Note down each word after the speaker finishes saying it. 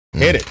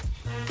Hit it.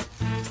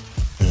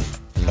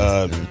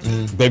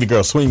 Baby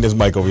girl, swing this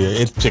mic over here.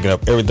 It's picking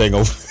up everything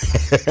over.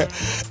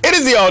 It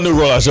is the all-new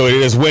Rollout Show. It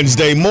is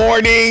Wednesday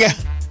morning.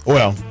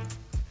 Well,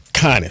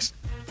 kindness.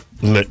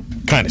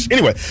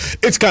 Anyway,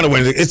 it's kind of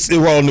Wednesday. It's the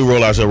all-new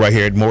Rollout Show right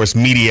here at Morris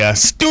Media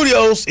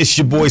Studios. It's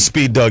your boy,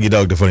 Speed Doggy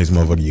Dog, the funniest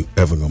motherfucker you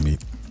ever gonna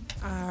meet.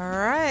 All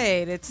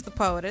right, it's the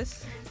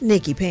Poetess,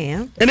 Nikki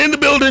Pam. And in the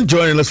building,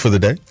 joining us for the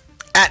day,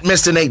 at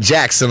Mr. Nate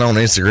Jackson on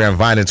Instagram,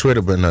 Vine, and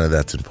Twitter, but none of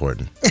that's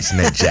important. It's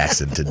Nate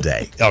Jackson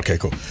today. Okay,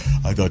 cool.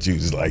 I thought you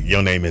was like,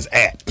 your name is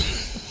at.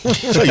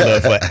 Show you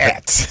love for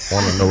at.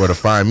 Want to know where to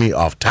find me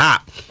off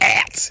top?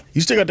 At.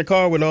 You still got the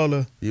car with all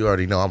the... You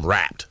already know I'm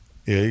wrapped.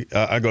 Yeah,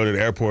 I go to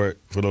the airport.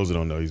 For those who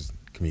don't know, he's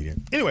a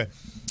comedian. Anyway,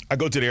 I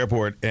go to the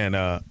airport,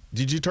 and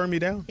did you turn me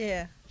down?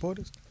 Yeah.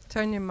 Poetess?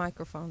 turn your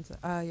microphones,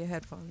 your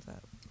headphones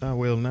up. I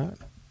will not.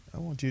 I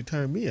want you to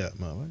turn me up,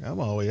 motherfucker. I'm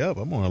all the way up.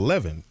 I'm on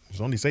 11. It's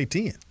only say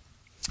 10.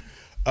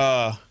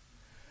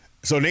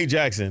 So Nate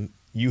Jackson,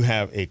 you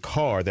have a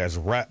car that's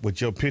wrapped with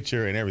your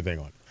picture and everything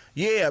on it.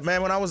 Yeah,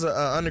 man. When I was an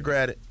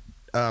undergrad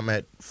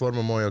at Florida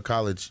Memorial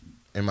College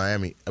in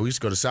Miami, we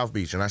used to go to South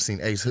Beach, and I seen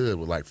Ace Hood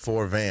with like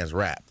 4 vans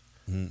wrapped.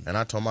 Mm-hmm. And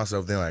I told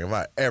myself then, like, if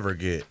I ever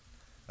get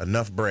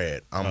enough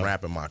bread, I'm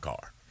wrapping my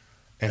car.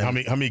 And how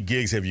many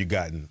gigs have you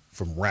gotten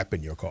from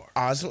wrapping your car?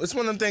 It's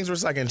one of them things where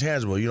it's like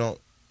intangible. You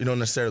don't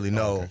necessarily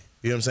know. Okay.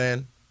 You know what I'm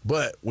saying?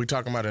 But we're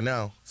talking about it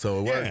now, so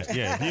it works.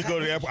 Yeah. You go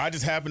to the airport. I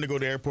just happened to go to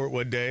the airport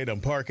one day, and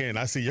I'm parking, and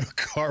I see your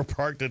car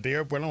parked at the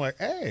airport. I'm like,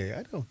 hey,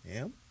 I know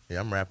him.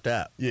 Yeah, I'm wrapped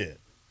up. Yeah.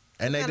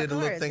 And they did a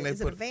little thing.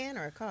 Is it a van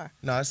or a car?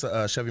 No, it's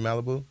a Chevy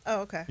Malibu.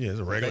 Oh, okay. Yeah, it's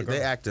a regular car.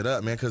 They acted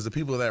up, man, because the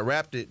people that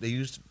wrapped it,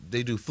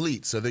 they do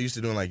fleets, so they used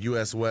to doing like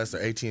U.S. West or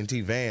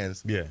AT&T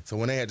vans. Yeah. So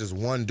when they had just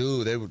one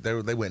dude,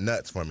 they went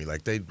nuts for me.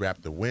 Like they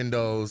wrapped the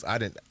windows. I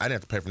didn't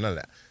have to pay for none of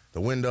that.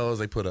 The windows,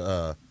 they put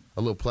a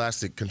little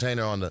plastic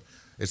container on the.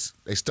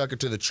 They stuck it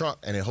to the trunk,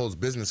 and it holds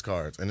business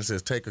cards, and it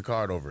says take a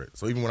card over it.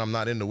 So even when I'm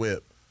not in the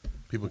whip,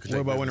 people can take.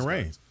 What about when it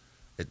cards. rains?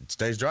 It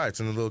stays dry. It's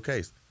in a little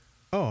case.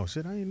 Oh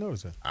shit! I didn't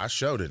notice that. I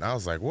showed it. I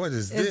was like, "What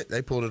is this?"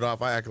 They pulled it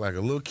off. I acted like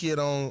a little kid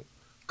on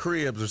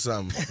Cribs or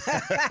something.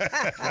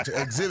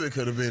 Exhibit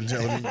could have been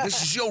telling me,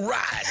 "This is your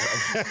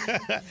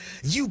ride."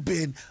 You've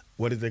been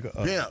what did they go?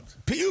 Pimped.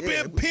 You've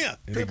been pimped.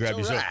 And they grab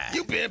your shirt. Ride.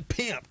 You've been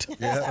pimped.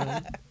 Yeah.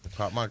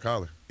 Pop my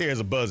collar.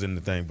 There's a buzz in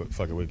the thing, but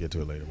fuck it, we'll get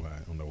to it later. Why? I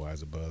don't know why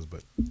it's a buzz,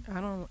 but I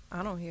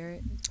don't hear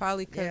it.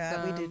 Probably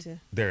because we do too.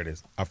 There it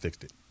is. I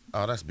fixed it.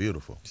 Oh, that's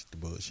beautiful. Just the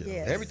bullshit.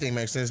 Yeah. Everything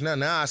makes sense now.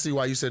 Now I see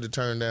why you said to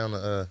turn down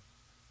the.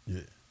 Yeah.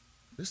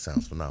 This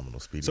sounds phenomenal,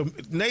 Speedy. So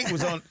Nate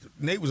was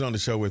on the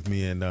show with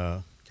me, and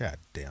God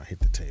damn, hit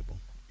the table.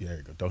 Yeah, there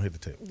you go. Don't hit the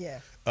table. Yeah.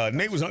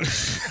 Nate was on.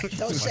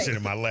 Don't my shake. shit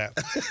in my lap.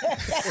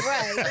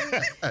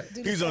 Right.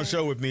 He was on the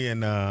show with me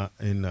in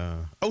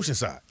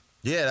Oceanside.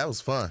 Yeah, that was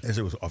fun. That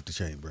shit was off the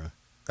chain, bro.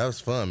 That was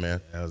fun,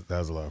 man. That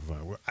was a lot of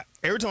fun.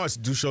 Every time I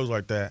do shows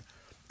like that,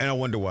 and I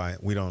wonder why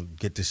we don't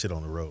get this shit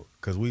on the road,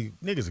 because we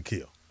niggas are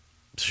kill,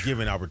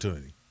 given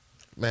opportunity.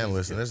 Man,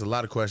 listen, there's a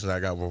lot of questions I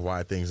got with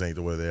why things ain't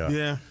the way they are.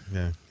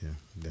 Yeah.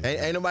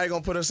 Ain't nobody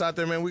gonna put us out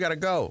there, man. We gotta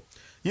go.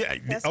 Yeah,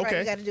 That's okay. right.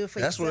 You got to do it for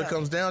That's yourself. what it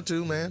comes down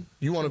to, man.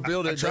 You want to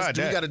build it. I tried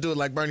that. You got to do it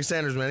like Bernie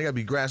Sanders, man. It got to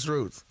be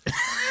grassroots.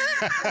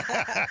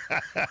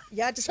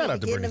 Y'all just Shout need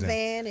out to to get in a Bernie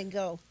van and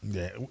go.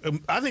 Yeah,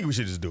 I think we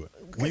should just do it.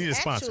 We need a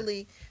sponsor.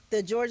 Actually,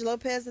 the George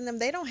Lopez and them,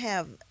 they don't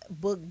have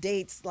booked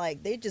dates.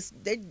 Like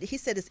he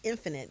said it's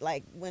infinite.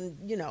 Like when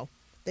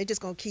they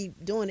just gonna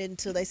keep doing it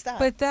until they stop.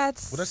 But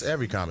that's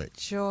every comic.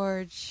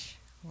 George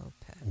Lopez.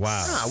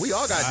 Wow. Nah, we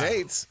all got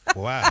dates.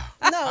 Wow.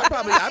 no, I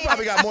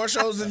probably got more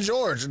shows than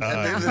George. At the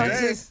end of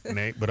the day.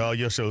 Nate, but all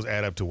your shows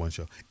add up to one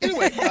show.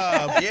 Anyway,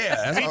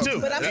 Yeah, me too.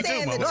 But I'm Me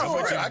saying too, that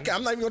motherfucker.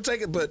 I'm not even gonna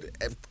take it, but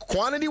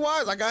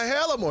quantity-wise, I got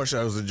hella more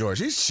shows than George.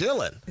 He's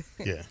chilling.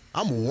 Yeah.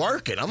 I'm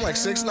working. I'm like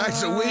 6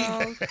 nights a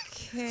week,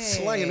 Okay.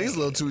 slinging these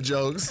little 2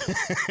 jokes.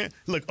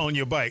 Look, on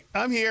your bike.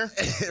 I'm here.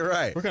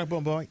 Right. We're gonna put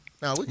on bike.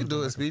 Now we can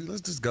do it, Speedy.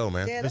 Let's just go,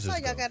 man. yeah, Let's that's all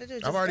just y'all go. got to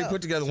do. I've already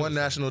put together one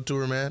national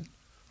tour, man.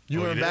 You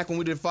Oh, you remember did? back when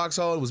we did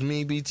Foxhole? It was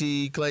me,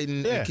 BT,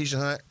 Clayton, Yeah. and Keisha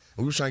Hunt.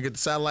 And we were trying to get the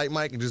satellite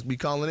mic and just be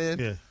calling in.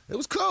 Yeah. It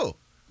was cool.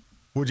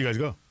 Where'd you guys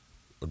go?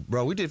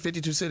 Bro, we did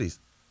 52 cities.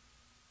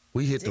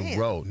 We hit the Damn.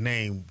 road.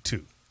 Name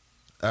 2.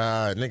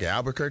 Nigga,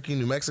 Albuquerque,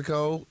 New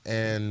Mexico,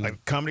 and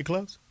Like comedy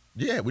clubs?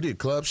 yeah, we did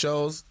club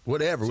shows,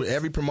 whatever.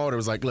 Every promoter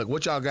was like, look,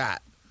 what y'all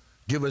got?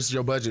 Give us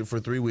your budget for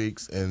 3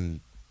 weeks, and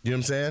you know what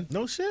I'm saying?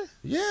 No shit.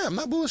 Yeah, I'm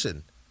not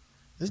bullshitting.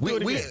 Let's do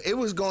it again. It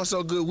was going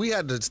so good, we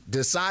had to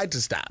decide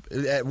to stop.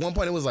 At one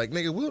point, it was like,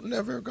 nigga, we'll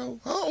never go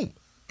home.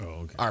 Oh,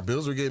 okay. Our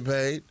bills were getting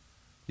paid.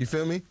 You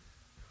feel me?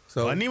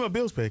 So, Well, I need my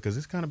bills paid because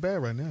it's kind of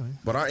bad right now. Man.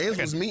 but our ends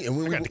was meeting.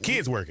 When I got the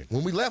kids working.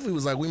 When we left, we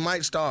was like, we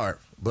might starve.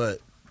 But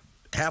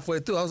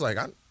halfway through, I was like,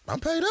 I'm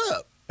paid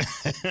up.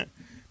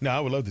 No, I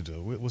would love to do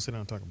it. We'll sit down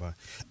and talk about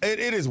it.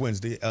 It is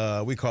Wednesday.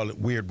 We call it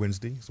Weird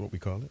Wednesday. Is what we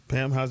call it.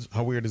 Pam,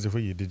 how weird is it for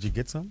you? Did you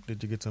get some?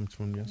 Did you get some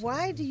from yesterday?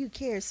 Why do you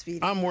care, Speedy?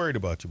 I'm worried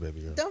about you,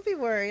 baby girl. Don't be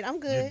worried.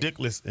 I'm You're good.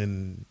 dickless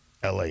and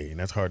L.A. and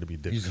that's hard to be You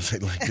dickless. can say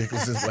like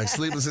dickless, like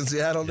sleepless in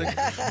Seattle,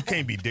 nigga. You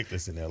can't be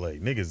dickless in L.A.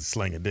 Niggas is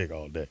slinging dick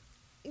all day.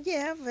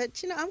 Yeah,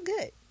 but I'm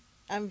good.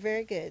 I'm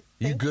very good.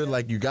 You Thank good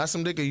like you got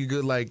some dick, or you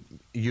good like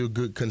you're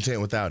good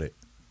content without it?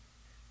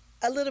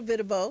 A little bit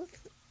of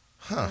both.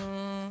 Huh.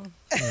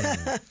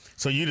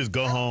 So you just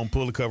go home,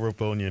 pull the cover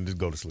up on you, and just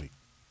go to sleep.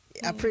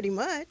 Pretty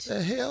much.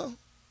 The hell?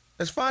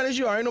 As fine as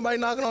you are, ain't nobody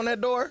knocking on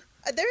that door.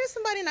 There is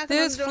somebody knocking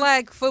on There's the door.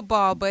 flag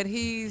football, but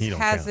He he don't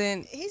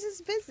hasn't He's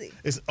just busy.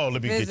 Let me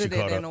get you visited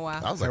caught in a up.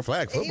 while. I was like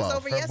flag He's football.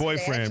 over Her yesterday,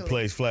 boyfriend actually.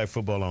 plays flag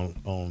football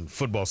on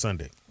football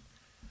Sunday.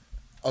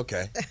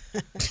 Okay.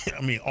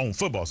 I mean, on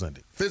football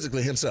Sunday.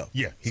 Physically himself.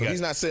 Yeah, So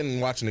he's not sitting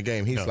and watching the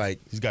game. He's No, like,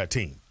 he's got a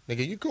team.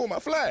 nigga, you cool with my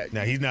flag.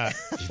 Now he's not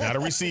a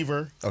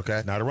receiver.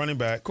 Okay. Not a running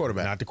back.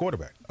 Quarterback. Not the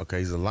quarterback. Okay,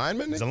 he's a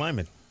lineman. He's a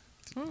lineman.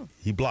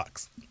 He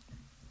blocks.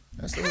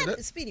 That's How the,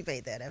 did Speedy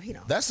made that up? He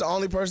don't. that's the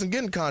only person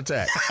getting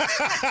contact.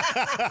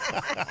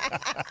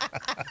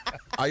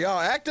 Are y'all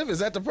active? Is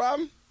that the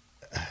problem?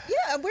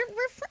 Yeah, we're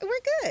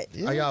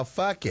good. Are y'all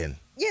fucking?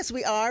 Yes,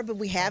 we are, but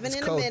we haven't It's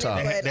in a code minute. talk.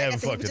 But They like I haven't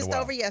said, he fucked was in a just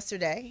while. over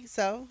yesterday,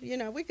 so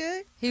we're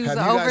good. He was Have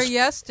you over guys-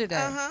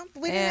 yesterday.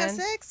 We didn't have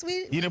And- sex.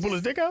 You didn't pull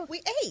his dick out?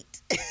 We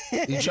ate.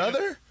 Each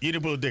other? You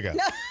didn't pull his dick out.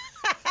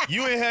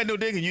 You ain't had no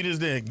dick and you just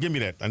didn't. Give me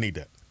that. I need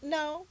that.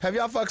 No, Have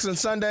y'all fucked since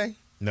Sunday?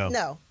 No.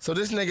 no. So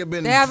this nigga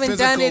been They haven't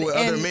physical done it with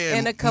other men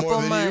in a couple more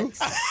than months.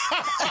 you?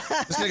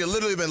 This nigga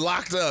literally been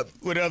locked up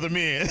With other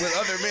men. with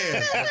other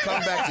men. And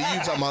come back to you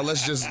talking about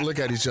let's just look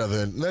at each other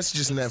and let's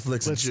just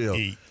Netflix and Let's chill.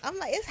 eat. I'm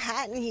like, it's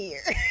hot in here.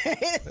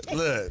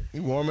 Look,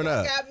 you warming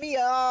up. Got me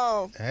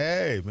off.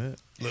 Hey, man.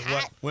 Look,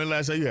 when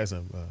last time you had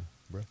something,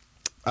 bro?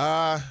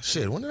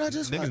 Shit, when did I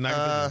just Niggas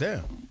knocking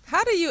things down.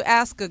 How do you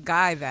ask a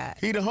guy that?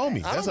 He the homie.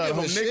 I That's don't how the give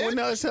a homie. shit. Nigga, when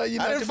last time you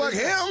I knocked didn't the fuck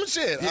bitch down? him.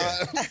 Shit.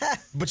 Yeah.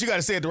 But you got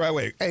to say it the right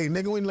way. Hey,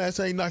 nigga, when last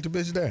time you knocked a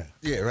bitch down?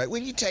 Yeah, right.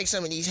 When you take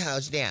some of these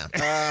hoes down.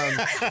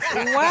 Why?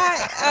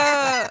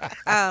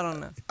 I don't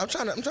know. I'm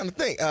trying to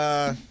think.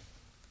 It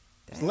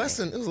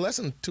was less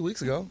than 2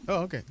 weeks ago.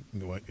 Oh, okay. You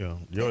know what,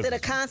 Is it a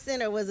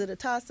constant or was it a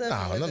toss-up?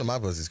 Nah, none of my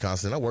pussy's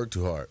constant. I work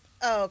too hard.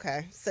 Oh,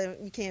 okay. So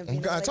you can't be.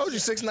 in a I told you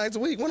relationship. 6 nights a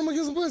week. When am I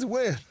getting some pussy?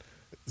 When?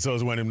 So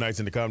it's one of them nights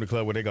in the comedy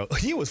club where they go,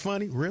 "You was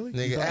funny, really?"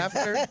 Nigga,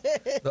 after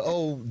the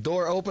old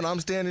door open, I'm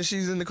standing,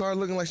 she's in the car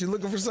looking like she's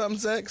looking for something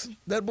sex.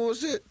 That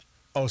bullshit.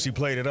 Oh, she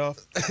played it off.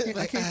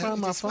 I can't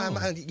find my phone.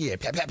 Yeah,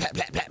 pat, pat, pat,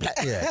 pat, pat, pat.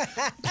 Yeah.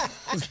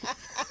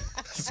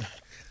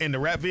 In the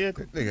rap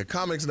vehicle. Nigga,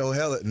 comics know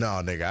hella. No,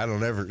 nigga, I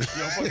don't ever.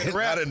 fucking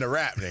rap? Not in the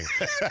rap, nigga.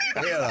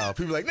 Hell no.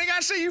 People like, nigga,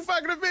 I see you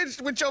fucking a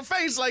bitch with your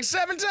face like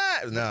 7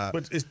 times. Nah.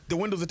 But it's the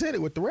windows are tinted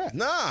with the rap.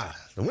 Nah.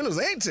 The windows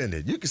ain't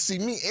tinted. You can see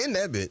me in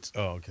that bitch.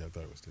 Oh, okay. I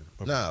thought it was tinted.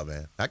 Okay. Nah,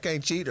 man. I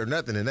can't cheat or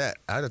nothing in that.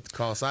 I'd have to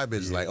call side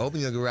bitches like,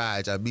 open your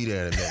garage. I'll be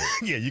there in a minute.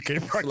 Yeah, you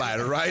can't park.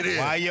 Slide right in.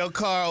 Why your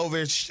car over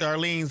at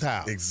Charlene's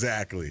house?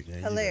 Exactly. Yeah,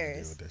 you gotta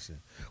Hilarious. deal with that shit.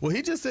 Well,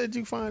 he just said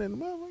you fine in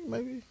the motherfucker,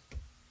 maybe.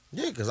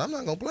 Yeah, because I'm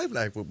not going to play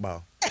flag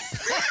football.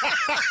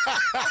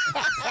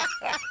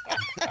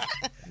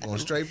 Going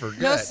straight for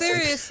guts. No,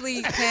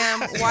 seriously, Cam.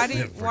 Why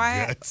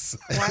Guts.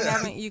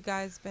 haven't you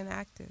guys been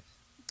active?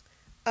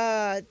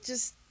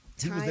 Just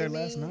He was timing. there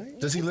last night?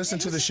 Does he listen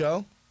to the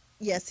show?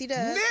 Yes, he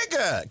does.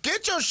 Nigga,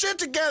 get your shit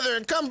together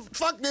and come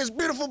fuck this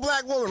beautiful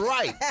black woman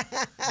right.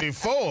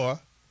 Before,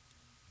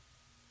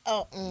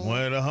 Oh,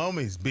 one of the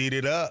homies beat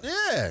it up.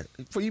 Yeah,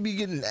 before you be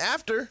getting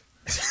after.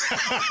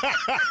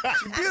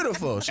 She's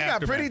beautiful. She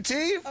got pretty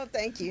teeth. oh,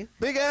 thank you.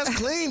 Big ass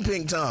clean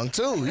pink tongue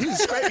too.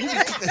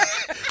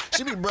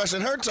 She be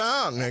brushing her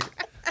tongue, nigga.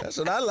 That's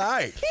what I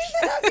like.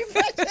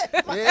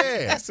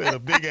 Yeah. I said a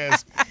big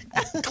ass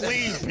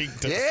clean pink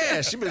tongue.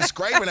 Yeah, she been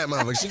scraping that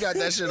motherfucker. She got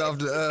that shit off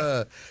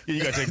the Yeah,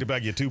 you gotta take the back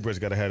of your toothbrush.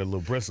 Gotta have a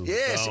little bristles.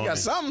 yeah, she on got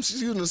it. something.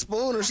 She's using a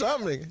spoon or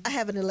something. I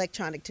have an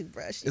electronic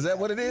toothbrush. Is that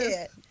what it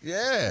is? Yeah.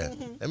 Yeah.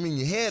 I mean,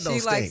 your head don't She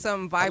stink. likes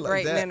something I like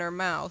vibrating that. in her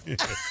mouth.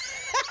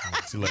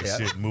 She like Yeah.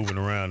 shit moving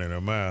around in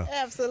her mouth.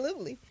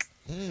 Absolutely.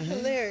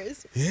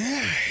 Hilarious.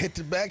 Yeah, hit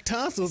the back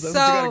tonsils. That's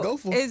what you gotta go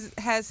for.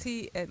 Has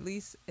he at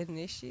least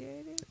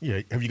initiated?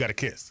 Yeah, have you got a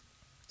kiss?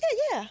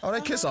 Yeah. Oh,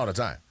 they kiss all the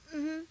time.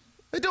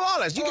 They do all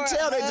that. You can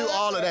tell they do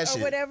all of that or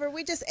shit. whatever.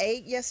 We just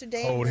ate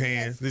yesterday. Hold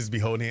hands. This is be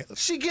holding hands.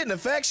 She getting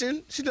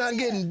affection. She not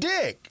getting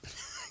dick.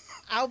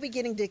 I'll be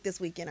getting dick this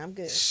weekend. I'm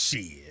good.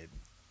 Shit.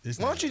 This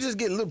Why don't you just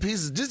get little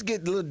pieces? Just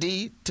get little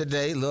D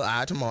today, little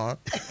I tomorrow.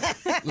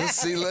 Little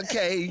C, little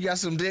K. You got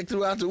some dick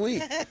throughout the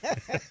week.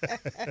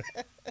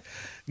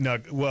 No,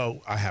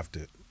 well, I have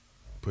to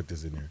put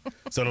this in there.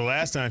 So the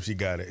last time she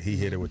got it, he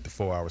hit her with the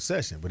 4-hour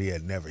session, but he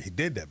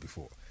did that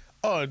before.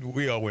 Oh, and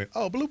we all went,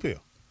 oh, blue pill.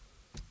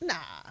 Nah.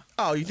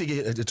 Oh, you think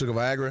it took a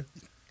Viagra?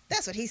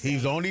 That's what he said.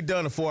 He's only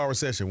done a 4-hour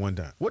session one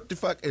time. What the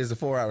fuck is a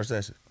 4-hour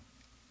session?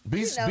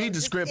 Be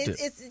descriptive.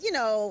 It's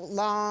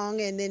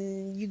long, and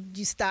then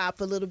you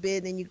stop a little bit,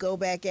 and then you go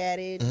back at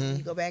it, and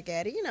you go back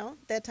at it.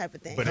 That type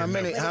of thing. But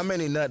how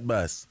many nut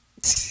busts?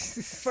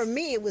 For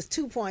me, it was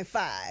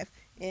 2.5,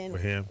 and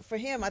For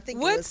him? I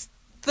think What's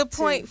the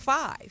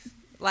 0.5?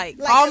 Like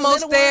Like a almost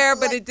little there, one,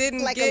 but like- it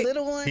didn't like get. a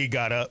little one. He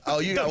got up. Oh,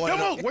 you got one of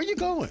Come those- on, where you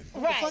going?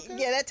 Right.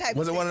 Yeah, that type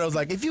Was of it one of those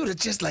like, if you would have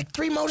just like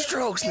 3 more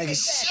strokes, nigga?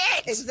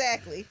 Shit.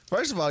 Exactly.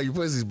 First of all, your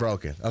pussy's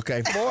broken.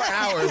 Okay, 4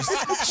 hours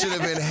should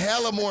have been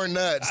hella more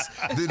nuts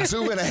than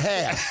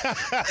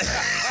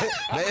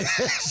 2.5. Man,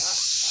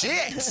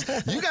 shit,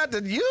 you got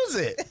to use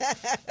it.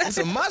 It's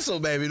a muscle,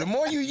 baby. The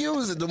more you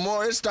use it, the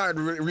more it starts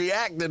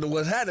reacting to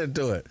what's happening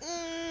to it.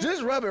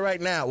 Just rub it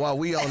right now while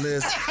we on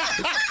this.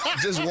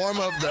 Just warm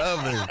up the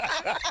oven.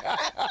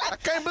 I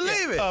can't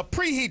believe it.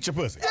 Preheat your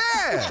pussy.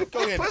 Yeah,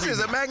 Go ahead, pussy is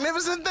a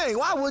magnificent thing.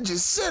 Why would you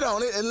sit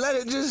on it and let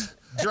it just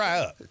Dry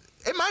up.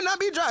 It might not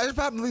be dry. It's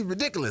probably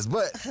ridiculous,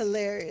 but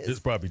Hilarious.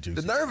 It's probably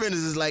juicy. the nerve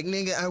endings is like,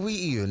 nigga, are we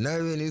even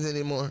nerve endings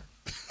anymore?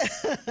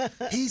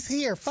 He's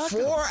here. Fuck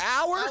 4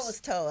 I hours?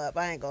 was toe up.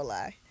 I ain't gonna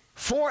lie.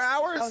 4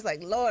 hours? I was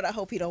like, Lord, I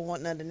hope he don't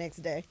want none the next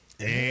day.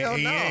 Hell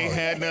He no. ain't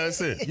had nothing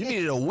since. You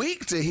needed a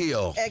week to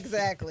heal.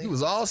 Exactly. He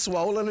was all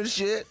swollen and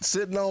shit,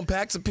 sitting on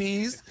packs of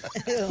peas.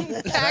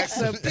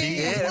 Packs of peas.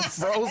 Yeah,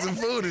 frozen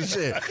food and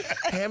shit.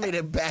 Hand me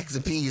the packs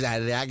of peas out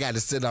of there. I got to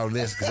sit on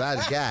this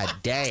because god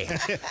damn.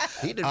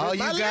 He done All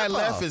ripped you my got lip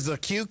left off. is a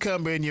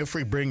cucumber in your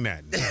free. Bring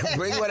that.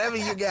 Bring whatever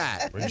you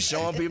got. You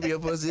showing people your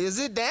pussy. Is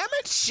it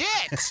damaged?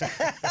 Shit.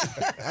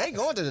 I ain't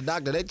going to the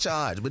doctor. They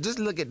charge. But just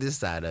look at this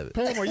side of it.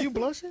 Pam, are you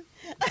blushing?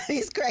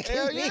 He's cracking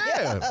Hell me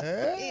yeah. up.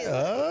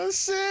 Oh,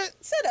 shit.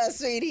 Shut up,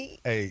 sweetie.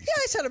 Hey, You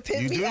always trying to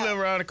pick you me do up. live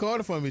around the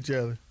corner from each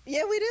other.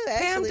 Yeah, we do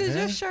Pam, actually. does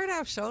your shirt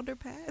have shoulder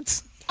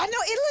pads? I know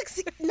it looks.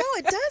 No,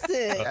 it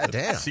doesn't. God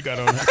damn. She got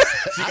on.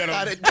 She got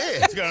thought on. it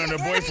did. She got on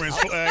her boyfriend's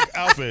flag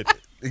outfit.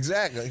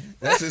 Exactly.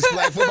 That's his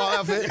flag football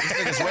outfit. This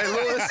nigga's Ray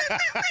Lewis.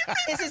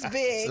 This is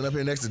big. Sitting up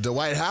here next to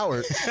Dwight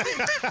Howard. I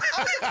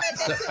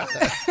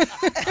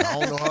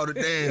don't know how to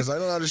dance. I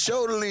don't know how to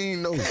shoulder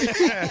lean. No.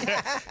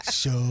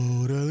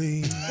 Shoulder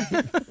lean.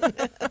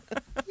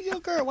 Yo,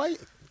 girl, why you?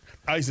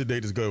 I used to date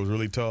this girl who was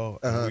really tall.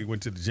 And we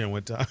went to the gym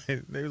one time.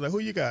 They was like, "Who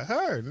you got?"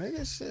 Her,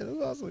 nigga. Shit,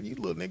 who else? You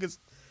little niggas.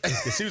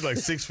 And she was like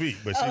 6 feet,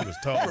 but she was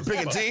tall. We're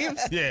picking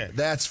teams? Yeah,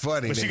 That's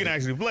funny. but she nigga. can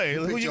actually play.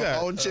 You Who picked you your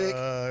got? own chick?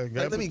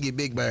 Let me get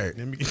Big Bird.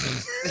 Let me get.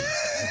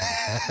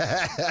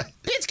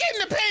 Bitch, get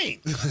in the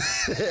paint.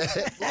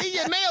 Leave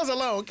your nails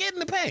alone. Get in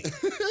the paint.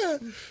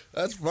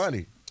 That's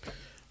funny.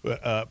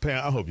 But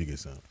Pam, I hope you get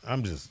some.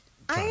 I'm just.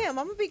 I am.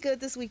 I'm gonna be good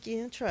this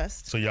weekend.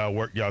 Trust. So y'all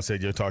work. Y'all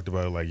said you talked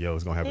about it like, yo,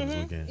 it's gonna happen this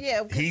weekend. Yeah,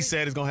 'cause He we-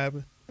 said it's gonna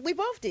happen. We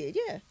both did.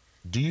 Yeah.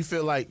 Do you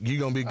feel like you're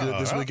going to be good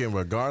this weekend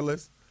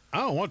regardless? I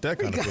don't want that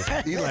kind of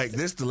pussy. You like,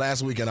 this the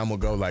last weekend I'm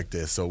going to go like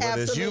this. So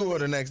whether it's you or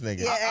the next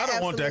nigga. Yeah. I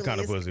don't want that kind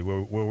of Absolutely.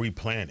 pussy where we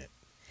plan it.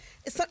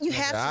 It's something you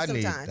have I to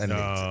need,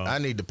 sometimes. I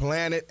need to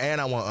plan it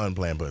and I want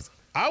unplanned pussy.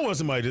 I want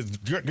somebody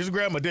to just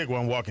grab my dick while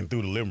I'm walking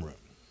through the living room.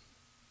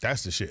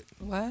 That's the shit.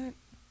 What?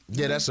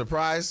 Yeah, that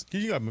surprise.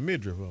 'Cause you got my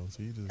midriff on,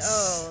 so you just.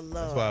 Oh That's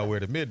Lord. why I wear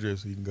the midriff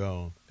so you can go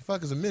on. The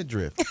fuck is a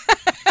midriff?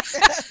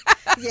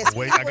 Yes.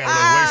 Wait, I got a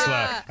little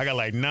waistline. I got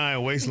like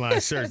 9 waistline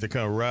shirts that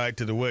come right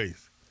to the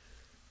waist.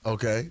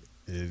 Okay.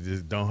 It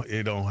just don't.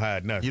 It don't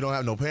hide nothing. You don't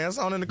have no pants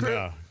on in the crib?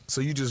 Nah.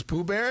 So you just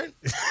poo bearing?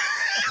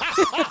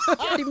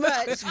 Pretty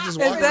much. You just Is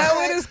walking that around?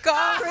 what it's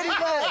called? Pretty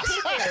much.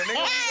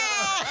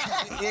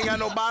 You ain't got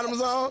no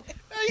bottoms on?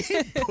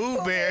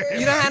 Pooh Bear.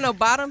 You don't have no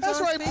bottoms That's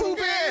on, right, Speedy? Pooh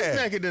Bear is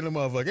naked in the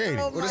motherfucker, ain't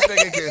he? Oh, Well, this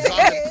nigga can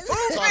talk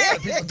to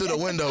people through the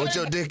window with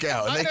your dick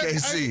out and they can't I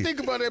see. didn't think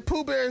about that.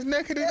 Pooh Bear is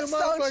naked in the That's so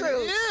motherfucker.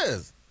 true.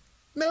 Yes.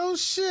 No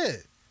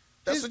shit.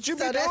 That's what you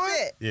be So doing?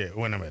 that's it. Yeah,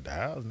 when I'm at the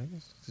house, nigga,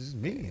 it's just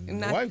me and the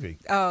Not- wifey.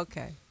 Oh,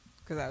 okay.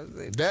 Because I was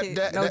a kid.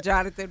 No that-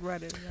 Jonathan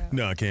running around.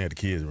 No, I can't have the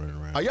kids running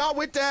around. Are y'all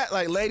with that?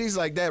 Like, ladies,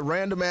 like that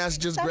random ass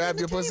just grab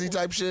your pussy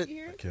type shit?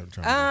 I kept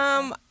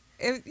trying to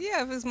If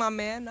it's my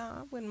man, no,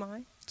 I wouldn't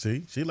mind.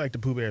 see, she liked the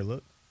Pooh Bear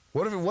look.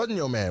 What if it wasn't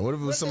your man? What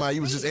if it was somebody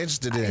you was just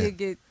interested You in?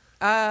 get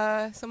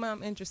somebody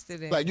I'm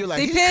interested in. Like, you're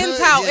like, he depends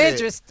could how get it.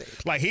 interested.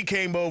 Like he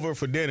came over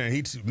for dinner and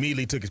he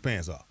immediately took his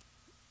pants off.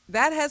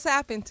 That has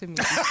happened to me.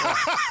 before.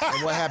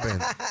 And what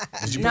happened?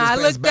 Did you No, put his I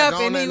pants looked back up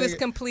on and that he was nigga?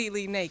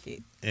 completely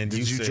naked. And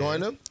Did you said,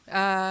 join him?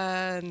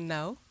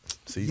 No.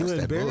 See, You that's that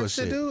embarrassed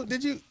the bullshit. dude?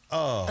 Did you?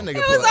 Oh, That nigga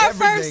It pulled was our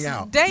everything first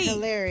out. date.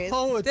 Hilarious.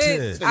 poetess.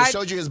 This nigga I-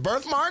 showed you his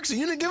birthmarks and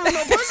you didn't give him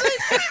no pussy?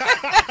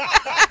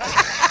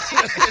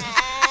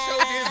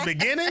 Showed you his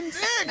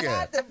beginnings.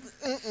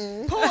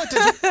 Nigga.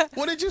 Poetess.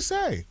 What did you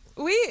say?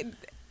 We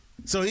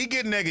So he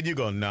get naked, you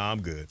go, nah,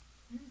 I'm good.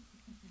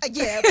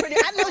 Yeah, pretty.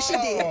 I know she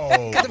did. Oh,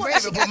 I wouldn't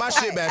even put my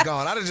shit back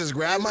on. I'd have just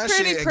grabbed my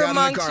pretty shit and got in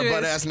the car premunctuous.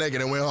 butt ass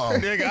naked and went home.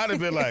 nigga, I'd have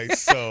been like,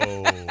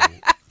 so,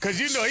 cause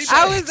you know he.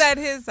 I was at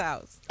his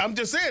house. I'm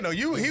just saying though,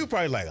 he was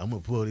probably like, I'm gonna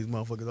pull these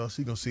motherfuckers off.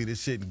 She gonna see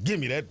this shit and give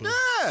me that. Pussy.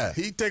 Yeah.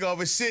 He take off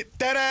his shit.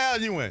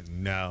 Ta-da! You went,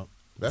 no.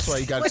 That's why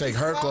you got to Was take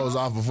he her small? clothes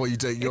off before you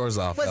take yours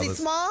off. Was he fellas.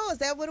 small? Is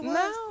that what it was?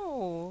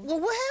 No.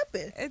 Well, what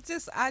happened?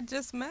 I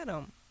just met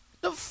him.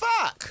 The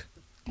fuck?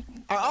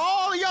 Are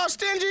all of y'all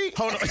stingy?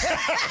 Hold on.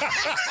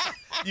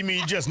 You mean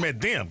you just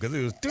met them? Because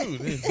it was two.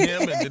 It's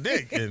him and the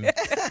dick. And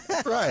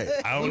Right.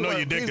 I don't know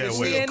your dick that We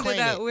We way. ended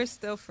up, we're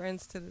still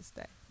friends to this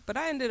day. But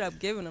I ended up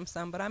giving him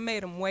some, but I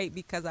made him wait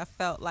because I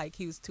felt like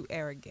he was too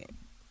arrogant.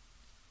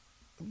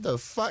 The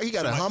fuck? He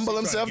got to humble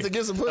himself to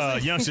get some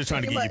pussy? Youngster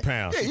trying to get you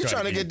pounds. Yeah, you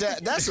trying to get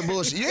that. That's some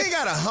bullshit. You ain't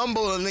got to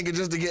humble a nigga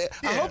just to get.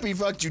 I hope he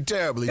fucked you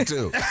terribly,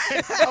 too.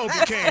 I hope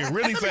he came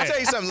really Let me fast. tell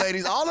you something,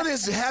 ladies. All of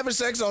this having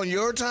sex on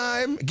your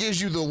time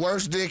gives you the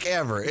worst dick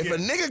ever. If a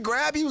nigga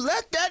grab you,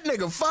 let that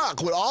nigga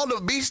fuck with all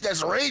the beast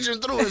that's raging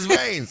through his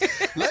veins.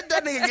 Let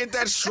that nigga get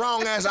that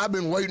strong ass, I've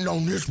been waiting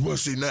on this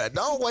pussy nut.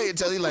 Don't wait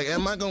until he like,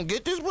 am I going to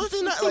get this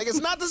pussy nut? Like, it's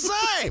not the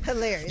same.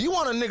 Hilarious. You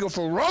want a nigga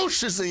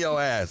ferocious in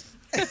your ass.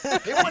 It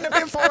wouldn't have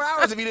been 4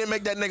 hours if you didn't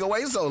make that nigga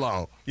wait so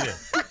long. Yeah.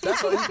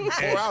 That's what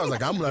 4 hours.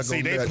 Like, I'm not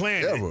See, going to do they that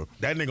planned ever. it.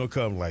 That nigga gonna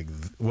come like,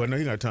 well, no,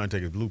 he got time to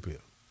take his blue pill.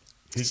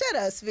 Shut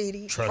up,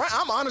 Speedy. Trust me.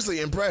 I'm honestly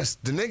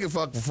impressed. The nigga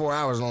fucked for 4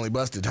 hours and only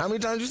busted. How many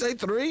times did you say?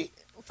 3?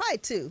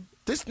 Fight too.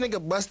 This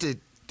nigga busted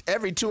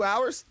every 2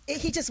 hours?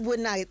 He just would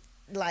not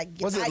like.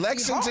 Was it like, be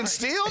Lexington hard.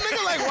 Steel,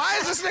 nigga? Like, why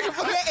is this nigga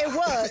fucking? Yeah, it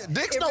was.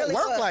 Dicks It don't really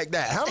work was. like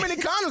that. How many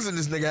condoms did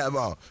this nigga have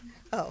on?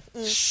 Oh,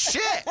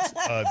 Shit.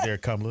 There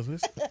come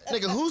Elizabeth.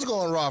 Nigga, who's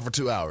going raw for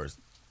 2 hours?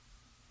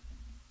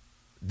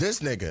 This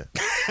nigga.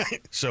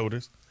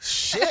 Shoulders.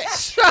 Shit.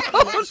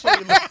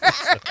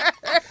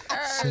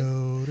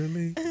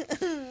 Totally.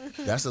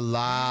 That's a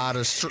lot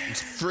of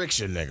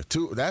friction,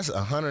 nigga. That's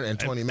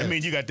 120 I minutes.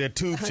 mean, you got that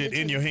tube shit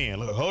in your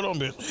hand. Look, hold on,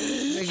 bitch.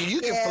 Nigga,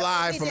 you can Yeah,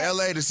 fly we from did.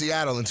 LA to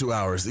Seattle in 2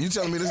 hours. You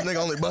telling me this nigga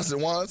only busted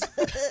once?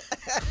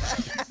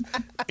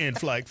 In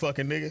flight,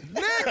 fucking nigga.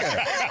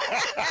 Nigga.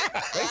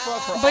 They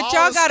fuck for But all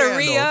y'all the gotta scandal.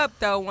 re-up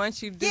though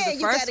once you do yeah, the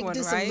you first gotta one,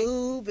 do right? some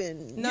lube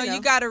and No, you know.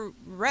 you gotta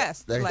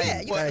rest. They- Like,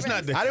 Yeah, you Well, gotta it's not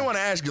rest. the, I didn't want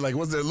to ask you, like,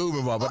 was there lube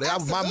involved?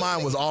 But my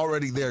mind was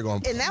already there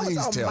going, And that was please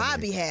on tell my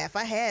me. behalf.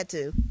 I had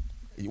to.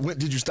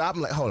 Did you stop?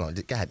 I'm like, hold on.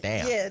 God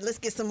damn. Yeah, let's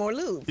get some more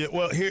lube. Yeah,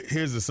 well,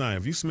 here's the sign.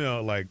 If you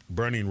smell like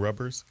burning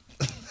rubbers,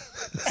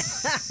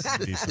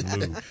 need some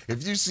lube.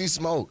 If you see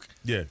smoke,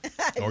 Yeah.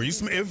 Or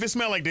if it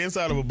smell like the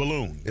inside of a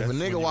balloon. if a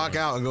nigga walk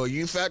out and go,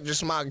 you fact your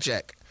smog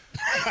check.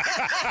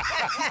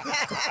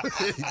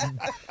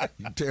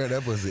 You tear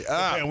that pussy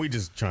up. And we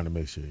just trying to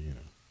make sure, you know.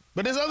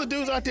 But there's other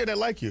dudes out there that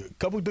like you. A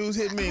couple dudes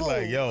hit me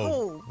like,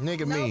 yo.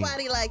 Nigga, me.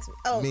 Nobody likes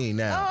Me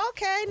now. Oh,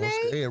 okay,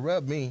 Nate. Yeah,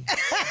 rub me.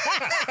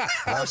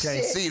 I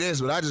can't see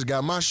this, but I just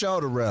got my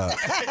shoulder rubbed.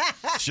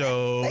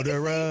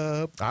 Shoulder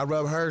up. I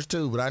rub hers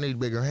too, but I need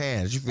bigger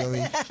hands. You feel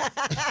me?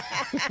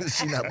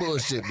 She not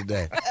bullshit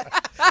today.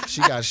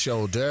 She got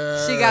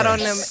shoulders. she got on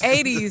them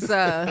 80s.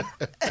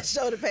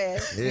 Shoulder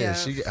pads. Yeah,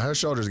 Yeah. her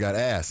shoulders got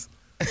ass.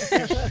 Got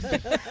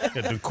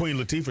the Queen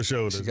Latifah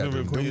shoulders. She got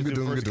Remember Queen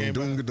Latifah first came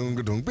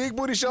out? dung big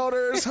booty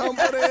shoulders.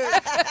 Humble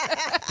it.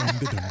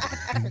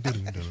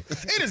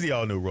 It is the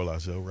all new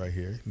rollout show right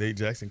here. Nate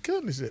Jackson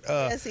killing this shit.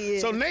 Yes, he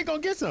is. So Nate gonna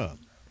get some.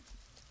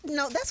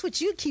 No, that's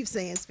what you keep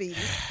saying, Speedy.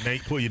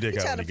 Nate, pull your dick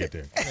out when you get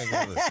there.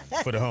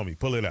 For the homie,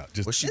 pull it out.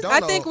 Just Well, she don't I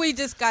know. think we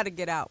just gotta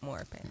get out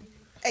more, Pam.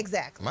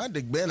 Exactly. My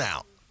dick been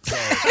out.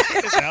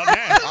 it's out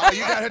now. All you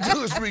gotta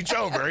do is reach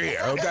over here,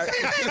 okay?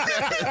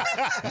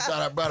 You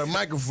thought I brought a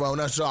microphone,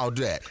 that's all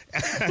that.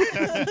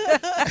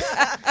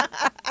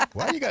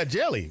 Why you got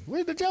jelly?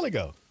 Where'd the jelly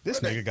go? This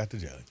nigga got the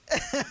jelly.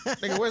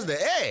 Nigga, where's the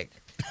egg?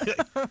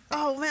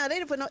 Oh man, they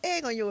didn't put no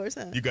egg on yours,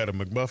 huh? You got a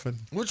McMuffin?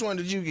 Mm. Which one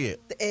did you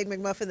get? The egg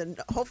McMuffin, and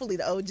hopefully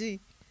the OG.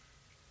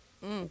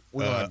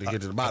 We're gonna have to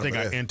get to the bottom I think of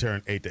our this.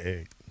 intern ate the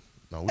egg.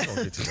 No, we're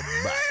gonna get to the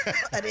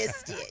bottom. Of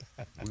this shit.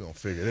 We're gonna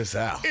figure this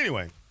out.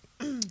 Anyway,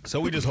 so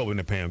we just hoping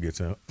that Pam gets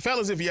some.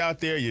 Fellas, if you're out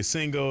there, you're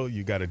single,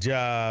 you got a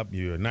job,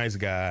 you're a nice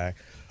guy,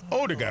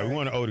 older guy. We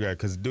want an older guy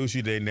because the dude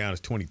you dating now is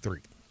 23.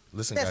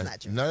 Listen, That's guys,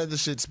 not true. none of the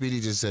shit Speedy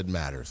just said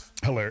matters.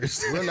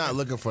 Hilarious. We're not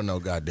looking for no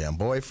goddamn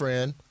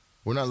boyfriend.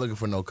 We're not looking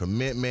for no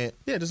commitment.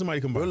 Yeah, just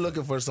somebody come by. We're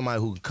looking for somebody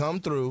who can come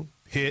through,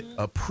 hit,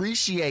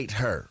 appreciate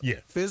her. Yeah.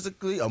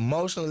 Physically,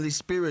 emotionally,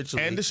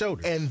 spiritually. And the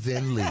shoulders. And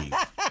then leave.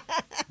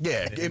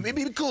 Yeah. It'd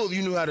be cool if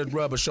you knew how to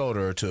rub a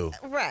shoulder or two.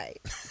 Right.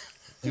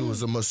 You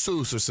was a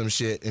masseuse or some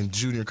shit in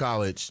junior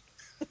college.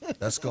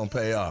 That's gonna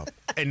pay off.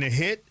 and then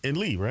hit and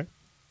leave, right?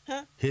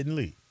 Huh? Hit and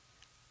leave.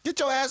 Get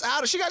your ass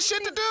out of. She got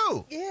shit to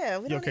do. Yeah.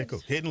 We Yeah, don't okay, need- cool.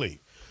 Hit and leave.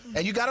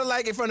 And you gotta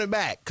like it from the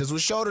back. Cause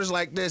with shoulders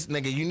like this,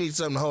 nigga, you need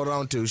something to hold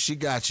on to. She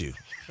got you.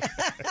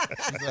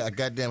 She's like a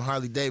goddamn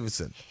Harley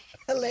Davidson.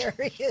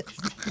 Hilarious.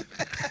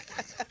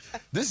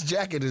 This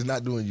jacket is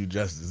not doing you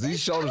justice. These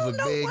shoulders I look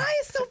don't know big. why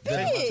it's so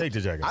big. Take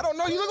the jacket. I don't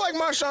know. You look like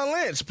Marshawn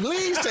Lynch.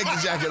 Please take the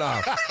jacket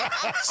off.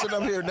 Sit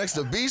up here next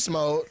to Beast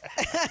Mode.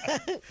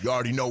 You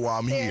already know why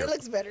I'm Yeah, here. it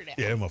looks better now.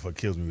 Yeah, that motherfucker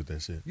kills me with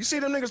that shit. You see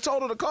them niggas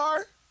total the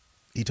car?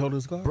 He told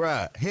us to go?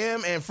 Bruh,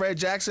 him and Fred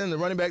Jackson, the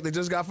running back they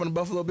just got from the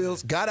Buffalo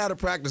Bills, got out of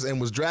practice and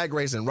was drag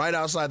racing right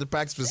outside the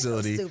practice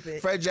facility. stupid.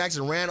 Fred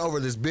Jackson ran over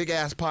this big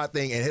ass pot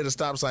thing and hit a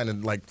stop sign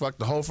and like fucked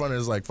the whole front of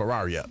his like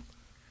Ferrari up.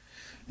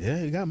 Yeah,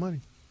 he got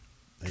money.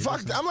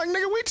 Fuck, I'm like,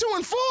 nigga, we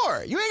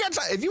 2-4. You ain't got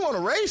time. If you want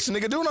to race,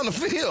 nigga, do it on the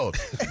field.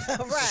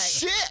 Right.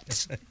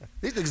 Shit.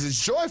 These niggas is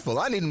joyful.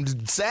 I need them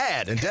to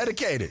sad and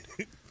dedicated.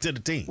 To the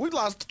team. We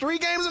lost 3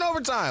 games in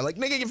overtime. Like,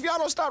 nigga, if y'all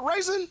don't stop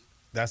racing,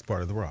 That's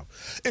part of the problem.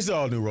 It's the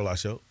all new rollout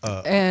show.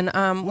 And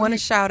want to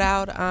shout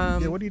out.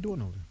 Yeah, what are you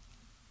doing over there?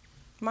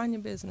 Mind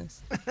your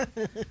business.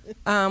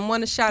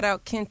 Want to shout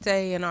out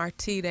Kente and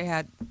RT. They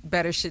had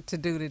better shit to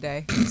do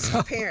today.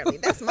 Apparently,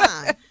 that's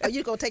mine. Are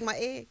you gonna take my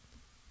egg?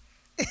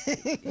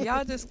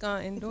 Y'all just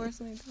gonna endorse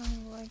me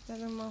like that,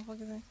 them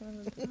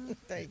motherfuckers.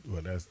 Thank you.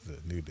 Well, that's the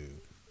new dude.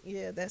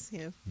 Yeah, that's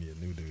him. Yeah,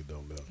 new dude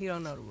don't know. He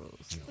don't know the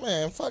rules.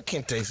 Man, fuck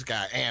Kente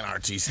Scott and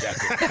RT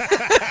Stecker.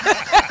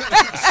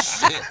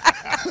 Shit.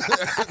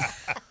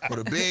 With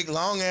a big,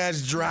 long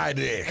ass dry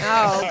dick.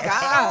 Oh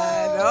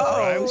God!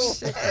 Oh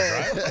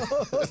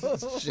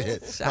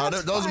Shit. Shots No,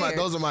 those fired.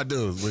 are my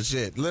dudes. But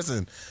shit,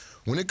 listen.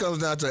 When it comes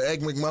down to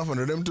Egg McMuffin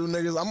or them two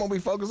niggas, I'm gonna be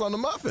focused on the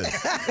muffin. Big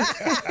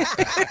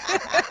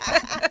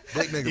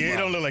nigga. Yeah, it muffin.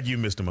 don't look like you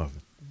missed a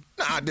muffin.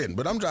 Nah, I didn't,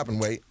 but I'm dropping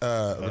weight.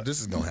 But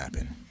this is gonna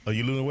happen. Oh,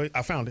 you losing weight?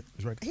 I found it.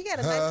 It's right there. He got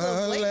a nice little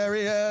bracelet.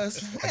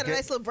 Hilarious. He got a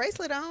nice little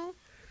bracelet on.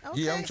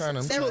 Okay. Yeah, I'm trying to-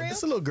 Is It's that a, real?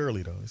 it's a little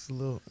girly though. It's a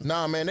little.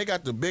 Nah, man, they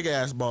got the big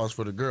ass balls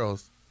for the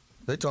girls.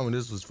 They told me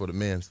this was for the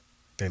men's.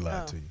 They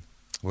lied Oh. to you.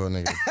 Well,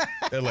 nigga,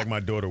 They're like my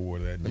daughter wore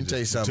that. And me tell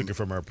you something. Took it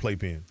from her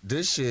playpen.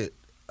 this shit,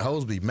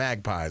 hoes be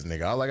magpies,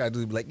 nigga. All I gotta do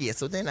is be like, yeah,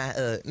 so then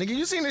nigga,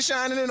 you seen the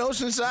shining in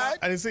Oceanside?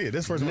 I didn't see it.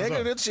 This first one. I Nigga,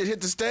 saw. that shit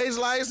hit the stage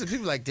lights, and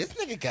people like, this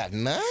nigga got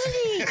money.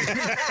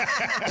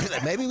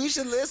 Like, maybe we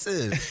should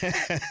listen.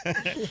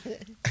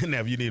 Now,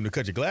 if you need him to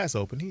cut your glass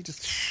open, he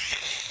just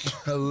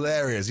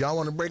Hilarious. Y'all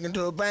want to break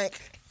into a bank?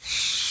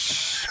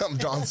 I'm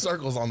drawing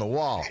circles on the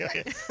wall.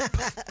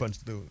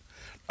 punched through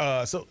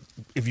it. So,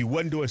 if you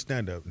wasn't doing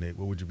stand up, Nick,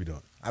 what would you be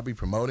doing? I be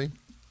promoting.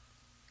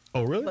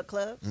 Oh, really? Book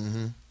club.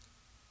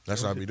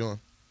 That's what I be doing.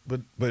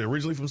 But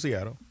originally from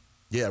Seattle.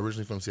 Yeah,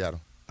 originally from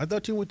Seattle. I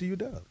thought you went to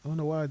UW. I don't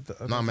know why.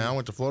 Nah, man, I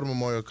went to Florida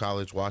Memorial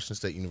College, Washington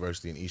State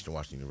University, and Eastern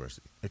Washington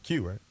University. A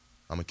Q, right?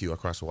 I'm a Q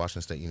across from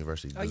Washington State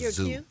University. Oh, the you're a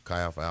Zoo, Q? Chi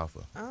Alpha Alpha.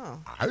 Oh,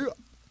 Ay,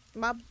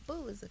 my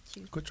boo is a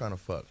cute. quit trying to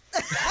fuck.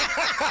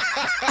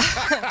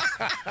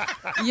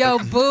 Yo,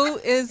 Boo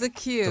is a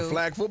Q. The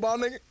flag football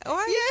nigga?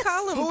 Why you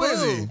call him Who Boo?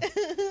 is he?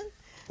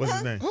 What's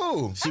his name?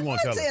 Who? She won't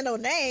I'm tell not saying us. no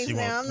names She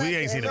now. won't. I'm We not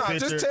ain't seen saying- a Nah,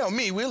 picture. just tell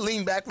me. We'll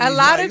lean back from A these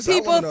lot mics. of I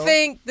people wanna know.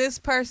 think this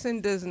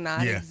person does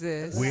not Yeah.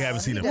 exist. We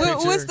haven't seen a Wh-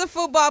 picture. What's the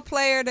football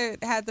player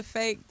that had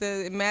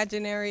the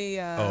imaginary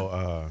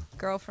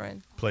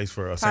girlfriend? Place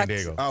for San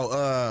Tots. Diego.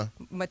 Oh,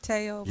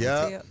 Mateo?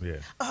 Yeah. Mateo? Yeah.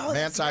 Oh,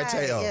 that's Manti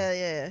right. Te'o.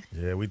 Yeah,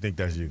 Yeah, we think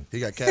that's you. he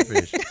got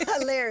catfish. yeah.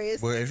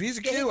 Hilarious. Well, if he's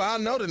a Q, I'll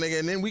know the nigga,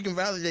 and then we can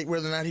validate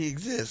whether or not he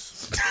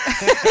exists.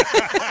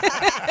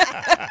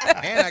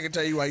 And I can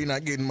tell you why you're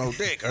not getting more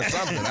dick or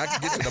something. I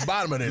can get to the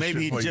bottom of this.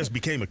 Maybe he shit for just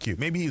became a Q.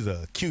 Maybe he's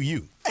a QU.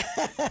 you.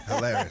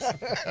 Hilarious.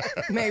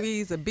 Maybe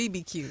he's a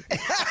BBQ.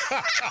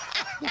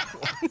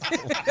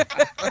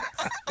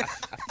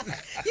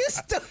 You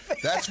stupid.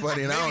 That's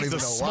funny, and I don't He's even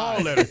a know small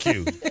why. letter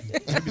Q.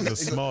 Maybe he's a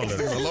small It's a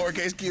letter.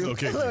 lowercase Q.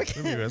 Okay.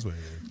 Maybe that's what it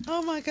is.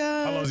 Oh my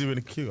God. How long has he been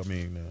a Q? I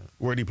mean,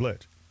 where'd he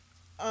pledge?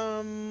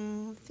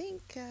 I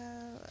think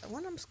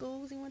one of them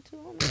schools he went to.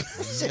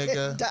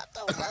 Nigga.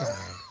 Don't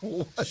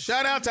know.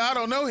 Shout out to I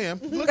don't know him.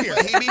 Look here.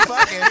 He be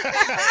fucking.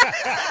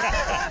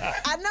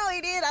 I know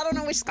he did. I don't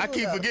know which school. I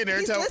keep though. forgetting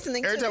every He's time-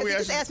 listening every too, time we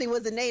 'cause he ask just you- asked me,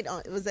 was it Nate?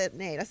 Was that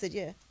Nate? I said,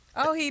 yeah.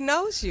 Oh, he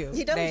knows you.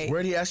 He knows you. Nate.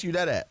 Where'd he ask you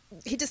that at?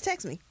 He just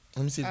texted me.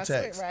 Let me see the I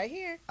swear, text. right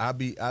here. I'll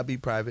be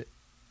private.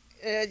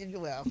 Well,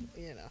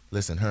 you know.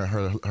 Listen, her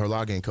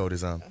login code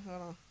is Hold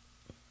on.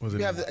 Was You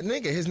it? have the,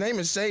 nigga, his name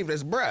is saved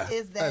as bruh.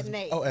 Is that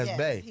Nate? Oh, as yes,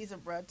 Bay. He's a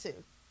bruh too.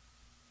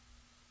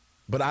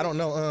 But I don't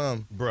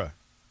know. Bruh.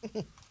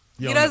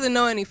 He doesn't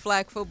know any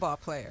flag football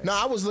players. No,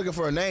 I was looking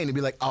for a name to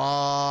be like,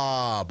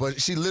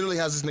 but she literally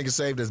has this nigga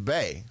saved as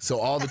Bay. So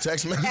all the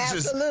text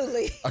messages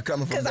Absolutely. are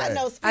coming from Because I Bay.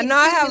 know. I know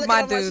I Speedy, have look my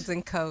at how much- dudes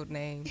in code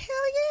names. Hell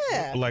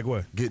yeah. Like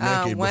what? Get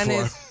naked One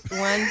before.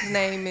 one's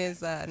name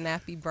is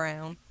Nappy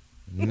Brown.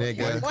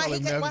 Nigga. Why Call he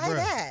him got- Nappy why Brown.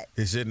 that?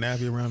 His shit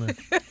nappy around it.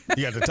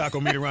 He got the taco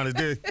meat around his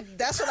dick.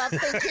 That's what I'm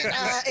thinking.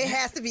 It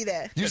has to be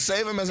that. You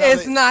save him as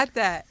It's not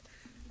that.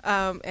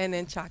 And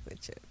then chocolate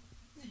chip.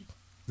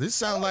 This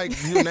sound like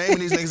you naming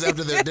these niggas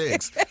after their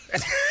dicks. Wait,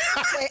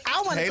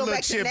 I want to Hey, go little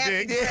back to chip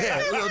nappy. dick.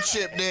 Yeah, little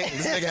chip dick.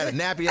 This nigga had a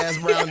nappy ass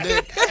brown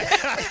dick.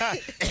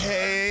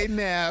 Hey,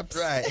 naps.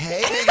 Right.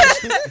 Hey,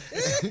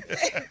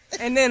 nigga.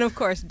 And then, of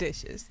course,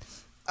 dishes.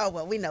 Oh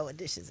well, we know what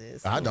dishes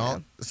is. I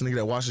don't. This nigga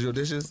that washes your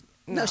dishes.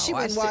 No, she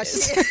wouldn't wash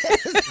dishes. it.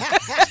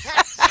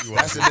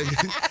 That's the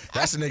nigga.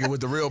 That's the nigga with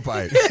the real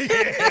pipe.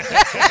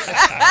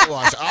 I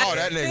wash all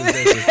that nigga's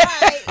dishes.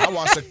 I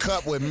wash a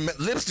cup with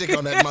lipstick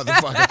on that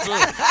motherfucker too.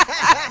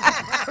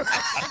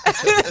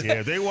 Yeah,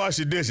 if they wash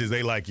your dishes,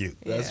 they like you.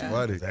 That's Yeah.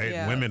 funny.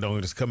 Yeah. Women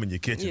don't just come in your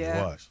kitchen to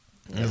Yeah. wash.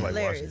 That's like washing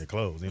Hilarious. your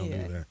clothes. They don't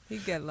Yeah, do that. he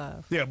get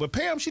love. Yeah, but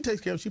Pam, she takes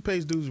care of. She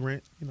pays dudes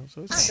rent. You know,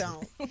 so I it's,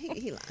 don't.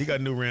 He lied. he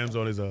got new rims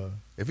on his.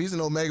 If he's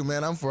an Omega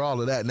man, I'm for all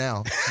of that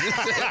now.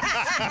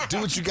 Do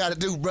what you got to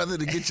do, brother,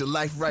 to get your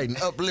life right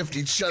and uplift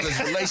each other's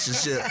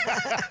relationship.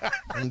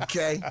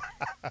 Okay?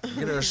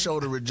 Get her a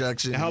shoulder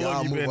reduction. How Y'all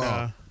long you move been?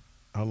 on.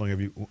 How long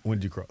have you? When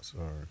did you cross?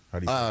 Or how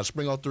do you?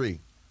 Spring 03.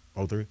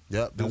 03?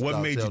 Yep. And what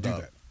Dog, made you tail do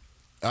dog.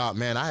 that?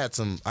 Man, I had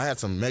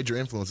some major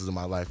influences in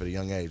my life at a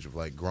young age of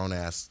like grown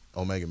ass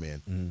Omega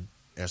men. Mm-hmm.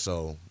 And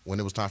so when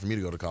it was time for me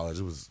to go to college,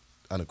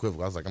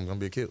 unequivocal. I was like, I'm gonna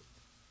be a kid.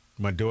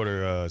 My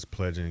daughter is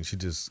pledging. She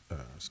just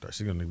started.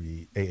 She's gonna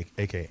be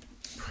AKA.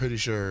 Pretty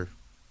sure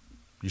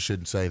you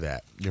shouldn't say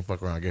that. You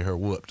fuck around and get her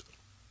whooped.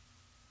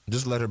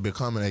 Just let her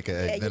become an AKA,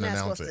 Yeah, then you're not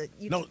announce supposed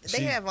it. to.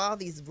 They have all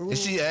these rules.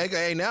 Is she an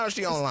AKA now or is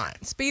she online?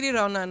 Speedy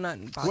don't know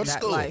nothing about What that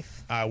school?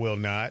 life. I will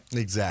not.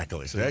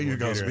 Exactly. So there you we'll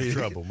go, get her in Speedy.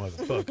 trouble,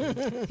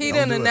 motherfucker. He Don't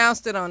done do it.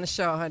 announced it on the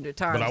show 100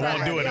 times. But I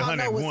won't do it Y'all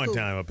know what 101 school.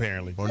 time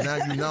apparently. Well, now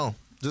you know.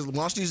 Just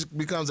once she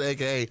becomes an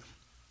AKA,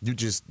 you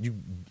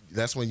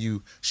that's when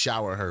you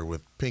shower her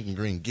with pink and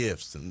green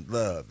gifts and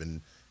love,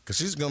 and because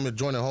she's gonna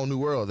join a whole new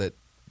world that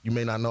you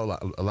may not know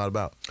a lot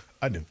about.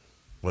 I do.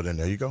 Well, then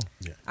there you go.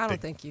 Yeah. I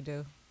don't think you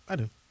do. I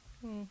do.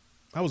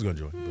 I was gonna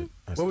join,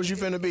 but What was you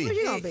finna be? What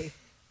you gonna be?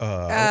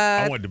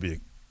 I wanted to be.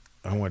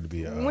 I wanted to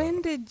be.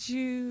 When did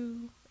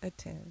you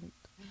attend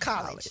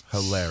College.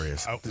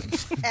 Hilarious.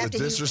 The After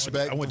you-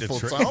 disrespect. I went to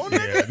tone.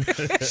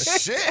 yeah.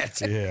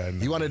 Shit. Yeah, I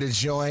know. You wanted to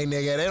join,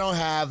 nigga? They don't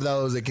have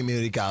those at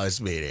community college,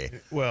 Speedy.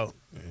 Well,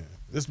 yeah.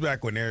 This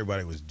back when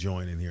everybody was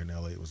joining here in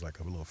LA. It was like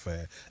a little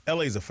fad.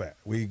 LA's a fad.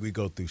 We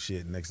go through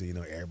shit, and next thing you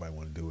know, everybody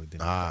want to do it.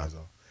 Then it dies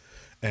off.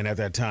 And at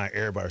that time,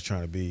 everybody was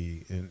trying to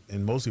be,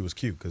 and mostly it was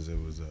Q because it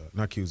was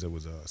not Q's. It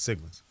was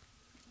Sigma's.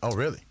 Oh,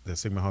 really? The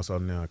Sigma house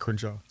on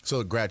Crenshaw. So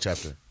a grad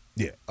chapter.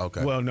 Yeah.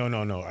 Okay. Well, no.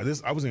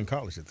 I was in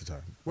college at the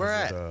time. Where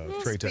I at?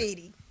 was Trade Tech.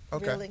 Speedy.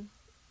 Okay. Really?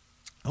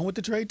 I went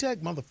to Trade Tech,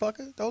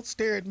 motherfucker. Don't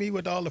stare at me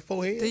with all the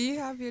forehead. Do you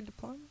have your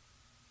diploma?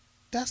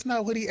 That's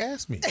not what he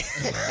asked me.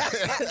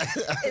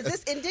 Is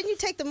this? And didn't you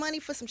take the money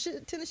for some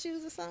tennis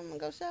shoes or something and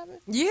go shopping?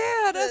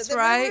 Yeah, that's The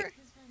right. reward?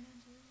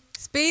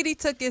 Speedy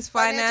took his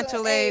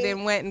Financial financial aid aid.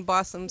 and went and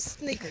bought some.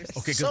 Sneakers.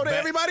 Okay, So did back-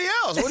 everybody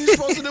else. What are you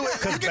supposed to do? You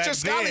get your back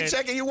Scally then-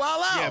 check and you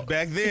wild out. Yeah,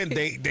 back then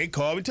they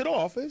called me to the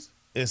office.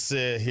 It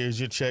said, "Here's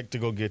your check to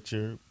go get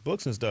your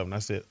books and stuff." And I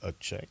said, "A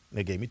check?"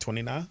 They gave me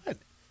 $2,900.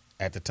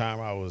 At the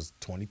time, I was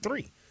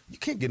 23. You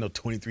can't get no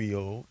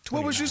 23-year-old.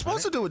 What was you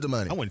supposed to do with the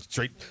money? I went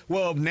straight.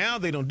 Well, now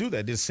they don't do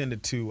that. They send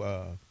it to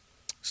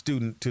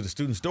the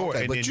student store, Okay,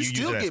 and but then you use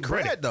still it as get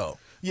credit. bread though.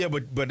 Yeah,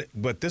 but this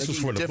They was give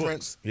for you the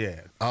difference? books.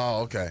 Yeah.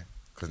 Oh, okay.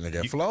 Cause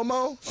nigga,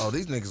 Flomo. Oh,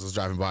 these niggas was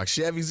driving box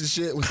Chevys and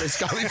shit with their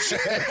Scally check.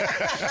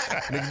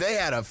 Nigga, they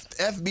had a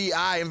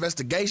FBI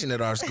investigation at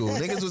our school.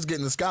 Niggas was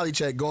getting the Scally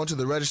check, going to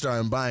the registrar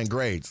and buying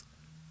grades.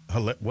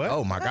 What?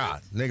 Oh my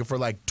God, nigga, for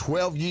like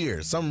 12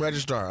 years, some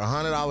registrar,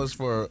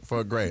 $100 for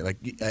a grade, like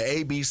a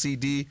A, B, C,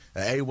 D.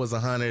 A A was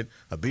 100,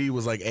 a B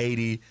was like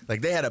 80.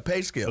 Like they had a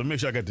pay scale. Let me make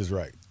sure I got this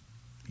right.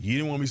 You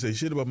didn't want me to say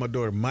shit about my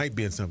daughter might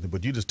be in something,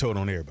 but you just told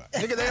on everybody.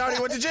 Nigga, they already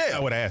went to jail. I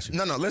would have asked you.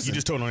 No, listen. You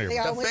just told on everybody.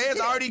 They The went to feds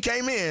jail. already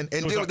came in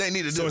and did what they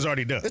needed to do. So it's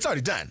already done. It's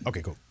already done.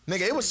 Okay, cool.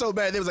 Nigga, it was so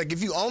bad. They was like,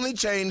 if you only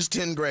change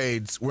 10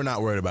 grades, we're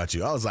not worried about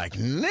you. I was like,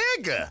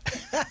 nigga,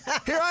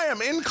 here I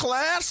am in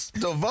class,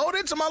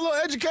 devoted to my little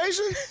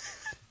education.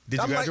 Did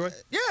you I'm like,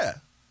 graduate? yeah.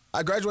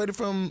 I graduated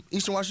from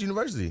Eastern Washington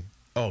University.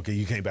 Oh, okay,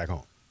 you came back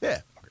home.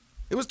 Yeah.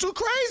 It was too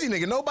crazy,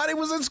 nigga. Nobody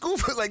was in school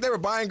for, like, they were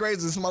buying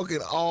grades and smoking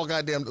all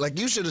goddamn, like,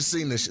 you should have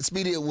seen this shit.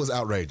 Speedy, it was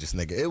outrageous,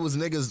 nigga. It was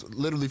niggas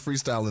literally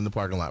freestyling in the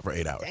parking lot for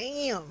 8 hours.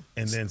 Damn.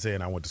 And then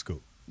saying I went to school.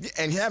 Yeah,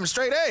 and having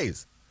straight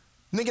A's.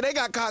 Nigga, they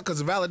got caught because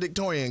the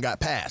valedictorian got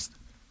passed.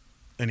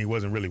 And he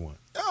wasn't really one.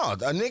 Oh,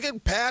 a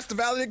nigga passed the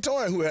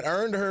valedictorian who had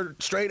earned her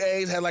straight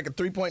A's, had like a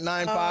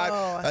 3.95.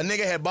 Oh. A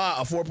nigga had bought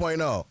a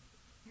 4.0.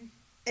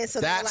 And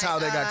so That's how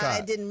they got caught.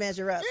 It didn't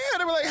measure up. Yeah,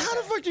 they were like, how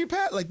the fuck you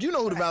pass? Like, you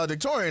know who the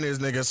valedictorian is,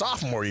 nigga,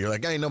 sophomore year.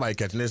 Like, ain't nobody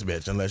catching this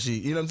bitch unless she,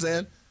 you know what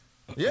I'm saying?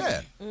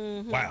 Yeah.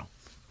 Wow.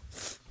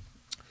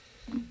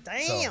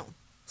 Damn.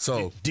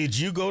 So Did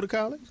you go to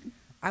college?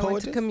 I went to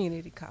Poetess?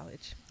 community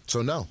college.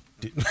 no.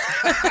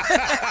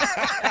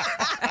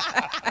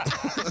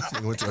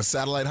 Went to a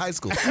satellite high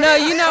school. No,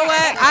 you know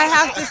what?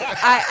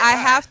 I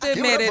have to Give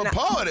admit it it. up for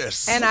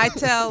Poetess. And I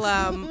tell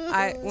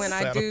when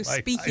I do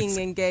Satellite speaking high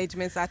school.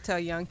 engagements, I tell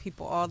young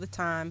people all the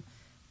time.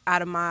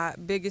 Out of my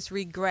biggest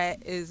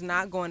regret is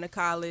not going to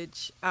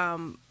college.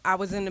 I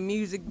was in the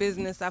music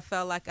business. I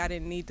felt like I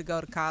didn't need to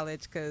go to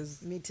college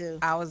because Me too.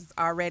 I was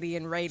already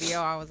in radio.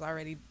 I was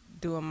already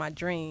doing my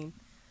dream.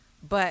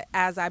 But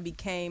as I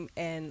became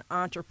an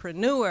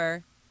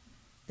entrepreneur,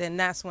 then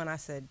that's when I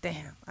said,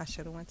 "Damn, I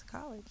should have went to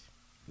college."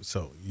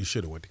 So you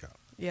should have went to college.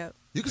 Yep,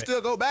 You can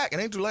still go back. It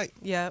ain't too late.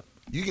 yep.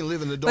 You can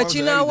live in the dorms. But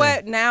you and know what?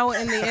 everything. Now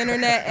in the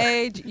internet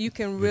age, you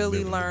can really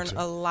live in learn them,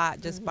 too. a lot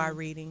just by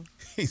reading.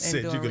 He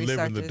said you doing could live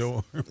in the researches.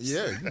 dorm.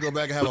 Yeah, you can go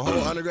back and have a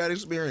whole undergrad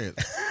experience.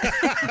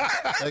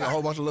 Take a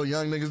whole bunch of little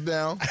young niggas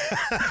down.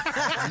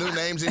 New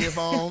names in your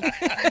phone.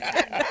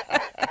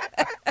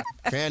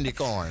 Candy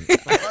corn.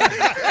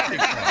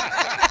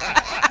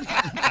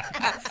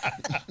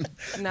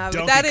 No, but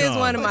Donkey that is Kong.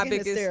 one of my Fucking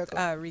biggest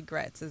hysterical.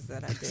 regrets is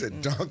that I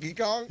Said didn't. Donkey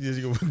Kong? Yes,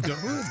 you go,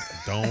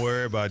 don't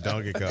worry about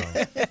Donkey Kong.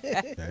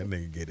 That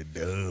nigga get it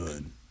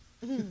done.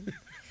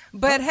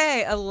 But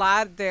hey,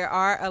 there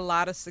are a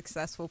lot of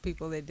successful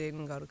people that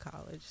didn't go to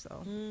college.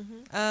 So,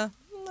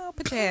 no,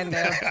 put your hand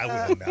down.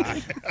 I would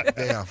not.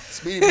 Damn.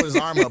 Speedy put his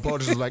arm up.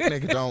 Poetess was like,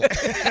 nigga, don't.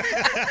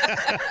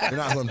 You're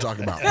not who I'm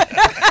talking about.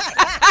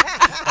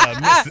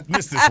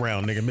 Miss this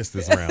round, nigga. Miss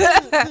this round.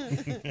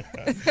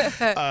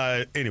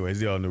 Anyways,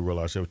 the all-new Roll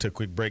Out Show. Took a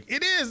quick break.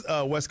 It is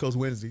West Coast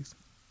Wednesdays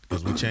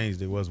because we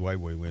changed. It was White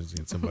Boy Wednesday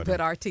and somebody.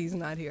 But RT's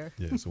not here.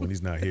 Yeah, so when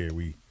he's not here,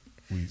 we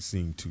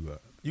seem to.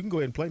 You can go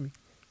ahead and play me.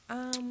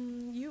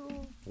 You.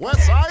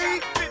 West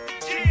Side.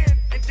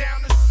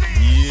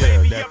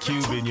 Yeah, that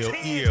cube in your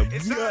ear.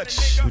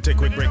 Bitch. We take a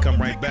quick break.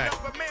 Come right back.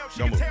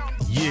 Don't move.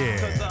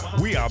 Yeah,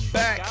 we are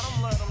back.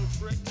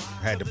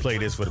 Had to play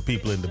this for the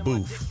people in the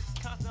booth.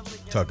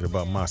 Talking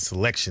about my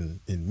selection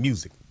in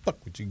music.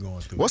 Fuck what you going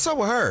through. What's up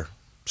with her?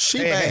 She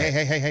bad.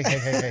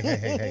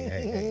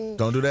 Hey.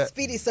 Don't do that.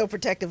 Speedy's so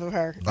protective of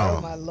her.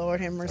 Oh, my Lord,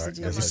 have mercy, Sorry.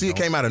 Jesus. You see, it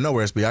came out of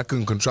nowhere, Speedy. I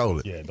couldn't control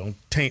it. Yeah, don't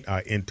taint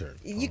our intern.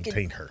 You Don't can-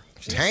 taint her.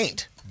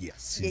 Taint.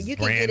 Yes. Yeah, she's you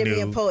can brand get at me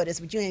new. in Poetess,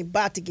 but you ain't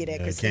about to get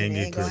at Christina.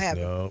 Ain't gonna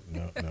happen. No.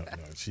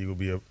 She will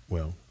be a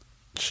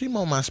She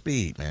on my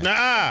speed, man.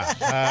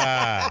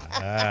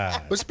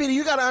 But Speedy,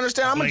 you gotta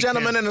understand, I'm a Like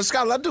gentleman that. and a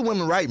scholar. I do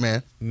women right,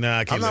 man. Nah,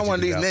 I can't I'm not let one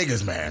of you these do that.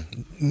 niggas,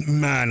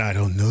 man. Man, I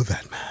don't know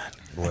that, man.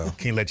 Well.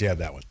 Can't let you have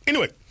that one.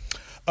 Anyway,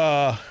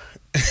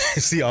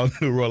 see all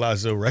new Roll Out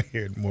Show right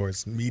here at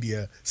Morris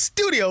Media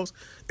Studios.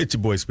 It's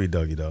your boy Speed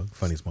Doggy Dog,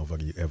 funniest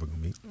motherfucker you ever gonna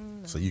meet.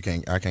 So I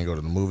can't go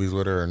to the movies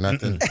with her or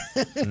nothing.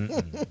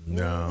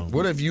 No,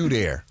 What if you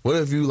there? What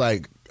if you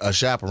like a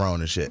chaperone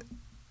and shit?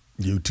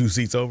 you 2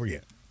 seats over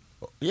yet?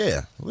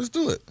 Yeah, let's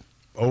do it.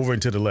 Over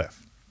and to the left.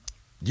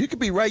 You could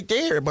be right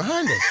there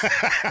behind us.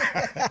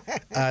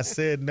 I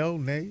said no,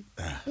 Nate.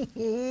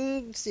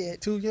 Shit.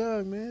 Too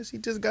young, man. She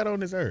just got on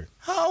this earth.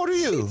 How old are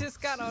you?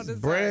 Just got on this.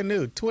 Brand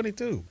new,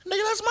 22. Nigga,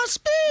 that's my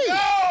speed.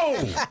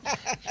 No!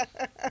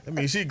 I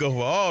mean, she go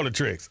for all the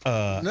tricks.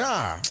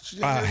 Nah.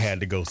 I had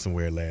to go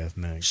somewhere last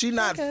night. She's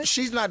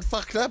not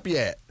fucked up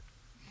yet.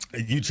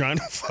 You trying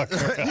to fuck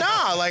her up?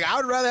 Nah, like I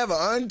would rather have an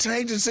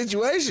untainted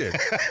situation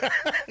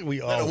We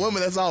than a all.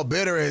 woman that's all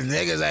bitter and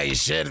niggas ain't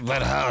shit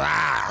but her.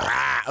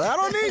 I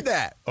don't need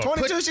that. Oh,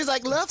 22, she's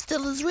like, love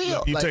still is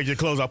real. You Like, take your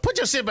clothes off. Put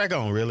your shit back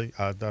on, really?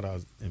 I thought I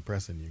was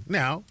impressing you.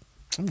 Now,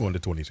 I'm going to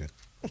 22.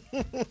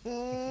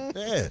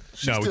 yeah,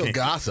 she No, we still can't.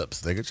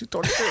 gossips, nigga. She's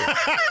 22.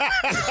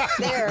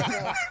 There.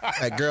 Girl.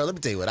 Like, girl, let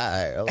me tell you what I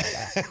heard. I was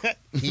like,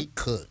 he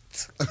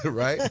cooked,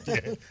 right?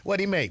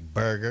 What'd he make?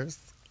 Burgers.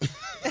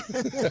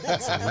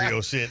 Some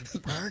real shit.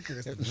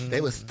 Burgers.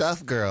 They was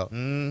stuffed, girl.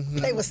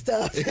 They was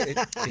stuff. He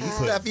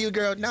stuffed you,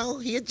 girl. No,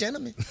 he a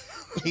gentleman.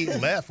 He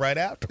left right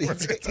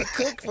afterwards. He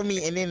cooked for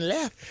me and then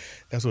left.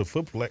 That's what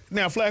football.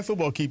 Now, flag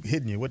football keep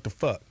hitting you. What the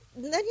fuck?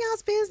 None of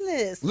y'all's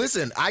business.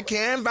 Listen, I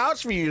can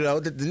vouch for you,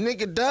 though, that the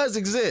nigga does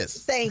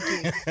exist. Thank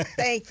you.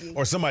 Thank you.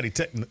 Or somebody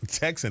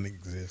texting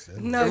exists.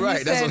 No, Right,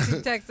 you that's said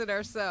what- she texted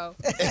herself.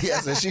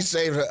 Yes, and she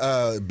saved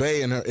her,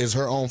 Bay and is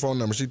her own phone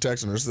number. She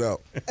texting herself.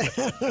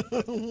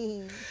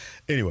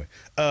 Anyway,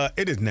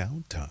 it is now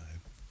time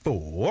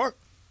for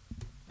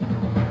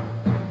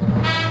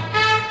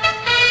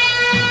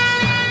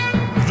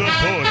the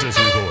Poetess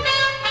Report.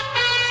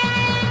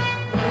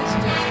 It's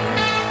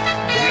just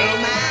Your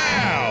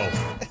mouth.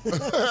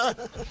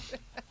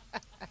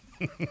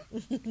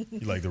 You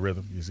like the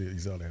rhythm? You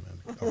saw that?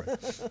 All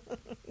right.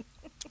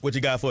 What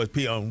you got for us,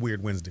 P, on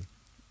Weird Wednesday?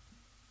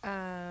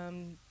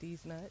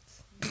 these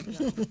nuts.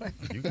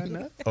 You got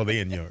nuts? Oh, they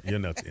in your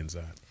nuts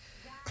inside.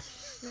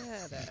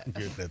 Shut up.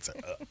 Your nuts are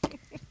up.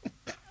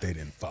 They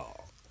didn't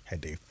fall.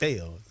 Had they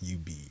failed,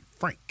 you'd be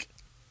Frank,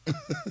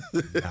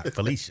 not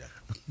Felicia.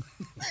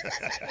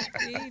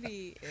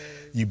 Speedy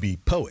is. You'd be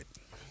poet,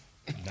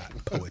 not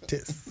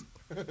poetess.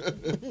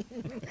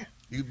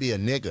 You be a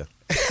nigga.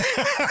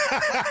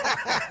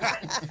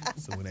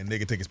 So when that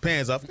nigga take his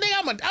pants off,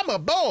 nigga, I'm a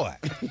boy.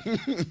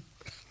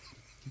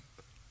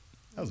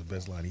 That was the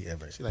best line he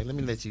ever. She's like, let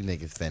me let you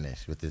niggas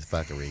finish with this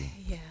fuckery.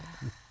 Yeah.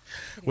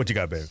 What you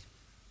got, babe?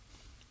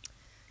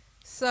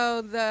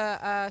 So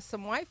the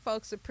some white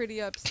folks are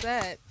pretty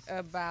upset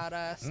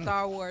about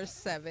Star Wars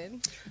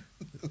 7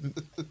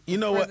 You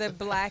know for what? the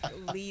black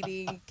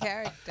leading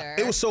character.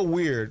 It was so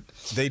weird.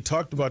 They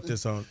talked about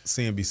this on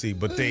CNBC,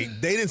 but they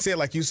didn't say it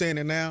like you saying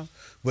it now.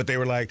 But they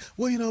were like,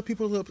 well, you know,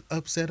 people are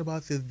upset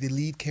about the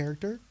lead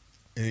character,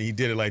 and he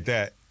did it like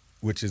that,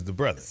 which is the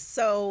brother.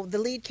 So the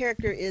lead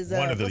character is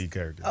One of the lead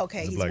characters. Okay,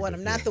 He's a he's black one of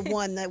dude, them, not yeah. the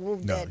one that will.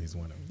 No, that he's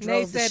one of them. They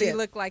drove the said he ship.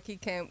 looked like he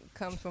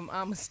comes from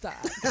Amistad.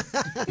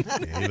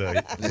 Yeah, he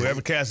like,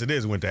 whoever cast it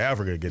is went to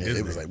Africa to get this.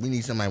 It was like, we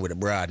need somebody with a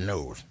broad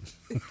nose.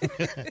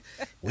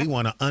 We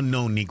want an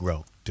unknown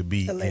Negro to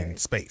be in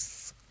Hilarious.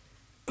 space.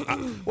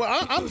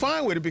 I'm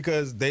fine with it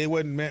because they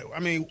wasn't. I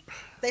mean,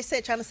 They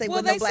said trying to say, Well,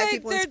 well, no they black say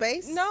people in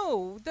space.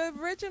 No, the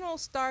original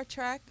Star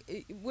Trek.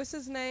 What's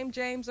his name?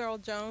 James Earl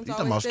Jones. You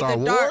talking always about did Star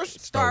the Wars? Star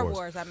Star Wars.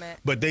 Wars. I meant.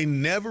 but they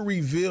never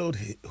revealed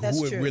That's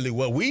who it true. really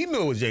was. We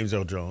knew it was James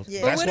Earl Jones.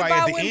 Yeah. But That's what why about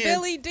at the when end,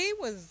 Billy D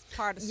was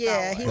part of Star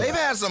Yeah, Wars? he They've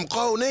had some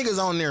cold niggas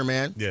on there,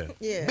 man. yeah,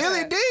 Yeah,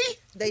 Billy D,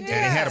 they did.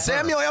 And he had a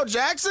Samuel L.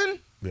 Jackson.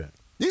 yeah,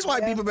 These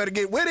white Yeah. people better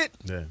get with it.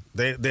 yeah.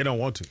 They don't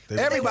want to.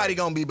 Everybody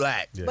gonna be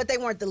black. Yeah. But they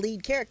weren't the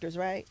lead characters,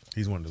 right?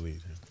 He's one of the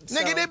leads.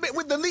 Nigga, they been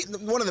with the lead,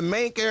 one of the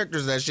main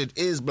characters of that shit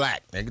is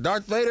black. Nigga,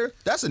 Darth Vader,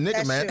 that's a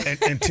nigga, That's man.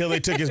 true. Until they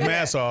took his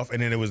mask off,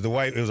 and then it was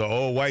an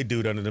old white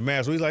dude under the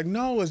mask. So he's like,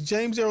 no, it's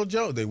James Earl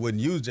Jones. They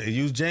wouldn't use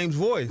James'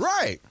 voice,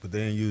 Right. But they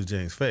didn't use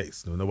James'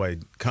 face. Nobody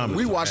commented.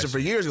 We on watched that it for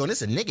shit. years ago, and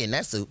this a nigga in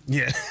that suit.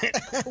 Yeah,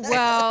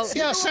 Well, See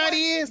how shiny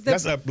he is?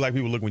 that's how black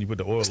people look when you put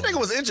the oil. This on. nigga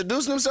was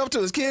introducing himself to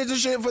his kids and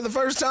shit for the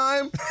first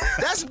time.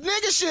 That's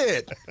nigga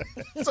shit.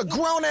 It's a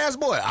grown ass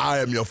boy. I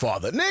am your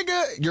father.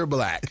 Nigga, you're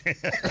black.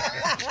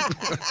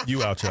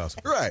 You out, Chelsea.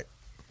 Right.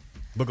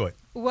 But go ahead.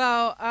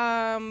 well,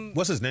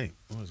 What's his name?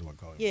 What is it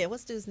called? Yeah,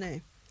 what's dude's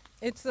name?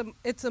 it's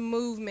a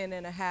movement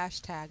and a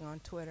hashtag on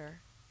Twitter.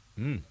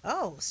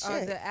 Oh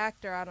shit. The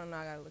actor, I don't know.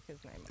 I gotta look his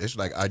name up. It's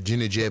like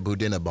Ajinije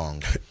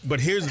Budinabong. But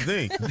here's the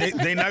thing: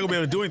 they're not gonna be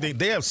able to do anything.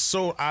 They have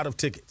sold out of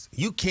tickets.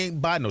 You can't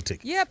buy no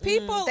tickets. Yeah,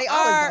 people They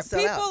always are gonna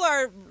sell out.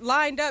 are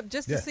lined up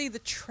just Yeah. to see the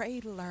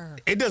trailer.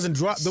 It doesn't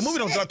drop. The movie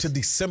don't drop till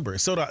December.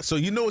 It's sold out. So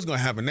you know what's gonna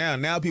happen now.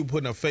 Now people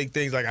putting up fake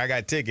things like I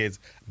got tickets,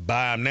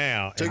 buy them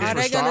now. Tickets Are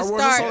for they Star gonna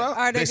Wars are start? sold out?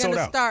 Are they They sold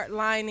gonna out. start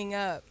lining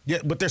up? Yeah,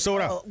 but they're sold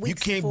out. You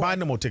weeks can't before. buy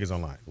no more tickets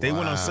online. They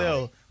went on Wow.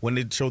 sale when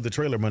they showed the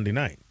trailer Monday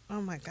night. Oh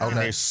my god. And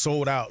they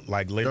sold out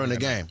like later During the that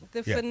game. night.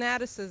 The Yeah.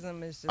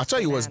 fanaticism is just. I'll tell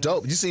you what's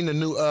bananas. dope. You seen the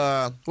new,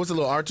 what's the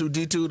little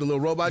R2-D2, the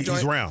little robot He's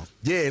joint? round.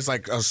 Yeah, it's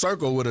like a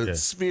circle with a Yeah.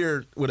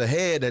 sphere with a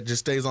head that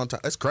just stays on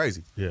top. That's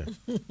crazy. Yeah.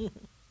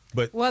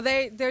 Well,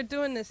 they're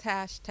doing this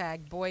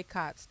hashtag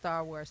boycott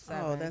Star Wars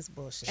 7. Oh, that's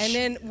bullshit. And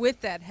then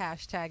with that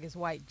hashtag is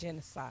white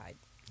genocide.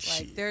 Like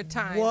Shit. they're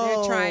trying to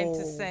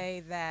Whoa.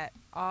 say that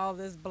all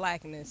this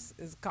blackness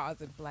is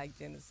causing black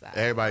genocide.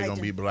 Everybody's I going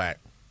to be do. black.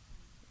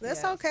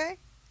 That's Yes. okay.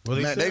 Well,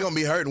 Man, they going to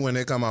be hurting when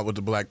they come out with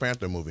the Black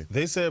Panther movie.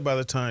 They said by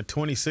the time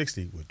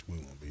 2060, which we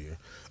won't be here,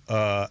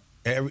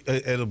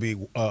 it'll be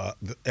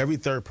every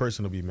third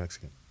person will be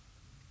Mexican.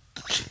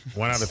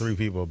 1 out of 3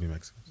 people will be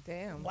Mexican.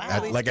 Damn. Wow.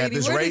 Really, Like at Speedy,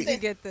 this where rate? did you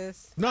get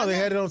this? No, they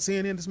had it on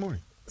CNN this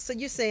morning. So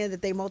you're saying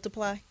that they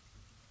multiply?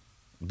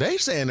 They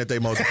saying that they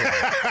multiply.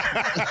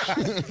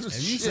 Have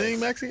you seen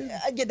Mexican?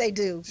 Yeah, they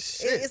do.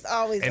 It's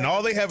always And a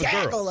all they have is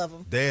gaggle girls.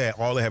 of them.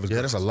 All they have is Yeah,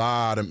 girls. that's a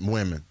lot of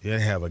women. Yeah,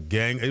 they have a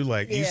gang. It was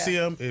like you Yeah. see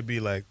them, it'd be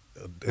like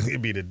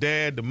it'd be the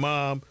dad, the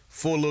mom,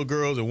 4 little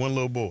girls, and 1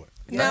 little boy.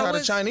 That's Now, how the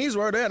was- Chinese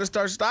were. They had to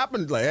start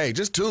stopping. Like, hey,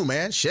 just 2,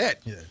 man.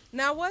 Shit. Yeah.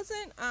 Now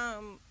wasn't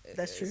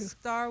That's true.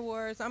 Star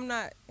Wars. I'm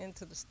not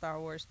into the Star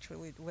Wars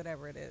trilogy,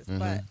 whatever it is, Mm-hmm.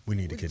 but We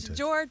need to get to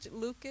George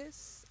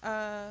Lucas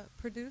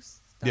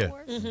produced Star Yeah.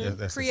 Wars, Yeah,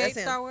 that's create That's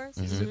him. Star Wars.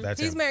 That's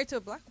He's him. married to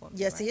a black woman.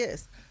 Yes, right? he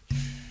is.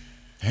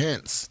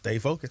 Hence. Stay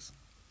focused.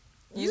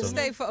 You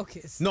stay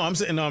focused. No, I'm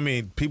saying. No, I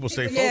mean people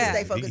stay People focused. stay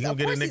You focused. gonna Of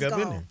get a course he's nigga up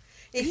in gone. there.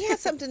 And he had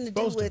something to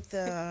do Supposed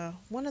to.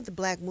 with one of the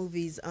black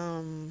movies.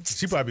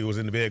 She probably was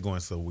in the bed going,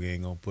 so we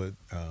ain't gonna put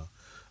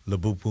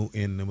Labupu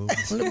in the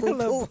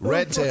movie.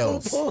 Red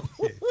Tails.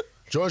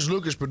 George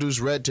Lucas produced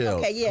Red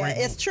Tails. Okay, yeah,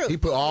 it's true. He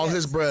put all Yes.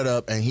 his bread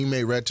up and he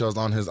made Red Tails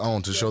on his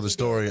own to show the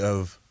story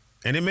of.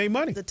 And it made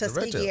money. The It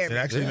Tuskegee Tails. Airmen.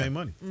 actually Yeah. made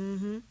money.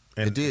 Mm-hmm.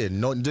 It did.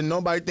 No, didn't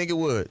nobody think it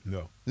would.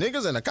 No.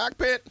 Niggas in the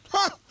cockpit?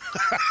 Huh?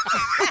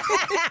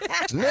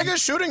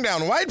 Niggas shooting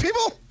down white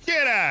people?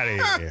 Get out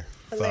of here,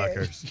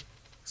 Hilarious. fuckers.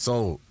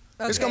 So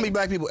it's Okay. gonna be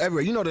black people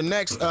everywhere. You know, the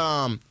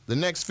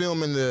next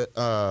film in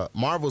the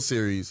Marvel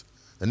series,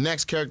 the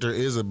next character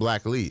is a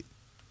black lead.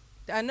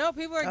 I know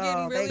people are getting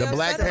Oh, really The upset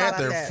Black about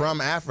Panther that.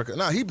 from Africa.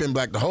 No, he been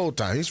black the whole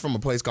time. He's from a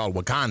place called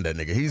Wakanda,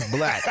 nigga. He's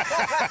black.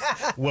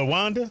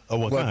 Wawanda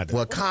or Wakanda?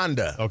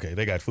 Wakanda. Okay,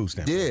 they got food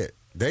stamps. Yeah,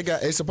 they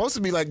got. It's supposed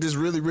to be like this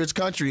really rich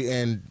country,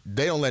 and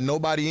they don't let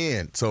nobody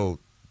in. So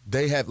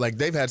they've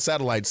had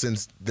satellites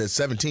since the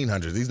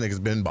 1700s. These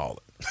niggas been balling.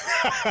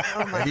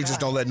 Oh my Like, he just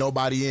God. don't let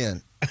nobody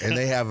in, and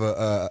they have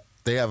a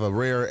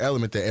rare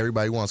element that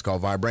everybody wants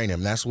called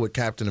vibranium. That's what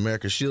Captain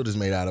America's shield is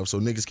made out of. So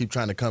niggas keep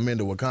trying to come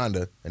into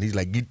Wakanda, and he's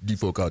like, "Get the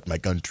fuck out my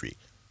country."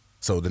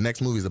 So the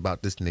next movie is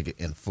about this nigga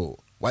in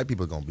full. White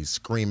people are gonna be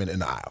screaming in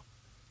the aisle.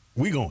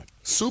 We going.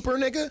 Super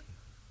nigga.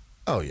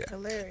 Oh yeah.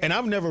 Hilarious. And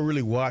I've never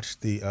really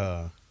watched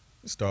the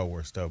Star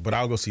Wars stuff, but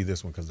I'll go see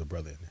this one because the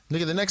brother in there.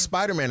 Nigga, the next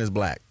Spider-Man is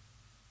black.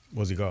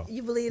 What's he called?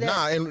 You believe that?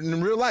 Nah,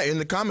 in real life, in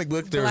the comic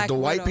book, there's Black the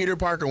white Widow. Peter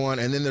Parker one,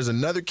 and then there's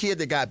another kid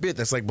that got bit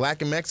that's like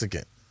black and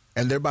Mexican.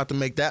 And they're about to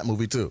make that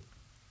movie too.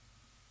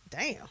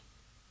 Damn.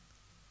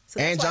 So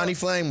And that's why- Johnny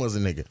Flame was a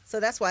nigga. So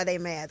that's why they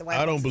mad. The white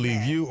I don't folks believe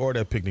mad. you or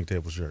that picnic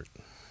table shirt.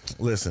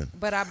 Listen,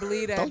 But I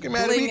believe that Don't get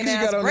mad at me 'cause you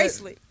bling-ass got on that-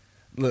 bracelet.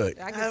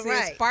 look, I can All see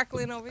right. it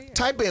sparkling over here.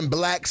 type in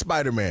black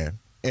Spider-Man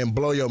and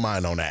blow your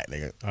mind on that,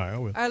 nigga. All right, I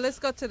will. All right, let's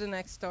go to the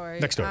next story.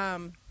 Next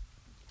story.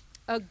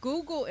 A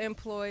Google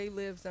employee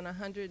lives in a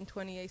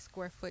 128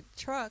 square foot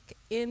truck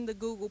in the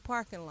Google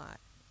parking lot.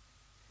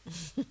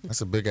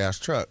 That's a big ass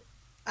truck.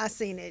 I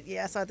seen it.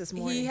 Yeah, I saw it this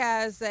morning. He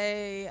has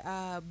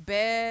a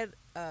bed,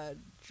 a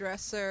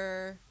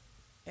dresser,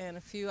 and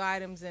a few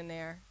items in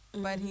there,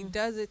 but he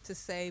does it to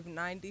save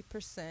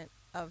 90%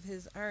 of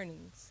his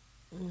earnings.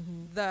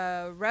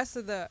 The rest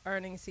of the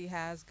earnings he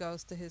has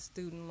goes to his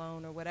student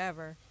loan or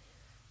whatever.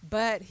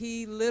 But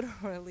he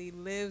literally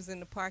lives in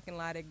the parking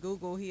lot at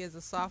Google. He is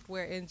a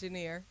software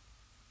engineer.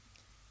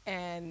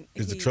 And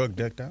Is the truck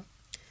decked out?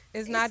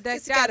 It's not decked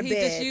It's got out. a He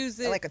bed, just used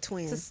it like a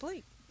twin. to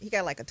sleep. He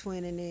got like a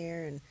twin in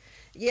there, and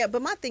yeah.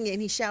 But my thing is,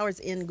 he showers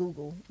in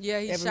Google. Yeah,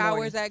 he every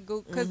showers morning. at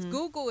Google because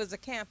Google is a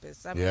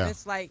campus. I mean, Yeah.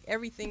 it's like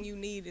everything you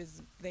need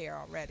is there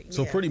already.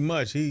 So Yeah. pretty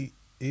much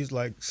he's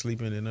like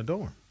sleeping in a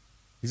dorm.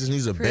 He just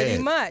needs a Pretty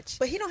bed. much.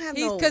 But he don't have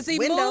no Because he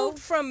window. moved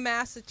from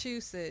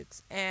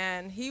Massachusetts,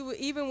 and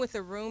even with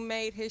a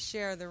roommate, his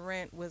share of the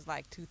rent was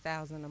like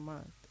 $2,000 a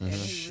month. And he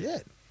was-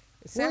 Shit.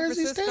 San Where is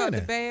he Francisco, staying the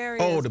at? Bay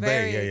Area Oh, is the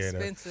very Bay,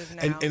 expensive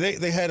now. And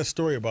they had a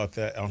story about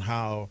that on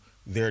how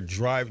they're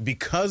driving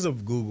because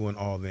of Google and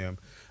all them.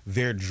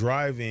 They're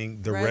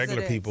driving the regular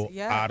Residents, people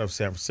yeah. out of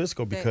San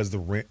Francisco because the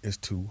rent is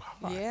too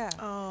high. Yeah.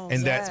 Oh,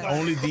 And that's yeah.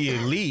 only the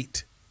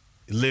elite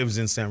lives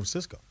in San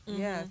Francisco.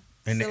 Yeah.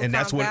 And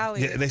that's Silicon what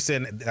Valley. they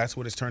said. That's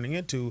what it's turning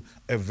into,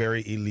 a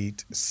very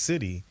elite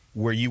city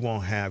where you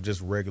won't have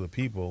just regular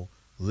people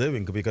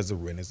living because the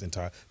rent is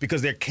entire.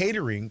 Because they're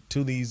catering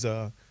to these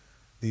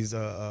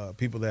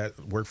people that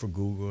work for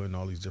Google and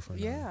all these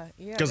different. Yeah.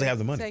 Because they have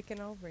the money.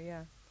 Taking over,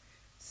 yeah.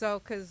 So,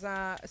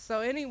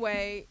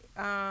 anyway,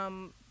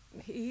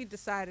 he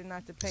decided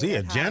not to pay. Is he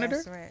a that janitor?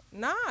 high-ass rent.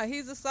 Nah,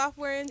 he's a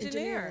software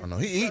engineer. Oh, no,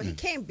 he So he eating.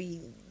 can't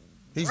be.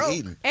 He's broke.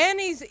 eating. And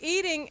he's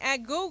eating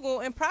at Google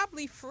and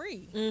probably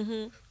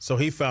free. So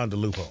he found the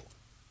loophole.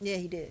 Yeah,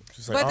 he did.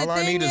 Just like, But the all I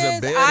thing need is a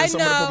is, bed I and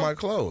somewhere to know- put my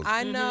clothes.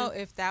 I know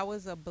if that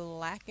was a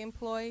black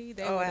employee,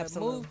 they Oh, would have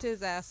absolutely. moved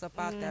his ass up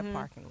out that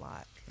parking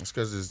lot. It's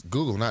because it's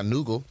Google, not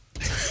Noogle.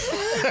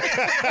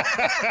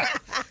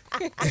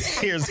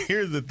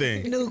 Here's the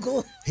thing.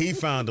 Noogle. He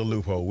found a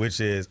loophole, which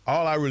is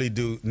all I really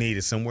do need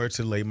is somewhere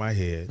to lay my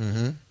head,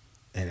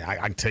 and I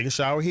can take a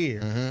shower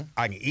here.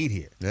 I can eat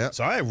here. Yep.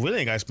 So I really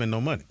ain't got to spend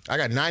no money. I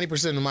got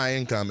 90% of my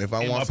income. If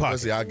I In want my some pocket.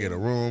 pussy, I'll get a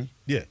room.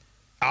 Yeah,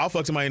 I'll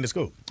fuck somebody in the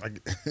school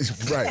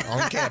Right,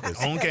 on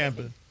campus. on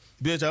campus.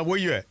 Bitch, where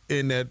you at?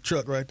 In that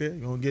truck right there.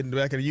 You gonna get in the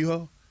back of the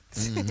U-Haul?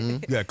 You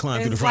gotta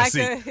climb through the It's front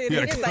like seat. You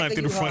gotta is climb like a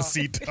through the front U-Haul.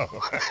 seat.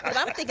 Though. But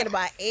I'm thinking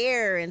about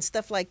air and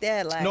stuff like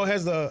that. Like, No, it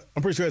has the.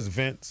 I'm pretty sure it has a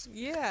fence.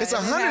 Yeah. It's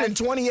and it has-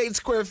 128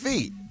 square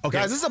feet. Okay.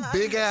 Guys, this is a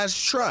big ass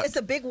truck. it's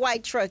a big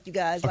white truck, you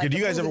guys. Okay, like do a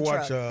you guys ever moving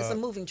watch? truck. It's a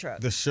moving truck.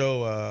 The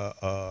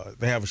show.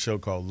 They have a show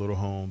called Little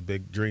Home,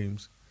 Big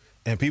Dreams,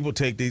 and people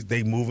take these.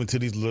 They move into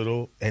these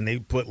little, and they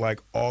put like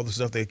all the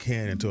stuff they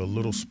can into a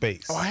little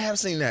space. Oh, I have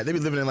seen that. They be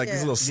living in like these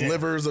Yeah. little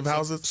slivers of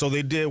houses. So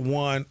they did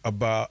one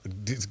about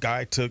this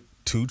guy took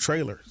two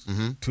trailers,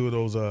 two of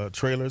those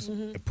trailers,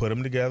 and put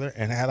them together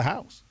and had a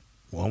house.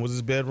 One was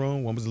his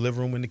bedroom, one was the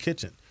living room and the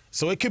kitchen.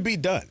 So it could be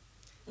done.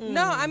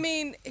 No, I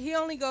mean, he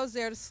only goes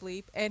there to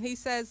sleep, and he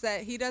says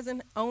that he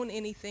doesn't own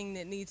anything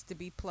that needs to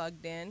be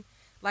plugged in.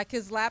 Like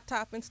his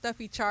laptop and stuff,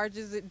 he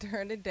charges it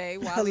during the day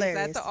while he's at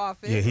Hilarious. the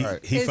office. Yeah, he,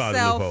 Right. he his found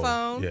cell a loophole.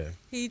 phone, Yeah.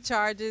 he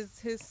charges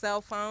his cell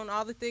phone.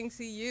 All the things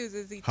he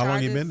uses, he How charges.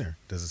 long you been there?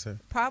 Does it say?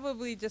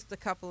 Probably just a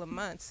couple of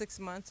months,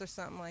 6 months or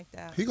something like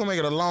that. He gonna make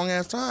it a long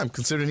ass time,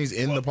 considering he's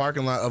in the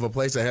parking lot of a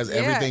place that has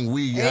everything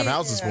we have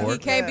houses for. He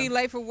can't Yeah. be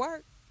late for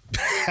work.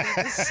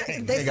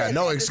 They got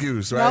no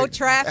excuse, right? No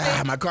traffic.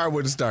 Ah, my car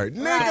wouldn't start,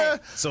 nigga. Right.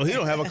 So he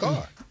don't have a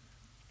car.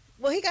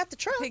 Well, he got the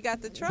truck. He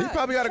got the truck. He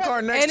probably got a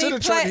car next And to the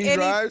truck he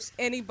drives.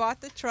 And he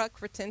bought the truck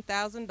for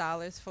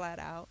 $10,000 flat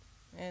out,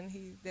 and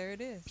there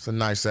it is. It's a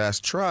nice ass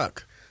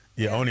truck.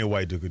 Yeah, Yeah. only a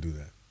white dude could do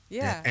that.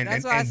 Yeah, and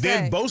that's what I and say.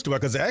 then boast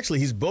about because actually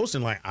he's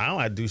boasting like I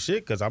don't have to do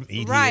shit because I'm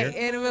eating Right,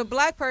 here. and if a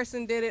black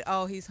person did it,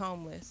 oh, he's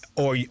homeless.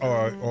 Or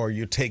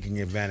you're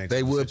taking advantage.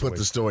 They of would put the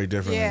situation. story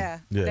differently. Yeah,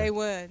 Yeah. they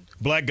would.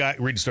 Black guy.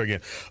 Read the story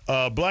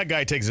again. Black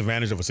guy takes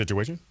advantage of a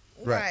situation.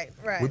 Right.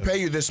 We pay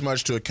you this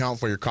much to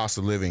account for your cost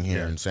of living here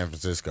Yeah. in San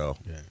Francisco.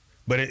 Yeah,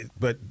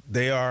 but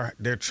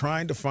they're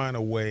trying to find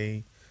a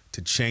way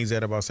to change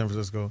that about San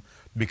Francisco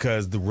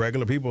because the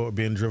regular people are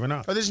being driven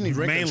out. Oh, they just need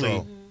rent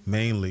control.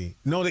 Mainly,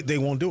 no, they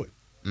won't do it.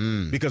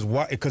 Because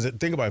why? Because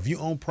think about it, if you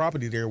own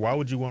property there, why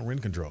would you want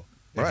rent control?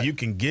 Right. If you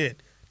can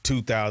get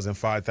 $2,000,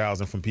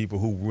 $5,000 from people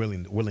who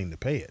willing to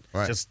pay it,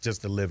 Right.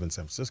 just to live in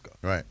San Francisco.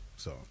 Right.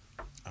 So,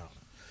 I don't know.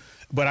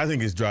 But I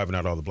think it's driving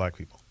out all the black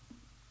people.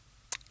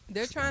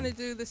 They're trying to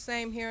do the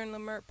same here in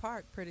Leimert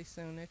Park pretty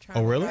soon. They're trying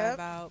Oh, really? to drive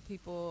out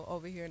people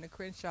over here in the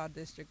Crenshaw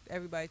district.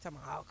 Everybody talking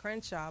about, oh,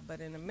 Crenshaw,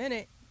 but in a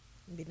minute,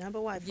 Be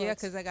number white folks. yeah,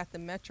 because they got the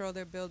metro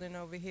they're building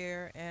over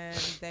here, and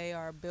they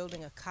are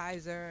building a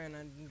Kaiser and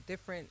a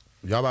different.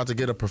 Y'all about to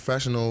get a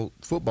professional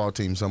football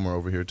team somewhere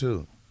over here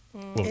too.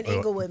 Well, in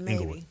Inglewood, maybe.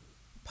 Inglewood.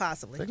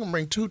 Possibly. They're gonna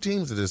bring 2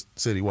 teams to this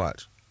city.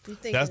 Watch. You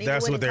think That's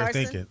Inglewood what and they're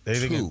Carson? thinking. They're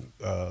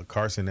thinking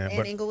Carson there,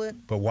 And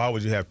Inglewood? but why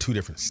would you have 2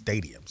 different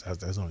stadiums? That's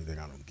the only thing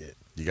I don't get.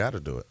 You got to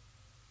do it.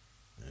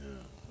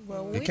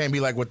 Well, It can't be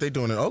like what they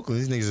doing in Oakland.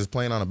 These niggas is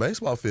playing on a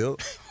baseball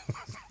field.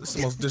 This is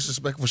the most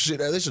disrespectful shit.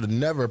 They should have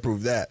never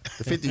approved that.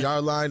 The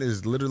 50-yard line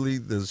is literally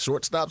the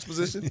shortstop's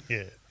position.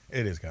 Yeah,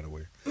 it is kind of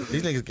weird.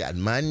 These niggas got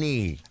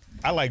money.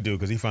 I like dude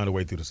because he found a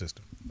way through the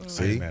system.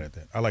 I ain't mad at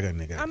that. I like a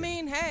nigga. I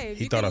mean, hey, if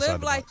He you thought can outside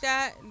live the like box.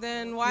 that,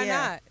 then why Yeah.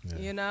 not? Yeah.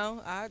 You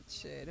know,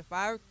 if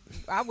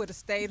I would have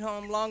stayed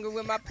home longer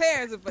with my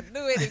parents if I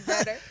knew any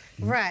better.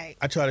 Right.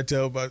 I try to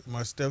tell about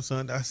my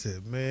stepson. I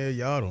said, man,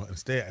 y'all don't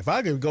understand. If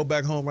I could go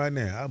back home right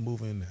now, I'll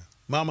move in there.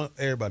 Mama,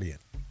 everybody in.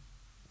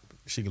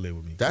 She can live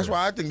with me. That's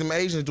why I think them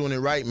Asians doing it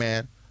right,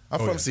 man. I'm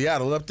Oh, from yeah.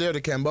 Seattle. Up there,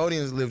 the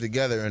Cambodians live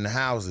together in the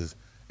houses,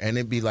 and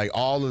it'd be like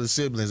all of the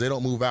siblings. They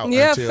don't move out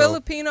Yeah, until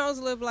Filipinos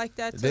live like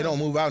that too. they don't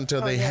move out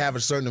until Oh, they yeah. have a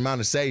certain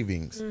amount of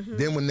savings.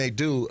 Then when they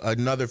do,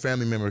 another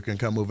family member can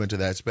come move into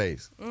that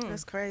space.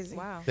 That's crazy.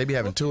 Wow. They be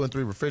having 2 and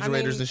 3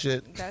 refrigerators and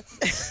shit.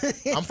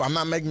 That's I'm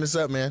not making this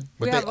up, man.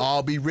 But We they have a-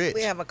 all be rich.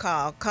 We have a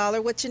call.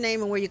 Caller, what's your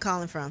name and where you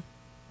calling from?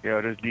 Yo,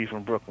 this D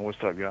from Brooklyn.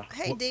 What's up, y'all?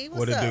 Hey, D, What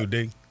what's it up? do,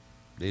 D?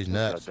 These What's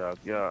nuts.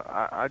 up, dog?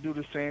 Yeah, I do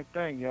the same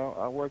thing, yo.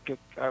 I work at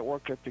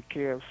the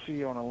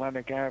KFC on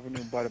Atlantic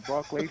Avenue by the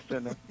Barclays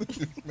Center.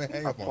 Man,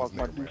 hang I up on park this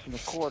my nigga, boots in man.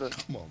 the quarter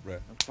Come on, bro.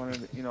 in front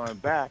of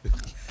and back.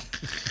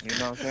 You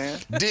know what I'm saying?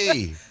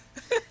 D.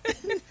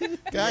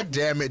 God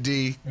damn it,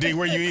 D. D,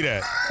 where you eat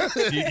at?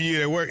 you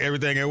eat at work?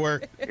 Everything at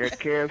work? At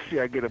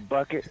KFC, I get a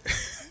bucket.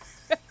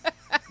 You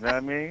know what I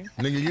mean?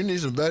 Nigga, you need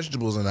some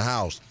vegetables in the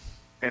house.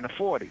 And a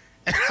 40.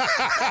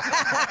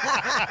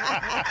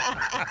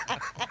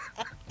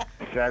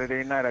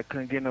 Saturday night, I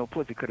couldn't get no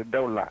pussy because the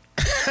door locked.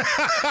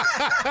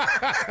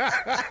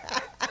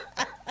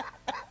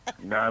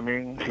 You know what I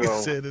mean? He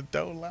So, said it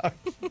don't lie.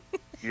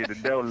 yeah, the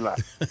door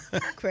locked.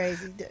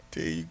 Crazy.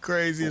 D, you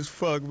crazy as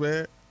fuck,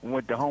 man.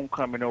 Went to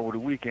homecoming over the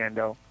weekend,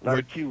 though. A lot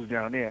of Qs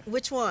down there.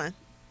 Which one?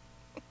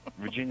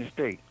 Virginia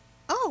State.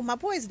 Oh, my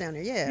boy's down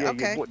there. Yeah, Yeah,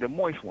 okay. the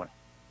moist one.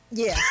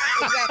 Yeah,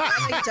 exactly. I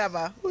know you're talking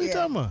about. What you Yeah.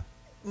 talking about?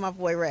 My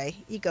boy Ray.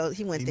 He went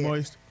He there.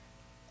 moist?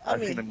 I I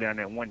seen mean, him down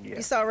there one year.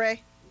 you saw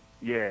Ray?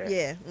 Yeah.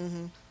 Yeah.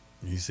 Mm-hmm.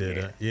 You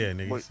said, yeah,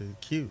 nigga, you What- said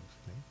Q's.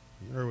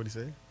 You heard what he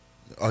said?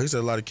 Oh, he said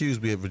a lot of Qs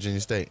be at Virginia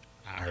State.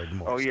 I heard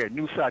moist. Oh, yeah,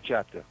 New South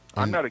chapter.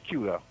 I'm not a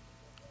Q, though.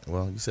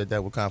 Well, you said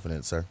that with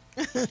confidence, sir.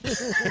 I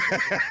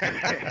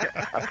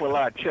put a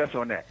lot of chest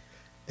on that.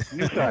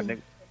 New South,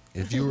 nigga.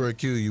 If you were a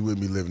Q, you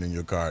wouldn't be living in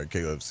your car at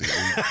KFC.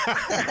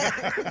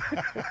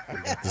 We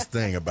got this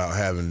thing about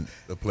having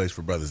a place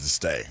for brothers to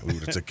stay. We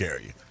would have took care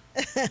of you.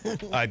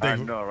 I I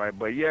think know, right?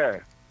 But, yeah.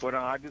 But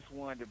I just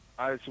wanted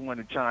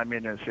to chime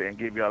in and say and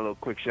give y'all a little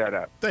quick shout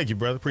out. Thank you,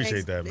 brother.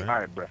 Appreciate Thanks, that, All man.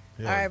 right, bro.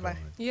 Yeah, All right, no bye.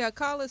 problem. yeah.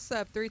 Call us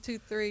up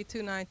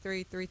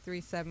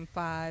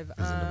 323-293-3375. That's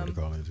the number to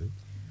call into.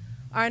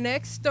 Our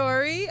next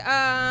story,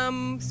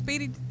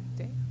 Speedy.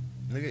 Damn,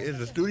 Nigga, is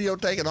the studio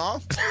taking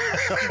off?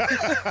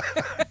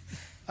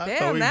 I thought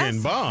damn we that's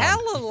getting bombed.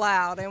 hella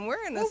loud, and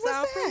we're in a What was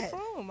soundproof that?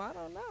 room. I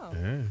don't know.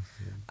 Yeah.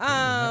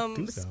 Not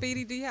too sound.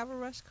 Speedy, do you have a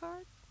rush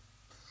card?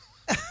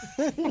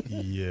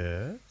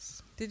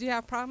 Yes. Did you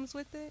have problems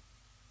with it?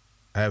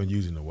 I haven't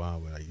used it in a while,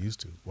 but I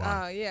used to. Oh,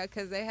 Why? yeah,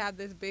 because they have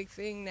this big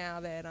thing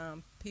now that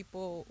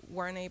people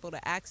weren't able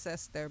to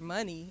access their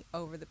money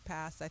over the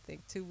past, I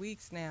think, 2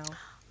 weeks now.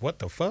 What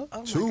the fuck? Oh,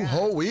 my 2 God.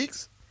 whole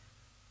weeks?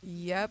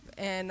 Yep,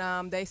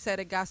 and they said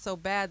it got so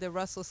bad that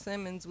Russell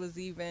Simmons was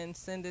even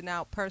sending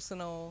out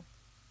personal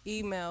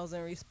emails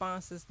and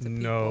responses to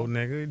No, people.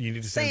 nigga. You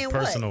need to Saying send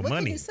personal what? What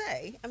money. can you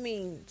say? I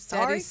mean, That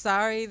sorry. he's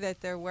sorry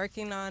that they're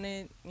working on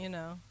it, you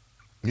know.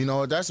 You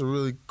know, that's a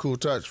really cool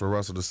touch for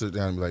Russell to sit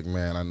down and be like,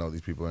 man, I know these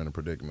people are in a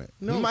predicament.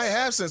 No. He might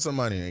have sent some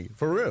money, nigga,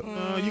 for real.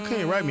 You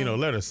can't write me no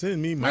letter. Send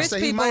me my. Rich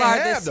say he people might are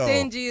have, the though.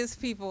 stingiest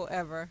people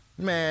ever.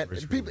 Man,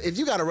 Rich people, people. if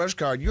you got a rush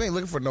card, you ain't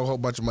looking for no whole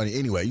bunch of money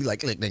anyway. You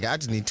like, look, nigga, I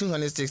just need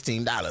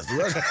 $216.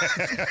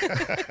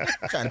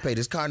 Trying to pay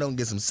this car note and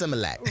get some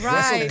Similac.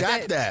 Russell Right,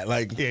 got that.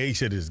 Like, Yeah, he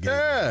should have just given.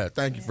 it. yeah,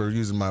 thank you for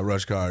using my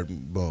rush card.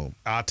 Boom.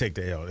 I'll take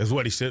the L. That's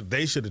what he should.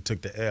 They should have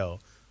took the L.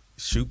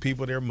 Shoot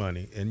people their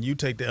money, and you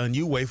take the and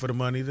you wait for the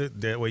money.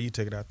 That way you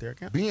take it out their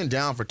account. Being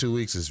down for 2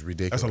 weeks is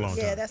ridiculous. That's a long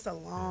Yeah, time. that's a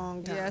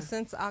long time. Yeah,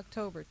 since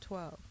October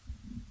 12th.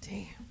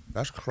 Damn.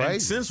 That's And crazy.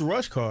 since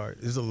Rush Card,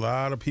 there's a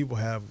lot of people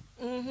have,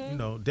 you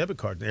know, debit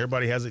cards.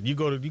 Everybody has it. You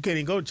can't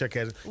even go to check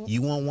has it.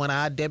 You want one of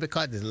our debit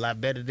cards? It's a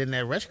lot better than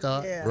that Rush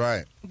Card. Yeah.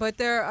 Right. But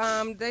they're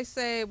they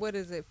say what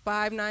is it,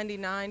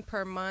 $5.99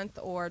 per month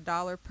or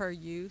 $1 per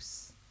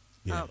use,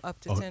 Yeah. up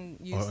to 10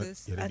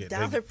 uses. yeah, they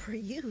 $1 per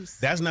use.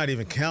 That's not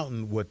even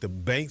counting what the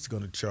bank's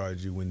going to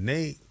charge you when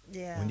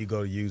Yeah. when you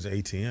go to use an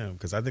ATM,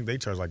 because I think they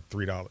charge like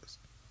 $3.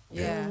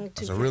 Yeah. Mhm,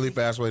 It's a really $2.50.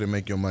 fast way to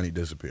make your money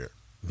disappear.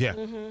 Yeah.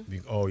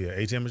 Oh yeah,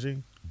 ATM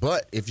machine.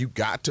 But if you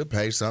got to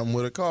pay something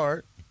with a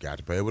card, you got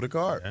to pay with a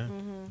card. Yeah.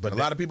 Mm-hmm. But a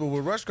lot of people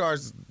with rush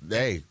cards,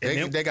 they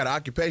then- got an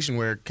occupation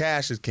where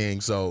cash is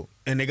king. So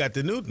and they got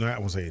the new. No, I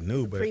won't say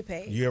new, but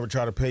Prepaid. you ever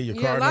try to pay your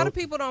Yeah, card a lot note? of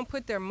people don't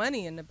put their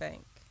money in the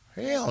bank.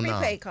 hell no.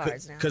 Prepaid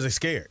cards now. Because they're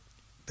scared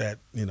that,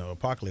 you know,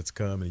 apocalypse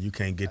come and you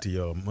can't get to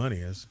your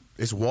money.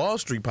 It's Wall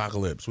Street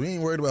apocalypse. We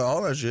ain't worried about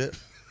all that shit.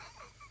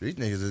 These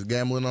niggas is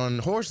gambling on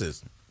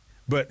horses.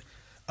 But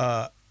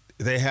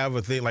they have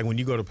a thing, like when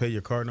you go to pay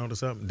your card note or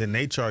something, then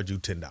they charge you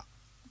 $10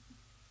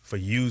 for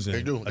using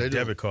They do, a they do.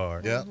 debit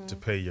card Yeah. to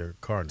pay your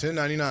card note.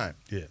 $10.99.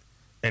 Yeah.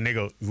 And they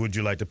go, would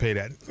you like to pay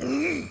that?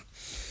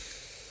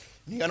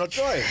 You got no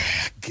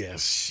choice.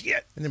 Guess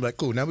shit. And they're like,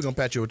 cool, now we're going to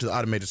patch you over to the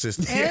automated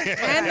system.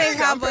 And they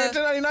have I'm paying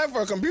a, $10.99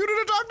 for a computer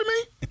to talk to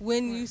me?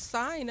 when you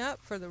sign up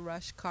for the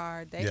Rush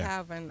card, they Yeah.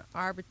 have an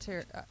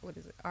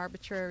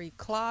arbitrary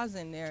clause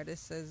in there that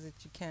says that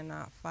you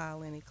cannot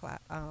file any Class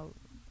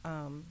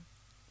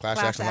class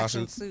action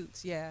action lawsuits?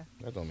 suits. Yeah.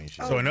 That don't mean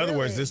shit. So in other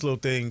words, really? this little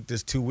thing,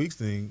 this 2 weeks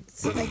thing,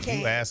 So they you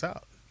can't. ass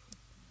out.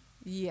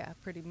 Yeah,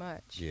 pretty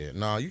much. Yeah,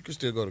 no, you can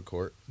still go to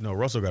court. No,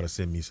 Russell got to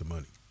send me some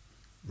money.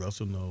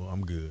 Russell, no,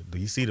 I'm good. Do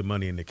you see the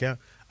money in the account?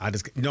 I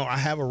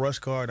have a Rush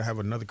card. I have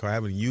another card. I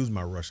haven't used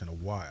my Rush in a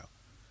while.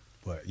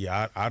 But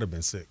yeah, I'd have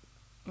been sick.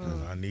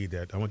 'Cause I need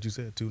that. How much you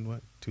said?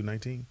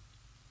 219?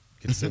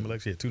 Get the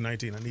Similex? Yeah,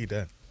 219. I need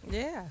that.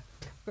 Yeah.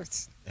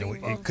 Because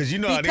you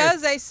know how it is.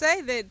 Because they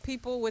say that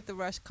people with the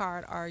Rush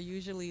card are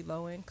usually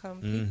low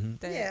income people.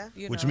 That,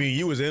 Yeah. Which know. means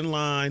you was in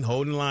line,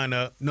 holding line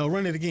up. No,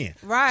 run it again.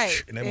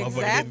 Right. And that motherfucker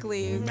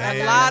Exactly. getting A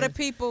mad. lot of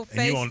people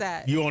And you face on,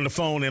 that. You on the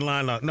phone in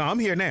line like, no, I'm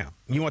here now.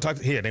 You want to talk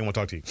to here? They want to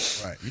talk to you.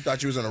 Right. You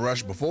thought you was in a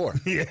rush before.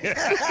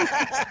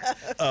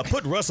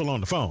 Put Russell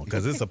on the phone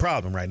because it's a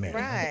problem right now.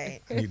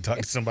 Right. You talk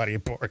to somebody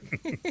important.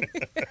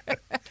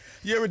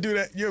 You ever do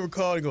that? You ever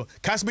call and go,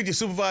 can I speak to your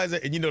supervisor?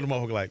 And you know the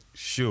motherfucker like,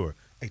 sure.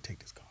 Hey, take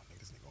this call. Nigga,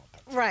 this nigga won't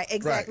talk to you. Right,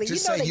 exactly.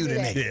 Just you know say they you do the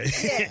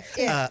that. Yeah.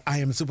 Yeah. I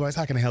am the supervisor.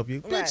 How can I help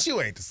you? Right. Bitch,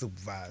 you ain't the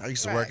supervisor. I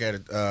used to work at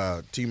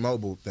a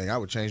T-Mobile thing. I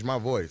would change my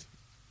voice.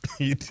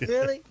 You did.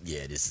 Really?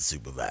 Yeah, this is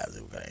supervisor.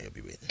 Who can I help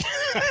you with?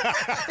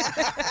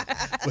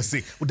 But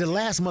see, the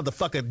last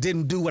motherfucker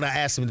didn't do what I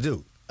asked him to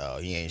do. Oh,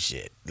 he ain't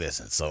shit.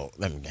 Listen, so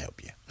let me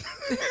help you.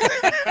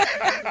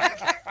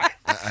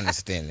 I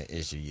understand the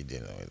issue you're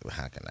dealing with.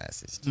 How can I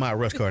assist you? My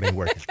rush card ain't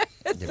working.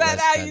 Is that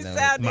how you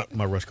sounded?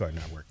 My rush card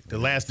not working. The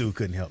last dude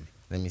couldn't help me.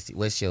 Let me see.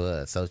 What's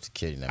your social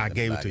security number? I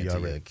gave it to you Log into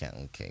your already. account.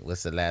 Okay.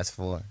 What's the last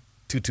four?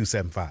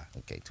 2275.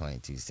 Okay,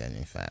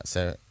 2275.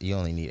 Sir, you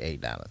only need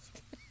 $8.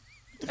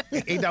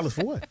 $8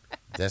 for what?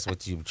 That's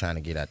what you were trying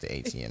to get out the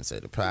ATM, sir.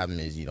 The problem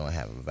is you don't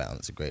have a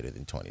balance greater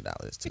than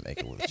 $20 to make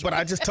it work. But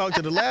I just talked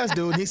to the last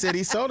dude and he said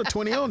he saw the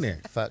 20 on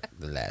there. Fuck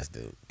the last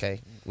dude,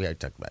 okay? We already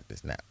talked about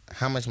this. Now,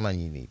 how much money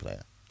you need,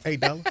 player?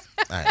 $8. All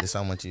right, this is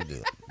what I want you to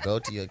do. Go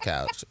to your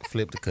couch,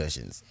 flip the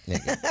cushions,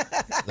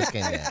 nigga. Look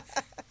in there.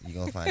 You're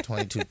going to find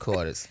 22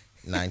 quarters,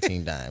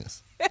 19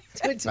 dimes,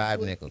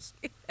 5 nickels,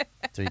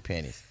 3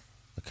 pennies,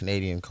 a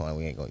Canadian coin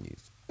we ain't going to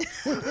use.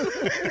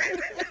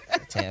 A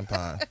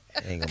tampon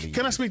ain't going to be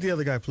Can I used. speak to the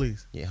other guy,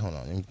 please? Yeah, hold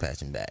on. Let me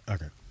pass him back.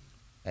 Okay.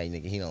 Hey,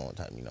 nigga, he don't want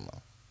to talk to me no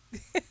more.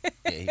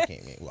 Yeah, he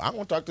can't. Well, I don't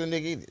want to talk to the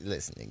nigga either.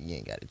 Listen, nigga, you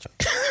ain't got a choice.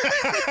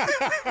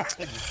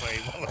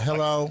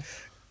 Hello?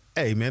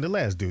 Hey, man, the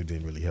last dude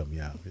didn't really help me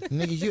out.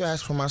 Nigga, you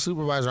asked for my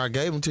supervisor. I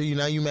gave him to you.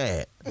 Now you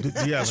mad. Do you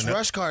have It's another,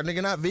 rush card,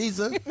 nigga, not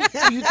Visa. Who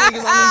you think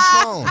is on his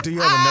phone? do you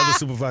have another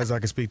supervisor I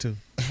can speak to?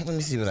 Let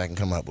me see what I can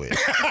come up with.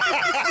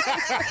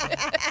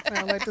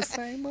 Sound like the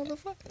same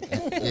motherfucker.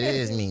 It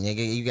is me,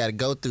 nigga. You got to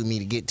go through me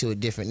to get to a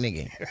different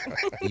nigga.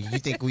 You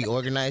think we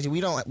organize you? We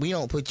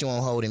don't put you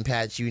on hold and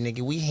patch you, nigga.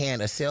 We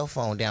hand a cell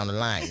phone down the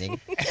line, nigga.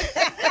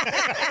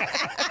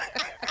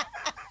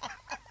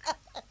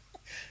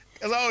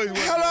 It's always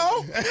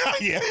Hello?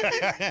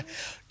 Yeah.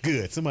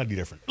 Good. Somebody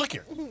different. Look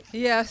here.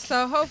 Yeah,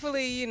 so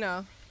hopefully,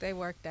 they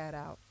work that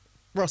out.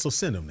 Russell,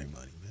 send them their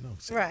money, man.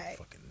 Don't send Right. a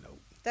fucking note.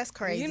 That's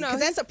crazy. You know,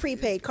 Because that's a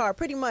prepaid card.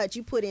 Pretty much,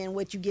 you put in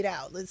what you get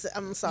out.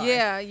 I'm sorry.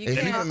 Yeah, you If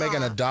can't. you've been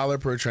making $1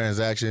 per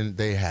transaction,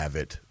 they have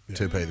it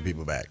to pay the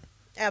people back.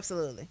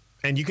 Absolutely.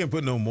 And you can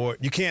put no more.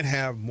 You can't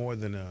have more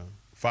than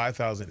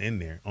 5,000 in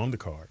there on the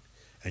card,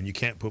 and you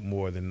can't put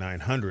more than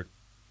 900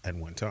 at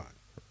one time.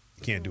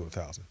 You can't do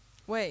 1,000.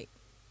 Wait.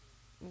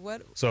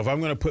 What? So if I'm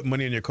going to put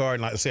money in your card,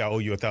 and let's say I owe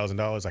you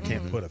 $1,000, I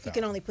can't put 1,000. You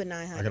can only put I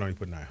 900 can only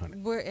put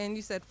 900. And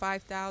you said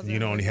 5,000. You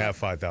can only have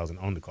 5,000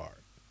 on the card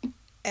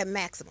at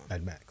maximum.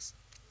 at max.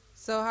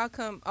 So how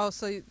come? Oh,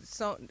 so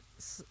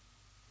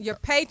your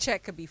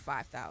paycheck could be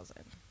 5,000.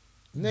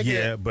 Nigga,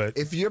 Yeah, but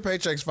if your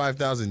paycheck's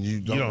 $5,000,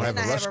 you don't have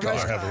a not rush have a card.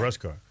 rush I have a card. rush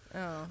card.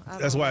 Oh,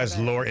 That's why it's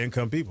lower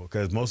income people,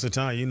 because most of the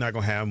time you're not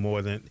going to have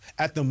more than,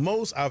 at the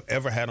most I've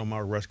ever had on my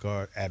rush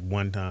card at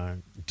one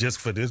time, just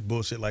for this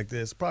bullshit like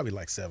this, probably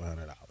like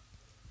 $700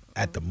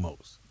 at the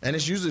most. And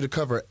it's usually to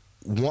cover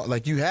one,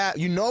 like you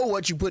know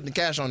what you putting the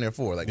cash on there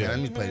for. Like, Yeah.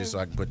 man, let me pay this so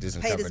I can put this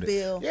and Pay cover this it.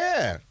 bill.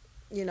 Yeah.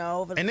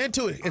 Over And then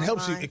too, it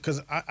helps you online.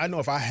 because I know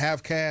if I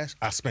have cash,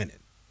 I spend it.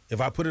 If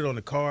I put it on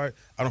the card,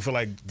 I don't feel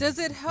like Does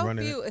it help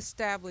running you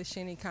establish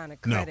any kind of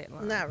No. credit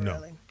line? Not No,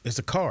 really. it's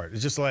a card.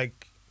 It's just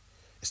like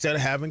instead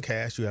of having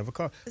cash, you have a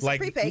card. It's a like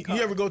prepaid you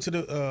card. ever go to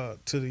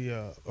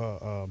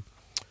the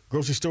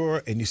grocery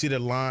store and you see the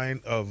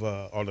line of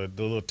or the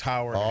little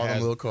tower? All that them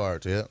has little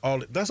cards, yeah.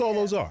 that's all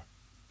those are.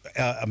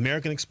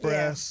 American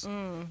Express,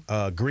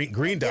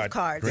 Green Dot.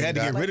 cards. They had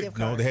to Green get Dot. rid Like of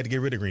gift they had to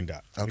get rid of Green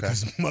Dot Okay.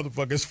 because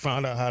motherfuckers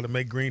found out how to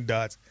make Green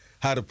Dots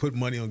how to put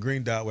money on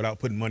Green Dot without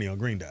putting money on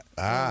Green Dot.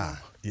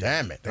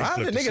 Damn it. They Why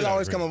flipped the the shit niggas out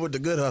always of come up with the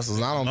good hustles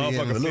and I don't be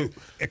in the loop?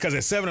 Because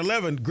at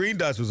 7-Eleven, Green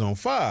Dots was on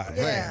fire.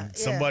 Yeah,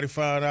 Somebody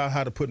found out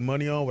how to put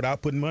money on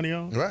without putting money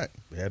on. Right.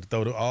 They had to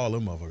throw all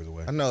them motherfuckers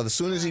away. I know. As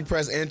soon as he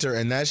pressed enter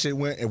and that shit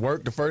went and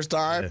worked the first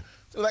time,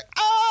 they're like,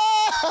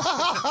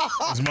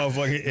 This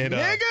motherfucker and,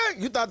 nigga,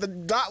 you thought the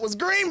dot was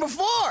green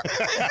before.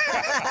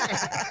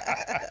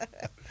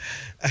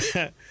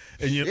 and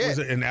was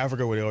it in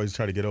Africa where they always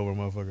try to get over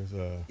motherfuckers?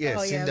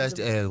 Send us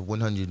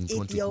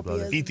 120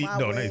 Ethiopia,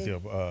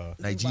 Ethiopia.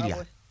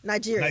 Nigeria.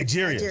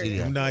 Nigeria.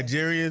 Them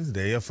Nigerians,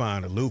 they'll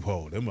find a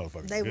loophole. Them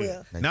motherfuckers. They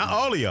will. Not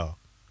all of y'all,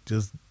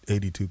 just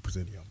 82%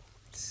 of y'all.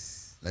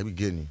 They be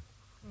getting you.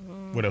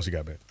 What else you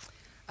got, man?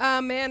 A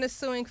man is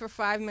suing for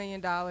 $5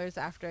 million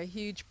after a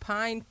huge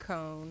pine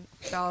cone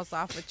falls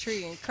off a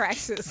tree and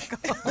cracks his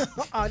skull.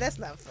 Oh, that's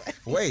not fun.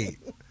 Wait.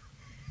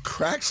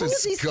 Cracks his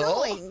Who's he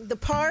skull? suing? The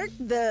park?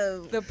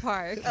 The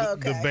park.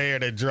 Okay. The bear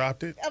that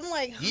dropped it. I'm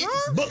like,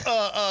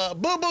 huh?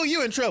 Boo,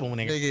 you in trouble,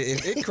 nigga. Nigga,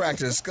 if it cracked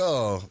his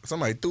skull,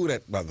 somebody threw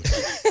that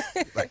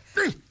motherfucker. Like,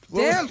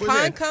 Damn,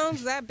 pine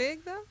cones that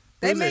big though?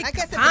 They make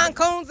pine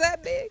cones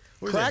that big?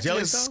 cracked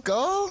his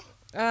skull?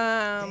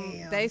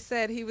 They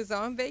said he was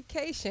on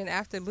vacation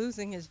after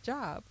losing his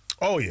job.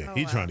 Oh, yeah.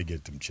 He trying to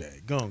get them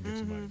check. Go on, get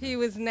your money. He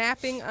was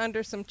napping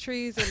under some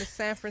trees in the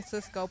San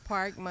Francisco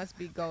park, must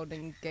be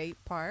Golden Gate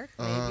Park,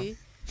 maybe,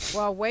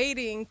 while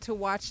waiting to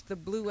watch the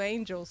Blue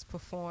Angels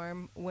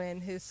perform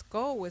when his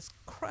skull was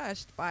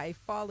crushed by a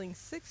falling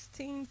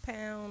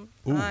 16-pound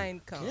pine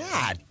cone.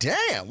 God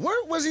damn.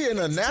 Where was he in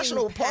a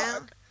national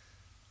park?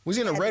 Was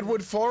he in a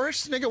redwood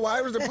forest? Nigga,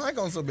 why was the pine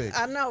cone so big?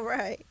 I know,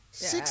 right?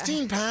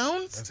 16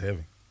 pounds? That's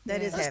heavy.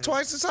 That's heavy.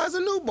 Twice the size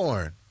of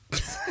newborn.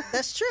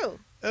 That's true.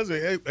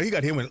 He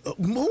got him with,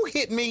 who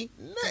hit me?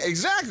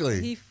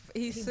 Exactly.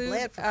 He sued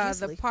bled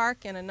profusely. the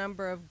park and a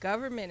number of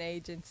government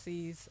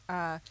agencies.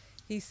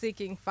 He's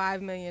seeking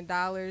 $5 million.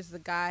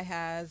 The guy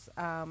has,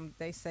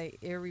 they say,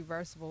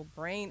 irreversible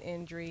brain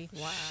injury.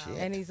 Wow.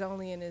 And he's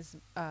only in his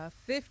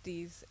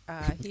 50s.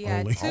 He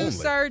had Only. two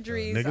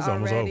surgeries Niggas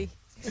almost already.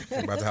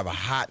 You're about to have a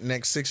hot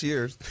next 6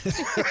 years.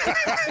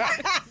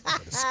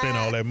 Spend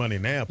all that money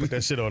now. Put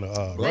that shit on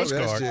a rush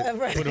that card.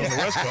 shit. Put it on the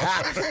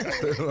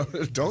rush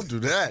card. Don't do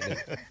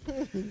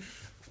that.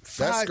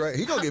 That's great.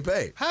 He gonna get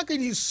paid. How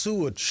can you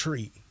sue a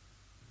tree?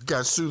 You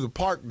gotta sue the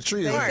park, the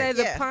tree. They say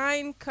the Yeah.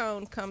 pine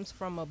cone comes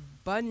from a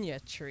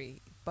bunya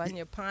tree,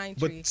 bunya pine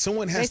tree. But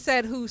someone They has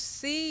said whose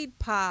seed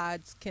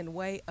pods can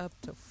weigh up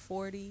to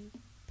 40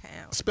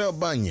 pounds. Spell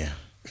bunya.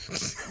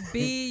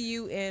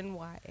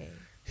 Bunya.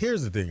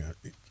 Here's the thing.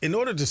 In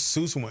order to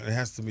sue someone, it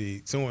has to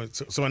be someone.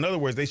 So in other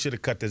words, they should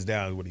have cut this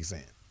down, is what he's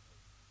saying.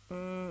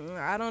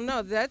 I don't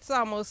know. That's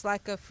almost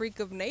like a freak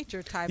of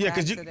nature type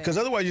accident. Because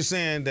otherwise you're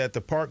saying that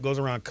the park goes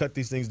around, cut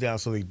these things down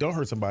so they don't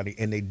hurt somebody,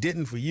 and they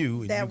didn't for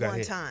you. And That you got one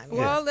hit. time.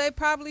 Well, they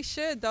probably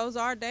should. Those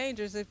are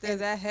dangers if they're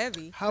that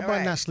heavy. How about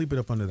Right. not sleeping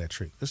up under that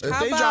tree? Let's If try.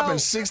 How they about- dropping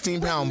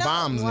 16-pound No,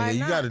 bombs, why nigga, you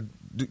not? gotta.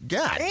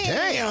 God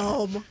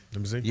damn. Let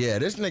me see. Yeah,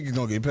 this nigga's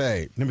gonna get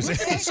paid. Let me see.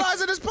 Look at the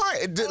size of this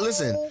pint.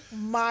 Listen, Oh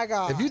my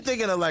God. if you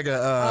thinking of like a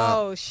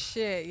Oh,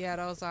 shit. Yeah,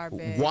 those are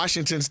big.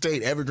 Washington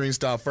State evergreen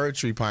style fir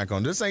tree pine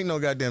cone, this ain't no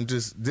goddamn.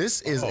 This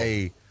is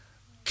a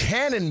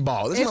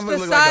cannonball. This It's motherfucker the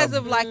look size like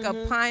of like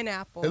a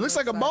pineapple. it looks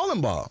like a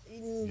bowling ball.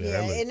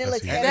 Yeah, that and it look-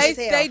 looks that's heavy as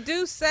hell. They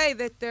do say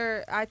that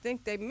they're, I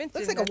think they mentioned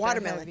Looks like a that they're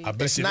watermelon. heavy. I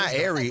bet It's you not this,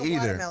 though. airy Like a either.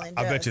 watermelon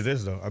I bet does. you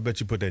this though. I bet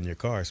you put that in your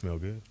car. It smell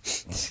good.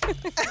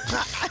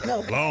 No.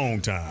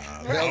 Long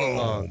time.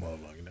 Long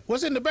motherfucker.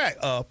 What's in the back?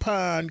 A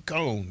pine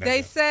cone.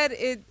 They said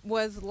it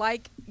was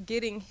like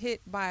getting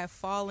hit by a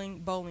falling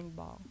bowling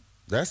ball.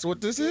 That's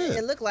what this is.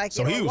 It looked like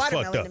So he a was fucked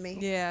watermelon up. to me.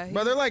 Yeah.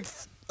 But they're like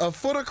a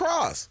foot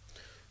across.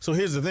 So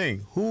here's the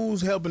thing: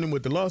 who's helping him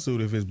with the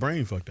lawsuit if his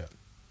brain fucked up?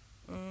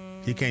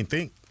 He can't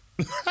think.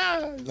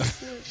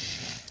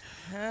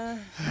 I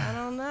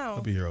don't know.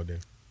 I'll be here all day.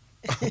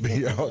 I'll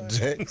be all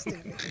day.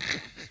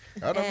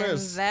 I don't And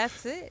miss.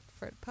 that's it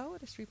for the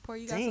Poetess Report.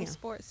 You got some Damn.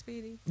 sports,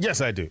 Speedy? Yes,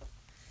 I do.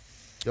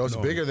 Yo, it's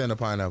No. bigger than a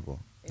pineapple.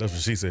 That's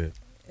what she said.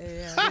 Yeah,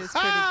 it is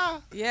pretty.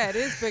 Yeah, it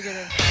is bigger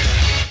than.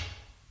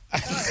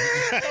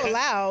 So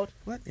loud.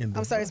 What in the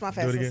I'm sorry, it's my Do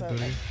it fast. again. So Do it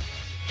again.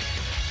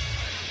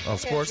 Oh,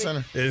 Sports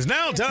Center. It's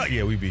now time.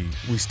 Yeah, we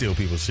steal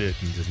people's shit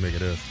and just make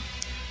it up.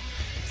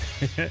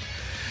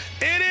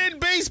 And in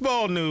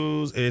baseball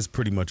news, it's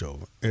pretty much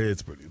over.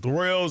 The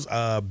Royals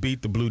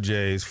beat the Blue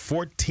Jays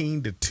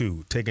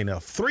 14-2, taking a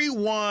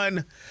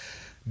 3-1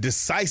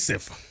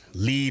 decisive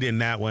lead in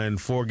that one.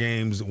 4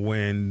 games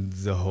win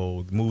the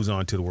whole, moves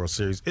on to the World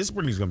Series. It's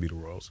pretty going to be the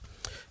Royals.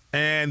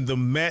 And the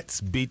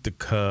Mets beat the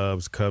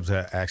Cubs. Cubs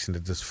had action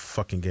at this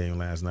fucking game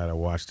last night. I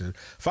watched it.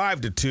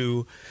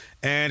 5-2.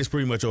 And it's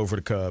pretty much over for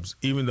the Cubs.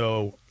 Even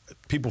though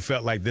people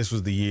felt like this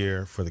was the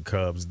year for the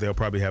Cubs, they'll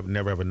probably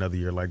never have another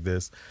year like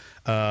this.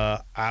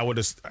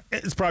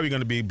 It's probably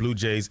going to be Blue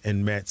Jays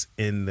and Mets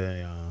in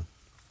the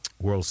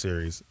World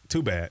Series.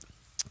 Too bad.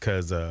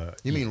 Because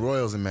You mean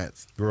Royals and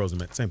Mets? Royals and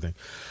Mets, same thing.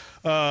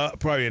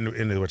 Probably in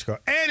the what you call.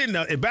 And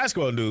in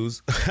basketball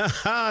news,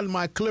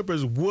 my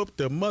Clippers whooped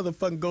the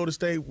motherfucking Golden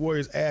State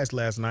Warriors ass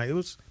last night. It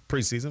was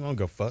preseason. I don't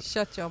give a fuck.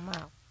 Shut your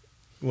mouth.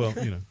 Well,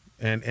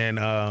 and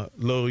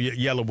little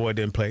yellow boy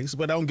didn't play,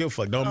 but I don't give a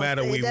fuck. Don't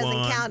matter. We won. It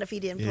doesn't count if he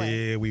didn't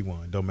play. Yeah, we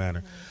won. Don't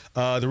matter.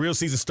 The real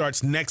season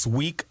starts next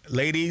week,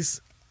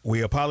 ladies.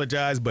 We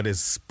apologize, but it's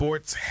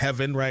sports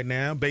heaven right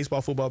now.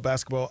 Baseball, football,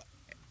 basketball,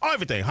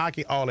 everything,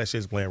 hockey, all that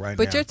shit's playing right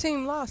now. But your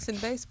team lost in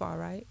baseball,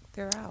 right?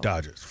 They're out.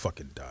 Dodgers,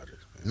 fucking Dodgers.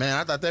 Man,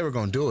 I thought they were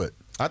going to do it.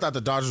 I thought the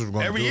Dodgers were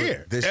going to do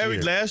it this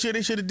year. Last year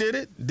they should have did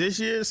it. This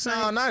year,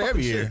 no, not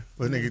every year.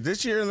 But nigga,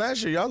 this year and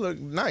last year, y'all look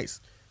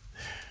nice.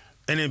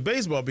 And in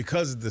baseball,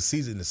 because the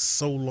season is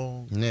so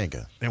long,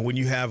 nigga, and when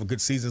you have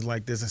good seasons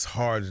like this, it's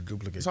hard to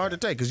duplicate. It's hard to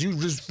take because you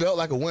just felt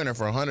like a winner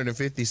for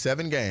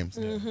 157 games.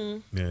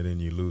 Mm-hmm. Yeah, then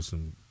you lose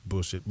some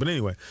bullshit. But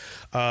anyway,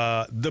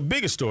 the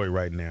biggest story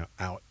right now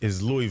out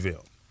is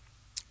Louisville.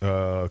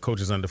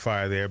 Coach is under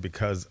fire there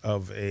because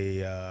of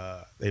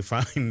they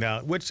find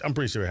out, which I'm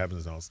pretty sure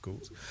happens in all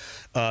schools,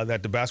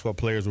 that the basketball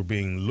players were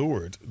being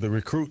lured. The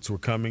recruits were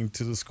coming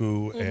to the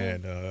school,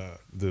 and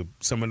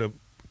some of the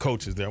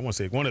coaches there, I want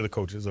to say one of the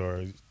coaches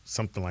or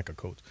something like a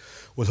coach,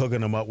 was hooking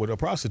them up with a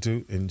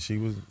prostitute, and she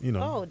was,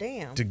 oh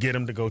damn, to get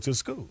him to go to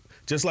school.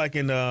 Just like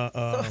in what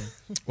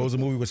was the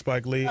movie with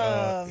Spike Lee?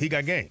 He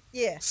Got Game.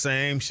 Yeah,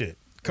 same shit.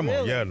 Come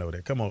on, y'all know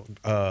that. Come on.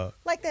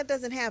 Like that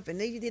doesn't happen.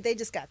 They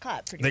just got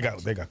caught. Pretty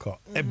much. They got caught.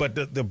 But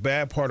the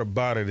bad part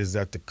about it is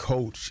that the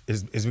coach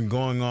has been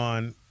going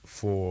on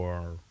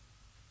for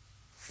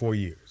 4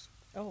 years.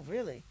 Oh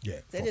really? Yeah,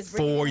 they for just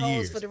 4 hoes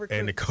years. For the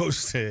and the coach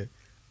said,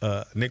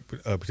 Nick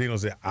Pitino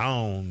said, I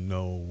don't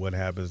know what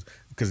happens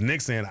because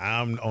Nick's saying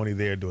I'm only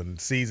there during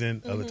the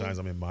season. Other times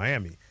I'm in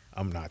Miami.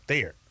 I'm not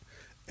there.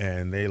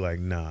 And they like,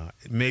 nah.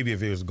 Maybe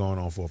if it was going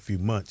on for a few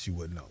months, you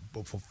wouldn't know.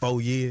 But for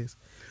 4 years.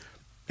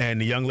 And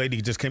the young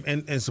lady just came,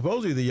 and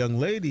supposedly the young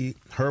lady,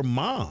 her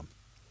mom,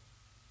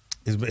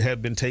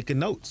 had been taking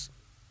notes.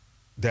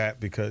 That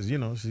because,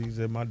 she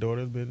said, my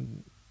daughter's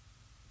been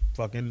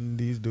fucking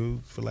these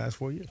dudes for the last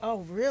 4 years.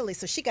 Oh, really?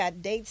 So she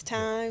got dates,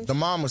 times? The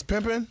mom was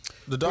pimping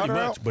the daughter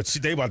out? But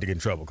they about to get in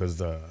trouble because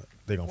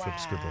they going to flip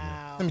the script on them.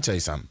 Let me tell you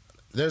something.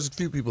 There's a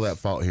few people at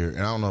fault here, and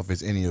I don't know if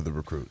it's any of the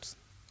recruits.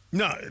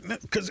 No,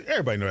 because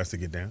everybody knows that's to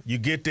get down. You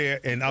get there,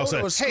 and all of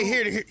a sudden,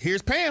 hey,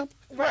 here's Pam.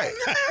 Right.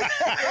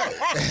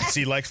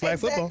 She likes flag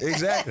football.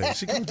 Exactly.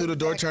 She came through the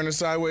door, turning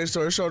sideways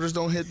so her shoulders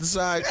don't hit the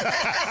side.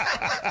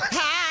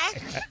 Hi.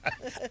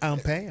 I'm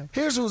Pam.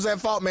 Here's who's at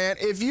fault, man.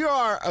 If you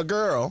are a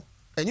girl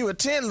and you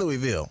attend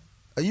Louisville,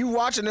 are you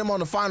watching them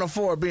on the Final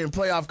Four being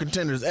playoff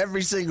contenders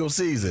every single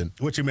season?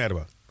 What you mad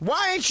about?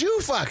 Why ain't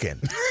you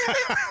fucking?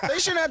 They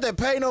shouldn't have to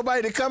pay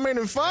nobody to come in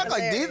and fuck.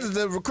 Like, these are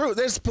the recruits.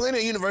 There's plenty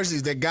of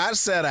universities that got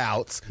set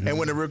outs, and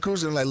when the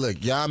recruits are like,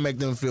 look, y'all make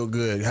them feel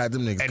good, have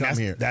them niggas come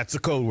here. That's a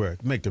code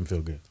word. Make them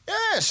feel good.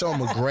 Yeah, show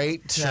them a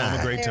great time. Show them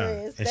a great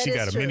time. And she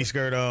got a mini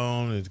skirt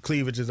on, and the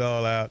cleavage is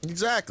all out.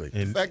 Exactly.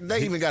 In fact,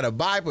 they even got a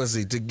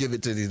bi-pussy to give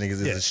it to these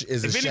niggas.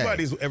 If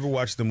anybody's ever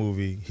watched the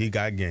movie He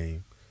Got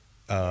Game,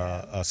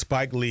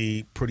 Spike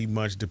Lee pretty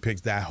much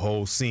depicts that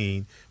whole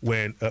scene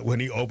when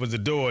he opens the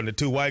door and the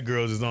two white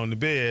girls is on the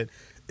bed,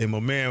 and my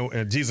man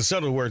and Jesus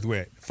Shuttleworth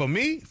went, for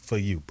me, for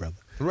you,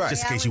 brother. Right.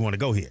 Just in case you want to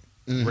go here.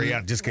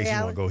 Just in case you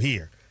want to go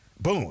here.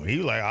 Boom. He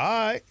was like,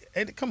 all right.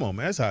 And come on,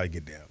 man. That's how I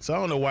get down. So I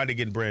don't know why they're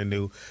getting brand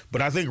new,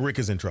 but I think Rick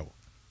is in trouble.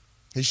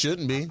 He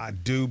shouldn't be. I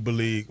do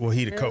believe,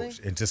 he the coach.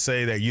 And to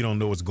say that you don't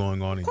know what's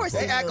going on in your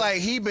they act like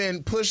he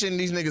been pushing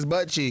these niggas'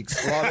 butt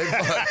cheeks while they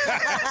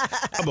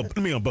fuck. Let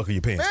me unbuckle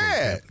your pants.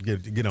 Yeah.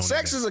 Get on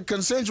Sex is a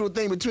consensual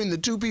thing between the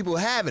two people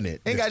having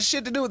it. Ain't got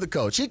shit to do with the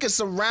coach. He can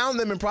surround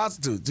them in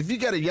prostitutes. If you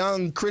got a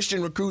young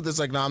Christian recruit that's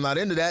like, no, I'm not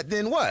into that,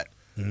 then what?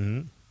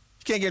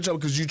 You can't get in trouble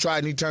because you tried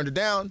and he turned it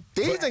down.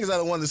 These niggas are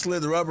the ones that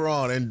slid the rubber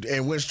on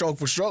and went stroke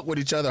for stroke with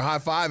each other,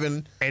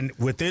 high-fiving. And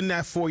within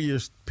that 4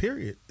 years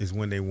period is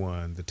when they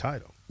won the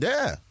title.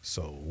 Yeah.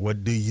 So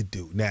what do you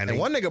do? Now, and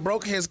one nigga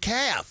broke his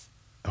calf.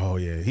 Oh,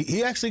 yeah.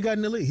 He actually got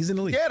in the league. He's in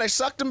the league. Yeah, they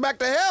sucked him back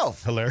to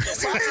health.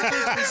 Hilarious.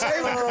 Prostitutes be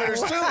saving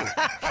careers, too.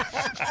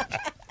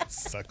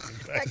 Sucked him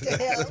back to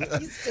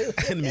hell. You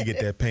stupid. Let me get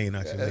that pain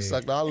out your They leg.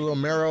 sucked all the little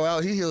marrow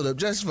out. He healed up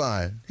just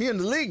fine. He in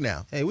the league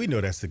now. Hey, we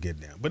know that's the get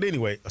down. But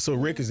anyway, so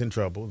Rick is in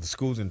trouble. The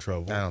school's in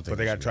trouble. I don't think but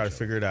they got to try to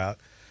figure it out.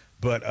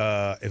 But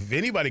if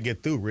anybody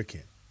get through, Rick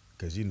can.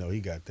 Because, he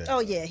got that. Oh,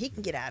 yeah, he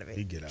can get out of it.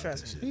 He get out of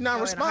Trust that me. shit. He's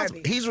not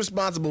responsible. He's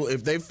responsible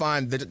if they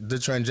find the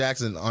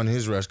transaction on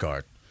his rush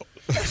card.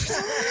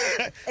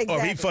 Exactly. Or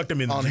he fucked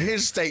him in the on gym.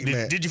 his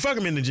statement. Did you fuck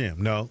him in the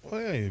gym? No.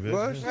 Well,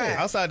 What? Right.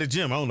 Outside the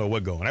gym, I don't know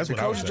what going. That's Did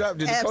what I was saying.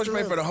 did the coach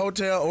pay for the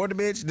hotel or the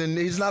bitch? Then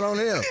he's not on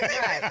him.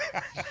 Right.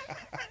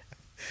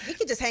 He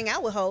could just hang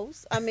out with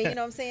hoes. I mean, you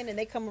know what I'm saying? And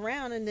they come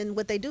around, and then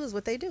what they do is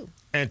what they do.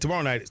 And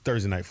tomorrow night is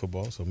Thursday night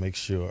football, so make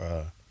sure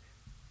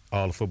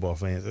all the football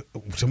fans.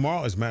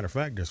 Tomorrow, as a matter of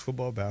fact, there's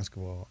football,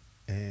 basketball,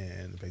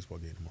 and the baseball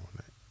game tomorrow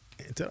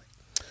night and tonight.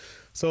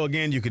 So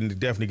again, you can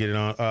definitely get it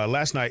on.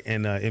 Last night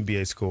in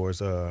NBA scores,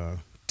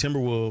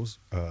 Timberwolves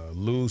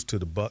lose to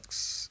the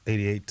Bucks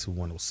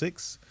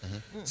 88-106.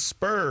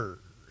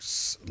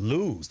 Spurs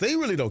lose. They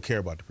really don't care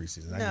about the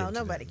preseason. No,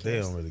 nobody They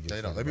cares. don't really give a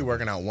They don't. fuck They be about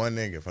working out one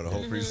nigga for the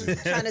whole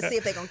preseason. Trying to see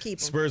if they're going to keep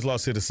it. him. Spurs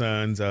lost to the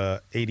Suns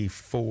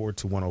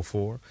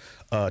 84-104.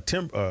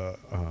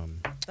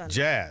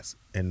 Jazz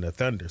and the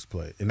Thunders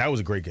played, and that was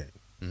a great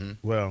game.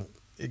 Well,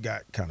 it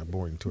got kind of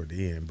boring toward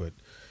the end, but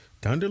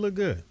Thunder look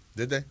good.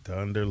 Did they?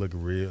 Thunder look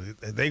real.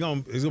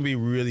 It's gonna be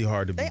really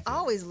hard to beat. They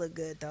always look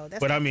good, though. That's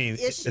But I the mean,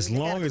 issue. as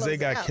long as they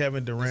got out.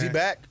 Kevin Durant, Is he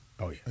back?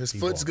 Oh yeah, His he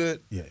foot's walked.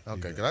 good? Yeah.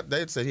 Okay, he's because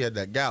they said he had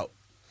that gout.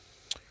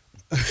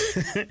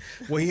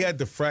 well, he had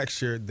the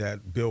fracture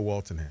that Bill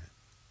Walton had.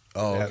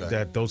 Oh, okay.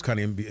 That those kind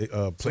of NBA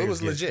players. So it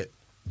was get. legit.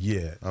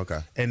 Yeah. Okay.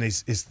 And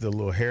it's the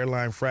little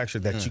hairline fracture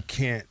that you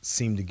can't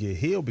seem to get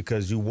healed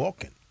because you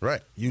walking.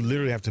 Right. You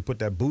literally have to put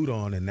that boot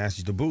on, and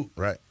that's the boot.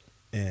 Right.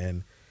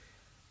 And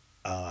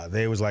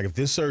they was like, if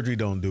this surgery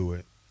don't do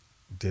it,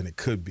 then it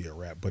could be a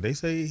wrap. But they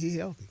say he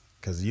healthy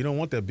because you don't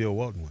want that Bill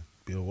Walton one.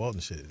 Bill Walton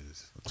shit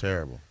is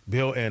Terrible.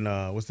 Bill and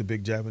what's the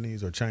big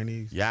Japanese or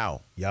Chinese?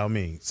 Yao. Yao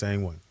Ming,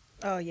 same one.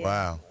 Oh, yeah.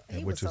 Wow.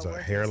 He Which was so a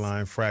worthless.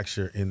 hairline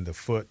fracture in the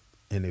foot,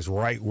 and it's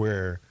right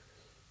where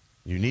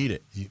You need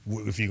it.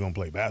 if you're gonna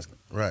play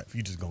basketball. Right. If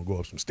you're just gonna go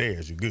up some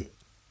stairs, you're good.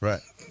 Right.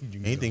 You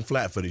can Anything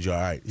flat-footed, you're all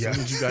right. Yeah. As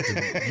soon as you got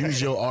to use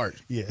your art.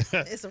 Yeah.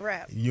 It's a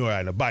wrap. You're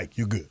riding a bike,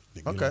 you good.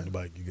 You're Okay. on the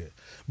bike, you good.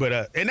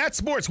 But and that's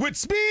sports with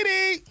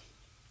Speedy.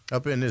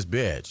 Up in this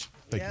bitch.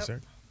 Thank you, Yep.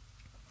 sir.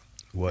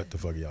 What the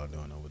fuck are y'all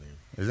doing over there?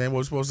 Is that what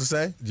we're supposed to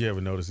say? Did you ever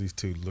notice these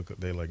two look up?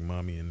 They like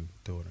mommy and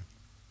daughter.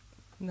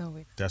 No,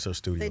 wait. That's her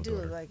studio They do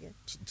daughter. look like it.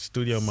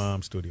 Studio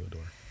mom, studio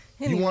daughter.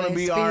 You want to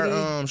Anyway, be our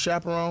Speedy.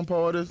 chaperone,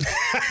 Poetess?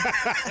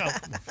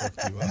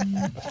 Fuck you up.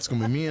 It's going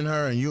to be me and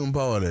her and you and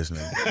Poetess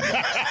now.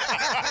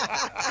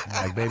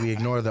 Like, baby,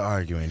 ignore the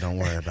arguing. Don't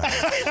worry about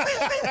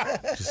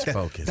it. Just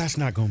focus. That's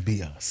not gonna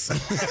be us.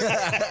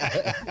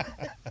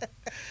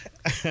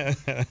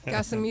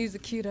 Got some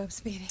music queued up,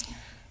 Speedy.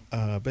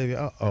 Baby,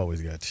 I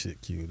always got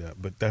shit queued up,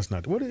 but that's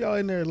not. What are y'all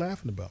in there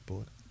laughing about,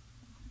 boy?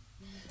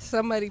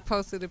 Somebody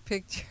posted a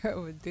picture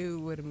of a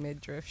dude with a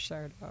midriff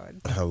shirt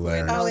on.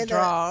 Hilarious. Oh, No in the-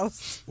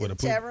 draws. With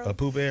chat room? a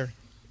poop air?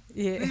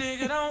 Yeah.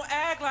 Nigga, don't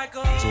act like a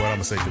That's what I'm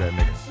gonna say to that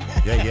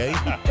nigga. Yeah,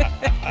 yeah.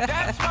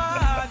 That's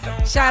why I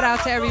don't Shout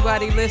out to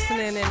everybody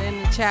listening and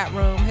in the chat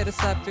room. Hit us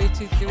up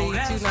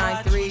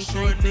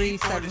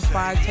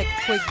 323-293-3375. Take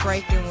a quick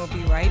break and we'll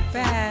be right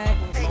back.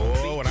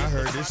 Oh, when I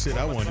heard this shit,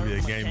 I wanted to be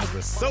a game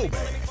member so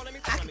bad.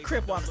 I can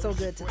crip walk so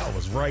good today. I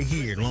was right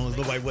here, as long as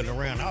nobody wasn't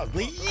around. I was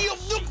like,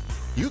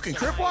 You can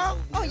crip walk?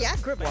 Oh, yeah, I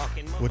can crip walk.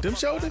 with them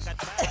shoulders.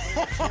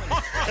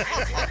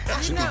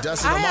 Should be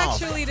dusting I them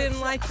off. actually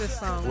didn't like this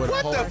song. What when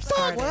it the first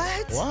fuck? started.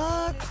 What?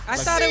 What? I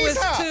thought it was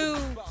Caesar. too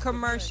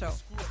commercial.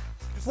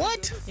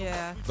 What?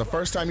 Yeah. The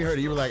first time you heard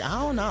it, you were like, I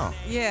don't know.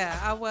 Yeah,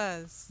 I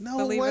was. No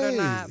believe it way. or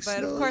not.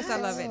 But of Slow course I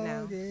love it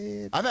now.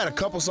 I've had a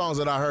couple songs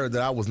that I heard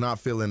that I was not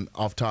feeling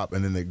off top,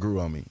 and then they grew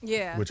on me.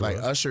 Yeah. Which Like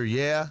was? Usher,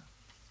 yeah.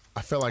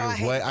 I felt like Oh, it I was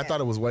hate way. I that. thought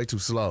it was way too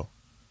slow.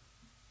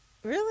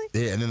 Really?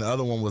 Yeah, and then the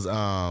other one was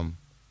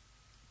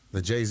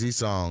the Jay-Z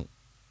song.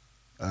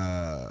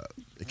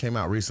 It came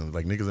out recently,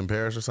 like Niggas in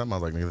Paris or something. I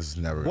was like, nigga, this is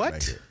never gonna What?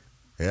 make it.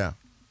 Yeah.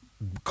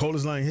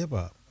 Coldest line in hip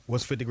hop.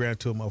 What's 50 grand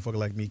to a motherfucker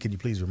like me? Can you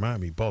please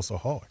remind me? Ball so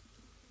hard.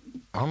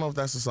 I don't know if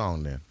that's the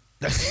song then.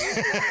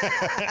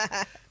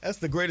 That's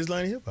the greatest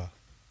line in hip hop.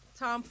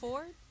 Tom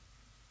Ford?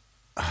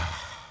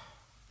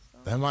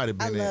 That might have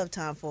I been it. love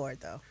Tom Ford,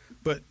 though.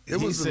 But It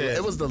he was the- said,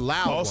 it was the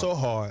loud Ball one. so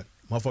hard,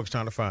 motherfuckers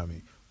trying to find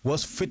me.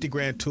 What's 50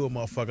 grand to a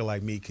motherfucker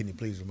like me? Can you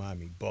please remind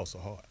me? Ball so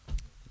hard.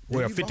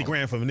 Well, you 50 ball.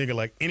 grand from a nigga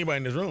like anybody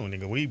in this room,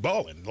 nigga. We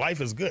balling.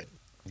 Life is good.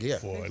 Yeah.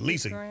 For 50 at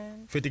least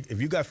grand. 50.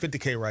 If you got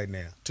 50K right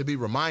now, To be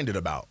reminded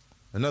about.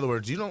 In other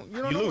words, you don't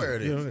know lose where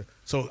it You is. know,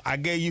 so I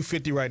gave you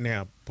 50 right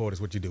now,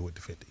 Poetess. What you do with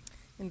the 50?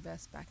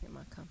 Invest back in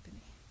my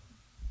company.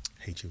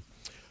 Hate you.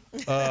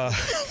 But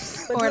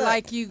Or look,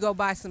 like you go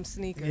buy some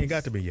sneakers. You ain't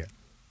got to be yet.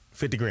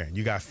 50 grand.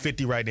 You got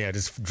 50 right now.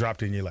 Just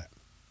dropped in your lap.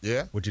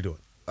 Yeah. What you doing?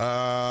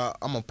 I'm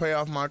gonna pay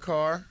off my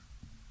car,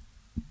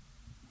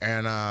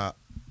 and I'm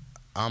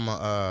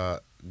gonna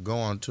go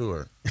on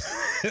tour.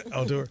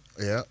 On tour?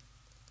 Yeah.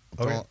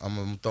 Okay. I'm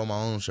gonna throw my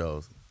own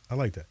shows. I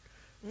like that.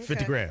 50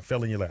 Okay. grand.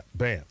 Fell in your lap.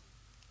 Bam.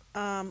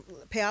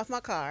 Pay off my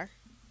car.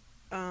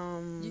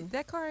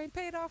 That car ain't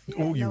paid off yet.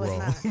 Oh, you no,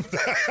 wrong. it's not.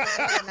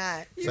 It's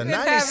not. It's You've a been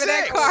having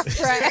that 96. car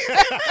crash.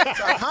 It's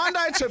a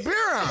Hyundai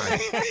Tiburon.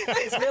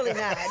 It's really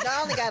not.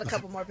 I only got a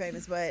couple more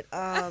payments, but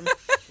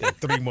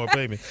 3 more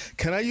payments.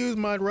 Can I use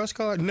my rush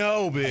card?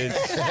 No, bitch.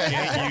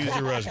 Can't use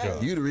your rush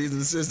card. You the reason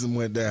the system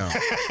went down.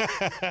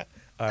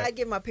 I'd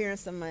give my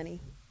parents some money.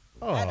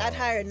 Oh. I'd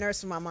hire a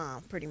nurse for my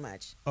mom, pretty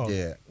much. Oh.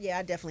 Yeah. Yeah,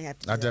 I definitely have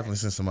to. Do I that. definitely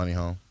sent some money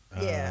home.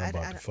 Yeah, I'm I-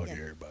 about I- to fuck yeah.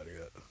 everybody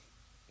up.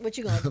 What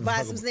you gonna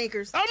buy some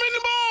sneakers? I'm in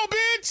the mall,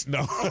 bitch.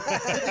 No.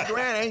 50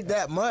 grand ain't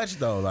that much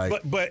though. Like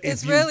but if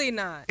It's you- really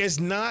not.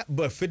 It's not,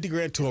 but 50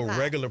 grand to a not.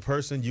 regular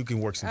person, you can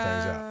work some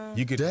things out.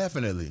 You could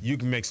Definitely. You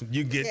can make some.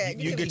 You get Yeah, you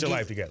you get can your get-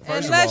 life together.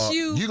 First Unless of all,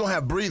 you- you're gonna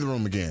have breathing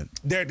room again.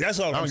 That's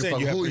all I I'm don't give a saying.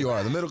 fuck You who have you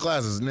are. The middle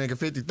class is nigga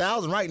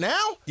 50,000 right now.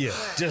 Yeah,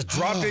 just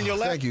dropped in your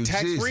lap, Thank you,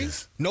 tax free.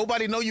 Jesus.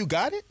 Nobody know you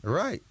got it.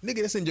 Right.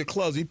 Nigga, that's in your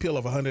clothes. You peel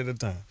off 100 at a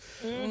time.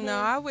 No,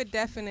 I would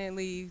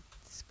definitely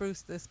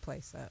spruce this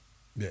place up.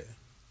 Yeah,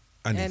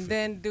 And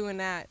then doing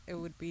that, it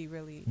would be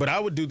really. But I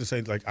would do the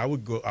same. Like I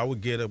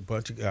would get a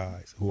bunch of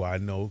guys who I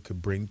know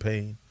could bring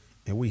pain,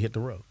 and we hit the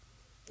road.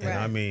 And Right.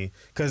 I mean,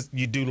 because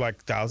you do like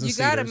 1,000 You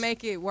got to seaters.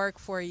 make it work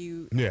for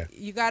you. Yeah.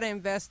 You got to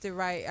invest it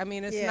right. I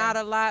mean, it's Yeah. not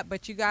a lot,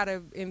 but you got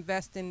to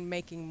invest in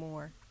making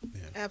more.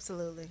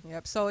 Absolutely.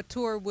 Yep. So a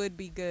tour would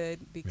be good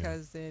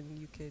because then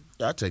you could.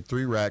 I take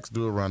 3 racks,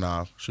 do a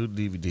runoff, shoot a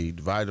DVD,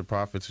 divide the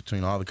profits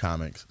between all the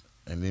comics,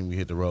 and then we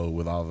hit the road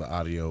with all the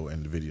audio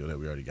and the video that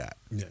we already got.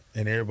 Yeah,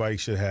 and everybody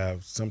should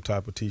have some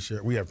type of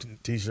T-shirt. We have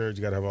T-shirts.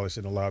 You got to have all that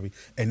shit in the lobby,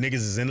 and niggas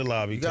is in the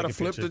lobby. You gotta taking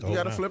flip pictures the. You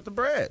gotta whole flip the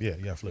bread. nine. Yeah,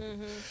 you gotta flip it.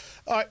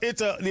 All right,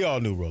 it's the all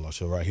new Rollout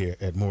Show right here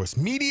at Morris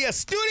Media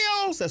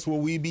Studios. That's where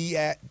we be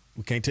at.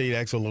 We can't tell you the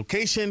actual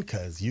location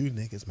because you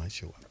niggas might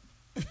show up.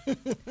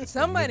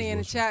 Somebody in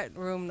the bullshit. chat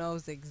room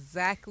knows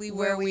exactly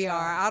Where where we we are.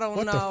 are. I don't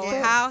What the know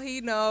fuck? how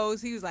he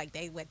knows. He was like,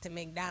 they went to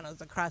McDonald's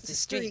across the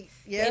street.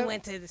 They Yep.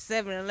 went to the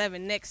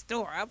 7-Eleven next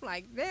door. I'm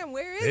like, damn,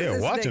 where is Yeah,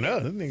 this watching nigga?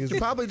 us. Them You niggas,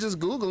 probably just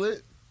Google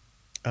it.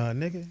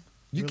 nigga.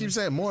 You Really? keep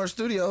saying more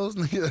studios.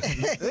 Niggas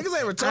ain't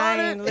I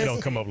retarded. ain't It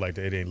don't come up like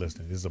that. It ain't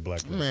listening. This is a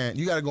black man. Man,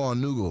 you gotta go on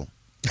Noogle.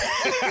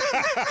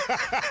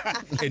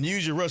 And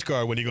use your rush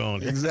card when you go on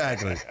there.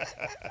 Exactly.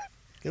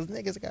 Because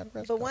niggas got a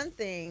rush But card. one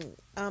thing,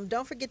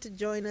 don't forget to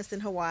join us in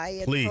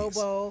Hawaii at Please. Pro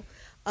Bowl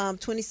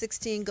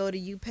 2016. Go to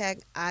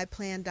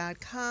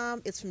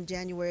upaciplan.com. It's from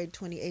January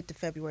 28th to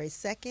February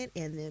 2nd.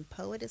 And then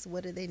Poetess,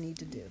 what do they need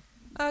to do?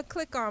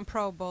 Click on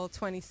Pro Bowl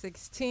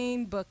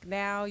 2016. Book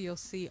now. You'll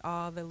see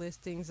all the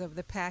listings of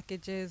the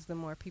packages. The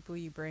more people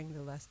you bring,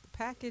 the less the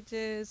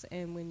packages.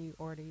 And when you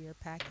order your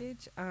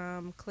package,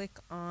 click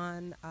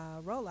on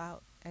Rollout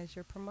as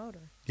your promoter.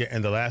 Yeah,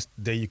 and the last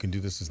day you can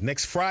do this is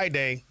next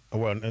Friday. Oh,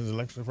 well, is it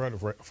next Friday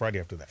or Friday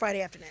after that?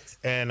 Friday after next.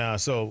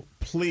 And so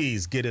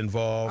please get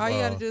involved. All you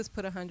got to do is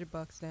put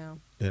 $100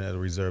 down. And I'll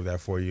reserve that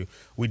for you.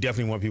 We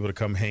definitely want people to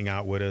come hang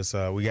out with us.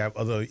 We have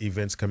other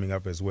events coming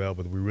up as well,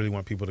 but we really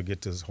want people to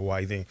get to this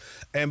Hawaii thing.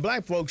 And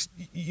black folks,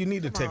 you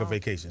need to Come take a on.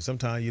 vacation.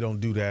 Sometimes you don't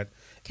do that.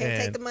 Can't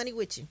take And- the money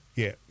with you.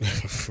 Yeah,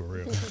 for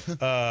real.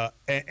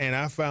 And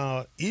I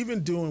found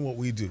even doing what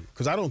we do,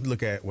 because I don't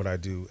look at what I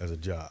do as a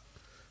job.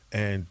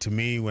 And to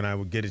me, when I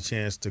would get a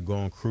chance to go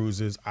on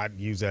cruises, I'd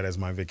use that as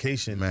my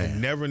vacation. Man. And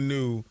never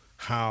knew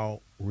how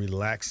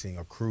relaxing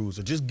a cruise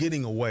or just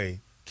getting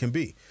away can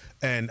be.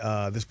 And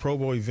this Pro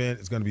Bowl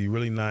event is going to be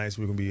really nice.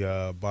 We're going to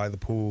be by the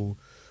pool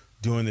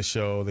doing the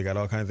show. They got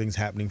all kinds of things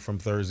happening from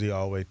Thursday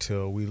all the way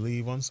till we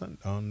leave on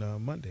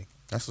Monday.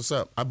 That's what's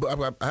up. I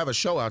have a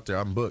show out there.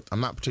 I'm booked. I'm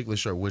not particularly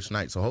sure which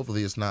night, so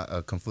hopefully it's not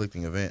a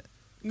conflicting event.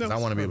 No, 'Cause I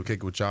want to be able to kick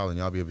it with y'all, and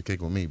y'all be able to kick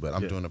it with me. But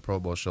I'm Yeah. doing a Pro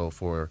Bowl show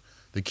for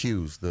the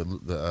Qs,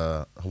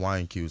 the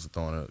Hawaiian Qs, are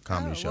throwing a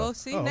comedy show. We'll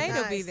see. Oh, Nate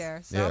will nice. be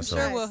there, so Yeah, I'm so-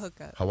 sure Nice. we'll hook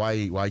up.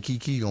 Hawaii,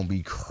 Waikiki gonna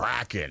be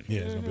cracking.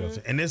 Yeah, it's gonna be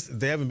awesome. And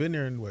they haven't been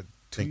there in what,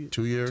 I think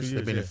 2 years.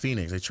 They've been in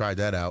Phoenix. They tried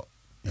that out,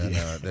 and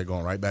they're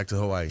going right back to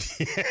Hawaii.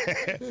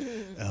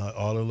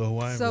 all the little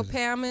Hawaiian. So visitors.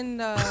 Pam in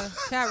the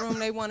chat room,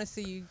 they want to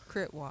see you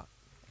crit walk.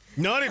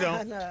 No, they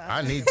don't. No,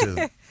 I need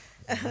to.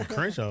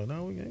 Crenshaw,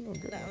 no, we ain't gonna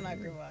get no, I'm not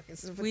crib walking.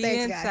 Thanks, We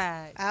guys.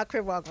 inside. I'll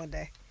crib walk one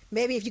day.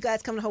 Maybe if you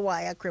guys come to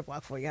Hawaii, I'll crib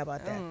walk for you. How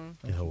about that? in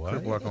Hawaii.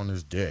 Could work on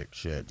this dick.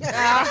 Shit.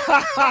 I'm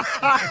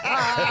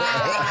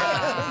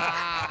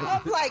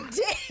like,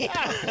 damn.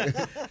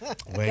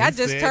 When That he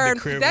just said the turned.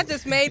 crib- That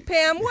just made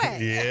Pam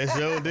wet. Yeah, it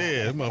sure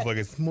did. This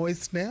motherfucker's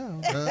moist now.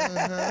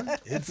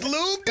 It's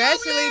lubed up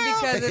Especially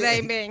now. because it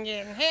ain't been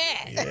getting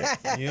hit.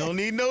 Yeah, you don't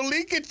need no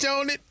leakage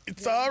on it.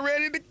 It's all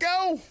ready to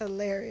go.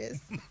 Hilarious.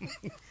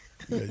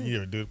 Yeah, you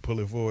ever do it, pull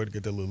it forward,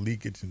 get that little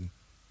leakage and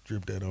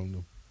drip that on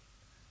them.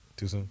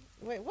 Too soon?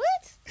 Wait,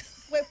 what?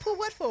 Wait, pull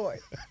what forward?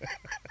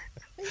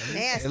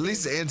 Nasty. At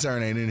least the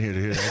intern ain't in here to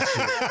hear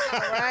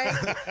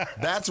that shit.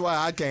 Right? That's why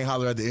I can't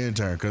holler at the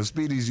intern, because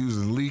Speedy's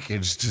using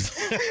leakage to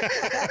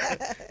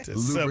To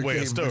subway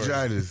a lubricate story.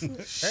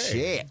 vaginas.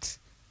 Shit.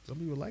 Some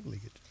people like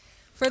leakage.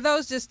 For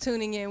those just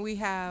tuning in, we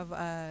have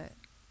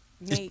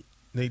Nate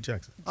Nate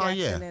Jackson. Oh,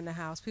 Jackson yeah. in the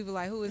house. People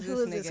like, who is Who this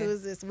is nigga? this? Who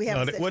is this? We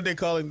No, have what they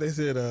call him? They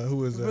said, who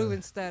was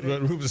Ruben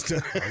Studdard. Ruben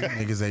Studdard.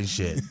 You niggas ain't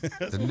shit.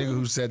 The nigga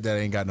who said that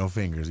ain't got no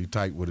fingers. He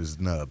typed with his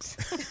nubs.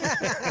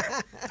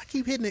 I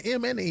keep hitting the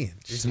M and the N.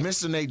 It's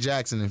Mr. Nate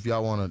Jackson if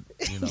y'all want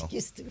to, you know.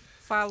 used to.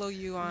 Follow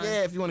you on.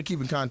 Yeah, if you want to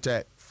keep in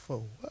contact. For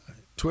what?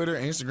 Twitter,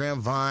 Instagram,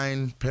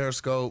 Vine,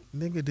 Periscope.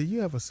 Nigga, do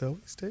you have a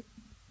selfie stick?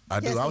 I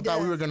do. Yes, I he thought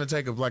we does. were gonna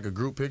take a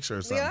group picture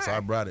or something, so are. I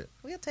brought it.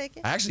 We'll take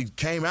it. I actually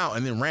came out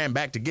and then ran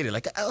back to get it.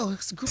 Like, oh,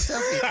 it's a group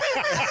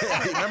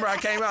selfie. Remember, I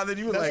came out and then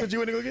you were That's like, what you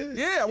want to go get?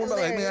 yeah. I went back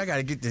like, man, Hilarious. I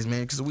gotta get this,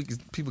 man, because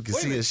people can Wait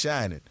a see minute. us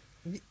shining.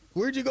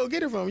 Where'd you go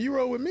get it from? You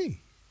rode with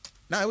me.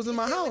 Nah, it was in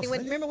my house.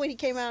 Remember when he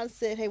came out and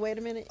said, "Hey, wait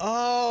a minute"?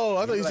 Oh,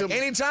 I thought you Like, said.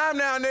 anytime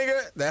now,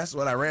 nigga. That's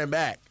what I ran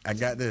back. I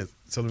got this.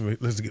 So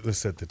let's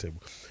set the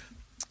table.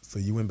 So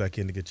you went back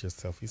in to get your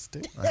selfie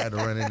stick. I had to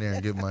run in there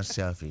and get my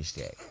selfie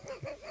stick.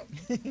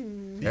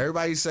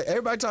 Everybody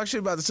talk shit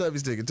about the selfie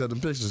stick until the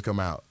pictures come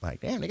out.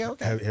 Like, damn, nigga,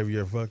 okay. Have you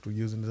ever fucked with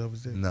using the selfie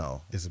stick?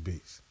 No. It's a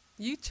beast.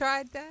 You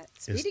tried that?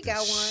 Speedy It's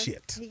got the one.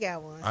 shit. He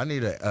got one. I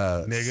need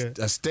a Nigga.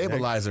 a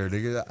stabilizer,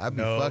 nigga. I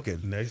be fucking.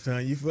 Next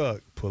time you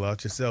fuck, pull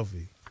out your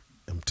selfie.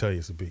 I'm telling you,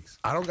 it's a beast.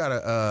 I don't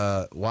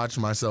gotta watch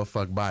myself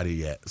fuck body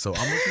yet, so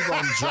I'm gonna keep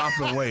on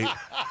dropping weight.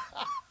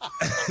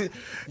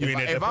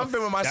 If I'm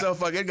feeling myself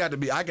fuck, it got to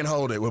be. I can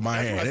hold it with my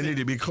hand. It need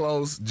to be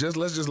close.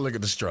 Let's just look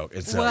at the stroke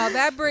itself. Well,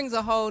 that brings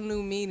a whole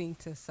new meaning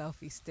to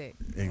selfie stick.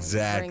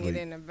 Exactly. Bring it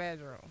in the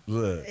bedroom.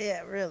 Look,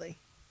 Yeah, really.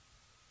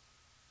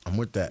 I'm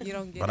with that. You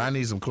don't get but it. I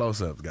need some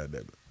close-ups.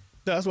 Goddamn it.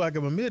 That's why I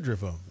got my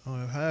midriff on.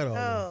 I had all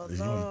Oh,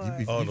 that. Lord.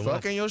 You Oh, the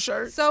fucking your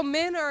shirt? So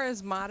men are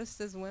as modest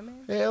as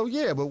women? Hell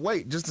yeah, but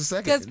wait just a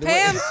second.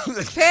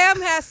 Because Pam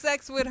has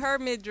sex with her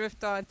midriff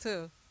on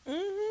too.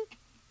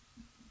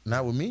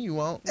 Not with me, you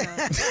won't. No.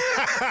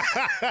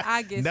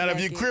 I get Not if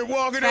you naked, crib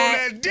walking on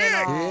fat that dick.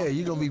 and all. Yeah,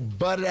 you gonna be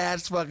butt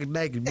ass fucking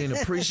naked, being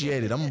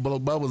appreciated. I'm gonna blow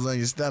bubbles on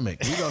your stomach.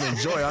 We gonna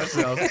enjoy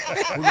ourselves.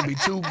 We're gonna be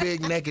two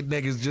big naked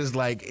niggas, just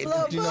like you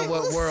know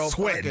what world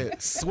Sweating. fucking-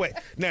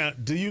 Sweat. Now,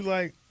 do you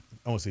like?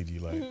 I want to see. Do you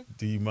like?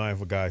 Do you mind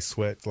if a guy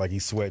sweats like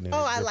he's sweating? And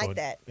Oh, it I drip like on-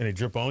 that. And it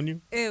drip on you.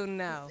 Ew,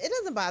 no. It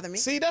doesn't bother me.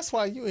 See, that's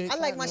why you ain't. I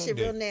like my got no shit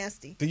real dick.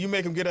 nasty. Do you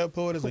make him get up,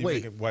 Poetess? Or you make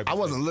Wait, him wipe I his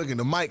wasn't looking.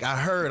 The mic, I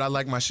heard I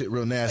like my shit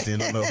real nasty, and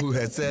don't know who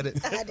had said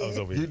it. I face? I was did.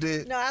 over You here.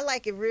 did. No, I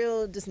like it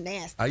real just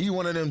nasty. Are you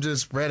one of them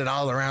just spread it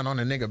all around on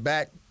the nigga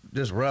back,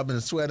 just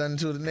rubbing sweat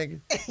into the nigga?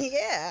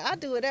 Yeah, I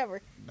do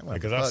whatever.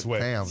 Because I Fuck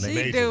sweat. Pam, She nigga.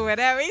 Major. do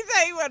whatever. He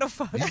say he want to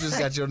fuck. You just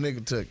got your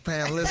nigga took.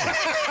 Pam, listen.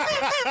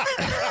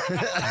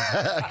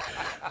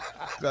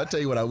 I'll tell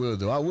you what I will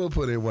do. I will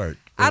put in work.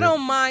 I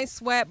don't mind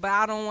sweat, but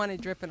I don't want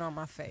it dripping on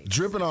my face.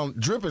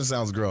 Dripping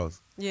sounds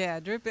gross. Yeah,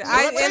 dripping. Well,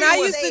 I'll tell you I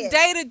what- used to Say it.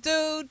 date a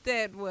dude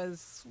that was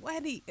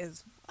sweaty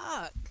as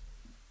fuck.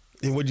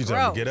 And what'd you tell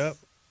him? Gross. Get up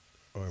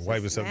or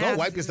wipe yourself? Don't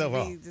wipe yourself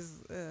off.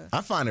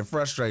 I find it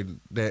frustrating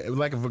that,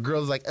 like, if a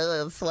girl's like,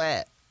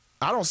 sweat.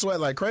 I don't sweat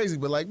like crazy,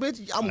 but like,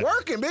 bitch, I'm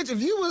working, bitch.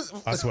 If you was,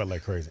 I sweat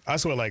like crazy. I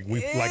sweat like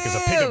it's a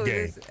pickup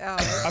game.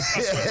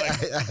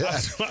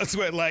 I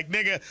sweat like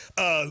nigga.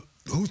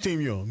 Whose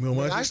team you on? No,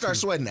 I start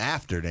sweating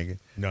after, nigga.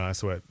 No, I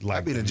sweat like.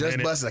 I be the just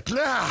bust like,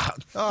 nah.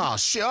 Oh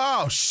shit!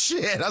 I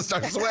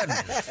start sweating.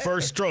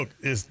 First stroke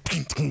is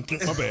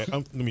my bad.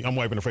 I'm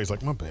wiping the face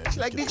like my bad.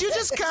 Like, did you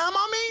just come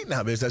on me?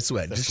 Nah, bitch, that's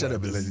sweat. Just shut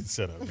up.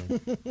 Shut up.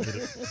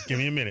 Give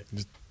me a minute.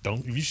 Just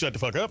don't. If you shut the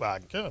fuck up, I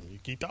can come. You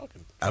keep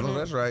talking. I know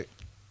that's right.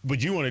 But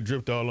you want it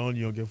dripped all on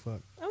you? Don't give a fuck.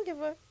 I don't give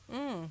a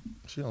fuck.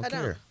 She don't I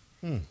don't.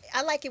 care.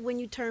 I like it when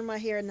you turn my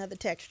hair another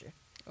texture.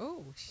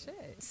 Oh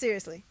shit!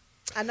 Seriously.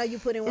 I know you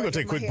put in We're work.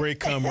 gonna take a with quick my break.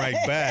 Come right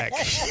back.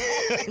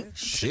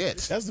 Shit.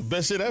 That's the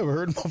best shit I ever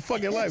heard in my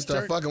fucking life.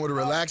 Start fucking with a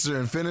relaxer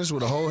and finish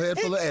with a whole head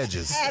full of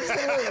edges.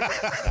 Absolutely.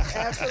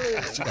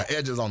 Absolutely. She got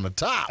edges on the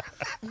top.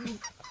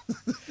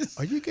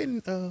 Are you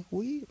getting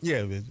weed?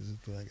 Yeah, bitch.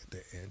 I got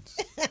the edge.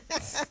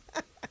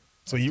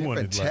 So you want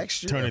to like,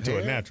 texture turn of it to a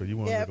hair? natural? You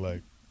want to Yep. look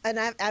like? And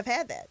I've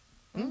had that.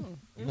 You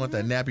want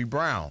that nappy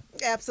brown.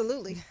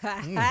 Absolutely.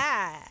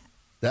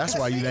 That's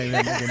why you named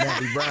that nigga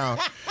Nappy Brown.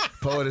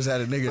 Poetess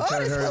had a nigga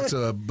turn her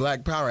into a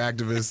black power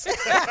activist.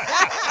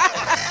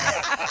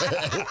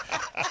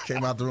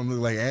 Came out the room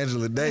looking like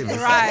Angela Davis.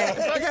 Right. What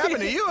the fuck happened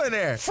to you in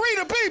there? Free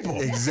the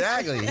people.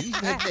 Exactly.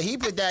 He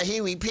put that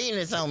Huey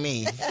penis on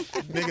me.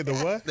 Nigga, the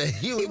what? The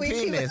Huey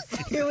penis.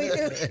 Here we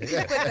do. Put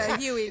the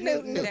Huey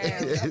Newton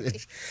down.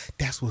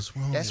 That's what's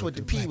wrong. That's what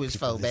the P was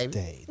for,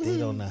 baby. They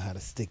don't know how to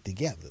stick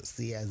together.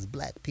 See, as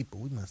black people,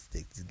 we must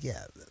stick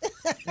together.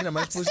 You know,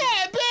 my pussy.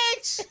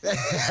 bitch.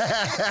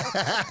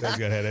 That's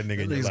gotta have that nigga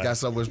in your Niggas life. got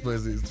so much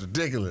pussy, it's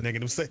ridiculous. Nigga,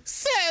 them say,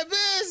 Sad bitch.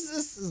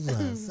 This is what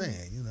I'm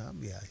saying. You know, I'll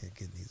be out here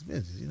getting these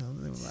bitches. You know,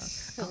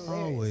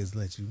 I always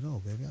let you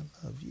know, baby,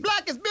 I love you.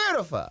 Black is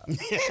beautiful.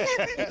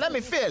 Let me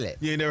feel it.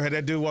 you ain't never had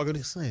that dude walk in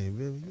the Same,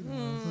 baby. You know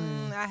what I'm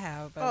saying? I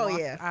have. But Oh,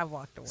 yeah. I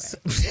walked away.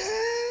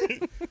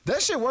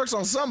 That shit works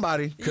on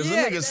somebody because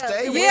Yeah, the niggas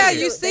stay with Yeah, it.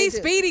 you They see, do.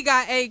 Speedy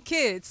got 8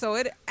 kids, so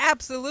it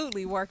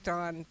absolutely worked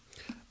on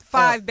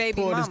 5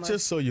 baby Poetess, mamas.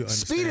 just so you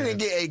understand. Speedy didn't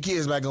get 8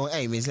 kids by going,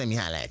 hey, miss, let me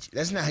holler at you.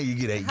 That's not how you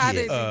get 8 How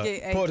kids. did you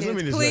get 8 Poetess, kids? let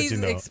me just Please let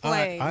you know.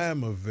 explain. I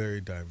am a very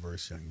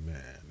diverse young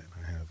man, and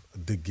I have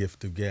the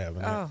gift of gab.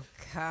 And Oh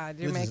God,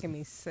 you're Bitches- making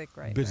me sick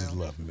right bitches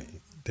now. love me.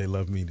 They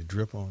love me to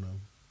drip on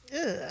them.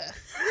 Ugh.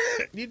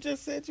 You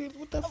just said you.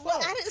 What the Well,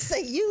 I didn't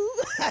say you.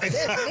 I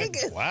said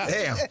niggas. Wow.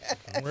 Damn.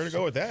 Where to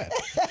go with that?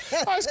 All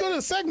right, let's go to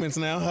the segments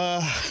now.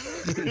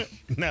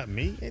 Not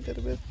me. Ain't that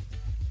a bit?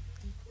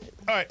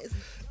 All right.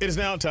 It is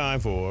now time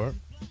for.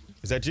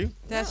 Is that you?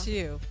 That's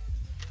you.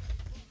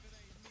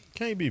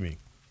 Can't be me.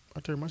 I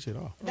turned my shit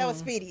off. That was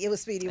Speedy. It was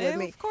Speedy with Yeah,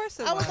 me. of course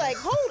it I was was. like,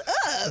 hold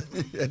up.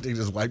 That nigga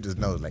just wiped his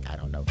nose like, I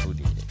don't know who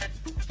did it.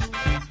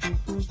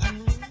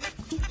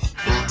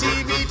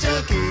 TV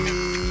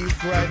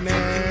Junkies right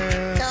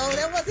now.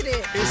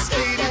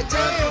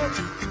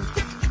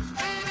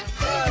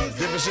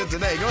 shit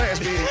today. Go ahead,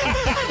 Speedy.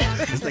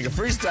 This nigga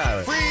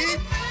freestyling. Free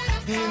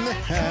in the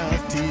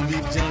house,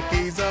 TV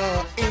junkies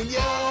are in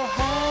your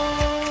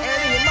home.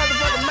 And in your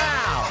motherfucking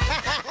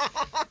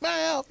mouth.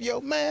 Mouth,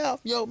 your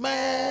mouth, your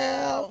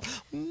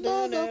mouth.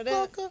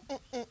 Motherfucker.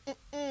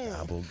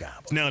 Gobble,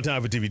 gobble. Now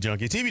time for TV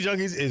Junkies. TV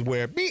Junkies is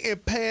where me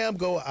and Pam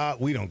go out.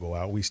 We don't go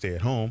out. We stay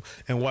at home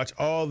and watch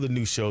all the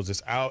new shows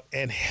that's out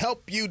and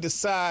help you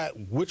decide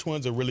which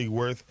ones are really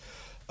worth.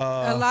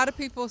 A lot of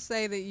people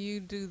say that you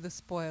do the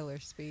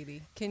spoilers,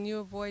 Speedy. Can you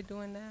avoid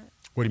doing that?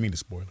 What do you mean the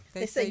spoiler?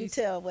 They say you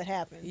tell what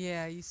happened.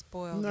 Yeah, you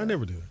spoil. No, I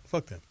never do that.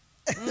 Fuck them.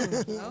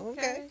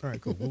 Okay. All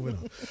right, cool. Moving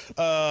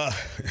on.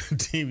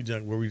 TV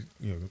Junk, where we,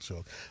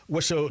 show.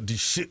 What show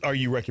are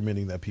you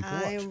recommending that people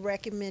watch? I am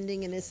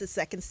recommending, and it's the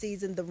second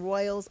season, The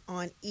Royals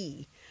on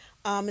E.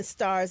 It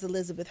stars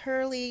Elizabeth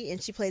Hurley,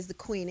 and she plays the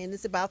Queen, and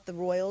it's about the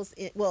royals.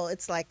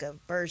 It's like a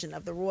version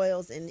of the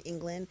royals in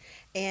England.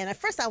 And at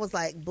first I was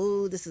like,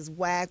 boo, this is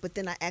whack, but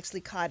then I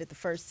actually caught it the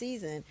first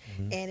season,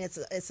 and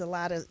it's a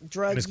lot of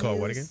drug use. It's called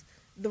what again?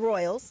 The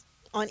Royals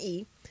on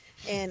E.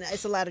 And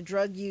it's a lot of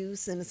drug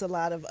use, and it's a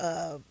lot of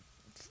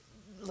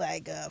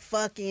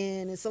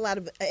fucking. It's a lot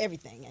of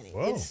everything in it.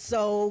 Whoa. It's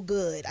so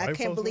good. I White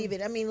can't folks believe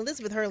it. I mean,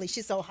 Elizabeth Hurley,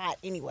 she's so hot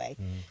anyway.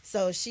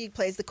 So she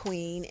plays the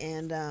Queen,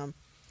 and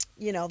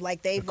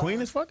like they've. The Queen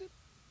is fucking?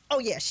 Oh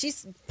yeah,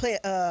 she's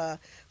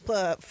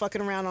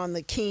fucking around on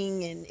the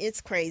king, and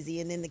it's crazy.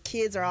 And then the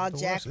kids are all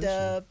jacked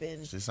up,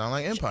 and She sound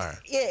like Empire.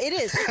 yeah, it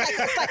is.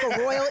 It's like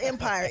a royal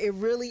empire. It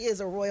really is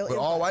a royal With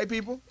empire. all white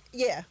people?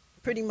 Yeah,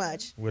 pretty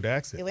much. With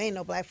accent. There ain't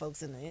no black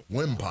folks in it.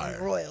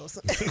 Wimpire. Royals.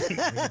 What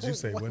did you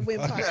say?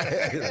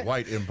 Wimpire.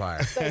 White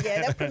Empire. So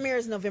yeah, that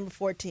premieres November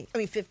 15th.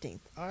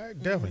 All right,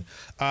 definitely.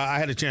 I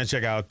had a chance to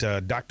check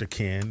out Dr.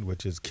 Ken,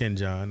 which is Ken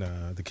John,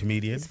 the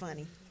comedian. It's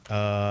funny.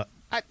 I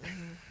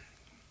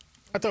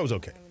thought it was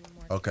okay.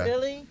 Okay.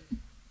 Really?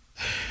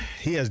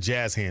 He has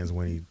jazz hands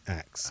when he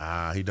acts.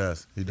 He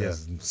does. He He has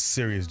does. some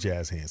serious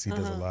jazz hands. He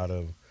does a lot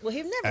of. Well,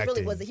 he never acting.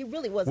 really was. He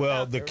really was.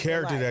 Well, the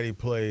character that he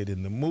played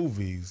in the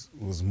movies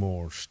was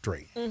more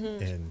straight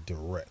and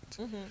direct.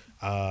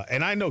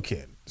 And I know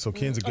Ken, so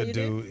Ken's a good you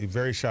dude, a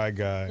very shy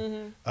guy,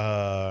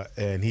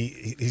 and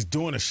he's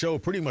doing a show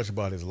pretty much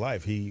about his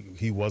life.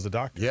 He was a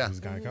doctor, Yeah. he was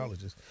a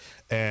gynecologist,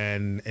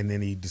 and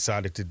then he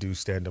decided to do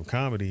stand up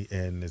comedy,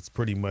 and it's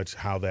pretty much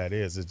how that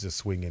is. It's just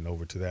swinging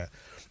over to that.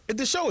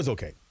 The show is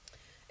okay.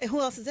 And who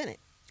else is in it?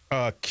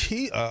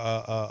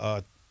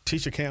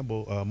 Tisha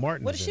Campbell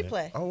Martin. What does is she in it.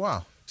 play? Oh, Oh,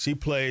 wow. She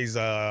plays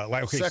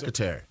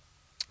Secretary.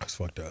 That's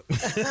fucked up.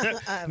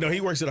 No, he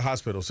works at a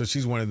hospital, so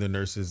she's one of the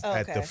nurses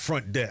at the Okay.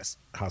 front desk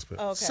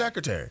hospital. Okay.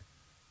 Secretary.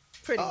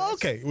 Pretty Oh, much.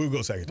 okay, we'll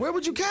go second. Where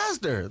would you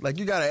cast her? Like,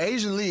 you got an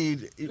Asian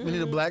lead. We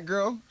need a black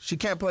girl. She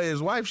can't play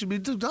his wife. She'd be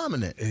too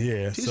dominant.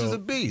 Yeah, Tisha's a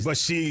beast. But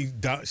she's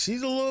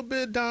a little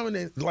bit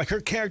dominant. Like her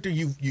character,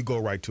 you go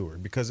right to her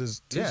because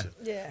it's Tisha.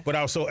 Yeah. But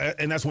also,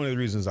 and that's one of the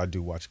reasons I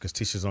do watch it because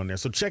Tisha's on there.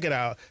 So check it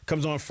out.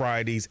 Comes on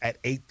Fridays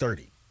at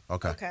 8:30.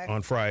 Okay.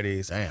 On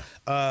Fridays. Damn.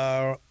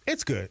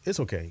 It's good. It's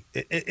okay.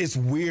 It's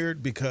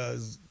weird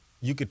because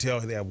you could tell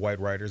they have white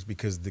writers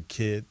because the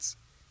kids,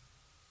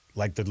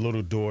 like the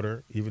little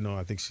daughter, even though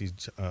I think she's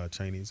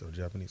Chinese or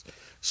Japanese,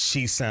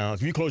 she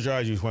sounds. If you close your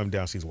eyes, you swim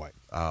down. She's white.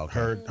 Oh,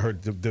 okay.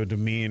 The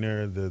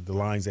demeanor, the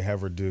lines they have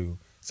her do,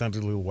 sounds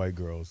like little white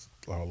girls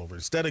all over.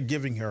 Instead of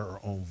giving her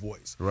own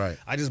voice. Right.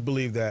 I just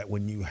believe that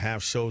when you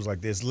have shows like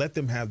this, let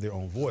them have their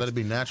own voice. Let it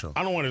be natural.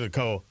 I don't want it to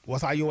call,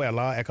 what's how you at a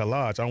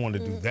lodge? I don't want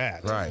to do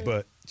that. Right.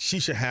 But she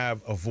should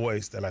have a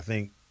voice that I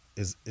think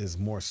is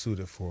more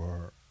suited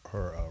for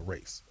her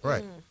race.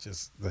 Right.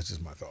 That's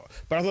just my thought.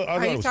 But I thought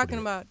Are it you was talking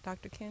pretty about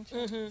Dr. Ken?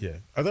 good. Yeah.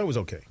 I thought it was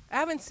okay. I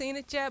haven't seen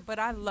it yet, but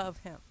I love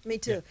him. Me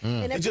too.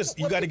 And It's just,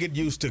 you got to get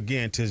used to,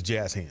 again, to his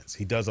jazz hands.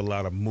 He does a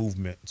lot of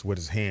movements with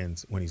his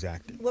hands when he's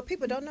acting. What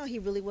people don't know, he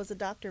really was a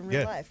doctor in real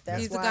Yeah. life. That's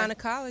He's why. a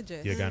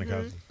gynecologist. Yeah,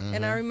 gynecologist.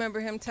 And I remember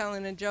him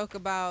telling a joke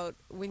about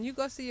when you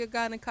go see your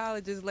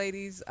gynecologist,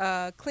 ladies,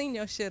 clean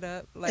your shit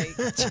up. Like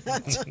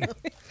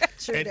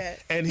True And, that.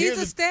 and he's here's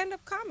a the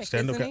stand-up comic,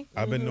 stand-up. isn't he?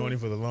 I've been knowing him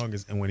for the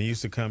longest, and when he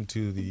used to come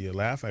to the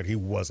Laugh Act, he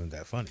wasn't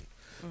that funny.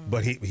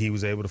 But he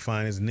was able to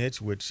find his niche,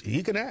 which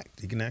he can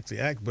act. He can actually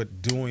act.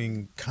 But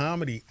doing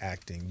comedy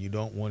acting, you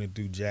don't want to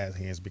do jazz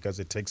hands because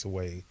it takes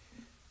away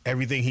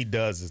everything he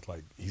does. Is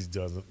like he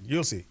does.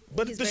 You'll see.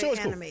 But He's the very show is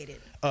cool.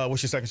 animated.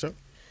 What's your second show?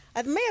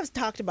 I may have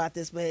talked about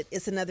this, but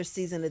it's another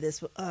season of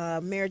this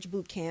Marriage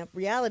Boot Camp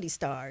reality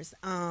stars.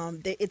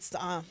 It's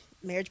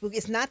Marriage Boot.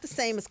 It's not the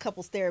same as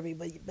Couples Therapy,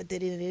 but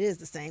it is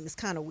the same. It's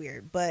kind of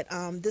weird. But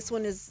this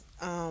one is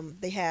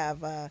they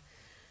have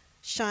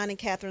Sean and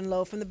Catherine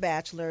Lowe from The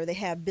Bachelor. They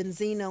have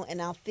Benzino and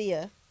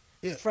Althea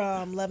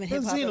from Love and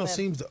Hip Hop. Benzino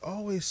seems to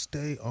always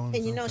stay on.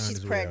 And you some know kind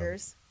she's of reality.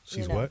 preggers.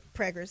 She's what?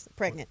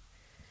 Pregnant.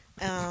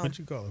 What'd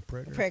you call her?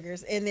 Preggers?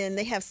 Preggers. And then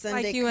they have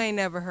Sunday. Like you ain't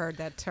never heard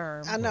that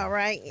term. I know,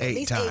 right? At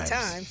least 8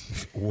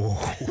 times. Whoa,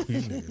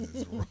 you niggas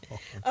is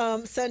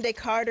wrong. Sunday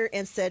Carter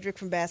and Cedric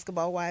from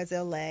Basketball Wives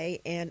LA,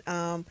 and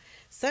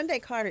Sunday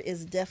Carter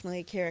is definitely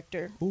a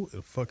character. Who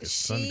the fuck is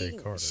Sunday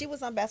Carter? She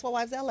was on Basketball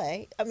Wives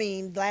LA. I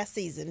mean, last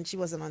season. She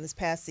wasn't on this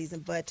past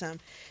season, but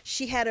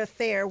she had an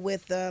affair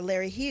with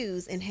Larry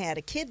Hughes and had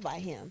a kid by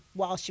him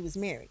while she was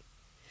married.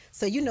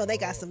 So they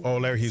got some. Oh,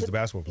 Larry Hughes, the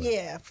basketball player.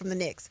 Yeah, from the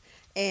Knicks,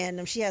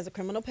 and she has a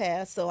criminal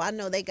past. So I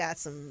know they got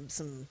some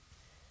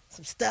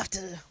stuff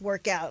to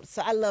work out.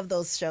 So I love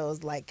those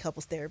shows like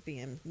Couples Therapy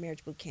and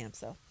Marriage Boot Camp.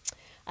 So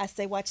I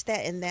say watch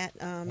that and that.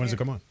 When does it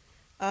come on?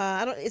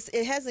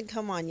 It hasn't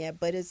come on yet,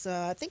 but it's.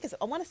 I think it's.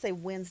 I want to say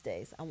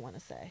Wednesdays. I want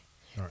to say,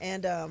 All right.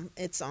 and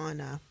it's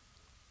on.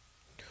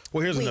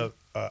 Well, here's another.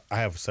 I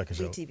have a second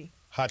show. TV.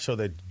 Hot show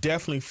that's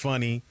definitely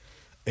funny,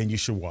 and you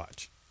should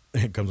watch.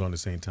 It comes on the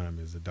same time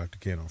as Dr.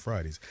 Ken on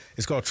Fridays.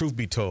 It's called Truth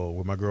Be Told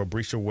with my girl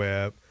Brisha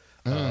Webb,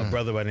 a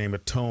brother by the name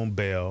of Tone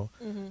Bell,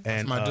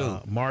 and my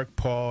dude. Mark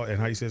Paul, and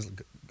how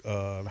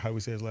do we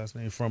say his last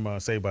name from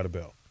Saved by the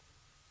Bell.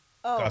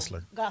 Oh,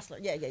 Gosler. Gosler.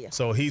 Yeah.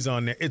 So he's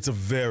on there. It's a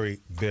very,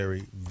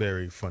 very,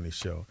 very funny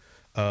show.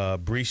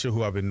 Brisha,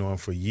 who I've been knowing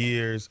for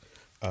years,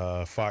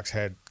 Fox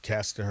had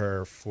casted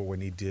her for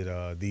when he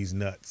did These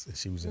Nuts, and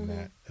she was in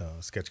that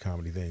sketch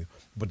comedy thing.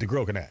 But the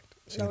girl can act.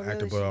 She can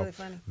act She's really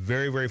funny.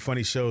 Very, very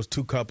funny shows.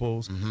 Two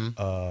couples.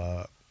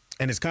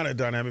 And it's kind of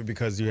dynamic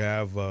because you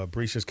have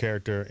Brisha's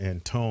character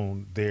and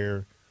Tone.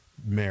 They're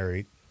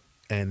married.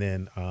 And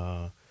then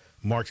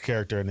Mark's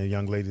character and the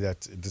young lady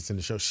that's in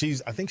the show,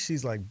 I think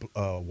she's like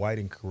white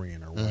and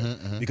Korean or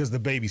what, because the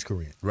baby's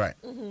Korean, Right.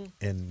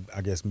 and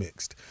I guess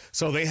mixed.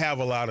 So they have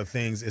a lot of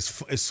things.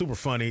 It's super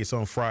funny. It's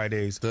on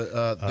Fridays.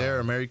 They're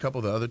a married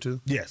couple. The other two.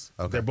 Yes,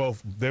 Okay.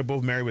 they're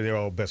both married, but they're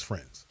all best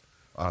friends.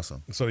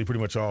 Awesome. So they pretty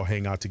much all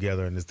hang out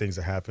together, and there's things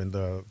that happened.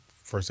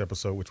 First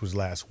episode, which was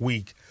last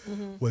week,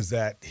 was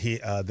that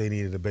they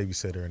needed a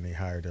babysitter, and they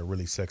hired a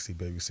really sexy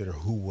babysitter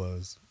who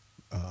was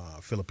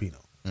Filipino.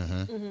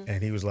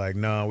 And he was like,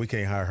 no, we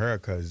can't hire her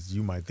because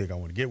you might think I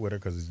want to get with her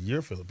because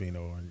you're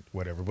Filipino or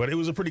whatever. But it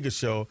was a pretty good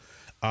show.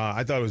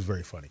 I thought it was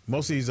very funny.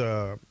 Most of these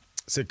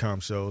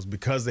sitcom shows,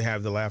 because they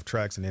have the laugh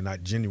tracks and they're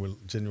not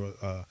generally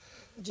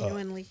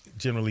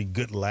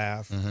good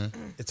laugh,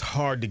 it's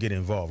hard to get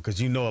involved because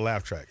a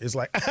laugh track. It's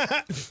like,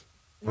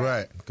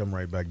 Right. come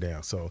right back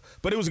down. So,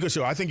 but it was a good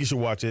show. I think you should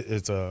watch it.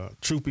 It's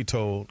Truth Be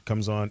Told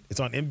comes on. It's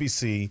on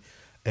NBC.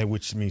 And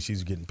which means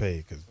she's getting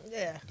paid because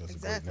that's a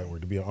great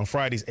network to be on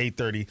Fridays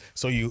 8:30.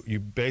 So you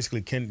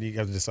basically you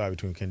have to decide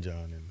between Ken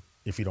John and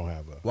if you don't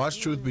have a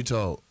Watch Truth Be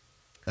Told,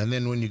 and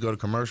then when you go to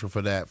commercial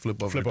for that,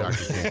 flip over to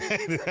Dr.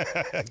 Ken.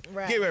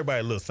 Right. Give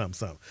everybody a little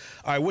something. All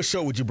right, what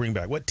show would you bring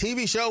back? What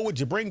TV show would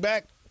you bring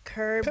back?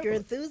 Curb Your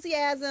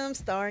Enthusiasm,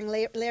 starring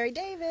Larry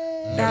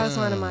David. That was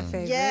one of my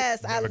favorites.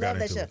 Yes, I Never got love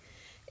that into show.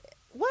 it.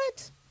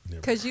 What?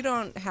 Because you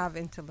don't have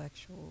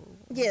intellectual.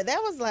 Yeah, that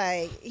was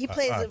like he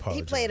I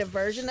he played a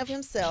version of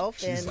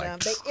himself, and like,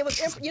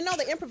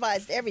 they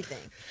improvised everything.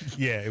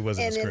 Yeah, it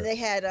wasn't And a then script. they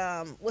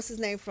had what's his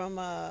name from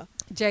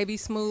JB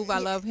Smooth, I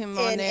love him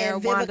on there.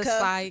 and Wanda Vivica,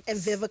 Sykes. and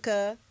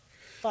Vivica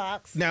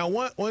Fox. Now,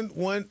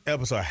 one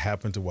episode I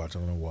happened to watch, I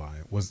don't know why,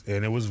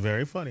 and it was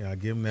very funny. I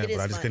give them that, It but is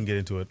I just funny. couldn't get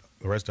into it.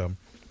 The rest of them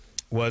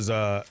was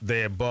they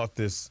had bought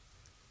this,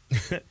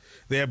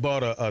 they had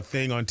bought a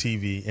thing on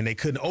TV and they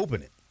couldn't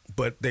open it,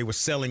 but they were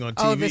selling on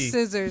TV. Oh, the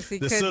scissors.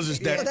 The scissors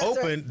that that's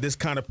opened this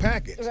kind of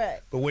package. Right.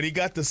 But when he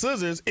got the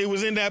scissors, it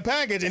was in that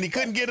package and he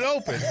couldn't get it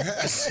open.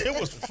 It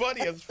was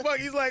funny as fuck.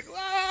 He's like,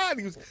 ah!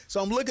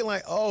 So I'm looking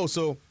like, oh,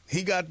 so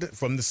he got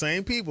from the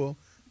same people.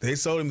 They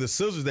sold him the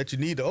scissors that you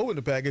need to open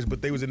the package,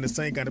 but they was in the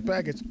same kind of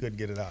package. Couldn't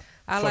get it out.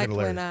 I Fucking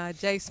like when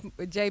hilarious.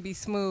 JB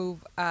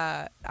Smooth,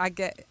 I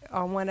get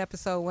on one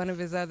episode, one of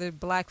his other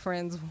black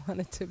friends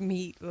wanted to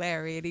meet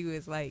Larry, and he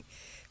was like,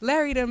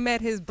 Larry done met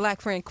his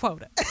black friend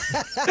quota.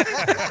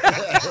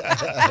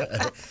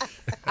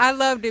 I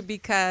loved it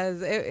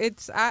because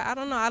I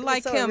don't know, I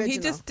like so him. original. He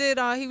just did,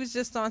 he was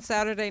just on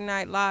Saturday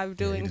Night Live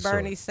doing just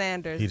Bernie saw it.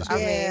 Sanders. He just I saw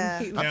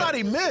it. mean, Yeah. I thought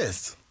he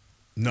missed.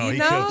 No, You he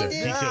know? killed it. He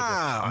Yeah.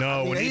 killed it. No, I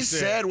mean, when he he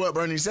said what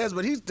Bernie says,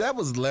 but that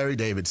was Larry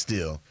David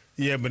still.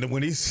 yeah, but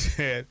when he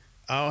said,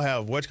 I don't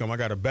have I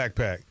got a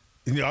backpack.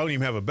 I don't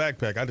even have a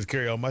backpack. I just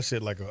carry all my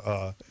shit like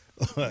a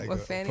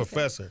Fanny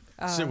professor.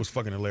 Shit was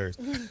fucking hilarious.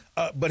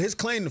 But his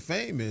claim to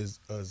fame is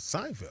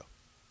Seinfeld.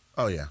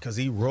 Oh yeah. Because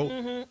he wrote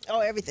Oh,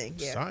 everything.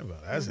 Yeah.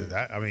 Seinfeld. That's it.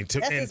 I mean,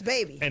 That's his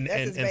baby. And, That's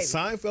and, his and baby.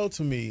 Seinfeld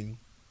to me,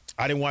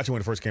 I didn't watch it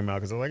when it first came out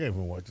because I was like, I ain't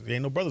even watch it. There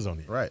ain't no brothers on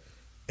here. Right.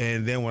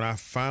 And then when I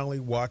finally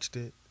watched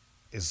it,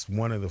 it's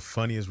one of the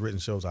funniest written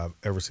shows I've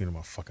ever seen in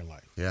my fucking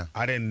life. Yeah.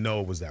 I didn't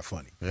know it was that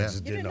funny. I Yeah. just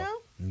You didn't didn't know.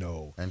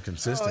 No. And Oh,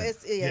 consistent.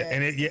 it's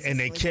And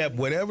they kept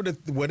whatever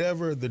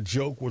the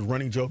joke was,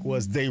 running joke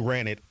was, they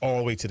ran it all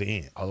the way to the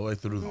end. all the way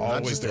through, All not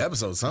the way just the through.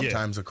 episodes,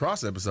 sometimes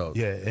across episodes.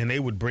 Yeah, and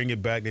they would bring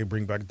it back. They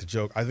bring back the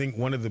joke. I think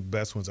one of the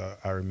best ones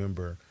I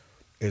remember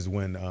is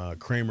when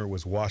Kramer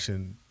was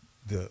washing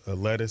the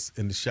lettuce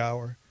in the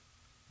shower.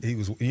 He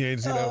was, you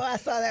didn't see that? I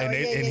saw that And,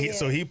 one. Yeah, yeah.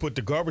 so he put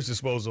the garbage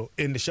disposal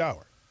in the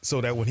shower so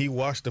that when he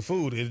washed the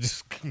food, it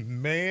just,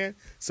 man.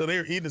 So they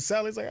were eating the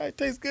salad. He's like, it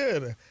tastes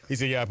good. He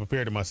said, yeah, I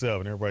prepared it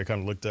myself. And everybody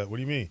kind of looked up. What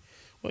do you mean?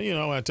 Well, when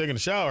I take in the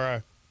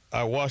shower,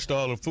 I washed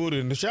all the food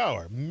in the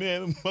shower.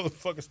 Man, the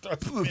motherfucker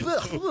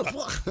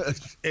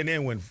started. And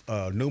then when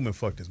Newman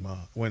fucked his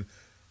mom, when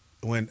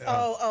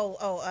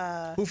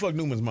who fucked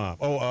Newman's mom?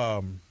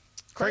 Oh,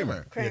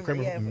 Kramer. Yeah,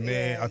 Kramer. Yeah,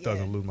 man, I thought I was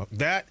gonna lose my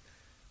that.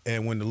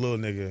 And when the little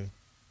nigga,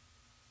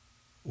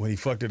 when he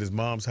fucked at his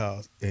mom's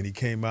house and he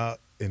came out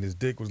and his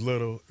dick was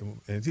little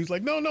and he's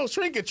like, no,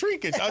 shrink it.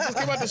 I just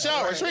came out the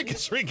shower, shrink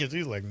it.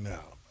 He's like, no.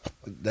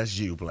 That's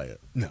you, player.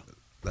 No.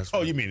 That's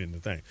oh, you mean in the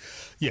thing?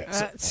 Yeah.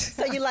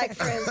 So you like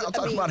Friends? I'm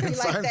talking about in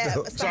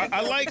Seinfeld. So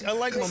I like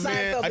my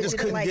man. I just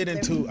couldn't get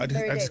into. I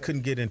just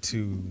couldn't get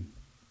into.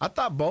 I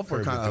thought both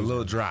were kind of a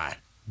little dry,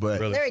 but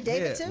Really? Larry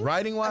David too.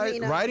 writing wise,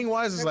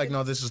 it's like Perfect.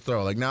 no, this is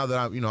thorough. Like now that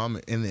I'm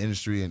in the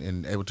industry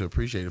and able to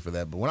appreciate it for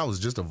that. But when I was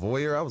just a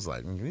voyeur, I was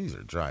like, these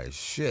are dry as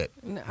shit.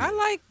 I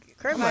like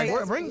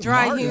Bring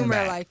dry Martin humor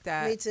back. like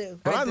that. Me too.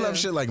 But I do. love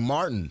shit like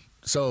Martin.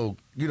 So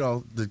the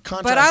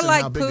contrast But I in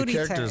like how big the Pootie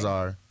characters Tang.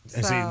 are.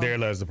 And see, So- there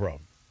lies the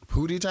problem.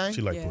 Pootie Tang.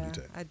 She like Yeah, Pootie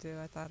Tang. I do.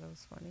 I thought it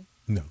was funny.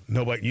 No,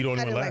 nobody. You don't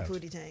I even didn't laugh.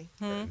 like Pootie Tang.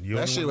 You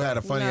That don't shit even had a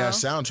laugh. funny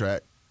ass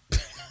soundtrack.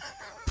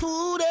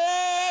 Pootie.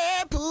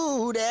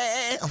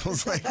 I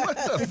was like, what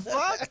the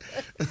fuck?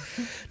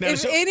 Now,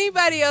 If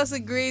anybody else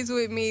agrees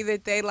with me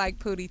that they like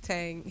Pootie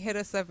Tang, hit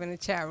us up in the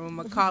chat room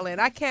or call in.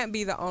 I can't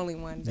be the only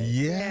one. That,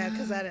 Yeah,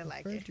 because I didn't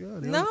like it.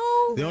 No.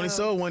 They only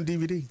sold one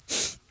DVD.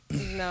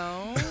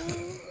 No.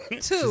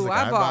 She's Two.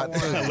 like, I bought one.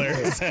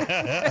 Hilarious.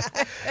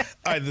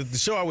 All right, the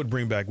show I would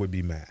bring back would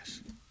be MASH.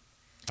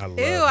 I love.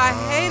 Ew, I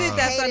hated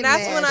that song. Hated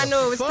That's when I MASH.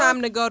 knew it was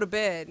time to go to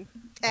bed.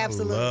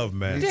 Absolutely. I love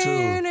MASH. Me too.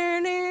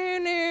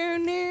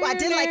 Well, I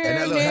did like And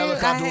that little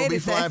helicopter will be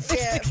flying.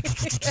 Yeah.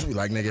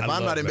 Like, nigga, if I I'm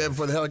not love in that. bed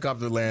before the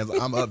helicopter lands,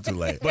 I'm up too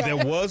late. But there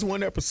was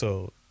one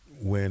episode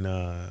when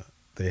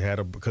they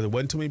had because there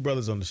wasn't too many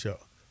brothers on the show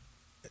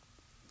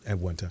at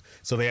one time.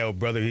 So they had a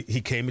brother.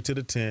 He came into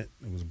the tent.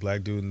 It was a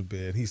black dude in the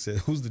bed. He said,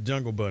 "Who's the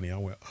Jungle Bunny?" I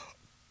went.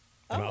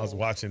 And I was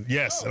watching,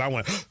 and I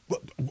went,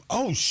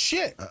 oh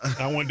shit!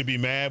 I wanted to be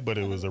mad, but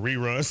it was a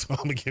rerun, so I'm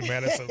gonna get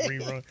mad at some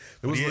rerun.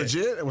 It was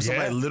legit? It was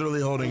somebody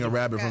literally holding a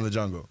rabbit from the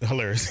jungle.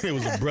 Hilarious. It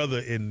was a brother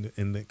in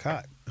the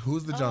cot.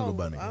 Who's the Jungle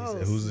Bunny? He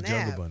said, "Who's the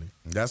snap. Jungle Bunny?"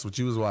 That's what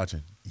you was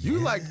watching. You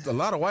liked a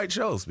lot of white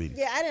shows, Speedy.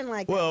 Yeah, I didn't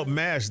like Well, that.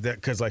 MASH,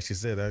 because like she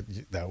said,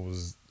 that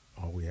was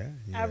all we had.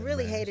 You I had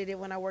really MASH. hated it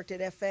when I worked at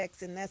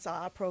FX, and that's all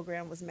our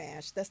program was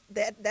MASH.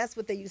 That's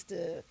what they used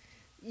to,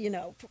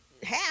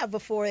 have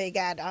before they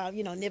got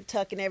Nip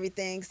Tuck and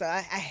everything. So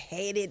I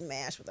hated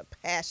MASH with a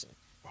passion.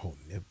 Oh,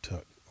 Nip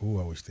Tuck. Oh,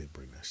 I wish they'd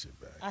bring that shit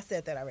back. I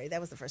said that already. That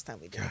was the first time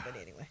we did it, but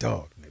anyway.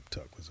 Dog, Nip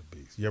Tuck was a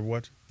beast. You ever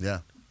watch it? Yeah.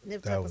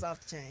 Nip That Tuck was- was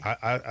off the chain.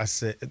 I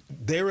said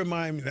they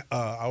remind me.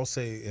 I'll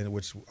say, in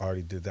which I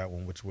already did that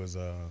one, which was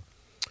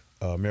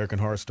American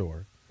Horror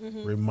Story.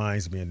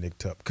 Reminds me of Nick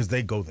Tuck because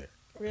they go there.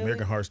 Really?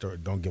 American Horror Story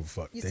don't give a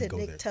fuck. You they said go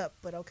Nick there. Tuck,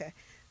 but okay.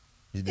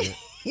 You did.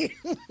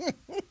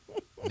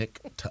 Nick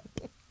Tuck.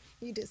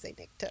 You did say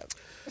Nick Tuck.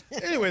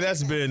 Anyway,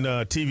 that's been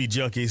TV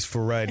Junkies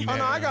for right now. Oh,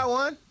 no, I got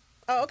one.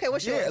 Oh, okay.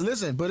 What's Yeah, yours?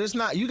 listen, but it's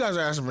not. You guys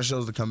are asking for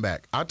shows to come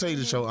back. I'll tell you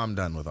the show I'm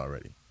done with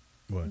already.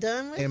 What?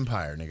 Done with?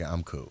 Empire, nigga,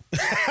 I'm cool.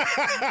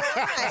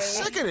 Why?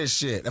 Sick of this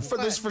shit.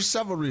 For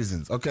several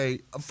reasons. Okay,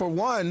 for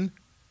one,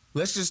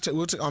 let's just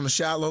we'll take on the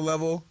shallow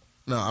level.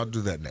 No, I'll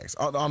do that next.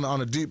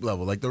 On a deep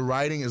level, like the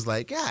writing is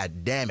like,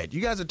 God damn it,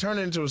 you guys are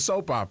turning into a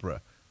soap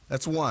opera.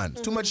 That's one.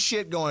 Too much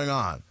shit going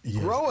on. Yeah,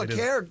 Grow a it is.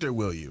 character,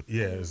 will you?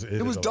 Yeah, It was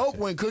is all dope shit.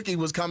 when Cookie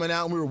was coming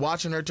out and we were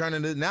watching her turn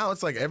into. Now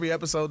it's like every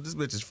episode, this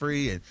bitch is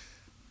free and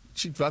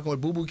she fucking with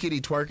Boo Boo Kitty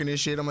twerking and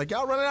shit. I'm like,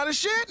 y'all running out of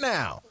shit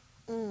now.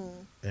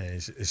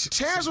 And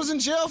Terrence was in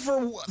jail for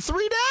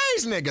 3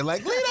 days, nigga.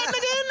 Like, leave that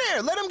nigga in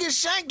there. Let him get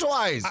shanked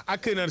twice. I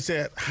couldn't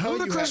understand how you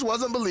Ludacris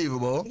wasn't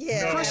believable.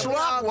 Yeah, Chris we all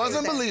Rock agree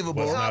wasn't with that.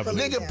 believable. Was not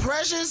believe Nigga, that.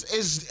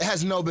 Precious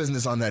has no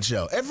business on that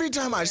show. Every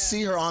time I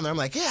see her on there, I'm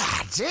like,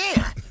 God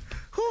damn.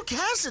 Who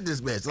casted this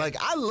bitch? Like,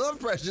 I love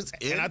Precious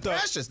in And I thought,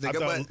 Precious,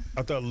 nigga,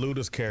 I thought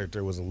Luda's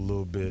character was a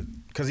little bit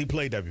because he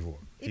played that before.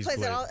 He He's plays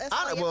played. it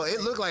all. well, it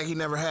looked like he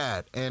never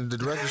had. And the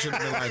director should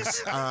have been like,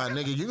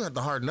 nigga, you gonna have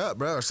to harden up,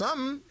 bro, or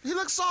something. He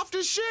looks soft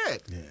as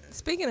shit. Yeah.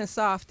 Speaking of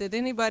soft, did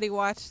anybody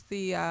watch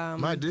the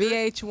My dude?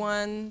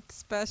 VH1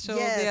 special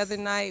the Yes, other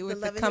night with the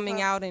the Love and coming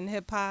Hip Hop. out in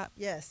hip hop?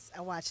 Yes,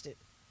 I watched it.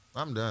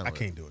 I'm done. I with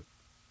can't do it.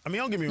 I mean,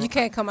 don't get me wrong. You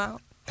can't come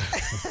out.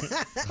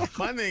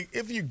 My thing,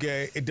 if you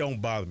gay, it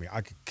don't bother me.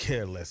 I could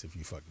care less if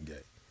you fucking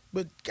gay.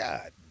 But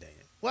god damn,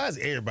 why is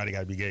everybody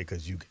got to be gay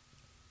because you gay?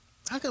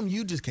 How come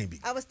you just can't be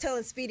gay? I was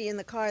telling Speedy in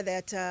the car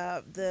that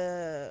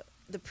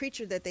the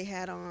preacher that they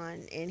had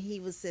on, and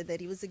he said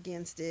that he was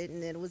against it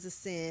and that it was a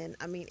sin.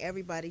 I mean,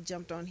 everybody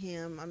jumped on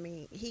him. I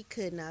mean, he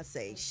could not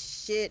say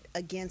shit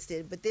against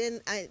it. But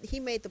then he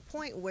made the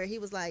point where he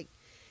was like,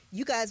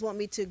 you guys want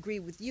me to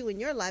agree with you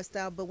and your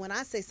lifestyle, but when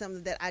I say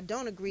something that I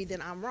don't agree,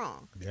 then I'm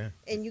wrong. Yeah.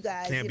 And you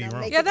guys, Can't be wrong.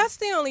 make Yeah, it- that's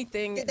the only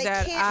thing They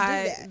that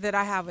can't do that.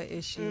 I have an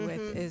issue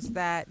with is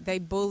that they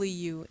bully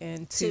you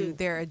into Too.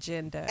 their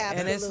agenda. And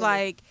it's Absolutely.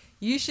 like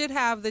you should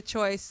have the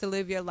choice to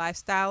live your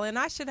lifestyle and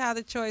I should have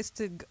the choice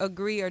to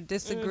agree or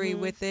disagree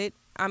with it.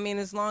 I mean,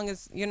 as long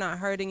as you're not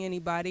hurting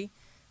anybody.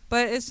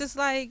 But it's just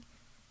like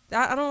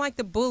I don't like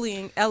the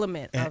bullying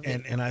element of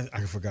it. And I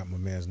forgot my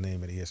man's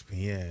name at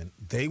ESPN.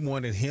 They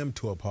wanted him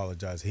to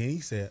apologize. He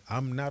said,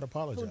 "I'm not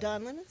apologizing." Who,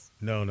 Don Lemons?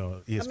 No,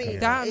 ESPN. I mean,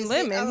 Don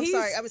Lemon, I'm he's-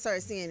 sorry. I'm sorry,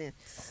 CNN.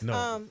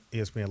 No,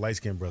 ESPN, light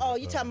skinned brother. Oh,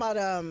 you talking about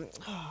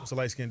what's a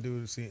light skinned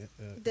dude?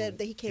 that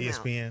he came out.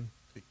 ESPN.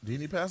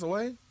 Didn't he pass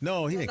away?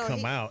 No, he didn't no, come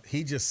he- out.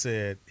 He just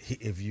said,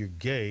 if you're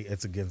gay,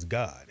 it's against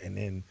God. And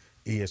then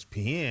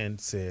ESPN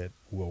said,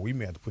 well, we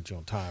may have to put you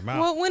on timeout.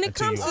 Well, when it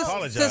until comes you to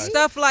apologize.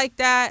 stuff like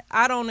that,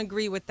 I don't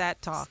agree with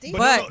that talk. Steve-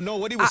 But no,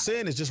 what he was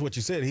saying is just what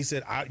you said. He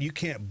said, you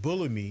can't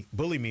bully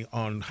me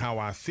on how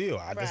I feel.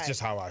 That's Right. just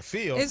how I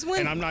feel, It's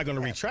when- and I'm not going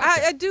to retract I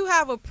that. do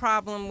have a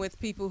problem with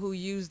people who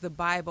use the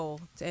Bible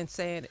and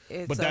say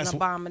it's an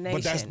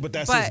abomination. But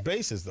that's his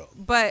basis, though.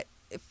 But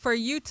for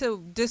you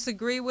to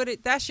disagree with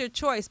it, that's your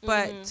choice.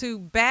 But to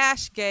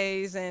bash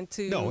gays and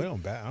to No, I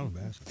don't bash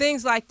it.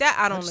 things like that,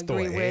 I don't just throw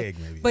agree an with. egg,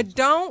 maybe. But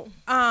don't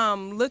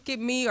look at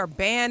me or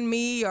ban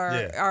me or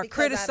Yeah. or Because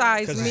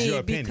criticize 'Cause it's your me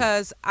opinion.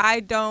 because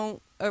I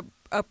don't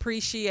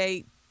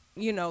appreciate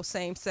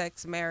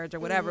same-sex marriage or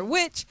whatever.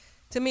 Which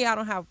to me, I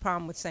don't have a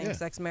problem with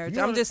same-sex marriage.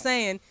 You I'm know- just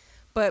saying.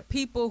 But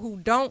people who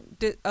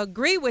don't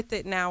agree with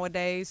it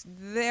nowadays,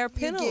 they're You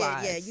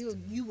penalized. get,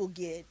 you will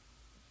get.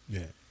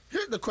 Yeah.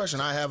 Here's the question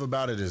I have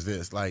about it is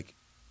this: like,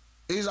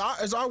 is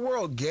our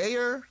world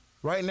gayer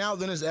right now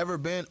than it's ever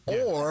been,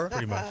 or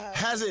pretty much.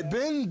 has it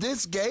been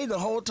this gay the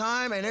whole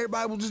time and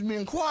everybody was just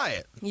being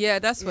quiet? Yeah,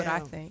 that's what I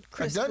Yeah. think.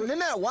 Like, isn't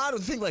that wild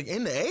to think? Like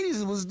in the '80s,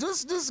 it was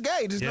just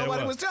gay, just Yeah, it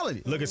nobody was telling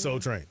you. Look at Soul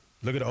Train.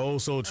 Look at the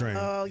old Soul Train.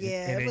 Oh, yeah,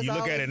 it And then was you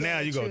look at always it now,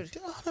 that, you go,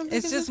 true. "Oh, them It's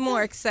niggas just is more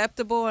gay."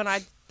 acceptable, and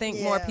I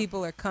think more Yeah.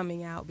 people are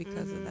coming out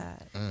because of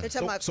that. They're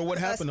talking about, so what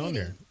happened on Speedy.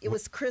 there? It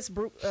was Chris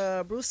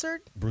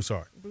Broussard.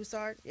 Broussard.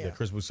 Broussard. Yeah, Yeah.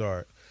 Chris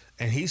Broussard.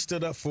 And he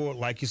stood up for,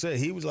 like you said,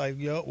 he was like,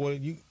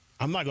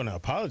 I'm not going to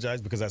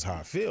apologize because that's how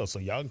I feel. So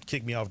y'all can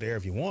kick me off the air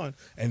if you want.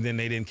 And then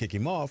they didn't kick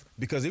him off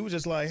because he was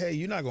just like, hey,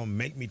 you're not going to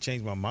make me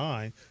change my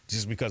mind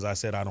just because I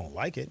said I don't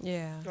like it.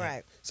 Yeah.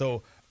 Right.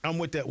 So I'm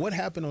with that. What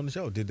happened on the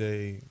show? Did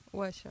they,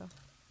 What show?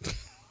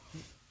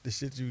 the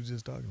shit you was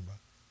just talking about?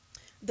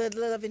 The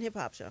Love and Hip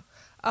Hop show.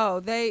 Oh,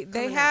 they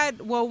Coming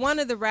had one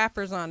of the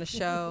rappers on the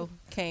show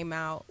came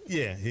out.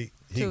 Yeah, he To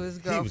his He was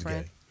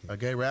girlfriend. gay. A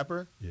gay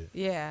rapper? Yeah.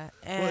 Yeah,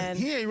 Well, and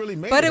he ain't really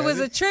made but it has was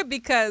he? a trip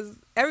because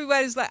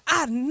everybody's like,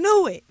 I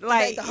knew it,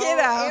 like the whole, you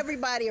know,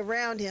 everybody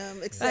around him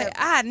like except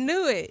I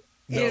knew it.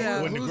 No, You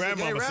know? when Who's the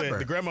gay rapper?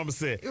 the grandmama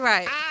said,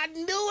 Right. I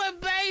knew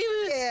it,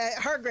 baby. yeah,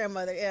 her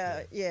grandmother.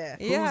 Yeah, yeah.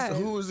 Yeah.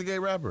 Who was the gay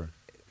rapper?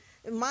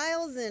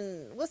 Miles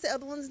and what's the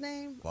other one's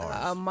name?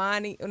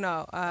 Monty,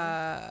 no,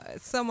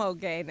 some old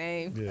gay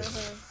name. Yeah.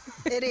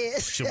 It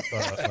is.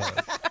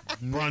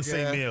 Bron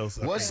St. Mills.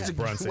 What's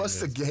Bron St. the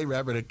Mills. gay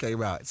rapper that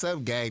came out?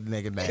 Some gay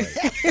nigga name.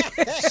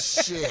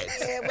 Shit.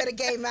 Yeah, with a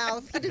gay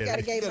mouth. He do got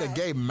a gay He got a mouth.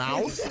 gay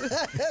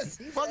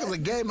mouth? Fuck is a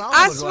gay mouth?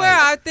 I look swear,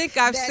 like? I think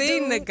I've That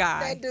seen the dude,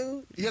 guy. That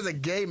dude. He has a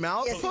gay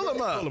mouth? Yes, Pull he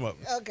him up. Pull him up.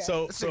 Okay.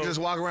 So, This nigga just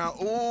walk around,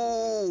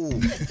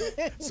 ooh.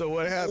 so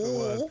what happened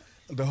was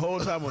the whole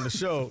time on the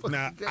show.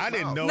 Now I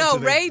didn't know. No, till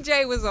they- Ray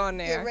J was on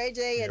Yeah, there, Ray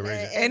J and,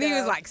 Ray J. and he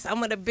was like,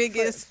 some of the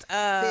biggest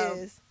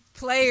Fizz.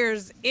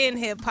 players in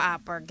hip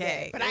hop are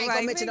gay. But I ain't Like,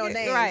 gonna mention no nigga,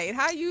 names. Right?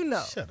 How you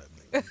know? Shut up,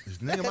 nigga. This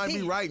nigga might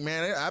be right,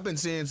 man. I've been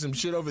seeing some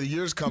shit over the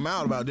years come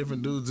out about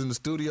different dudes in the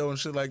studio and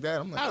shit like that.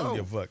 I'm like, I don't oh.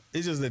 give a fuck.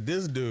 It's just that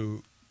this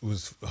dude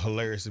was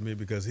hilarious to me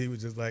because he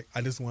was just like,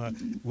 I just want.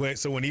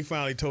 So when he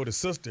finally told his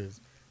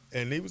sisters,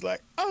 and he was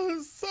like,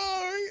 I'm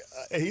sorry,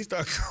 and he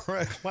started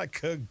crying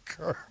like a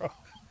girl.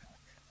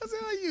 I said,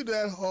 "How you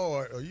that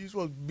hard? Or you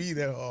supposed to be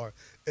that hard?"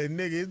 And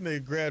his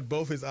nigga grabbed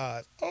both his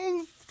eyes.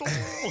 Oh,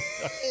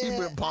 He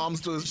put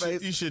palms to his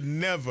face. you should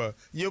never.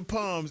 Your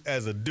palms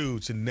as a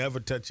dude should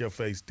never touch your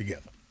face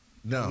together.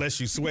 No.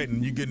 Unless you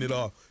sweating, you getting it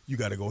off. You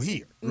got to go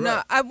here.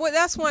 No,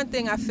 that's one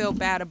thing I feel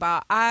bad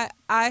about. I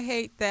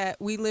hate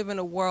that we live in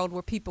a world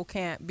where people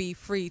can't be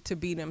free to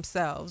be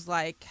themselves.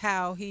 Like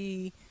how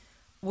he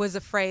was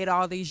afraid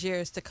all these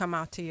years to come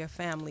out to your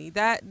family.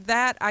 That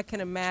I can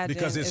imagine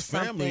Because his is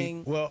family.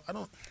 something. Well, I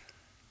don't.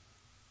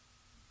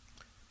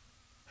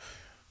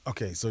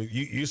 Okay, so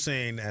you're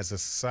saying as a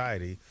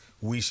society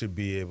we should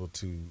be able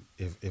to,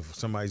 if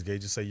somebody's gay,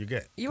 just say you're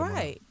gay. You're Come on.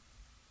 right.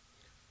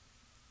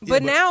 Yeah,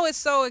 But now it's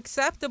so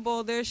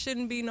acceptable, there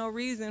shouldn't be no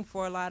reason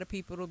for a lot of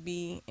people to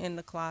be in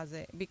the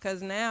closet.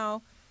 Because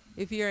now,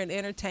 if you're in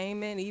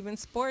entertainment, even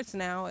sports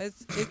now,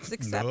 it's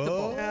acceptable.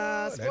 No,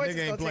 that Sports nigga is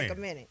ain't gonna playing. take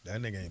a minute.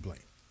 That nigga ain't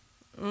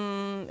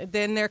playing.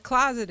 Then they're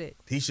closeted.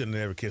 He should have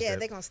never kissed Yeah, that.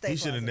 they gonna stay He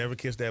should have closeted. never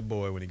kissed that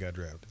boy when he got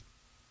drafted.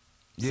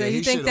 So you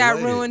he think shoulda that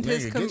waited. ruined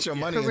his Nigga, get your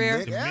money and career?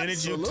 dick. The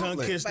minute you tongue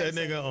Absolutely. kissed that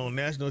nigga on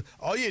national,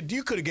 oh yeah,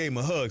 you could have gave him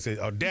a hug. Said,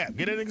 "Oh, dap,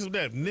 get that nigga some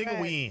dap, nigga,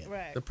 we in."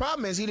 Right. The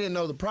problem is he didn't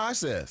know the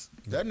process.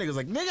 That nigga's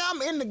like, nigga,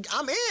 I'm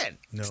in.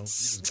 No, you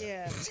just-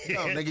 Yeah. No,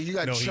 nigga, you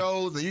got No, he-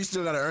 chose and you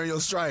still got to earn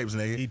your stripes,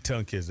 nigga. he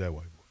tongue kissed that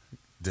white boy,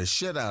 The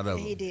shit out of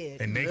him. He did.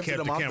 and they Lifted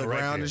kept him the off camera the right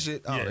ground there. and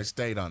shit. Oh, Yeah. they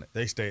stayed on it.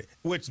 They stayed,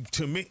 which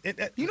to me,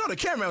 You know, the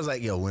cameraman was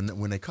like, yo,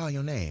 when they call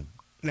your name.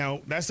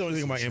 now that's the only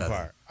thing about Shut up.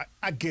 Empire.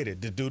 I get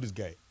it. The dude is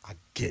gay. I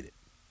get it.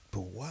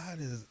 But why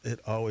does it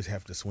always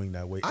have to swing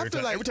that way? I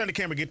feel like every time the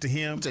camera get to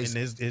him, and his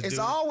it's dude,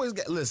 always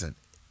listen.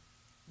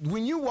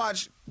 When you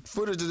watch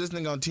footage of this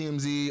nigga on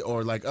TMZ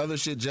or like other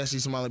shit Jesse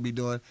Smollett be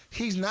doing,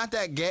 he's not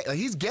that gay. Like,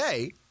 he's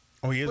gay.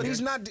 Oh, he is. But gay?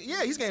 he's not.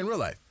 Yeah, he's gay in real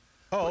life.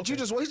 Oh, but okay.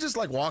 he's just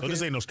like walking. So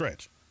this ain't no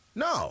stretch.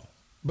 No,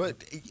 but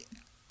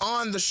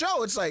on the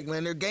show, it's like,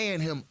 man, they're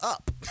gaying him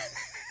up.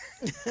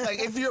 Like,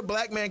 if you're a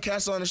black man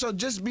cast on the show,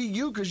 just be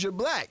you because you're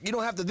black. You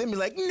don't have to then be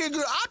like, nigga,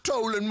 I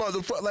told him,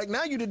 motherfucker. Like,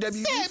 now you the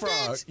WB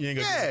frog.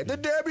 Yeah, the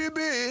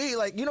WB.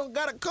 Like, you don't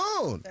got a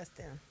cone. That's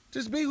them.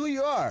 Just be who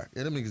you are.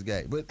 Yeah, them niggas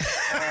gay. But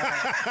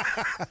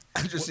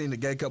I just seen the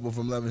gay couple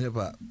from Love and Hip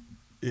Hop.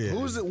 Yeah.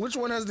 Who's it? Which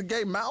one has the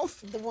gay mouth?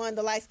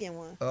 The light skinned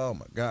one. Oh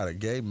my God, a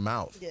gay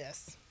mouth.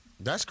 Yes.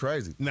 That's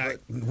crazy. Now,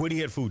 what he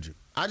had Fuji?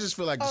 I just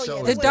feel like the Oh, show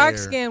yeah, is The dark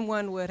there. skinned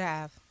one would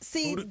have.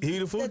 See, He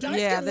the Fuji?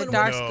 Yeah, the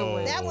dark skin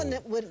one. That one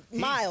with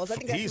Miles. I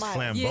think that's He's Miles.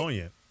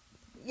 flamboyant.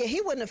 Yeah,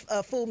 he wouldn't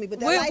have fooled me, but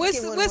that light What's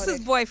skinned one what's his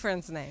would've-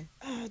 boyfriend's name?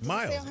 Did it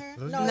Miles. say on her?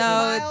 No, No,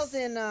 No, it's Miles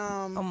it's- and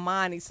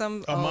Amani.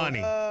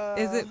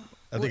 Amani. Is it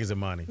I think it's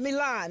Amani.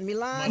 Milan.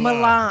 Milan?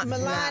 Milan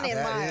and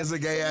That Miles. is a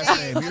gay ass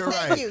Thank name. You're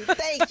right. you.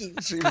 Thank you.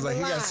 She was like,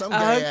 he got Milan. some gay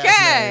ass name.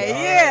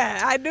 Okay,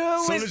 yeah, I knew it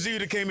As soon was. as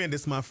you came in,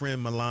 this is my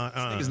friend Milan.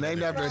 He was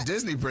named after a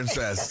Disney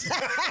princess.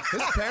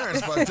 His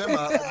parents fucked him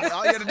up.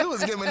 All you had to do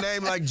was give him a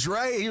name like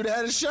Dre. You'd have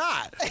had a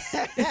shot.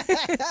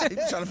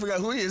 He's trying to figure out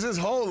who he is his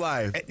whole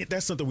life.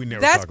 That's something we never.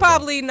 That's talked about.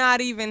 probably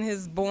not even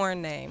his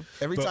born name.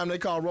 Every time they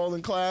call roll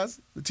in class,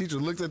 the teacher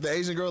looked at the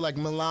Asian girl like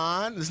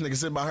Milan. This nigga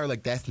sit by her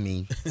like, that's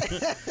me.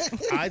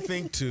 I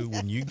think too,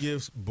 when you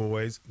give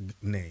boys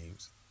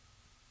names,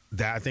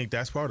 I think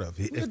that's part of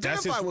it. If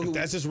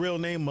that's his real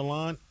name,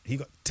 Milan, he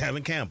got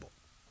Tevin Campbell.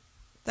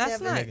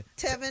 That's Tevin. not.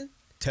 Tevin.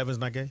 Tevin's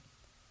not gay.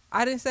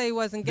 I didn't say he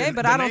wasn't gay, The-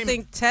 but the I don't name-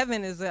 think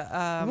Tevin is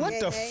a. What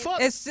the gay.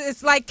 fuck?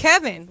 It's like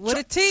Kevin with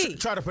a T.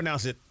 Try to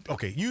pronounce it.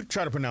 Okay, you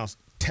try to pronounce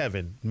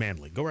Tevin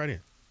Manley. Go right in.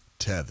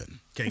 Tevin.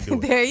 Can't do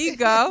it. There you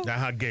go. Now,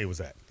 how gay was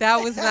that? That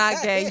was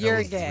not gay. That You're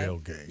was gay. real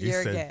gay. He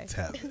You're said gay.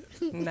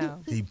 Tevin. No.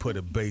 He put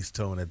a bass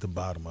tone at the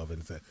bottom of it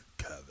and said,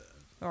 Kevin.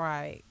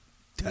 Right.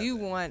 You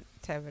want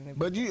Tevin to be.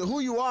 But who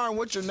you are and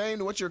what your name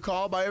and what you're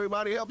called by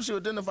everybody helps you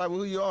identify with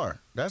who you are.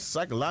 That's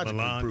psychologically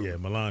Milan, proven. yeah,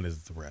 Milan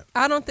is the rap.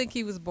 I don't think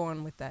he was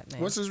born with that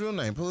name. What's his real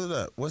name? Pull it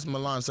up. What's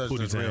Milan Sutton's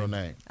Pootie real Tang.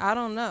 name? I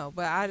don't know,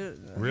 but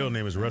Real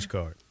name is Rush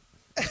Card.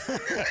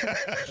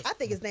 I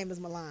think his name is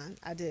Milan.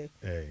 I do.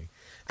 Hey.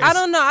 I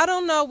don't know. I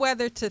don't know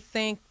whether to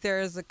think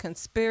there's a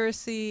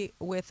conspiracy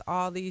with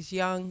all these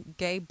young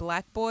gay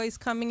black boys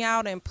coming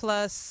out, and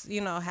plus,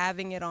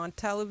 having it on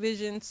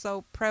television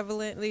so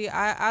prevalently.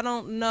 I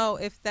don't know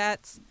if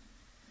that's.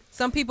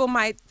 Some people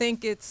might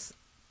think it's.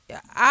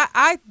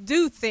 I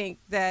do think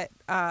that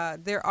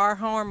there are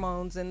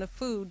hormones in the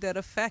food that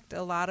affect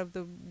a lot of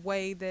the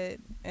way that,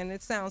 and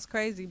it sounds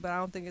crazy, but I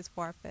don't think it's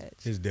far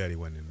fetched. His daddy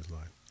wasn't in his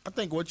life. I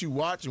think what you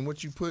watch and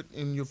what you put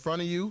in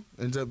front of you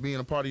ends up being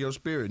a part of your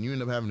spirit, and you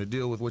end up having to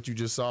deal with what you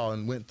just saw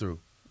and went through.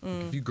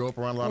 If you grow up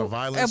around a lot of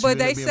violence, But you end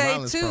they up being say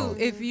violence too, prone.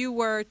 if you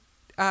were,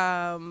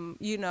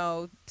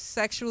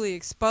 sexually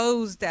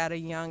exposed at a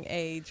young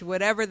age,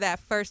 whatever that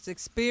first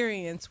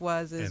experience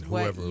was, is And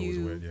what whoever it was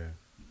you with, yeah.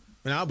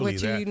 And I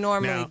believe what you that.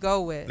 normally Now,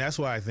 go with. That's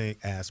why I think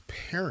as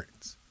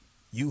parents,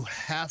 you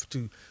have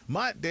to.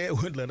 My dad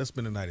wouldn't let us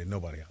spend the night at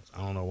nobody else. I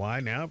don't know why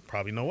now.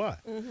 Probably know why.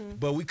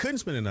 But we couldn't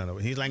spend the night over.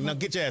 He's like, no,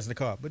 get your ass in the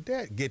car. But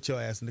Dad, get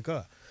your ass in the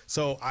car.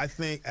 So I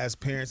think as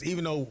parents,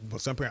 even though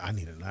some parents, I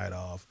need a night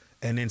off,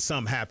 and then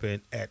something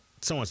happened at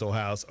so-and-so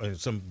house, or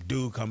some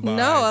dude come by.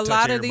 No, a and touch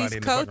lot of everybody these in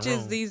the fucking coaches,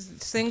 room. these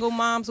single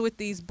moms with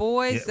these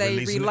boys, Yeah, they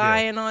releasing the-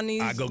 relying on I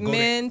these go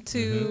men there.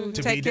 to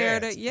To take be care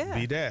of dads, the yeah.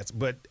 be dads.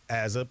 But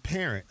as a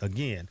parent,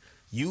 again,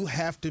 you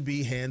have to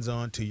be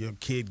hands-on till your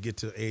kid get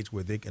to the age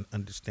where they can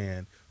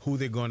understand who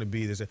they're going to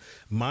be. They say,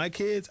 my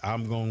kids,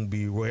 I'm going to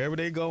be wherever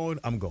they're going,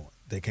 I'm going.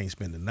 They can't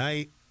spend the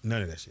night,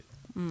 none of that shit.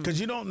 Because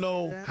you don't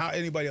know how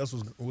anybody else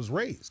was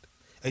raised.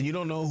 And you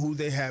don't know who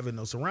they have in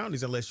those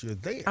surroundings unless you're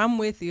there. I'm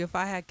with you. If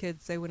I had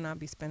kids, they would not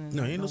be spending.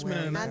 No, it you ain't no nowhere.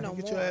 spending the Not night. no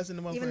Get more. your ass in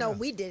the motherfucking Even though house.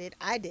 we did it,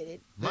 I did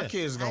it. My Yeah.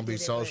 kids are gonna I be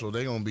did it, social.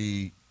 They're gonna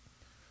be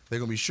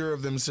sure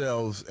of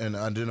themselves and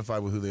identify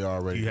with who they are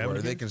already. You have Where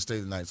any they kids? can stay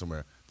the night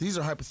somewhere. These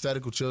are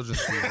hypothetical children.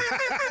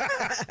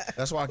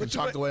 That's why I can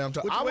talk the way I'm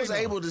talking. what you I was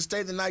waiting on? able to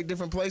stay the night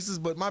different places,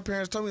 but my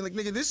parents told me like,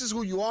 nigga, this is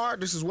who you are.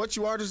 This is what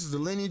you are. This is the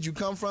lineage you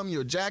come from.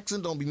 You're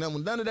Jackson. Don't be none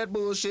with none of that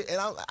bullshit. And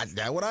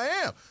that's what I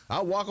am.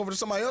 I'll walk over to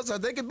somebody else.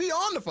 They could be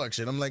on the fuck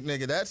shit. I'm like,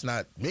 nigga, that's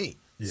not me.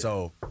 Yeah.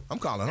 So I'm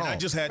calling And home. I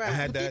just had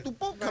that.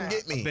 Come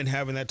get me. I've been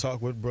having that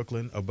talk with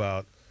Brooklyn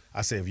about,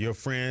 I say, if your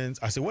friends,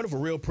 I said, what if a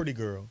real pretty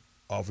girl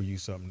offer you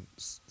some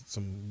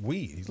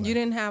weed? He's like, You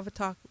didn't have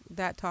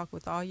that talk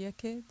with all your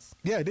kids.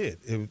 Yeah, I did.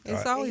 It's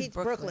Yeah, always he's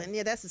Brooklyn.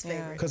 Yeah, that's his Yeah.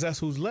 favorite. Because that's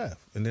who's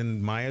left. And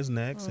then Maya's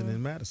next, and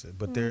then Madison.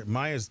 But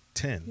Maya's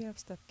 10. You have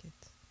stepkids.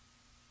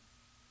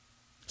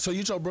 So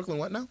you told Brooklyn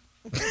what now?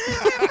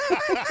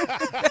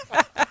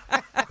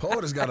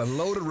 Poetess got a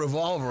loaded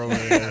revolver over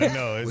there. I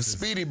know, it's with just-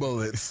 speedy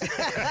bullets.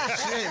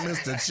 She ain't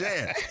missed a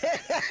chance.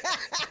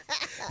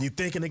 You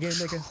thinking again,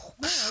 nigga?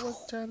 No, I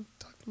wasn't trying to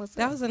talk to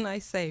That was a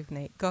nice save,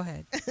 Nate. Go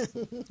ahead.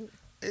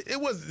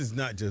 It's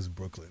not just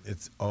Brooklyn.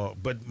 It's all.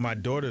 But my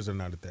daughters are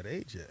not at that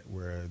age yet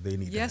where they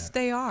need. Yes, to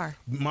they are.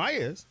 Maya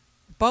is.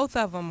 Both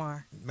of them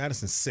are.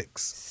 Madison's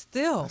 6.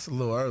 Still. That's a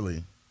little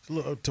early. It's a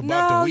little about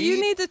No, the weed.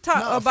 you need to talk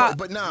No, about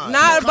but nah,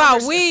 not the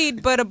about conversa-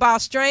 weed, but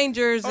about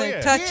strangers Oh, and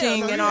yeah. touching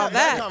Yeah, so and you all had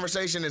that.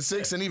 conversation at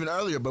 6 and even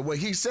earlier. But what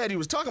he said he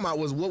was talking about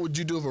was what would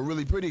you do if a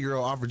really pretty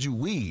girl offered you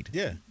weed?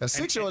 Yeah. A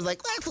 6-year-old's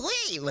like, that's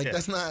weed. Like, Yeah.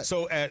 that's not.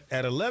 So at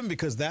 11,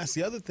 because that's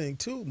the other thing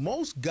too.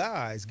 Most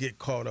guys get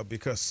caught up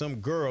because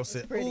some girl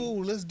said, pretty.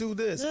 "Ooh, let's do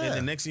this," and Yeah.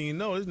 the next thing you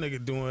know, this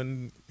nigga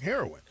doing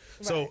heroin.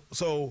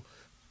 So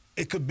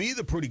it could be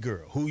the pretty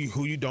girl who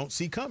you don't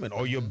see coming,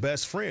 or your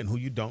best friend who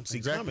you don't see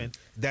Exactly. coming.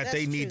 That That's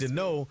they need true, to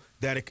know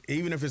that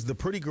even if it's the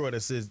pretty girl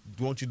that says,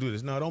 "Won't you do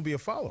this?" No, don't be a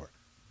follower.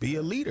 Be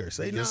a leader.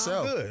 Say, "No,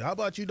 yourself. I'm good. How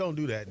about you don't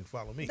do that and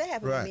follow me?" That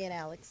happened Right. to me and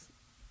Alex.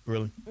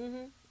 Really?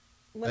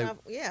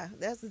 Yeah,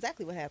 that's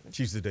exactly what happened.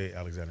 She used to date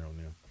Alexander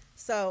O'Neal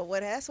So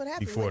that's what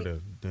happened. before when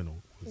the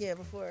dental. Yeah,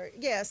 before.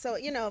 Yeah, so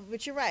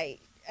but you're right.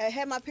 I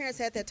had my parents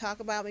had that talk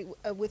about me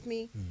with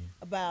me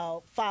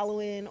about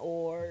following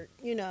or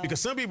Because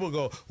some people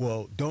go,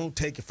 well, don't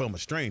take it from a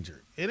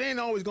stranger. It ain't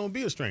always going to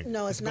be a stranger.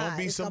 No, it's gonna not.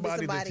 be It's gonna be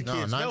somebody that the somebody-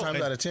 No, kids 9 know.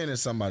 times out of 10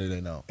 is somebody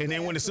they know. And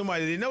then when it's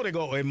somebody they know, they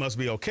go, oh, it must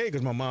be okay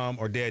because my mom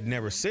or dad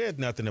never said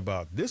nothing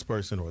about this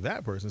person or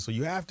that person. So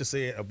you have to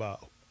say it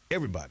about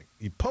everybody.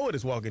 Your poet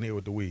is walking here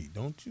with the weed.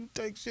 Don't you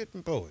take shit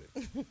from poet.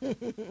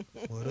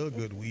 What a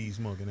good weed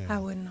smoking ass. I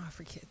wouldn't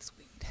offer kids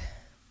weed.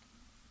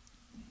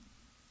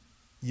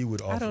 You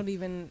would offer.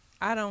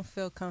 I don't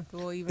feel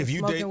comfortable even If you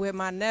smoking date- with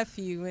my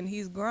nephew and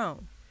he's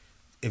grown.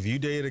 If you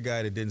dated a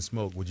guy that didn't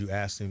smoke, would you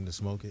ask him to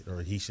smoke it,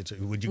 or he should?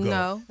 Would you go?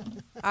 No,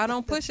 I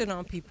don't push it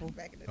on people.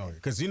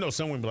 Because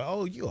some women be like,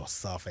 oh, you a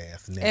soft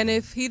ass nigga. And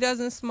if he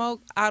doesn't smoke,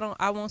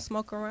 I won't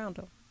smoke around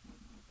him.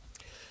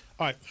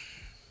 All right,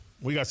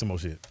 we got some more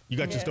shit. You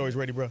got your Yeah. stories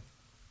ready, bro?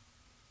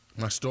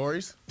 My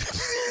stories?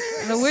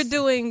 No, we're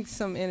doing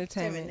some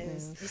entertainment Entertainment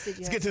news. news. You said you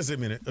Let's had get to this in a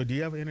minute. Do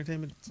you have an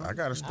entertainment? I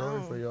got a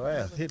story for your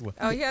ass. Hit one.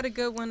 Oh, you had a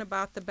good one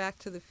about the Back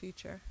to the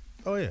Future.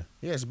 Oh yeah.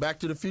 Yeah, it's Back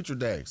to the Future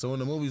Day. So in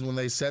the movies, when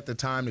they set the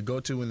time to go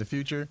to in the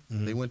future,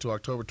 Mm-hmm. they went to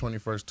October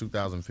 21st,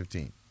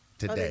 2015.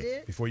 Today. Oh, they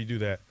did? Before you do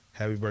that,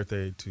 happy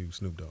birthday to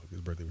Snoop Dogg. His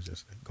birthday was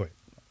yesterday. Go ahead.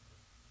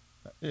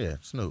 Yeah,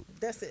 Snoop.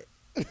 That's it.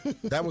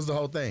 That was the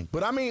whole thing.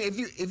 But I mean, if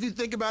you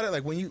think about it,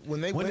 like when they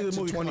When went did the to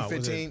movie come out?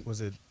 2015, Was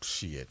it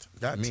shit,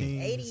 got me.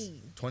 teens?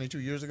 80. 22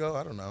 years ago,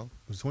 I don't know,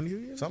 Was it 20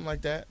 years? something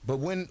like that. But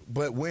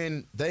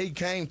when they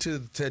came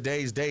to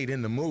today's date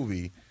in the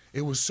movie,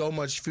 it was so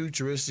much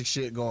futuristic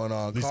shit going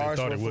on. At least they Cars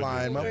thought were it would be.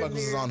 flying, motherfuckers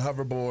was on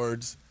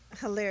hoverboards.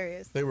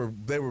 Hilarious. They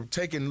were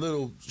taking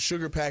little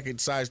sugar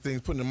packet sized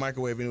things, putting in the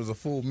microwave, and it was a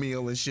full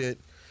meal and shit.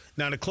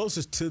 Now the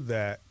closest to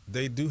that,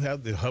 they do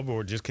have the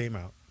hoverboard just came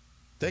out.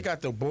 They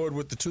got the board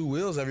with the 2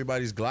 wheels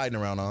everybody's gliding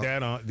around on.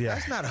 That on yeah.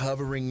 That's not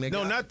hovering, nigga.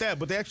 No, not that,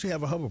 but they actually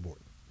have a hoverboard.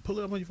 Pull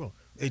it up on your phone.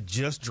 It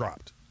just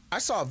dropped. I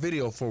saw a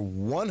video for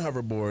one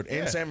hoverboard in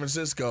Yeah. San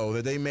Francisco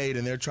that they made,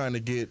 and they're trying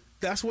to get.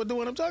 That's what the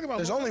one I'm talking about.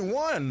 There's only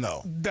one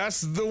though.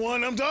 That's the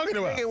one I'm talking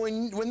about.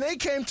 Nigga, when they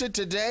came to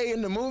today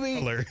in the movie,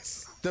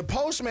 Hilarious. the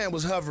postman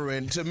was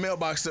hovering to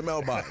mailbox.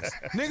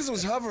 Niggas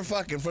was hover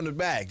fucking from the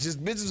back.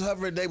 Just bitches was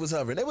hovering. They was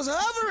hovering. They was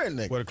hovering,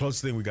 nigga. Well, the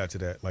closest thing we got to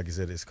that, like you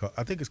said, is called.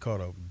 I think it's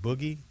called a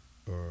boogie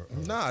or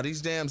Nah, these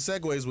damn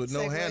Segways with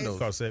no Segways? handles.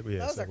 Called Segway.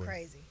 Yeah, Those are Segway.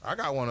 crazy. I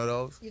got one of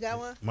those. You got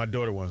one? My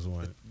daughter wants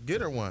one. Get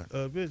her one.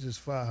 Bitch is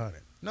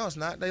 500. No, it's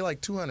not. They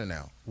like 200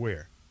 now.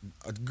 Where?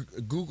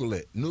 Google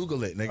it.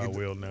 Noogle it, nigga. I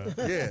will now.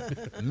 Yeah,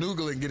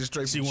 Noogle it and get it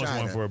straight She from wants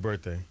China. one for her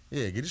birthday.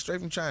 Yeah, get it straight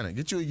from China.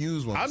 Get you a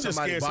used one. I'm just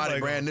somebody scared bought somebody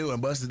it brand new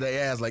and busted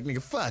their ass like,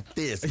 nigga, fuck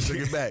this. And took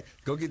it back.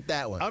 Go get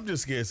that one. I'm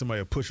just scared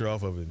somebody will push her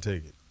off of it and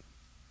take it.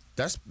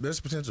 There's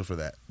potential for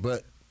that.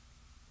 But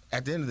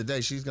at the end of the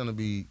day, she's gonna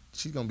be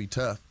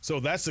tough. So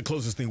that's the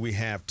closest thing we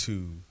have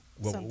to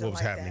what Something was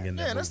like happening that. in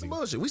that Yeah, movie. that's the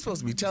bullshit. We supposed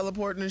to be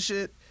teleporting and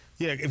shit.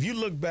 Yeah, if you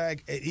look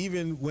back, at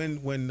even when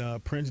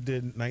Prince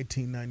did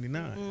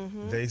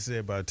 1999, they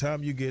said by the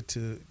time you get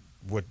to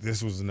what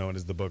this was known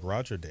as the Buck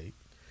Roger date,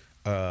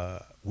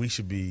 we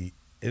should be.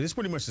 It is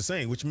pretty much the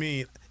same, which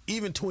means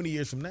even 20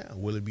 years from now,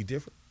 will it be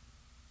different?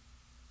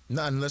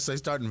 Not unless they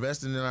start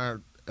investing in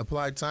our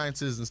applied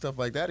sciences and stuff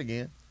like that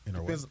again. In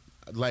our Depends-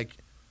 like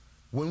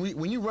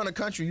when you run a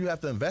country, you have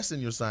to invest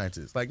in your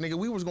scientists. Like, nigga,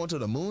 we was going to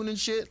the moon and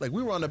shit. Like,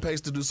 we were on the pace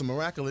to do some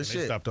miraculous They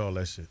shit. stopped all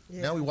that shit.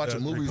 Now we watching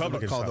The movies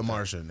Republicans called The stopped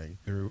that. Martian,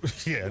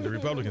 nigga. Yeah, the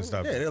Republicans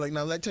stopped Yeah, it. they're like,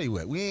 now let tell you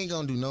what, we ain't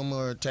gonna do no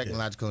more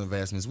technological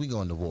investments. We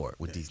going to war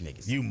with these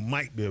niggas. You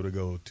might be able to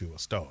go to a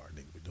star,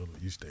 nigga, but don't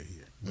you stay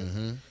here.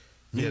 Mm-hmm.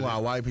 Yeah,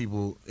 Meanwhile, white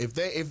people, if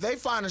they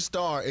find a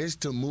star, it's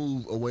to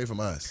move away from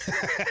us.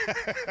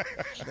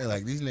 They're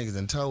like, these niggas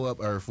in tow up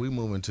Earth. We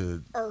moving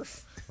to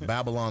Earth.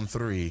 Babylon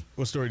 3.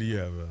 What story do you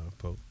have,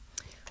 Pope?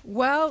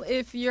 Well,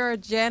 if you're a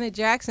Janet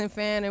Jackson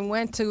fan and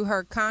went to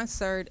her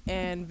concert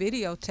and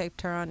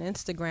videotaped her on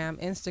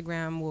Instagram,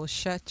 Instagram will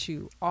shut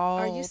you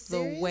all you the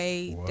serious?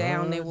 way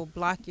down. They What? will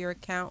block your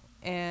account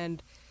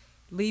and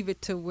leave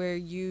it to where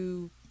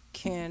you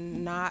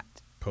cannot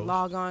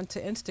log on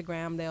to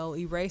Instagram, they'll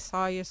erase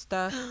all your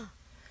stuff.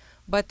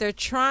 But they're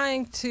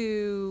trying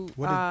to.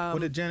 What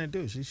did Janet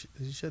do? She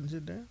shutting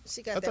shit down?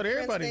 She got that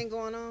Prince thing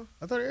going on.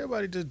 I thought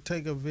everybody just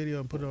take a video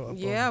and put it up.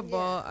 Yeah,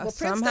 well,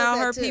 somehow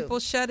her people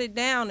shut it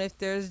down. If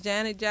there's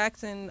Janet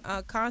Jackson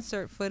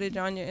concert footage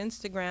on your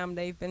Instagram,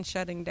 they've been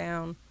shutting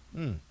down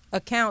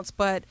accounts.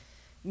 But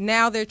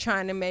now they're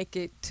trying to make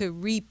it to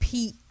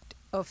repeat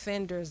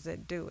offenders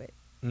that do it.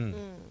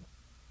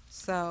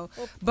 So,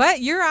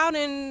 but you're out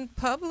in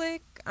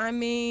public. I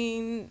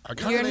mean,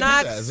 you're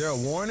not. Is there a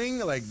warning?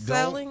 Like,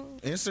 selling?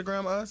 Don't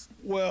Instagram us?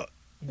 Well,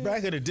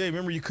 back in the day,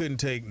 remember you couldn't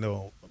take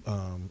no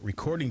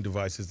recording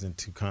devices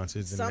into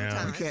concerts, and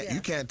Sometimes, now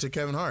You can't to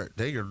Kevin Hart.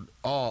 They are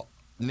all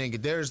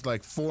nigga. There's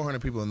like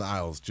 400 people in the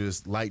aisles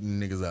just lighting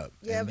niggas up.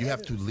 Yeah, and you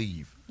have to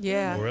leave.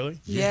 Yeah. Oh,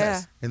 really? Yeah.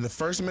 Yes. In the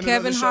first minute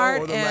Kevin of the show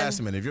Hart or the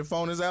last minute. If your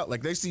phone is out,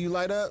 like they see you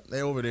light up,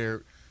 they over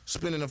there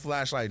spinning a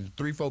flashlight and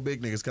 3-4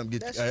 big niggas come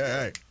get you.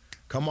 Hey,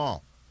 come on.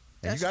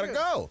 And you gotta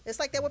go. It's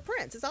like that with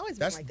Prince. It's always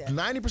That's been like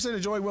that. 90%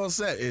 of Joy Wells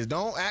set is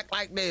don't act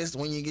like this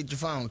when you get your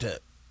phone tapped.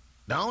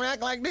 Don't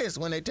act like this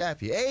when they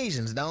tap you.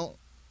 Asians don't.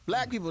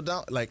 Black people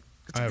don't. Like,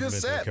 it's I a haven't good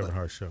been to set. a Kevin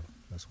Hart show.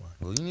 That's why.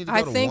 Well, you need to go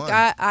I to think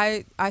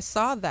one. I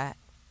saw that.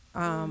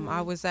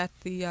 I was at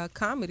the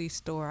Comedy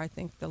Store, I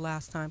think, the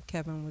last time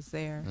Kevin was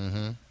there.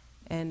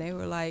 And they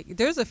were like,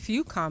 there's a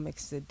few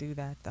comics that do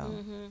that,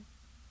 though.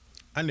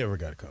 I never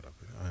got caught up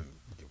in it.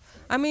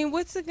 I mean,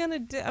 what's it going to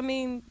do? I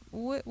mean,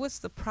 what's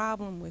the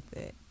problem with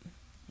it?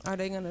 Are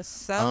they going to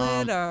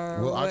sell it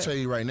or Well, what? I'll tell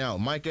you right now.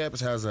 Mike Epps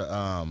has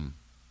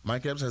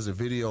a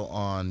video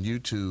on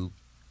YouTube.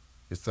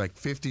 It's like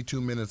 52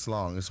 minutes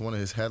long. It's one of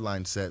his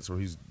headline sets where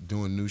he's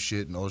doing new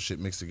shit and old shit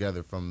mixed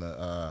together from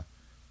the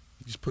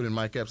you just put in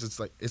Mike Epps.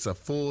 It's a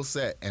full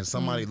set, and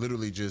somebody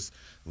literally just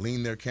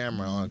leaned their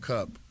camera on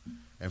Cup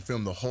and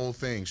filmed the whole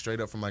thing straight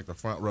up from like the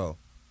front row.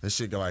 This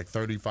shit got like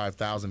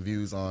 35,000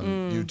 views on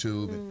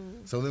YouTube.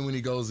 And so then when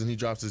he goes and he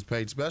drops his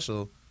paid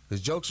special,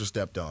 his jokes are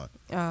stepped on.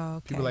 Oh,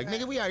 okay. People are like,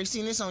 nigga, we already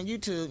seen this on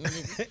YouTube.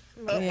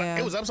 Yeah.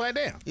 It was upside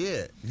down.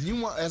 Yeah.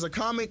 You want, as a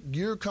comic,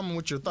 you're coming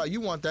with your thought.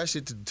 You want that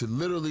shit to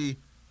literally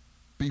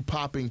be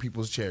popping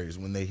people's cherries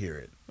when they hear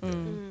it.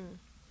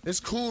 It's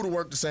cool to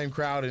work the same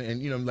crowd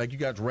and you know, like you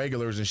got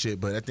regulars and shit,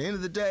 but at the end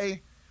of the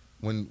day,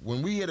 when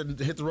we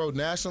hit the road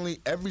nationally,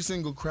 every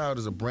single crowd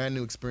is a brand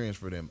new experience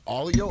for them.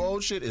 All of your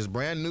old shit is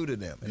brand new to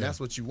them, and that's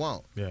what you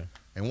want. Yeah.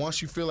 And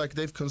once you feel like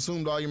they've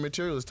consumed all your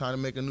material, it's time to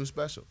make a new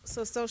special.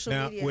 So social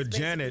Now, media with has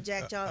Janet,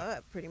 jacked y'all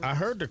up pretty much. I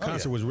heard the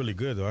concert was really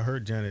good, though. I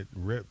heard Janet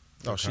rip.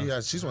 Oh,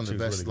 she's one of the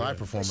best live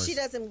performers. She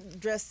doesn't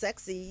dress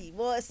sexy.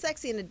 Well, it's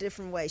sexy in a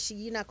different way.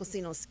 You're not gonna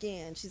see no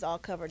skin. She's all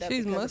covered up.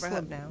 She's because of her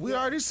Muslim now. husband. We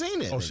already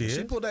seen it. Oh, she She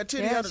is? pulled that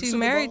titty Yeah, out of the she's Super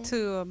married Bowl.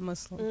 to a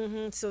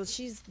Muslim. So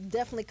she's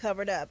definitely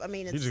covered up. I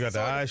mean, it's just got the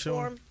sort of eyes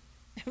showing?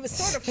 It was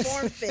sort of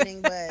form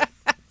fitting, but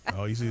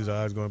Oh, you see his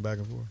eyes going back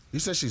and forth? You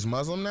said she's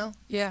Muslim now?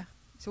 Yeah.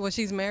 Well,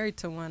 she's married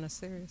to one, a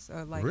serious,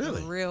 like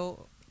Really? a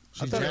real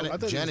She's thought it- Janet, I thought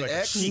it was Janet like a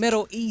X? sheik.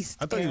 Middle East.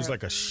 I thought he was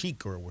Arab. like a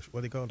sheik or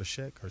what they call it, a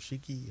sheik or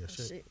sheiky or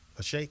sheik.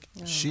 A sheik? I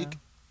don't Chic? know.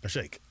 A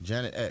sheik.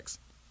 Janet X.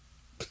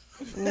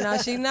 No,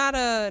 she's not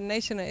a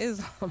Nation of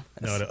Islam.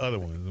 No, the other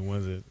ones, the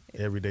ones that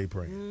everyday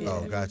pray.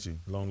 Oh, got you.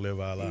 Long live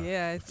Allah.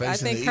 Yeah, I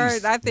Facing think the her.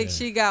 east. I think Yeah.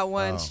 she got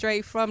one Oh.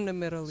 straight from the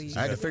Middle East.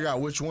 I had to figure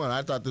out which one.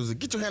 I thought there was a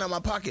get your hand out my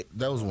pocket.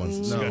 Those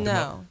ones. She got the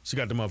No. she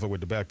got the motherfucker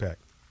with the backpack.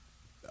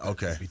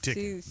 Okay. Be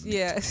ticking.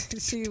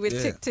 She with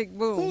Yeah. tick tick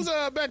boom. Whose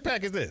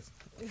backpack is this?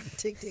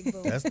 tick tick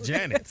boom. That's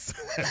Janet's.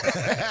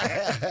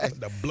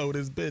 To blow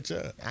this bitch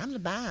up. I'm the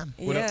bomb.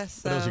 What Yes.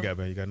 else? What else you got,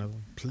 man? You got another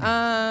one?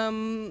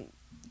 Please.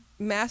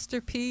 Master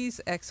P's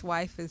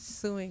ex-wife is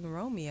suing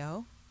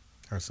Romeo.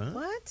 Her son?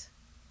 What?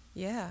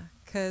 Yeah,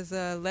 because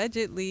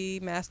allegedly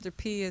Master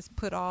P has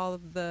put all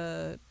of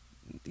the,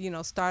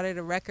 started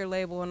a record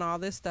label and all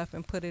this stuff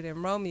and put it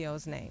in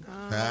Romeo's name.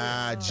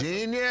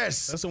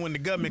 Genius. That's when the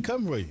government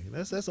come for you.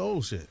 That's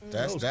old shit.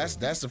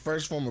 That's the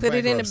first form of Put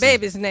it in the bankruptcy.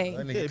 baby's That name.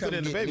 nigga Yeah, put come it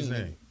in the get baby's me.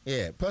 name.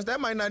 Yeah. Plus,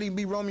 that might not even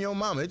be Romeo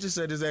mama. It just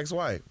said his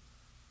ex-wife.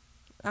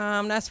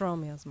 That's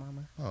Romeo's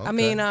mama. Oh, I okay.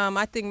 mean,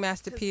 I think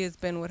Master P has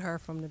been with her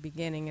from the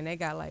beginning, and they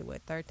got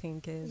 13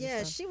 kids. or Yeah,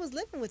 something. she was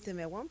living with him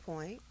at one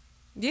point.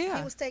 Yeah.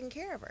 He was taking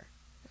care of her.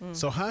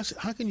 So how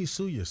can you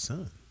sue your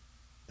son?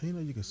 You know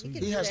you can sue. You your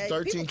can He do has that.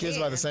 13 People kids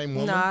by can. the same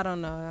woman. No, I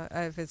don't know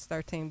if it's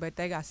 13, but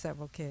they got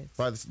several kids.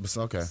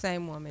 Okay.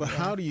 Same woman. But yeah.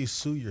 how do you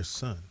sue your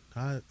son?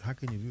 How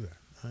can you do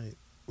that?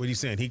 What are you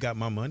saying? He got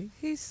my money?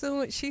 She's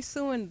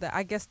suing the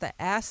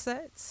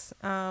assets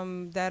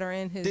that are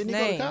in his Didn't he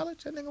name. go to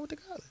college? That nigga went to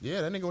college.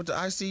 Yeah, that nigga went to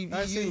ICU.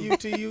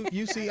 ICUTU,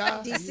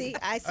 UCI, DC,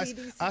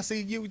 ICDC.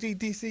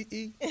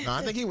 ICUTDCE. No,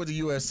 I think he went to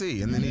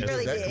USC, and then he He did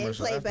really that did. He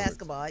commercial played afterwards.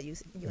 basketball at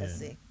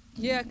USC.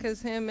 Yeah,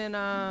 because him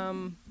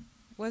and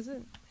was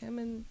it him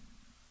and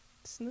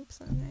Snoop's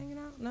son hanging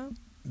out? No.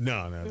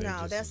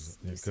 No, that's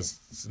because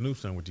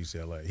Snoop's son went to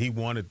UCLA. He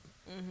wanted.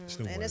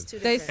 Snoop And it's wanted. two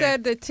They different.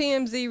 said that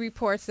TMZ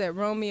reports that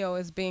Romeo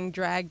is being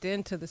dragged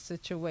into the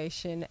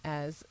situation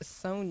as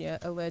Sonia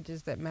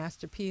alleges that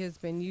Master P has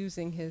been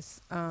using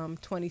his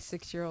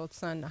 26-year-old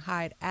son to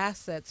hide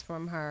assets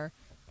from her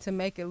to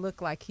make it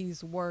look like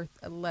he's worth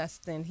less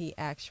than he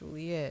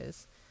actually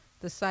is.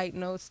 The site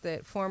notes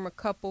that former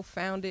couple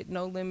founded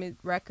No Limit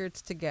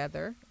Records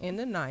together in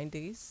the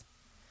 90s.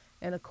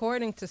 And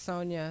according to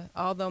Sonia,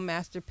 although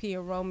Master P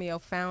and Romeo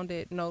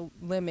founded No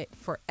Limit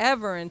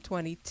Forever in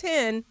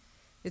 2010,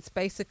 it's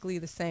basically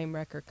the same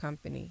record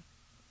company.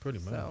 Pretty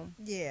much. So,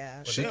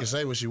 Yeah. She can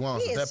say what she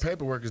wants. If Yes. that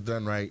paperwork is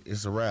done right,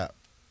 it's a wrap.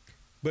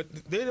 But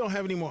they don't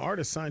have any more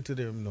artists signed to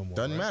them no more.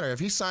 Doesn't right? matter. If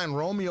he signed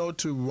Romeo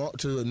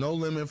to No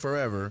Limit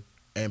Forever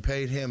and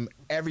paid him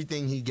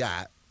everything he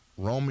got,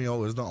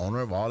 Romeo is the owner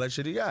of all that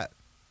shit he got.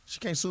 She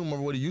can't sue him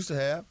over what he used to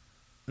have.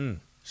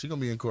 She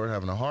gonna be in court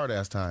having a hard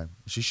ass time.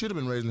 She should have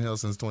been raising hell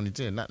since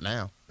 2010, not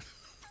now.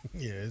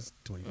 Yeah, it's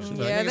 20.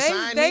 yeah, nigga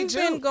signed me they've too.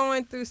 been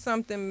going through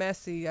something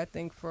messy, I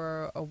think,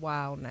 for a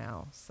while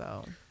now.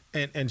 So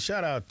And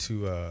shout out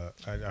to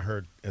I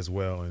heard as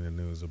well in the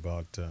news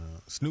about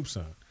Snoop's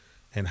son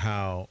and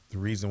how the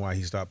reason why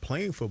he stopped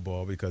playing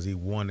football because he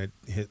wanted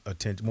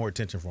more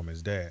attention from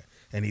his dad,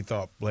 and he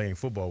thought playing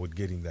football would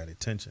get him that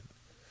attention.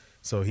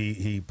 So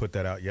he put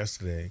that out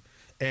yesterday.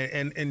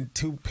 And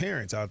to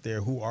parents out there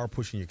who are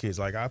pushing your kids,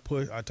 like I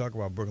talk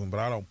about Brooklyn,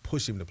 but I don't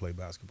push him to play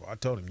basketball. I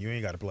told him, you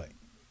ain't got to play.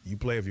 You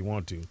play if you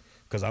want to,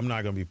 because I'm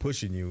not going to be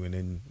pushing you, and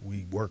then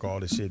we work all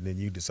this shit, and then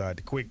you decide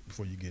to quit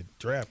before you get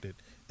drafted,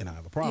 and I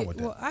have a problem with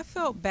that. Well, I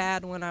felt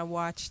bad when I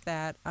watched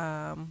that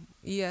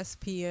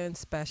ESPN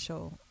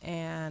special,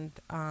 and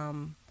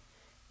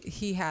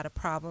he had a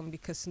problem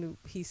because Snoop,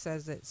 he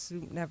says that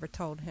Snoop never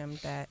told him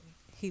that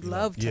he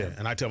loved him. Yeah,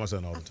 and I tell my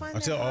son all the time. I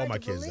tell all my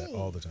kids that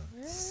all the time.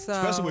 So,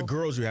 Especially with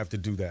girls, you have to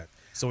do that.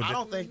 So I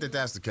don't think that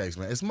that's the case,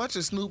 man. As much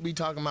as Snoop be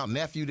talking about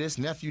nephew this,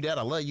 nephew that,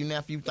 I love you,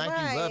 nephew, thank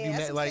you, love you,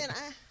 Right, like, that's what I'm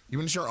saying. you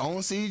in your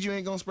own seed, you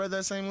ain't gonna spread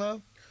that same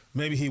love?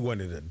 maybe he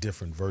wanted a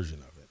different version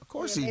of it. Of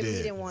course Yeah, he maybe did.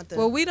 he didn't want the.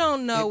 well, we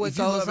don't know what If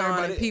you goes love on in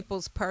everybody-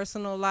 people's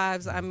personal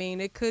lives. I mean,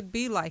 it could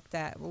be like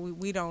that. But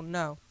we don't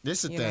know.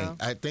 This is the you thing. know?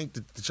 I think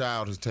that the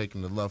child has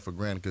taken the love for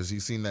granted because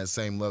he's seen that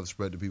same love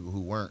spread to people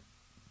who weren't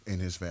in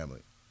his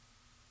family.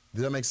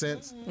 Does that make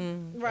sense?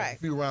 Right.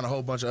 If you're around a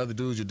whole bunch of other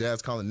dudes, your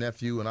dad's calling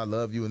nephew and I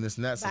love you and this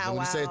and that. So Bow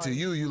when he say it wow. to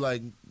you, you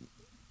like,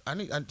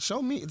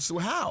 show me. So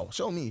how?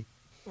 Show me.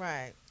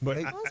 Right. But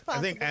Well, it's I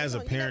think possible. as a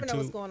You never parent know too,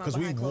 what's going on because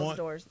we behind closed want.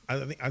 doors.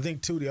 I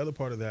think too the other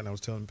part of that, and I was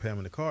telling Pam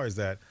in the car, is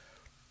that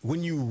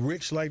when you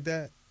rich like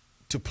that,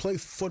 to play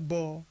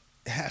football,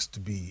 it has to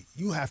be.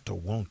 You have to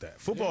want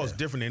that. Football is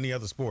different than any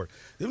other sport.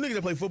 Them niggas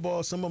that play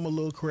football, some of them a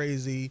little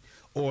crazy,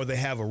 or they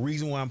have a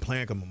reason why I'm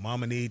playing. Cause my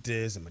mama need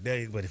this and my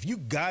daddy. But if you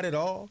got it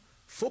all,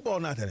 football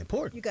not that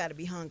important. You got to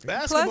be hungry.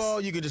 Basketball,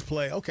 you can just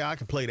play. Okay, I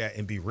can play that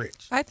and be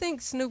rich. I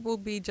think Snoop will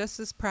be just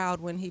as proud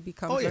when he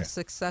becomes Oh, yeah. a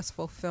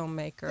successful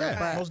filmmaker. Yeah,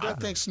 but most I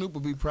think Snoop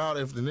would be proud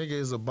if the nigga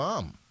is a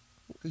bum.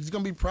 He's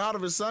gonna be proud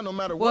of his son no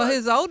matter well, what.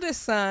 his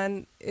oldest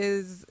son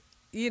is,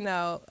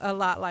 a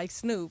lot like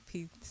Snoop.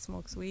 He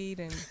smokes weed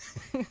and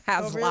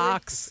has really?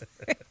 locks.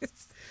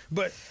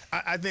 But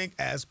I think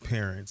as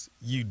parents,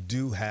 you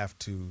do have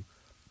to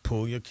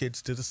pull your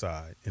kids to the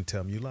side and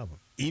tell them you love them.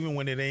 Even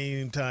when it ain't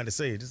even time to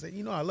say it, just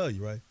say, I love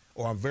you, right?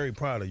 Or I'm very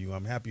proud of you.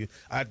 I'm happy.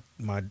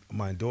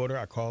 My daughter,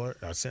 I call her,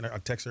 I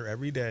text her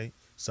every day,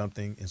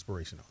 something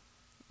inspirational.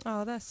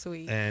 Oh, that's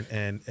sweet.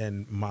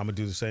 And mama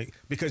do the same.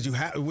 Because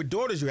with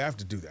daughters, you have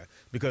to do that.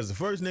 Because the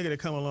first nigga that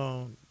come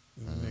along,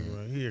 nigga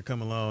right here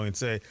come along and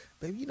say,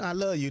 baby, I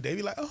love you. They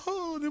be like,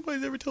 oh,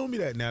 nobody's ever told me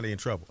that. Now they in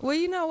trouble. Well,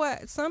 you know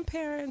what? Some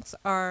parents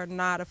are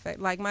not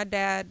like my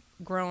dad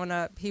growing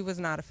up, he was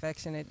not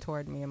affectionate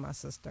toward me and my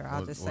sister.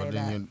 I'll just say that.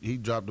 Then he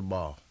dropped the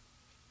ball.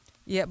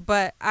 Yeah,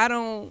 but I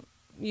don't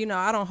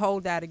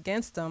hold that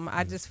against them.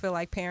 I just feel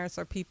like parents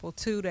are people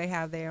too. They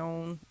have their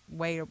own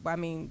way of,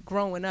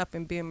 growing up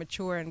and being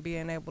mature and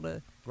being able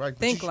to Right.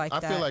 think like I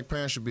that. feel like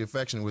parents should be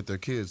affectionate with their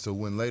kids, so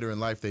when later in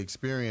life they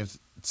experience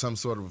some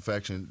sort of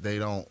affection, they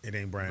don't It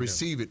ain't brand new.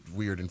 receive it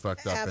weird and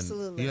fucked up. And,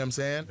 Absolutely. you know what I'm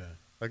saying? Yeah.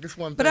 Like this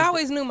one. But thing, I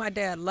always knew my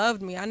dad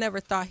loved me. I never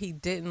thought he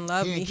didn't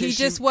love He me. ain't He kiss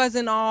just you?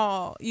 wasn't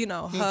all, he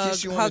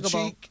kiss you on the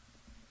huggable. cheek.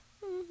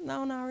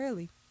 No, not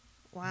really.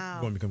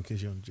 Wow. Want me to come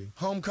kiss you on the cheek?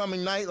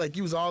 Homecoming night, like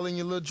you was all in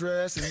your little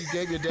dress, and you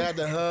gave your dad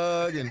the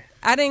hug. And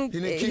I didn't. He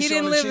didn't He kiss you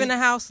on didn't the live in cheek? a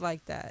house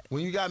like that.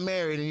 when you got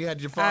married, and you had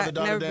your I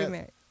father-daughter never dance. been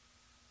married.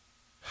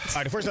 All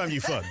right, the first time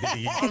you fucked,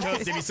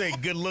 did he say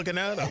good looking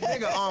out?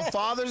 Nigga, on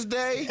Father's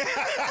Day.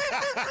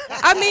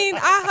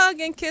 I hug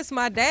and kiss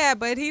my dad,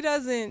 but he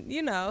doesn't.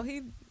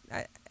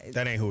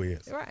 That ain't who he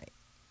is. Right.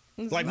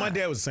 Like my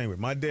dad was the same way.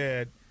 My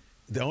dad,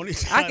 the only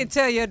time I can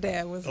tell your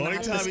dad was Only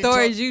not time the he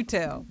stories talk- you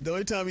tell. the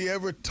only time he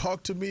ever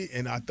talked to me,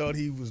 and I thought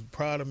he was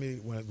proud of me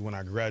when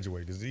I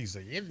graduated, because he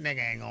said, "This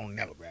nigga ain't gonna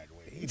never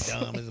graduate. He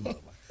dumb as a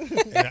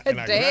motherfucker." And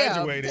I Damn.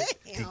 graduated.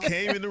 He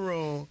came in the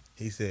room.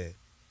 He said,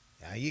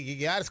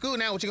 "You out of school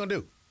now? What you gonna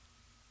do?"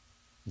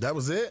 That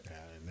was it.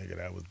 Nigga,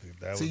 that was.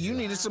 So you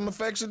needed some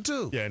affection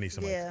too. Yeah, I need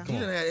somebody. Yeah. Come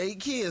You on. done had 8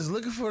 kids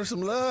looking for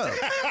some love.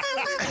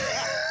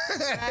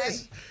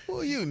 Who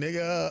are you,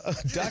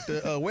 nigga?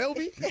 Dr.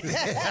 Welby?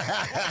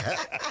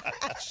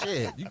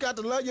 Shit, you got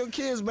to love your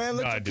kids, man.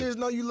 Let No, I your do. kids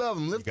know you love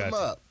them. Lift Got them to.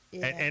 up.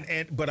 Yeah.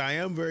 And but I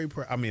am very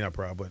proud. I mean, not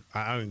proud, but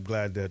I'm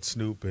glad that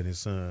Snoop and his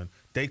son,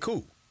 they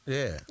cool.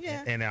 Yeah.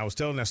 Yeah. And I was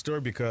telling that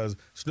story because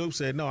Snoop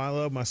said, no, I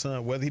love my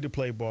son, whether he did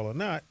play ball or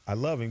not. I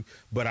love him,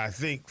 but I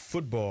think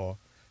football,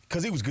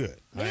 because he was good.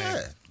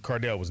 Yeah.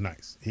 Cardell was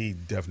nice. He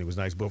definitely was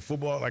nice. But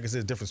football, like I said,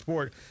 is a different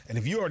sport. And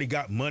if you already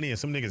got money and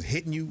some niggas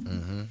hitting you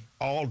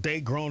all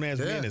day, grown-ass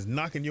men is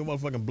knocking your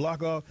motherfucking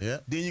block off,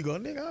 then you go,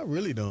 nigga, I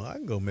really don't. I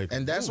can go make it.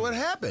 And that's what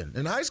happened.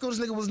 In high school, this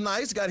nigga was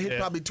nice. Got hit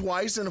probably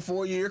twice in a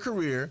 4-year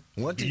career.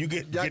 Once you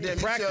get goddamn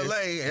practice.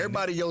 UCLA,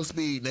 everybody your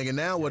speed, nigga.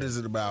 Now what is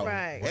it about?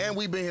 Right. And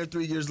we been here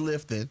 3 years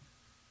lifting.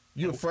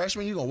 You a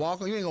freshman, you gonna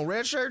walk on, you ain't gonna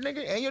red shirt,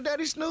 nigga, and your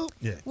daddy Snoop?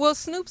 Yeah. Well,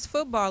 Snoop's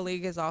football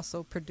league has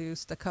also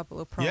produced a couple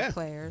of pro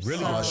players.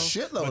 Really? So. A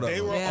shitload But of they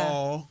them. were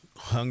all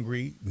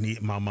hungry.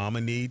 My mama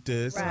need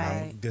this.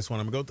 Right. This one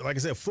I'm gonna go through. Like I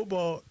said,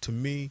 football to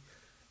me,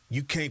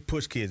 you can't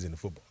push kids into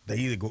football. They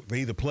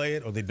either play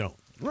it or they don't.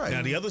 Right.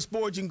 Now the other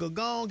sports you can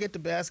go on, get the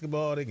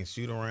basketball, they can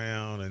shoot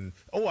around and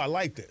I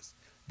like this.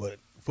 But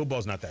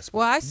football's not that sport.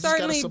 Well, I just gotta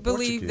certainly support your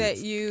believe that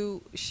kids.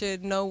 you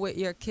should know what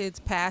your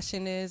kid's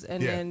passion is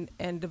and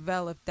and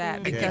develop that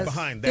And get because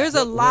behind that. there's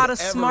a lot of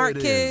Whatever smart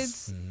it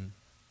kids is.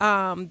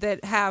 that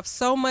have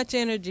so much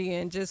energy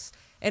and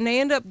they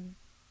end up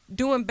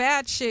doing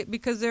bad shit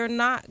because they're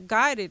not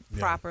guided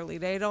properly.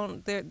 They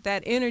don't.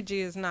 That energy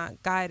is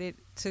not guided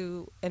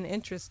to an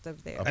interest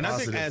of theirs. And I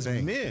think positive as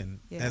thing. men,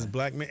 as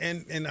black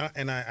men,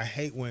 and I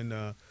hate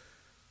when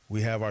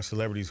we have our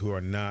celebrities who are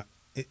not,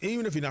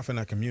 even if you're not from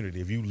that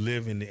community, if you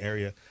live in the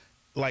area,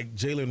 like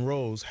Jalen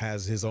Rose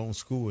has his own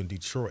school in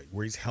Detroit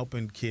where he's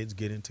helping kids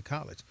get into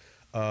college.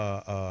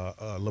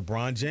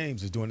 LeBron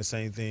James is doing the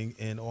same thing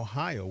in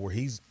Ohio where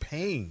he's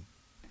paying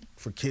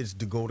for kids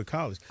to go to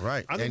college.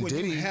 Right. I think and when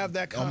Diddy you have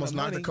that kind almost of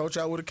money, knocked the coach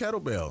out with a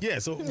kettlebell. yeah,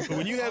 so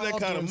when you have that All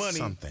kind of doing money,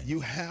 something. you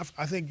have.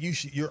 I think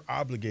you're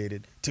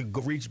obligated to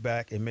go reach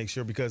back and make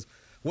sure because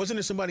wasn't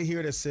there somebody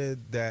here that said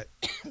that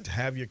to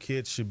have your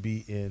kids should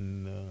be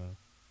in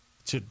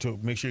to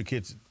make sure your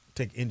kids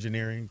take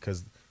engineering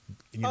because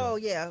Oh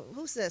yeah,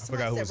 who said? I forgot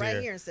Somebody who said was right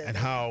here, here and said and that.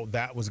 how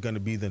that was going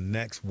to be the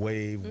next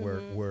wave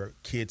where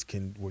kids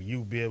where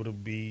you be able to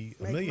be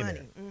a Make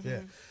millionaire. money. Yeah,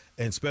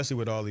 and especially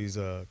with all these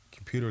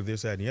computer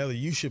this that and the other,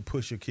 you should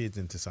push your kids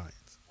into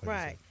science. like you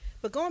Right. said.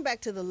 But going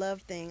back to the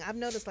love thing, I've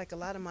noticed like a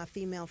lot of my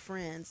female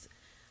friends,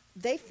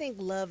 they think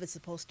love is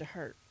supposed to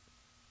hurt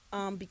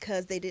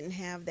because they didn't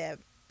have that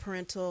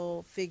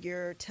parental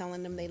figure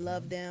telling them they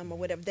love them or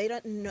whatever. They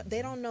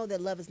don't know that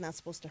love is not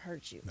supposed to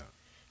hurt you. No.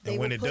 They And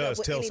when will it put up does,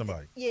 with tell anything.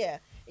 somebody. Yeah,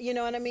 you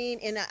know what I mean.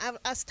 And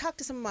I talked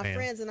to some of my Man.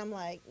 friends, and I'm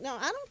like, no,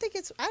 I don't think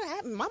it's.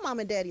 My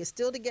mom and daddy are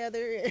still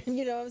together. And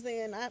you know what I'm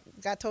saying. I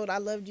got told I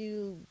loved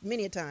you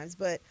many a times,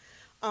 but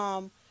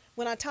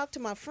when I talk to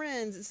my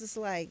friends, it's just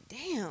like,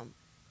 damn,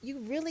 you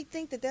really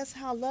think that that's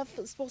how love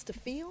is supposed to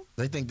feel?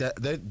 They think that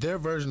their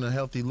version of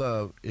healthy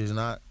love is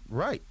not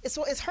right. It's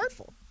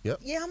hurtful. Yep.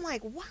 Yeah, I'm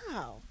like,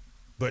 wow.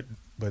 But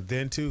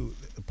then too,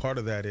 part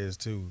of that is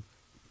too,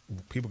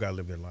 people gotta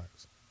live their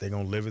lives. They're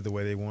gonna live it the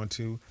way they want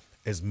to.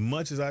 As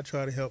much as I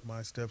try to help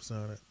my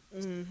stepson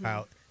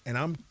out, and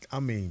I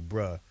mean,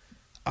 bruh,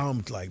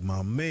 I'm like,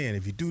 my man,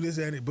 if you do this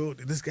and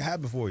this could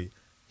happen for you.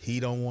 He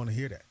don't want to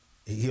hear that.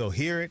 He'll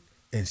hear it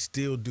and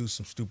still do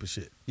some stupid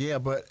shit. Yeah,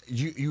 but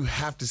you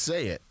have to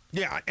say it.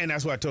 Yeah, and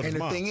that's what I told his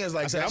And the mom. thing is,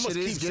 like, I said, that I must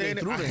shit is keep getting saying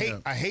it. through to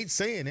him. I hate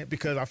saying it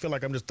because I feel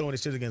like I'm just throwing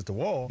this shit against the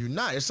wall. You're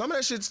not. It's some of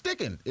that shit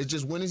sticking. It's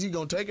just when is he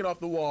gonna take it off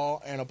the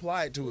wall and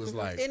apply it to his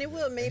life? And it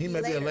will And maybe he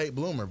may later. be a late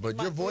bloomer, but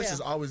your voice yeah.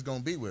 is always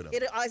gonna be with him.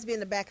 It'll always be in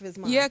the back of his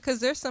mind. Yeah,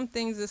 because there's some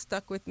things that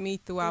stuck with me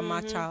throughout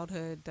my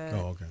childhood. That,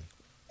 Oh, okay.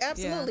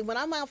 Absolutely. Yeah. When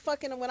I was out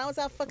fucking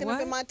up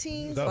What? in my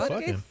teens, Without Fuck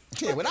fucking. it.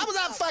 Yeah, when I was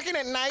out fucking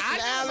at night in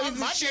alleys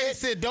and shit.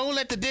 said, don't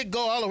let the dick go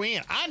all the way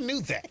in. I knew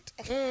that.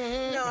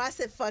 no, I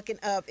said fucking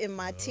up in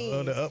my teens.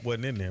 Oh, the up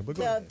wasn't in there. But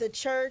go ahead. The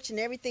church and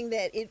everything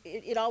that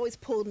it always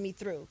pulled me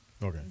through.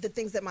 Okay. The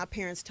things that my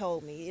parents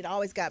told me, it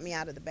always got me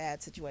out of the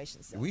bad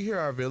situations. So. We hear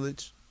our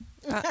village.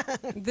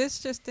 This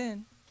just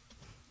in.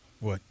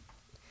 What?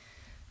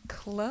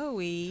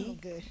 Chloe Oh,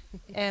 good.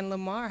 and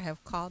Lamar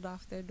have called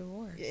off their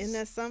divorce. Isn't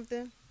that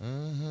something?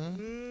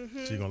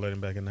 Mm-hmm. So you gonna let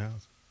him back in the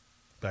house?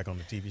 Back on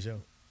the TV show?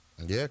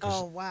 Yeah,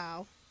 Oh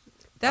wow.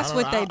 That's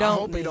what they don't I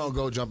hope he need. don't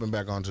go jumping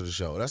back onto the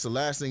show. That's the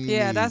last thing you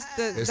Yeah, need. that's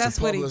is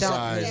to what he don't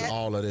publicize need.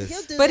 all of He'll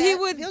this. do But that. he He'll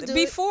would do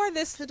before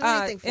this He'll do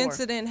anything for her.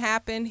 incident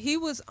happened. He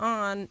was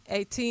on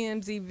a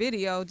TMZ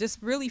video,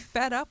 just really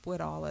fed up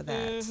with all of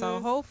that. So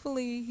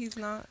hopefully he's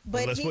not.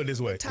 But let's he- put it this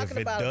way: talking if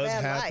it about does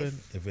bad happen,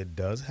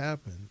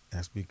 life.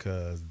 that's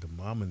because the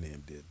mom and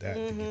them did that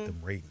to get them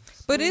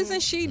ratings. But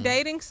isn't she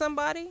dating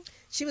somebody?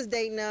 She was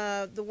dating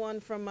the one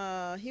from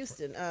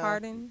Houston.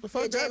 Harden. The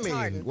fuck Yeah, that James mean?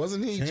 Harden.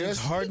 Wasn't he James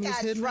just? Harden He was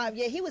got hitting. dropped.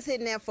 Yeah, he was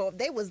hitting that for.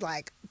 They was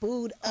like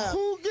booed up.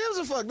 Who gives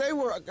a fuck?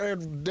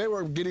 They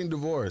were getting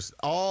divorced.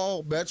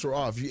 All bets were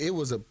off. It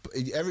was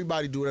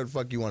everybody do whatever the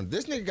fuck you wanted.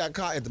 This nigga got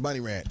caught at the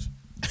Bunny Ranch.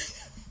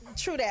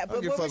 True that,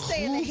 but give what a we're fuck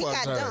saying who that he got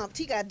fucked her. dumped.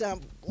 He got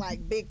dumped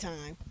like big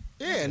time.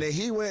 Yeah, and then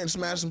he went and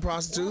smashed some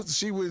prostitutes.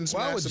 She went and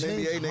Why would smashed some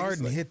NBA James niggas.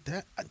 Harden Like, hit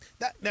that?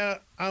 Now,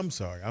 I'm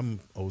sorry. I'm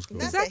old school.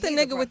 Not Is that the he's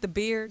a nigga with the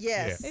beard?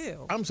 Yes. Yeah.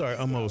 Ew. I'm sorry,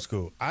 I'm old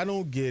school. I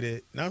don't get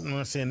it. I'm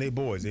not saying they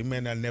boys. They may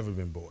not never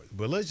been boys.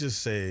 But let's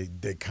just say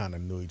they kind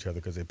of knew each other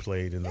because they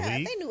played in the Yeah,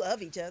 league. they knew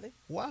of each other.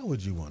 Why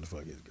would you want to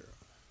fuck his girl?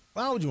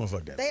 Why would you want to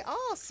fuck that? They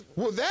all.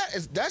 well,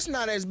 that's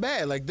not as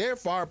bad. Like, they're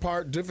far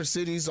apart, different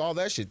cities, all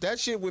that shit. That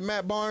shit with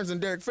Matt Barnes and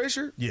Derek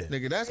Fisher, Yeah.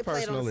 nigga, that's They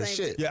played on personal the as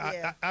same shit. team. Yeah,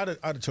 Yeah. I'd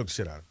have choked the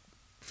shit out of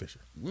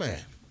Fisher. Man.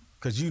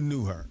 Because you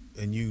knew her.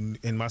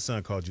 And my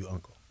son called you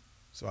uncle.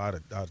 So I'd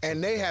have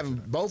And they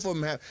haven't, both of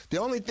them have, the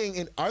only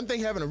thing, aren't they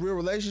having a real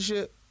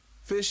relationship?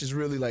 Fish is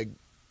really like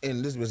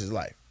in this bitch's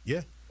life.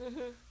 Yeah.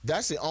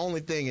 That's the only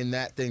thing in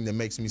that thing that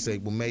makes me say,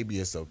 well, maybe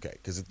it's okay.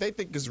 Because if they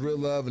think it's real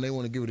love and they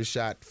want to give it a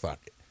shot, fuck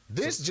it.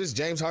 This just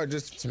James Harden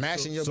just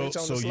smashing your bitch on the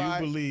slide. So you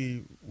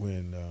believe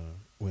when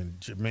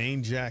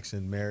Jermaine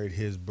Jackson married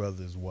his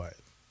brother's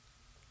wife,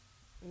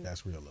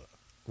 that's real love?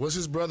 Was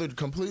his brother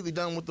completely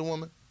done with the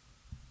woman?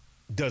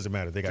 Doesn't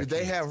matter. They got Did they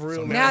kids. have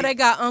real So Now they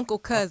got uncle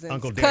cousins,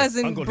 Uncle Daddy,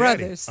 cousin Uncle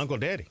brothers, Daddy, Uncle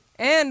Daddy.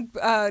 and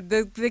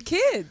the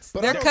kids.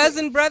 But They're I don't cousin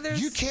think-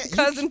 brothers, you can't-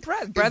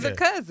 brother Yeah.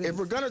 cousins. If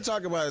we're going to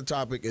talk about a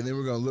topic and then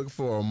we're going to look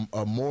for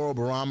a moral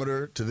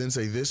barometer to then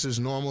say this is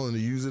normal and to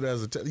use it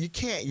as you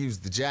can't use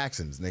the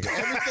Jacksons, nigga.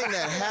 Everything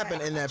that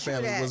happened in that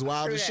family was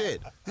wild True as that.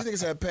 shit. These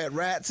niggas have pet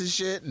rats and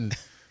shit, and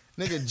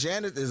nigga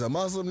Janet is a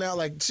Muslim now.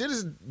 Like, shit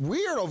is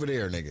weird over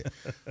there, nigga.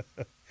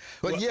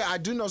 But yeah, I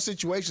do know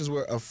situations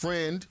where a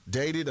friend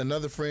dated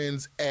another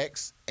friend's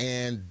ex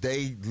and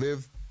they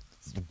live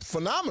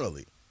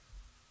phenomenally.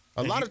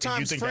 A lot of And you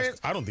times, think friends.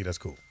 I don't think that's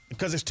cool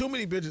because there's too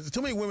many bitches, there's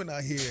too many women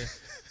out here.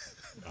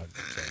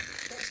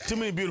 Too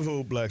many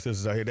beautiful black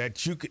sisters out here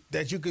that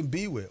you can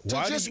be with.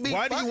 Why do you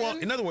want?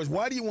 fucking- In other words,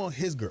 why do you want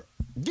his girl?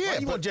 Why Yeah,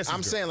 do you want but Jesse's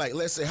I'm girl? saying, like,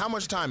 let's say how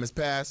much time has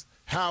passed,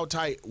 how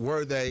tight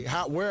were they,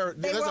 where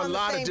They there's were a on the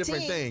lot of same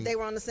different team. things. They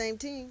were on the same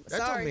team. That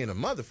don't Sorry. mean a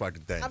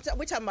motherfucking thing.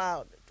 We're talking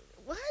about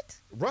what?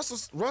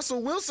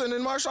 Russell Wilson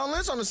and Marshawn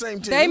Lynch on the same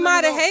team. they You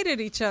might have know-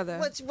 hated each other.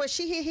 What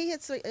she he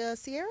hit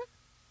Sierra?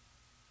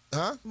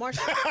 Huh?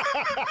 Marshall.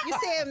 You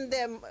saying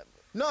them?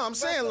 No, I'm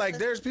saying Russell- like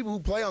there's people who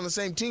play on the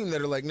same team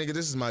that are like, nigga,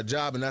 this is my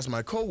job and that's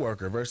my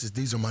coworker versus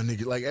these are my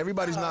niggas. Like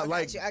everybody's not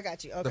like I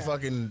got you. Okay. the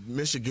fucking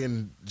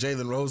Michigan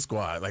Jalen Rose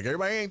squad. Like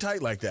everybody ain't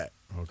tight like that.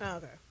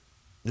 Okay.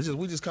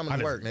 We just coming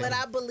to work, nigga. But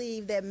I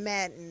believe that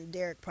Matt and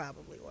Derek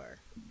probably were.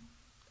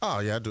 Oh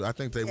yeah, I do. I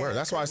think they were. Yeah,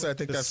 That's why I said I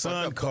think The that's fucked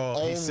son up. The called.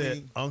 He only-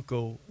 said,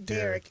 "Uncle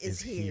Derek Derek is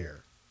is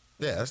here."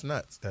 Yeah, that's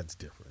nuts. That's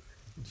different.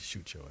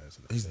 Shoot your ass.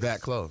 In the He's face.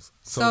 that close.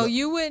 So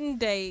you wouldn't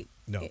date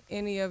No.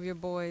 any of your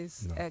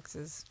boys' No.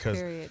 exes, 'Cause-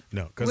 period.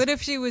 no, 'cause- What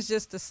if she was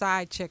just a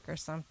side chick or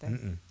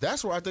something?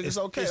 That's where I think it's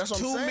okay. There's That's what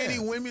too I'm saying. many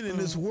women in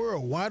this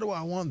world. Why do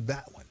I want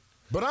that one?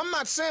 But I'm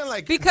not saying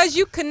like Because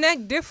you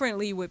connect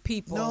differently with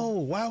people. No,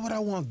 why would I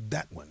want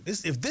that one?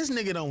 If this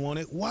nigga don't want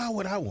it, why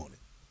would I want it?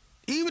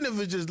 Even if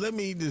it's just let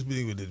me just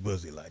be with this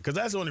pussy like, because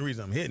that's the only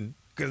reason I'm hitting.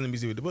 Because let me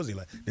see what the pussy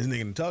like. This nigga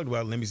done talked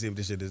about. Let me see if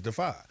this shit is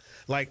defied.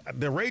 Like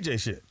the Ray J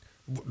shit.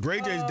 Ray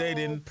J's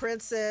dating.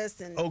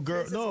 Princess and. Oh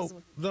girl, Princess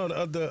no,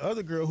 the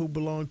other girl who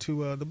belonged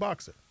to the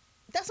boxer.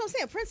 That's what I'm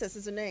saying. Princess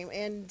is her name,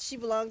 and she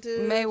belonged to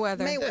Mayweather.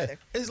 Mayweather.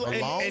 It's like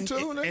Belonged and, to,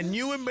 and, nigga? and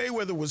you and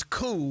Mayweather was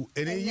cool,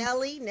 and then And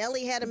you.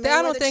 Nelly had a Mayweather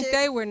I don't think chick.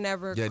 they were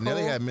never yeah, cool.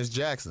 Nelly had Miss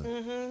Jackson.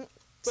 Mm-hmm.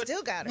 But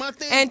Still got her. My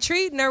thing, And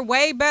treating her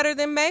way better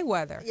than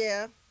Mayweather.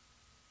 Yeah.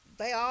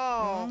 They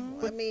all.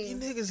 but I you mean,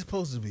 niggas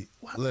supposed to be.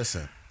 Why?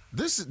 Listen,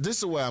 this is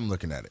the way I'm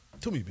looking at it.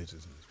 Too many bitches in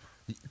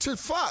this. To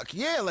fuck,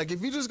 yeah. Like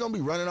if you're just gonna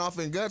be running off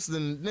in guts,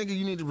 then nigga,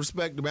 you need to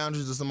respect the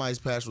boundaries of somebody's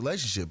past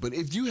relationship. But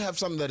if you have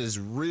something that is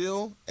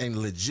real and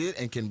legit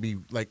and can be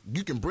like,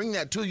 you can bring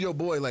that to your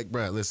boy. Like,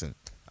 bruh, listen,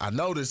 I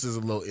know this is a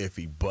little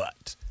iffy,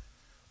 but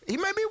he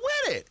may be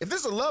with it. If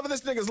this is the love of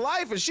this nigga's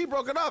life and she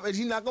broke it off, and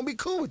he's not gonna be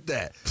cool with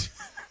that.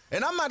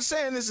 And I'm not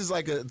saying this is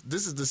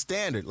the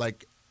standard.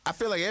 Like I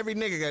feel like every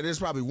nigga there's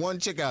probably one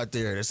chick out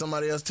there that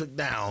somebody else took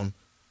down.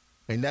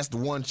 And that's the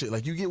one chick.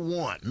 Like, you get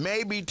one,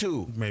 maybe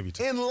two. Maybe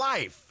two. In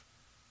life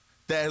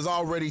that has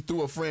already,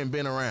 through a friend,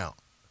 been around.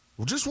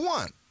 Well, just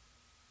one.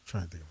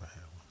 Trying to think if I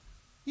had one.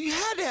 You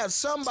had to have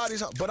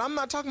somebody's. But I'm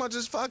not talking about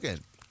just fucking.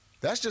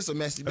 That's just a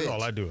messy That's bitch.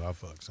 all I do. I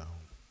fuck. So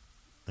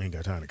I ain't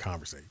got time to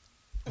conversate.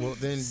 Well,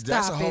 then Stop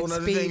that's a whole it,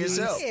 nother Speedy. thing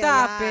itself.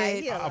 Stop lie,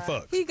 it. he I lie.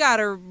 fuck. He got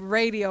a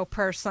radio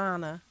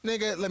persona.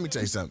 Nigga, let me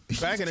tell you something.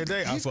 Back in the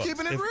day, I He's fucked.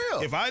 keeping it if,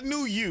 real. If I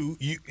knew you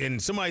and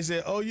somebody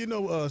said, "Oh, you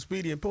know,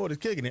 Speedy and Poetess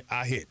kicking it,"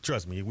 I hit.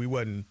 Trust me, we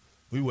wasn't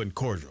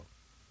cordial.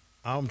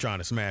 I'm trying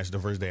to smash the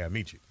first day I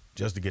meet you,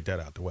 just to get that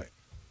out the way.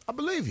 I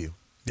believe you.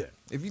 Yeah,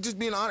 If you just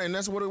being honest, and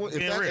that's what it was. If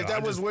Being that, real, if that I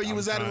was just- where you I'm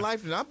was at in trying-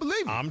 life, then I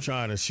believe you. I'm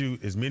trying to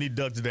shoot as many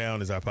ducks down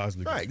as I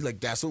possibly can. Right, like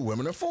that's what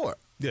women are for.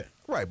 Yeah.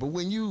 Right, but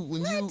when you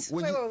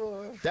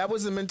Wait. that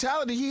was the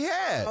mentality he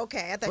had.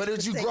 Okay, I thought But you as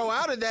were you saying- grow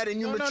out of that and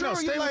you No, mature,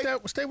 Stay you with like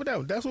that. Stay with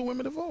that. That's what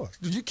women are for.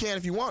 you can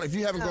if you want. If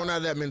you haven't grown out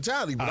of that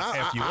mentality, but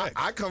F-U-X.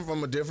 I come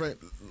from a different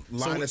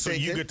line of So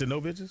thinking. you get to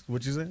know bitches?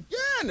 What you saying?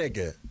 Yeah,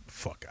 nigga.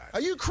 Fuck out.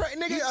 Are you crazy?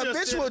 Nigga, You a just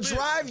bitch said will bitch.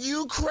 drive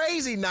you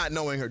crazy not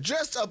knowing her.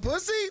 Just a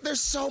pussy?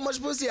 There's so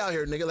much pussy out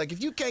here, nigga. Like,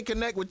 if you can't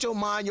connect with your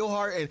mind, your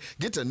heart, and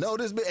get to know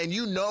this bitch, and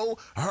you know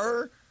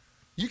her,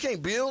 you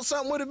can't build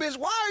something with a bitch,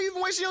 why are you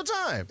even wasting your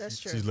time? That's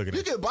true. She's looking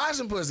You at can buy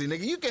some pussy,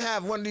 nigga. You can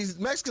have one of these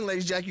Mexican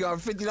ladies jack you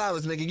off $50,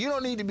 nigga. You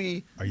don't need to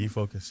be... Are you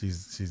focused?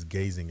 She's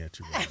gazing at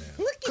you right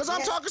now. Because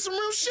I'm talking some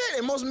real shit,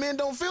 and most men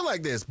don't feel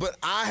like this. But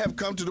I have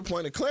come to the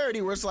point of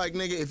clarity where it's like,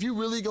 nigga, if you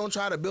really gonna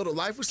try to build a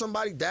life with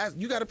somebody,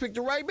 you gotta pick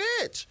the right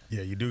bitch.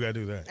 Yeah, you do gotta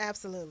do that.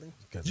 Absolutely.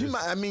 'Cause You there's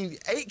might, I mean,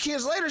 8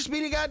 kids later,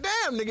 Speedy,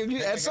 goddamn, nigga.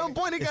 At some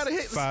point, it gotta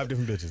hit. 5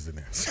 different bitches in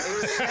there.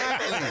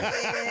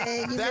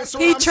 Exactly. That's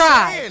what He I'm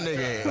tried. saying,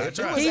 nigga. I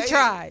tried. It was He 8.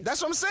 tried.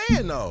 That's what I'm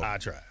saying, though. I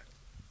tried.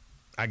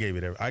 I gave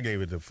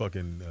it the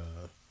fucking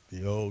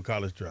the old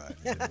college try.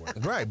 It didn't work.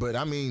 Right, but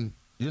I mean,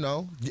 you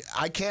know,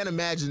 I can't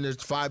imagine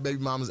there's 5 baby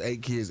mamas,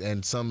 8 kids,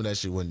 and some of that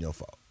shit wasn't your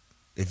fault.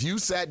 If you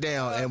sat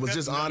down and was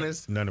just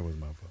honest, None of it was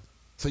my fault.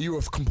 so you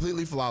were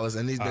completely flawless,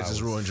 and these I bitches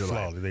was ruined your life.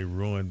 flawless. They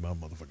ruined my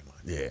motherfucking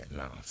life. Yeah,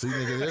 no. See,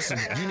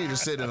 nigga, you need to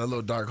sit in a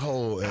little dark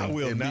hole I and,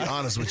 will and be not.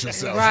 honest with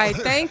yourself. Right,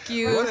 thank What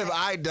you. have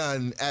I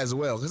done as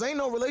well? Because ain't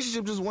no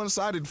relationship just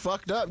one-sided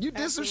fucked up. You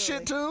did some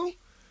shit too.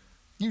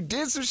 You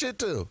did some shit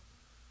too.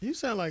 You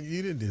sound like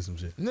you didn't do some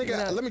shit.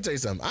 Nigga, No. let me tell you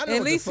something. I know At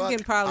what least the you fuck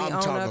can probably I'm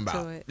own talking up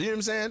about. to it. You know what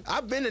I'm saying?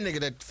 I've been a nigga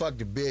that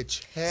fucked a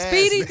bitch. Ass,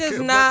 Speedy nigga, does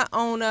but- not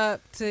own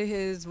up to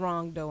his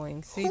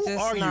wrongdoings. He Who just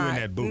are you in not.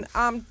 that booth?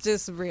 I'm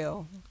just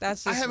real.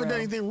 That's just I haven't real. done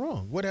anything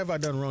wrong. What have I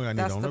done wrong? I need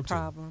That's to own the up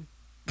problem.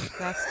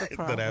 That's the to.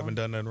 problem. That I haven't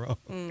done nothing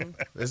wrong.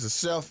 It's a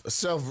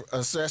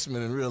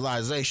self-assessment and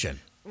realization.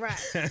 Right.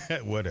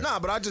 Whatever. Nah,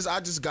 but I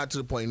just got to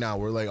the point now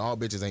where like all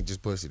bitches ain't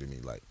just pussy to me.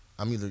 Like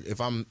I'm either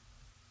if I'm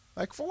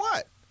like for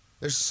what?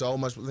 There's so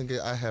much. Nigga,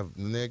 I have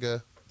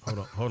nigga.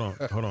 Hold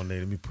on, Nate.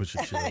 Let me push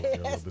your shit over there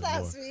a little bit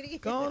Stop, more. sweetie.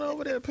 Go on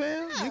over there,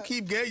 Pam. You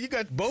keep gay. You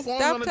got both arms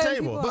Stop on the cutting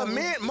table. people But off.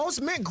 men,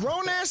 most men,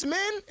 grown ass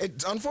men,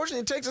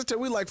 unfortunately it takes us till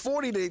we like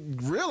 40 to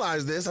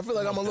realize this. I feel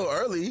like I'm a little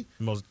early.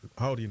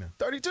 How old are you now?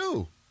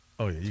 32.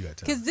 Oh yeah, you got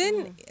time. Because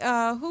then,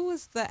 who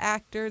was the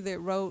actor that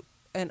wrote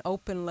an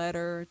open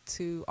letter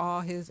to all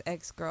his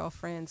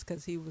ex-girlfriends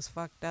because he was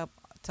fucked up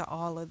to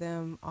all of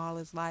them all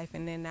his life,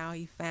 and then now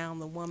he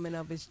found the woman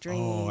of his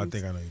dreams. Oh, I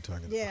think I know you're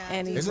talking about. Yeah.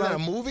 And he Isn't that a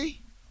wrote-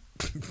 movie?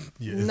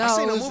 Yeah. No, I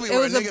seen a it movie was, where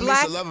it was a a nigga meets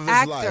black the love of his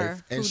actor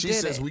life, and who she did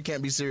says it. we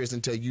can't be serious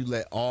until you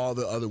let all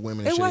the other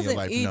women and It shit in your wasn't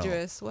life know.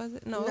 Idris, was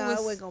it? No, No, it it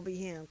was. wasn't gonna be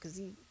him because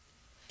he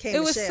came. It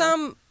to was shell.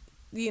 some,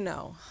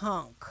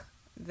 hunk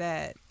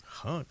that.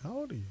 Hunk. How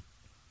old are you?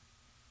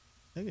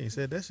 Nigga ain't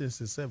said that shit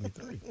since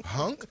 '73.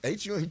 Hunk?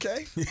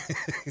 H-U-N-K?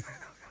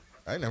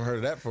 I ain't never heard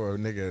of that for a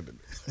nigga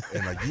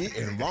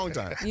in a long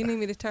time. You need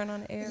me to turn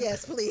on the air?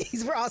 Yes,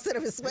 please. We're all set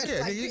up in sweat. Yeah,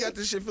 nigga, you got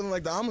this shit feeling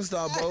like the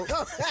Amistad boat.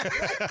 God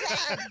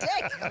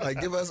damn.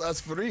 Like, give us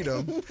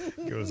freedom.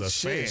 It was a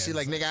Shit, fan. she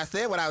like, nigga, I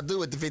said what I'll do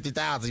with the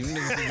 50,000. You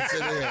niggas need to sit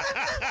there.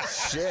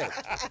 Shit.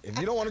 If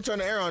you don't want to turn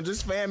the air on,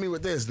 just fan me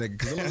with this, nigga,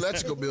 because them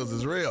electrical bills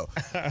is real.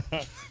 All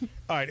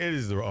right, it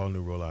is the all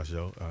new Rollout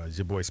Show. It's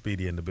your boy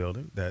Speedy in the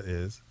building. That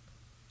is.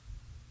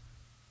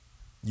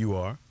 You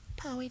are.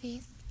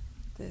 Poetess.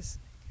 This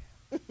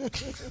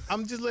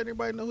I'm just letting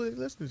everybody know who they're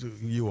listening to.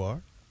 You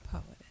are.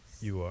 poetess.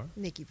 You are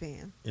Nikki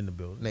Pam. in the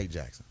building. Nate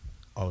Jackson.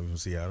 All of you from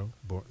Seattle,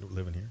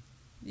 living here.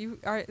 You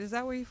are? Is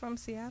that where you from?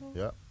 Seattle?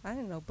 Yep. I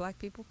didn't know black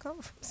people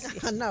come from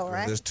Seattle. I know,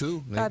 right? There's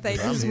two. I thought they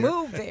I'm just here.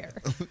 moved there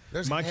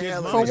There's My kids'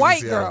 hella mom for is niggas from white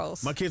in Seattle.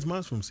 girls. My kid's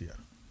mom's from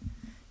Seattle.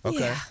 Okay.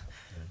 Yeah.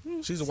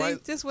 She's a See,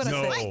 white. just what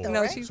No. I White said. though,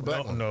 No, right? she's a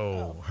black No, one.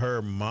 no,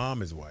 her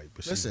mom is white,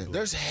 but she's Listen, blue.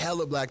 there's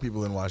hella black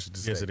people in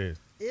Washington State. Yes, it is.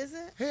 Is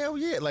it? Hell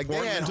yeah. Like they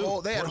Portland, had too.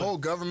 whole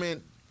Portland.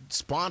 government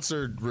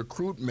sponsored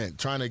recruitment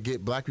trying to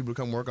get black people to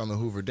come work on the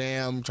Hoover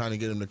Dam, trying to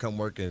get them to come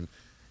work in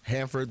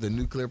Hanford, the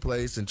nuclear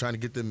place, and trying to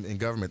get them in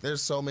government.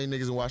 There's so many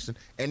niggas in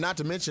Washington. And not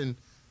to mention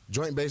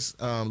Joint Base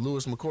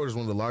Lewis McChord is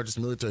one of the largest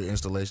military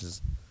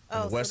installations in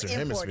Oh, the so Western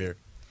imported. Hemisphere.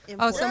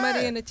 Oh,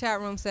 somebody Yeah. in the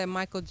chat room said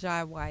Michael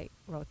Jai White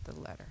wrote the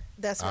letter.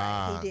 That's right.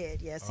 Ah. He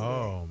did. Yes, he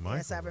Oh, did. Michael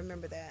Yes, I wrote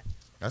remember that.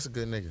 That's a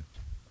good nigga.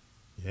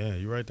 Yeah,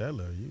 you write that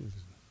letter.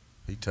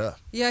 He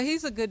tough. Yeah,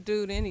 he's a good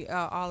dude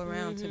all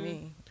around to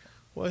me.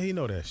 Well, he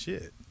know that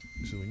shit.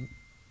 So when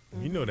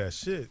you know that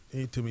shit.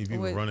 Ain't too many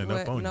people running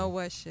up on know you.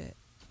 what shit?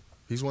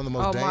 He's one of the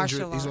most Oh, dangerous.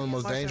 martial He's one of the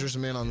most arts. dangerous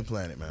men on the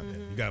planet, man.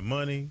 Yeah, you got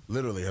money.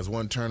 Literally has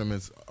won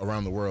tournaments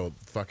around the world,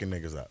 fucking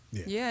niggas up.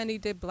 Yeah. Yeah, and he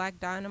did Black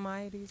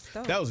Dynamite. He's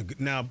dope. That was a good.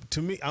 Now,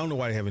 to me, I don't know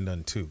why they haven't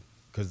done two.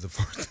 Because the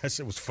first, that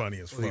shit was funny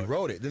as fuck. He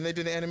wrote it. Then they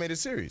did the animated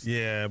series.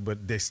 Yeah,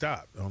 but they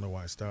stopped. I don't know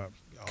why it stopped.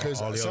 Because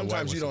All the other white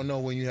sometimes you ones- don't know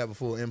when you have a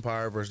full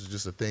empire versus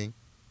just a thing.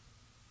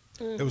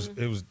 It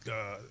was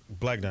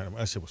Black Dynamite.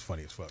 That shit was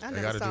funny as fuck. I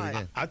They never got to do saw it it.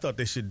 again. I thought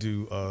they should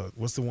do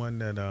what's the one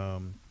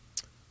that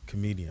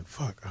comedian?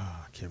 Fuck,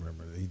 I can't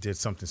remember. He did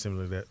something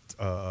similar to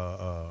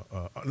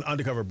that. An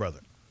Undercover Brother.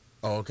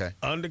 Oh, okay.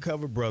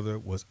 Undercover Brother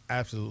was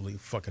absolutely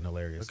fucking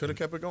hilarious. They could have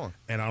kept it going.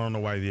 And I don't know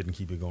why they didn't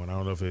keep it going. I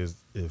don't know if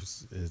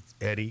it's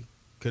Eddie.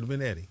 Could have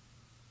been Eddie.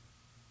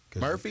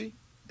 'Cause Murphy?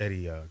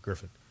 Eddie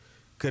Griffin.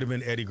 Could have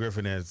been Eddie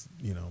Griffin as,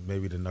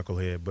 maybe the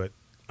knucklehead, but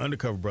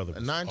Undercover Brother.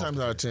 Was 9 times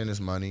out of 10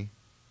 is money.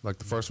 Like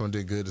the first one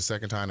did good, the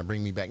second time to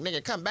bring me back.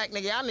 Nigga, come back,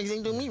 nigga. Y'all niggas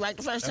ain't do me right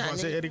the first That's time. why I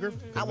said Eddie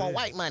Griffin. I want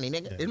white money,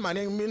 nigga. It might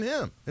have been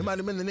him. It might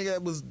have been the nigga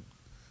that was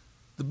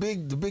the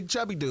big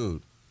chubby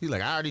dude. He's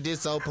like, I already did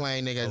Soul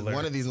Plane, nigga. Hilarious.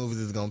 One of these movies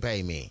is gonna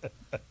pay me.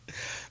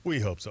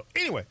 We hope so.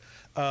 Anyway,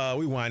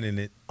 we winding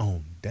it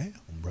on down,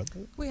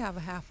 brother. We have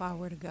a half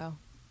hour to go.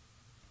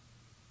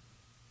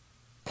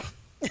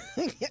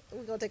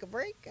 We're gonna take a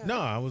break. No,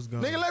 I was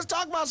going. Nigga, let's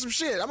talk about some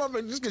shit. I'm up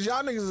just because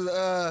y'all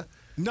niggas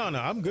No,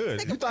 I'm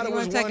good. you thought it You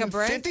was wanna take a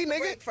break? 150, nigga?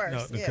 Break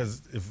first. No, yeah.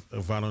 because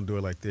if I don't do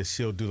it like this,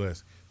 she'll do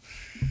less.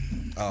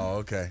 Oh,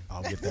 okay.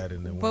 I'll get that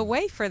in there. But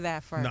wait for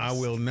that first. No, I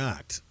will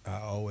not. I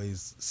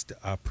always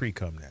I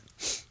pre-cum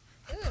that.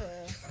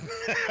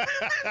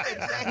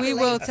 We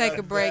will take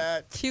a break.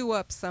 That. Cue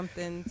up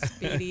something,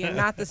 Speedy, and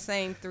not the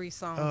same 3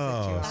 songs that you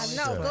Oh, always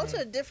I know. play. Go to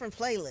a different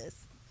playlist.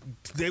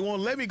 They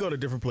won't let me go to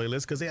different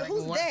playlists because they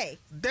Who's they?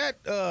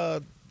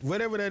 that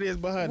whatever that is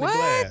behind the What?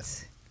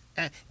 glass.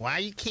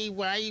 Why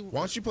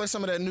don't you play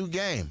some of that new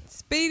game?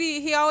 Speedy,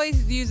 he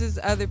always uses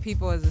other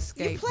people as a You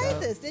scapegoat. played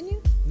this, didn't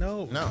you?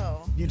 No,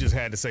 No. You just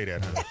had to say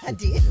that. Huh? I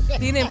did.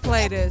 He didn't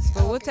play this,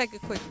 but we'll take a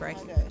quick break.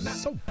 Okay.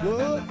 So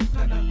what?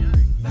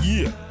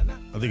 Yeah,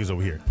 I think it's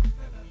over here.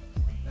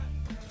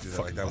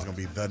 Like that was gonna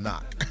be the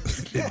knock.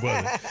 It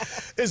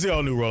was. It's the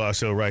all new Rollout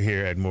Show right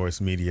here at Morris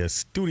Media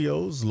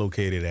Studios,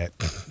 located at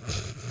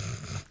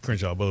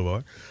Crenshaw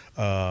Boulevard,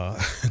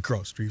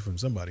 across street from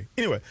somebody.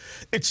 Anyway,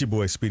 it's your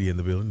boy Speedy in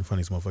the building, the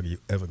funniest motherfucker you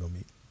ever gonna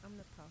meet.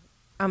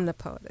 I'm the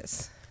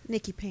poetess.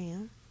 Nikki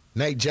Pam.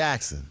 Nate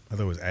Jackson I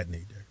thought it was at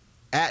Nate Jack.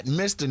 at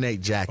Mr. Nate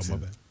Oh, my Jackson.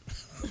 bad.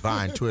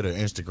 Vine, Twitter,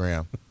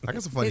 Instagram. I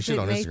got some funny Is shit it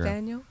on Nate Instagram.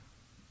 Daniel?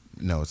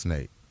 No, it's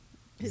Nate.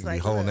 He's Be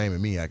like, whole look, name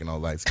and me acting all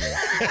light skin.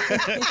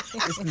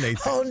 It's Nate.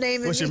 whole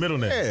name What's is your middle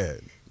name? Yeah,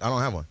 I don't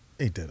have one.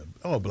 Ain't that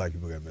all black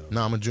people got middle names?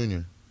 No, I'm a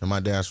junior, and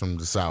my dad's from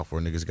the South,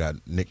 where niggas got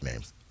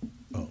nicknames.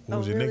 Oh, what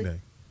was your really?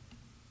 nickname?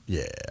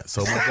 Yeah,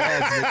 so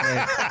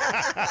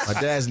my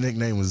dad's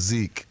nickname was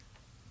Zeke.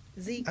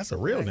 Zeke. That's a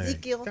real name.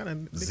 Ezekiel. Kinda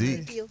Zeke.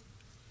 Ezekiel.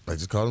 I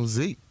just called him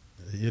Zeke.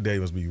 Your day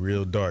must be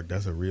real dark.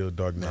 That's a real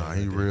dark name. Nah,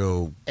 he right there.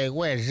 real. Hey,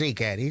 where's Zeke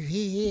at?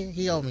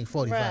 He owed me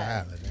 $45. Right.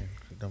 Man.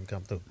 He don't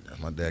come through.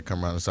 My dad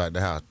come around inside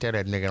the house. Tell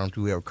that nigga, don't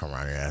you ever come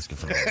around here asking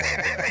for no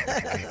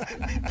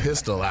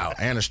pistol out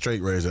and a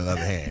straight razor in the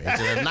other hand.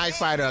 It's a knife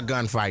fight or a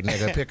gunfight,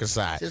 nigga. Pick a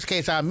side. Just in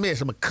case I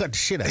miss, I'm gonna cut the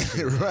shit out of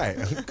you. Right.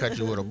 Cut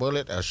you with a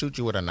bullet or shoot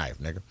you with a knife,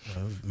 nigga.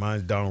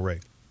 Mine's Donald Ray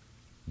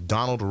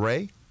Donald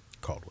Ray?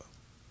 Caldwell.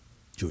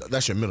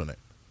 That's your middle name.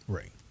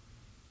 Ray.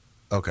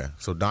 Okay,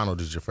 so Donald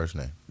is your first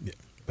name. Yeah.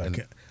 But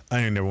And- I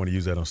ain't never want to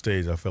use that on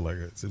stage. I felt like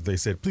if they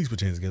said, please put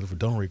your hands together for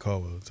Donald Ray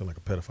Caldwell, it sounds like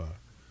a pedophile.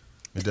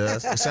 It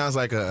does. It sounds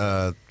like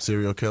a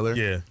serial killer.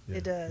 Yeah.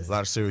 It does. A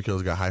lot of serial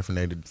killers got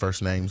hyphenated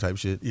first name type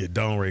shit. Yeah,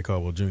 Donald Ray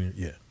Caldwell Jr.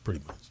 Yeah,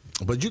 pretty much.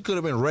 But you could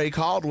have been Ray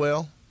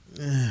Caldwell.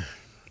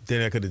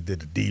 Then I could have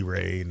did the D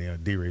Ray,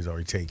 and D Ray's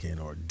already taken,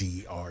 or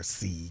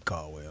DRC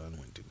Caldwell, and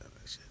wouldn't do none of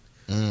that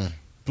shit.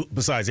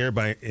 Besides,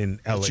 everybody in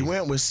LA. But you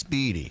went with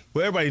Speedy.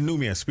 Well, everybody knew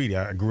me as Speedy.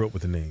 I grew up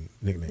with the nickname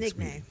Speedy.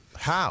 Nickname.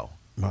 How?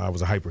 I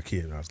was a hyper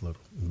kid when I was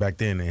little. Back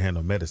then, they had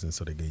no medicine,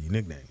 so they gave you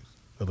nicknames.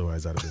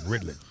 Otherwise, I'd have been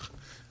Riddler.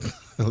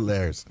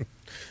 Hilarious.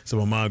 So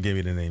my mom gave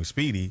me the name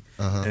Speedy,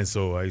 Uh-huh. and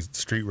so I used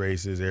street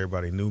races.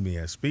 Everybody knew me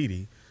as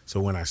Speedy.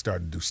 So when I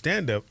started to do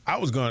stand up, I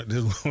was going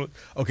to.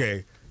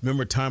 Okay,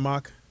 remember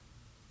Timok,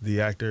 the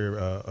actor,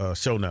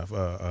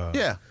 Shonuff?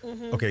 Yeah.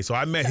 Okay, so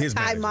I met his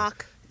Ty manager.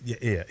 Mock.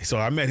 Yeah. So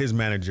I met his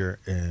manager,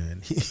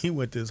 and he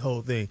went this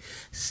whole thing.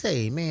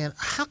 Say, man,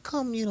 how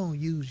come you don't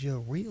use your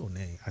real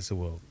name? I said,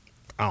 well,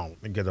 I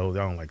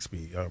don't like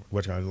Speedy.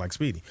 What you like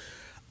Speedy?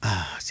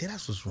 See,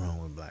 that's what's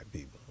wrong with black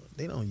people.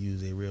 They don't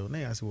use their real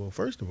name. I said, well,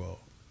 first of all,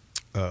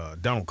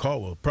 Donald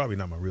Caldwell probably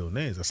not my real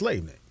name. It's a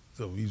slave name.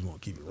 So we just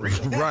want to keep it real.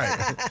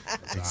 Right.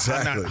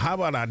 Exactly. How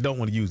about I don't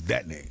want to use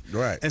that name?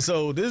 Right. And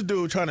so this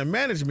dude trying to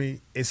manage me,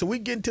 and so we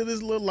get into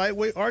this little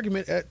lightweight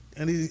argument,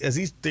 as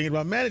he's thinking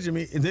about managing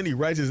me, and then he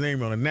writes his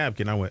name on a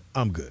napkin. I went,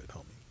 I'm good,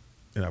 homie.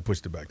 And I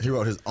pushed it back. He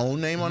wrote his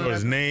own name on He wrote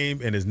his it? name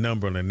and his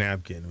number on a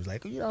napkin. It was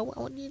like,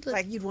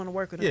 Like you'd want to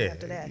work with him yeah.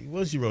 after that.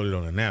 Once you wrote it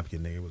on a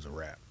napkin, nigga, it was a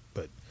wrap.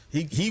 But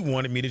he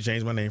wanted me to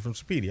change my name from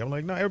Speedy. I'm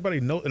like, no, everybody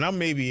knows. And I'm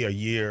maybe a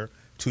year,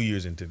 2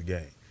 years into the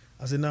game.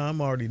 I said, no, I'm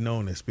already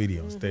known as Speedy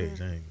on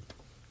stage. I ain't.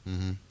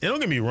 And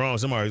don't get me wrong.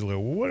 Somebody's like,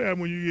 well, what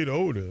happens when you get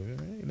older?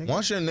 Hey, nigga.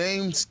 Once your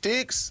name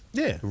sticks,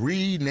 Yeah.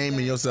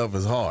 renaming yourself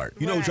is hard.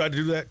 You know who tried to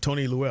do that?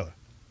 Tony Llewellyn.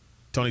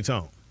 Tony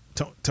Tone.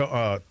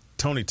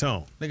 Tony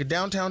Tone. Nigga,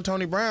 downtown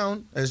Tony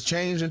Brown has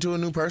changed into a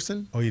new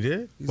person. Oh, he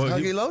did? He's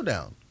Huggy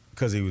Lowdown.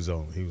 Because he was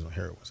on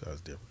heroin, so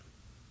that's different.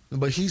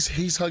 But he's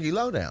Huggy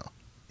Lowdown.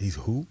 He's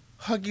who?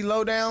 Huggy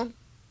Lowdown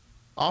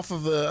off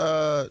of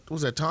the, what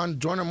was that, Tom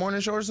Joyner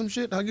Morning Show or some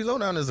shit? Huggy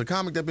Lowdown is a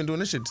comic that's been doing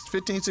this shit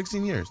 15,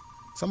 16 years.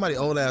 Somebody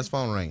old ass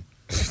phone ring.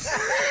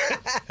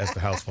 That's the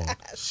house phone.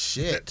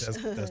 Shit.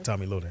 That's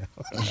Tommy Lowdown.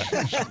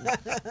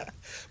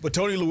 But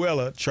Tony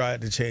Llewellyn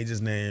tried to change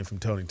his name from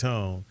Tony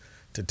Tone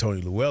to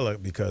Tony Luella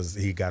because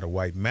he got a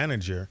white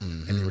manager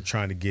and they were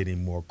trying to get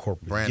him more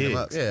corporate Brand gigs. him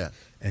up, yeah.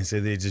 And so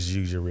they just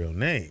use your real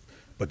name.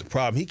 But the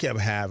problem he kept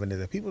having is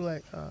that people were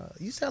like,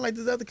 you sound like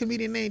this other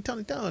comedian named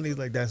Tony Tone. He's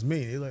like, that's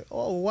me. He's like,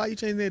 oh, why you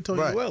changing that to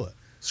Tony Right. Luella?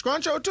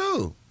 Scruncho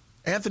too.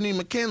 Anthony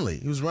McKinley.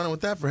 He was running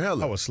with that for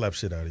hella. I would slap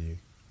shit out of you.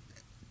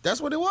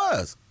 That's what it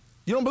was.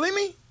 You don't believe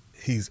me?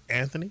 He's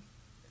Anthony?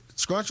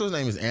 Scruncho's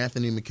name is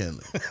Anthony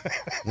McKinley.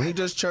 When he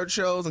does church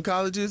shows and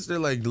colleges, they're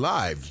like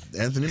live.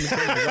 Anthony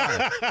McKinley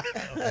live.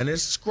 And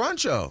it's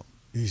Scruncho.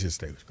 You should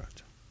stay with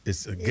Scruncho.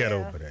 It's a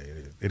ghetto, but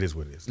it is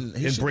what it is.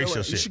 Embrace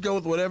your shit. You should go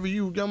with whatever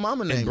your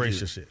mama named Embrace you.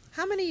 your shit.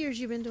 How many years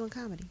you been doing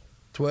comedy?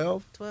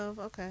 12. 12.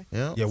 Okay.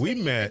 Yeah. Yeah, we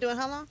Been met. doing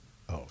how long?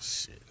 Oh,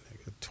 shit.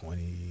 Nigga,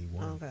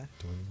 21. Okay.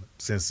 21.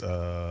 Since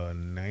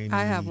 92.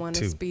 I have one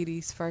of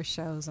Speedy's first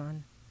shows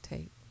on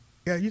tape.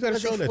 Yeah, you got to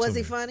show that Was to he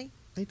me. funny?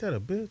 Ain't that a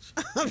bitch?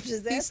 I'm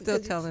just asking. He's still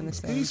 'cause telling the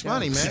same Speedy's joke.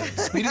 funny, man.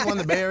 Speedy won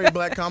the Bay Area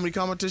Black Comedy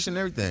Competition and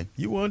everything.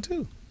 You won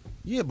too.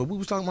 Yeah, but we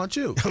was talking about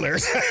you.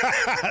 Hilarious.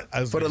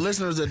 For the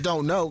listeners that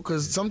don't know,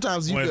 because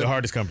sometimes you one of the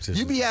hardest competitions.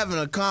 you be having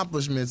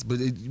accomplishments, but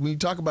when you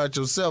talk about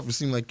yourself, it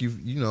seems like you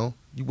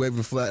waving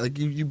the flag, like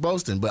you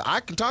boasting. But I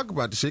can talk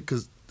about the shit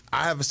because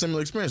I have a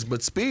similar experience.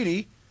 But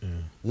Speedy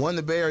won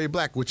the Bay Area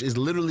Black, which is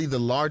literally the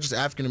largest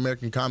African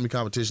American comedy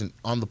competition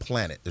on the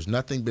planet. There's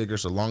nothing bigger.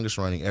 It's the longest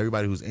running.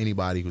 Everybody who's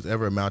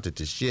ever amounted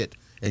to shit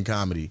in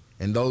comedy,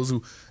 and those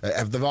who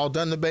they've all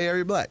done the Bay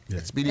Area Black. Yeah.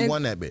 Speedy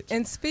won that bitch.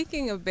 And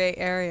speaking of Bay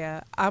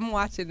Area, I'm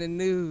watching the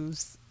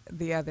news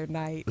the other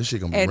night, This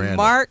shit gonna be and random.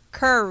 Mark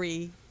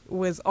Curry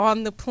was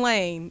on the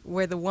plane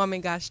where the woman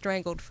got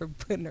strangled for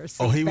putting her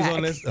seat he was back.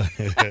 on this?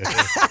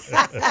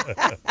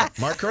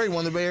 Mark Curry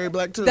won the Bay Area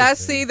Black too. That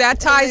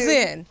ties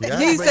in. Yeah,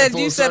 He bring it said full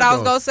you said I was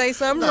circle. gonna say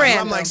something No,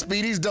 random. I'm like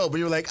Speedy's dope, and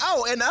you're like,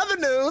 oh, in other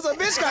news, a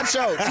bitch got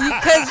choked.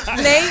 Because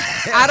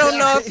Nate, I don't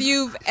know if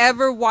you've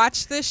ever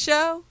watched this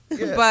show,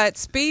 Yeah. but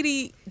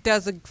Speedy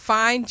does a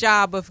fine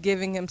job of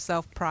giving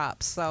himself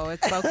props, so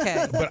it's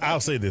okay. But I'll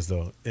say this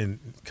though, and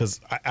because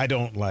I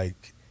don't like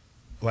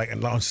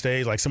on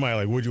stage, like somebody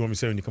like, what do you want me to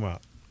say when you come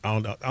out? I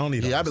don't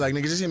need. Yeah, I'd be like,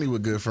 nigga, just hit me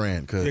with good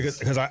friend,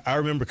 because I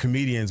remember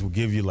comedians will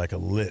give you like a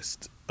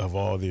list of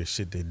all their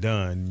shit they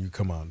done. You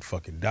come out and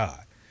fucking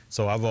die.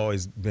 So I've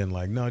always been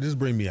like, no, just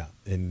bring me out,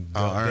 and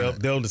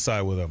they'll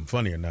decide whether I'm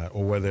funny or not,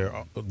 or whether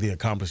the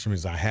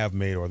accomplishments I have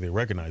made or they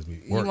recognize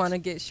me. You want to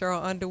get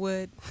Cheryl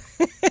Underwood?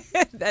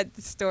 That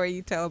story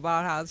you tell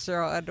about how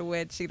Cheryl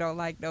Underwood, she don't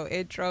like no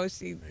intro.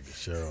 She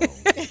Cheryl.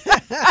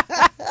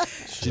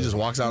 She just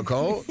walks out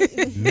cold.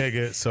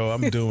 Nigga, so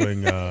I'm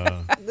doing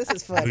This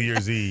is funny. New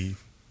Year's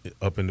Eve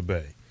up in the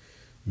Bay.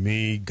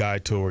 Me, Guy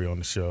Torrey on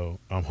the show.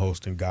 I'm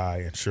hosting Guy,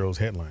 and Cheryl's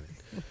headlining.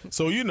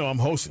 So I'm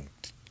hosting,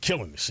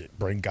 killing the shit.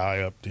 Bring Guy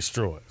up,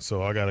 destroy it.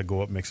 So I got to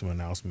go up, make some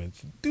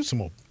announcements, do some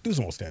more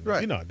stand-up.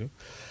 Right. You know I do.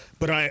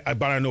 But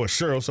I know it's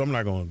Cheryl, so I'm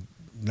not going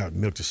to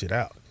milk the shit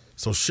out.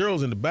 So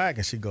Cheryl's in the back,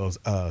 and she goes,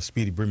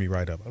 Speedy, bring me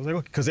right up. I was like,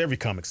 okay, because every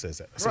comic says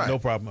that. I said, Right. no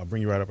problem. I'll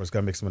bring you right up. I just got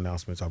to make some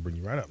announcements. I'll bring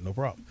you right up. No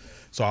problem.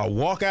 So I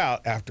walk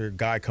out after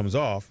Guy comes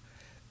off,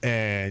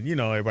 and,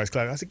 everybody's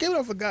clapping. I said, give it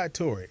up for Guy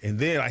Torrey. And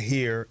then I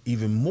hear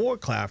even more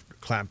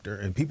clapter,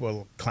 and people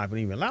are clapping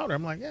even louder.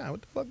 I'm like, yeah,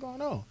 what the fuck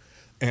going on?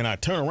 And I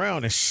turn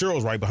around, and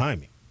Cheryl's right behind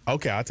me.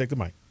 Okay, I'll take the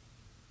mic.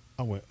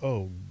 I went,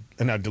 oh.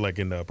 And I did like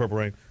in Purple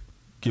Rain,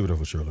 give it up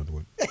for Cheryl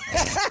Underwood.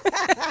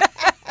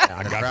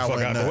 I got the crowd fuck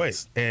went out of the way.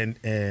 nuts.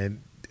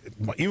 And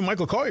even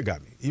Michael Collier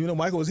got me. Even though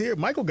Michael was here,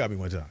 Michael got me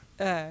one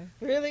time.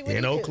 Really? What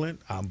In do you do? Oakland,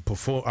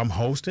 I'm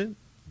hosting,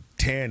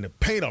 tearing the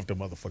paint off the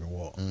motherfucking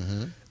wall.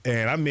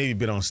 And I maybe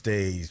been on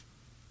stage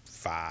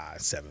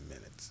 5-7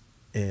 minutes.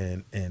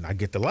 And I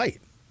get the light.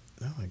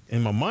 I'm like,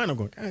 in my mind, I'm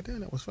going, God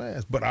damn, that was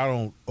fast. But I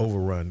don't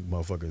overrun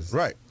motherfuckers.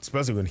 Right.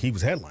 Especially when he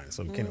was headlining,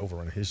 so you can't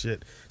overrun his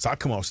shit. So I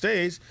come off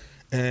stage,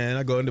 and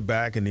I go in the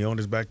back, and the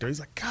owner's back there. He's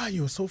like, God,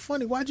 you were so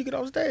funny. Why'd you get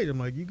off stage? I'm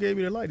like, you gave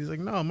me the light. He's like,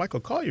 no,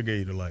 Michael Collier gave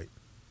you the light.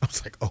 I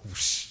was like, oh,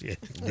 shit.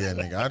 Yeah,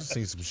 nigga, I done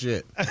seen some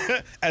shit.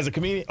 As a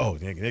comedian,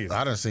 nigga.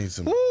 I done seen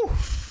some. Woo.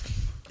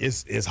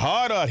 It's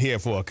hard out here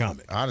for a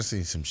comic. I done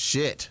seen some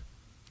shit.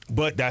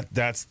 But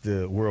that's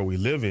the world we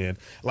live in.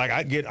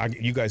 Like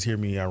you guys hear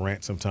me, I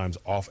rant sometimes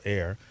off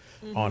air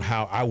on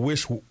how I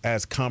wish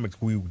as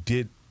comics we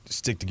did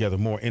stick together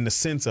more, in the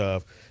sense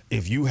of,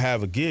 if you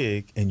have a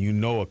gig and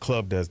a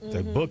club that's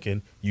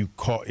booking, you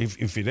call,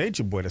 if it ain't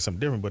your boy, that's something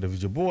different. But if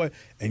it's your boy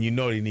and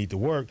they need to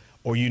work,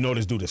 or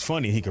this dude is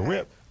funny, he can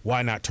rip,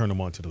 why not turn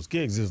them on to those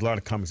gigs? There's a lot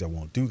of comics that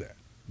won't do that.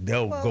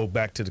 They'll go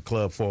back to the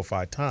club 4 or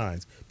 5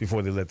 times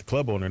before they let the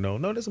club owner know,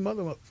 no, there's some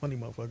other funny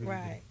motherfucker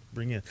Right.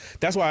 bring in.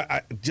 That's why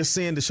I just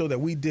seeing the show that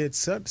we did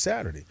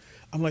Saturday,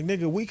 I'm like,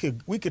 nigga, we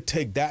could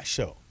take that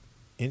show,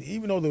 and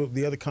even though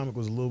the other comic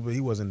was a little bit, he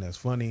wasn't as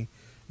funny,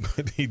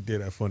 but he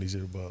did that funny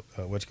shit about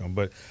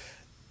but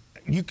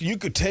you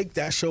could take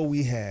that show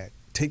we had,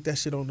 take that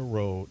shit on the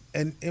road,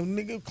 and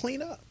nigga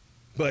clean up.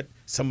 But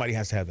somebody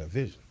has to have that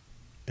vision,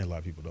 and a lot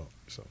of people don't.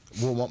 So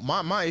Well,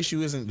 my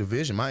issue isn't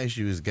division. My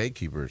issue is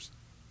gatekeepers.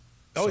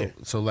 Oh, yeah.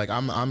 So like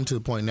I'm to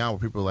the point now where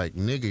people are like,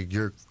 nigga,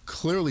 you're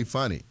clearly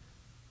funny.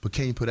 but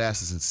can you put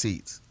asses in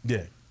seats?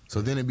 Yeah.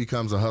 So then it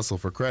becomes a hustle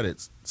for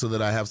credits so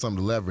that I have something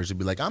to leverage. It'd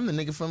be like, I'm the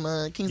nigga from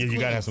King's Yeah, you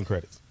Queens. gotta have some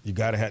credits. You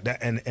gotta have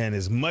that. And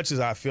as much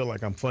as I feel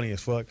like I'm funny as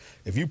fuck,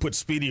 if you put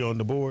Speedy on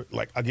the board,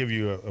 like I'll give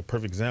you a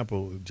perfect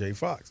example, Jay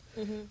Fox.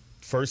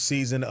 First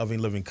season of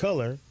In Living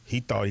Color,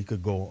 he thought he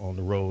could go on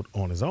the road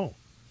on his own.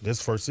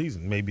 This first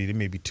season, maybe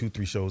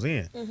 2-3 shows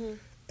in.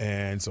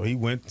 And so he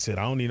went and said,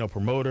 I don't need no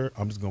promoter.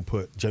 I'm just gonna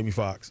put Jamie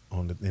Foxx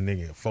on the, and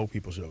then 4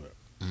 people showed up.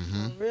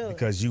 Oh, really?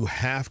 Because you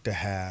have to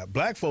have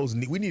black folks.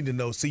 We need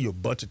to see you a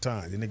bunch of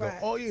times, and they go, Right.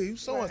 "Oh yeah, you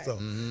so and so."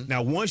 Mm-hmm.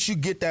 Now, once you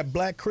get that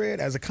black cred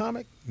as a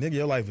comic, nigga,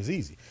 your life is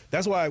easy.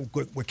 That's why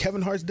what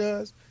Kevin Hart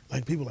does,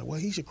 like people are like, well,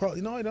 he should cross.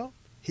 No, he don't.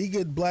 He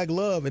get black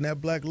love, and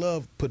that black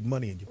love put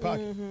money in your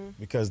pocket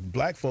because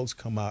black folks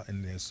come out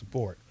and they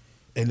support,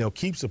 and they'll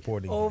keep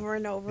supporting Over you.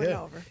 and over and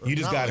over. You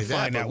just Not got to only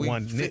find but that we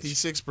one niche.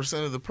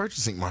 56% of the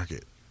purchasing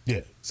market.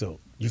 Yeah, so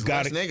you It's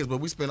got less to. niggas, but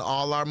we spend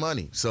all our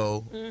money.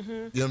 So, you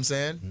know what I'm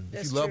saying? If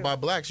That's you love true. by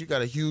blacks, you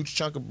got a huge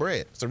chunk of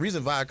bread. It's the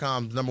reason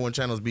Viacom's #1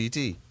 channel is BET.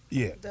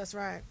 Yeah. That's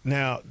right.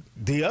 Now,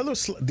 the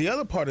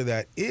other part of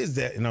that is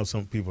that,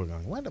 some people are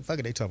going, why the fuck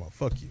are they talking about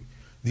fuck you?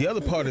 The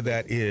other part of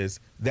that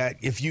is that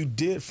if you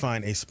did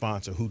find a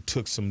sponsor who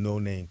took some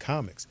no-name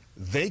comics,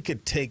 they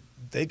could take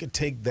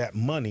that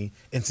money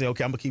and say,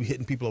 okay, I'm gonna keep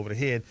hitting people over the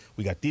head.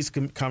 We got this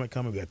comic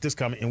coming, we got this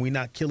comic, and we're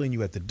not killing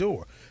you at the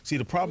door. See,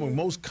 the problem with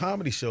most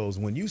comedy shows,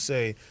 when you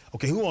say,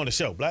 okay, who on the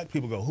show? Black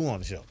people go, who on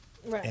the show?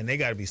 Right. And they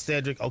got to be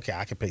Cedric. Okay,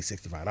 I can pay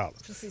 $65.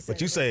 To see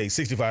But you say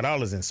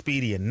 $65 and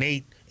Speedy and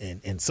Nate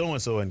and so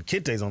and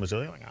Kente's on the show.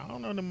 They're like, I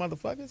don't know them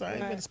motherfuckers. I ain't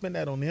going to spend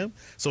that on them.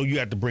 So you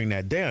have to bring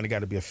that down. It got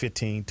to be a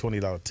 $15,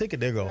 $20 ticket.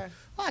 They go, Right.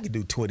 well, I could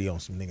do 20 on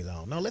some niggas I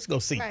don't know. Let's go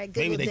see. Right,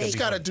 good Maybe with they Nate. can Just be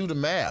got to funny. do the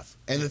math.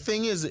 And the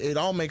thing is, it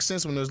all makes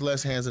sense when there's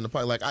less hands in the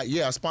pot. Like,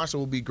 a sponsor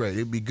would be great.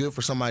 It'd be good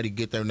for somebody to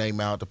get their name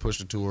out, to push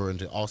the tour, and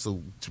to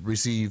also to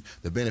receive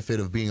the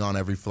benefit of being on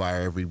every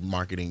flyer, every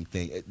marketing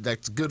thing.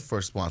 That's good for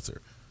a sponsor.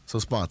 So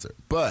sponsor.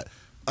 But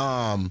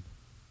on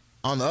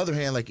the other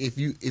hand, like if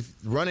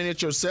running it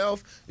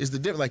yourself is the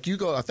difference. Like you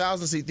go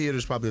 1,000-seat theater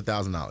is probably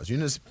 $1,000. You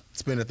just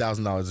spend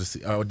 $1,000 a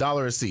seat, or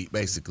 $1 a seat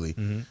basically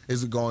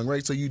is the going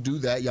rate. So you do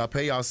that. Y'all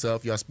pay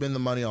yourself. Y'all spend the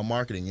money on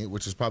marketing it,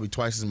 which is probably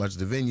twice as much as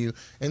the venue,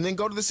 and then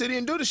go to the city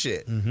and do the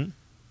shit. And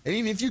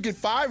even if you get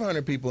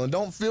 500 people and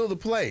don't fill the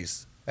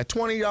place at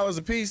 $20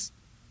 a piece,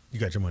 You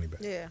got your money back.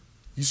 Yeah.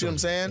 you see what I'm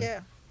saying? Yeah.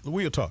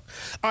 We'll talk.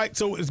 All right,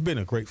 so it's been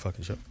a great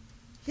fucking show.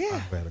 Yeah.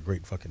 I've had a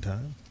great fucking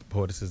time.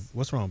 Poetess is,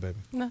 what's wrong, baby?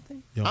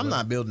 Nothing. You don't I'm love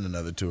not building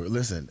another tour.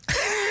 Listen.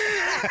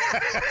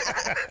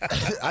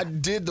 I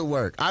did the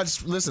work. I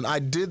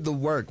did the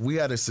work. We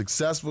had a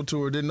successful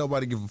tour. Didn't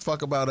nobody give a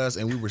fuck about us,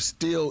 and we were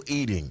still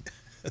eating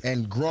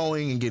and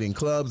growing and getting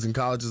clubs and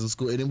colleges and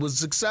school, and it was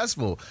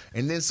successful.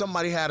 And then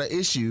somebody had an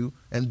issue,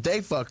 and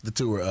they fucked the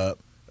tour up,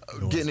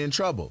 getting in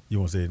trouble. You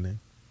want to say his name?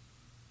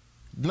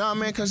 Nah,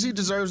 man, because he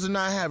deserves to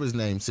not have his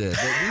name said.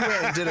 But we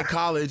went and did a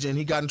college, and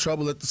he got in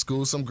trouble at the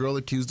school. Some girl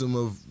accused him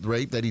of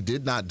rape that he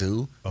did not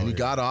do, and he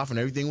got off, and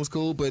everything was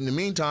cool. But in the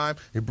meantime,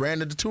 it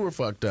branded the tour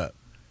fucked up.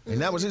 And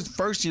that was his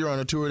first year on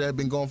a tour that had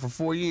been going for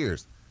 4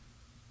 years.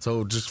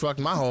 So just fucked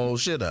my whole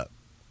shit up.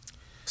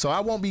 So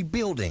I won't be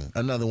building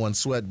another one,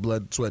 sweat,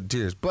 blood, sweat,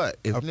 tears. But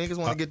if niggas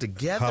want to get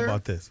together. How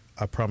about this?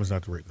 I promise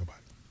not to rape nobody.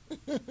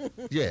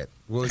 Yeah.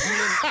 Well,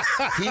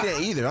 he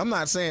didn't either. I'm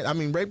not saying. I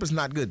mean, rape is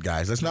not good,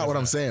 guys. That's not what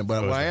I'm saying.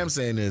 But what I am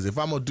saying is, if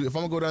I'm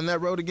gonna go down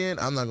that road again,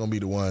 I'm not gonna be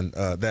the one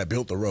that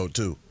built the road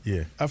too.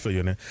 Yeah, I feel you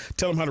in there.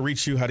 Tell them how to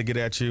reach you, how to get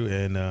at you,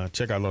 and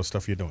check out a lot of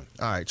stuff you're doing.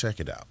 All right, check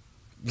it out.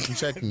 You can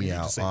check me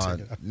out Just say on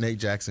check it out.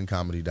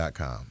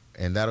 NateJacksonComedy.com,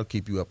 and that'll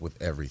keep you up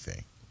with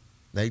everything.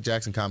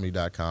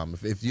 NateJacksonComedy.com.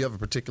 If you have a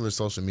particular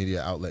social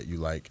media outlet you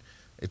like,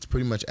 it's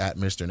pretty much at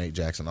Mr. Nate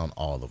Jackson on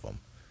all of them.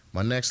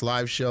 My next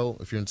live show,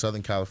 if you're in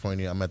Southern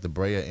California, I'm at the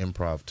Brea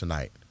Improv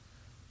tonight.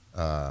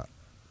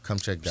 Come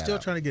check that Still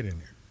out. trying to get in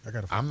there.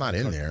 I'm not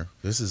in there.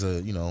 This is a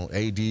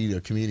AD,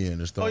 a comedian,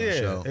 is Oh throwing yeah, a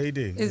show. AD.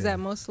 Is that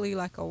mostly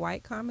like a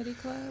white comedy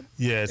club?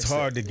 Yeah, it's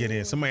hard to get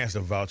in. Somebody has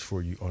to vouch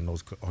for you on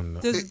those.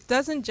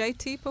 Doesn't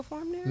JT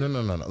perform there? No.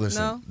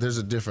 Listen, No? there's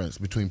a difference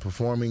between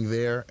performing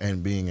there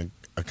and being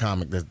a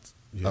comic that's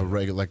a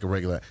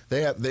regular.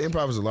 They have the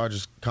Improv is the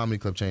largest comedy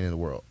club chain in the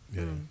world.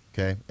 Yeah.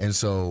 Okay, and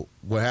so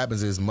what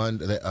happens is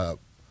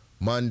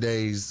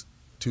Mondays,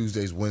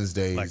 Tuesdays,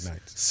 Wednesdays, Like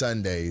nights.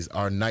 Sundays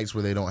are nights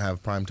where they don't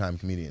have primetime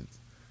comedians.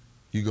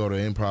 You go to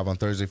Improv on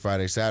Thursday,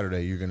 Friday,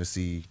 Saturday, you're gonna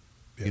see,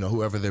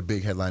 whoever their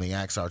big headlining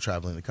acts are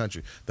traveling the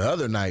country. The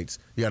other nights,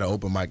 you got an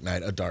open mic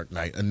night, a dark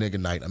night, a nigga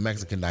night, a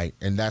Mexican night,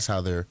 and that's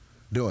how they're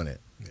doing it.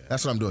 Yeah.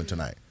 That's what I'm doing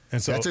tonight.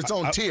 And so that's its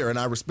own tier, and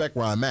I respect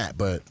where I'm at,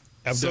 but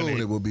I've done soon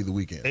it. it will be the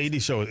weekend.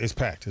 AD show is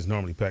packed. It's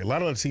normally packed. A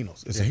lot of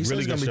Latinos. It's Yeah, he a said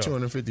really it's gonna good be show.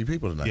 250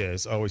 people tonight. Yeah,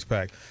 it's always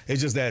packed. It's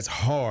just that it's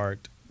hard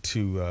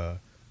to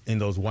in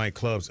those white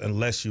clubs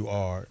unless you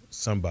are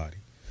somebody.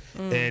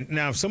 And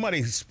now, if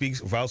somebody speaks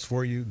vouch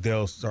for you,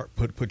 they'll start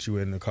put you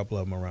in a couple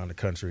of them around the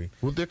country.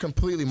 Well, they're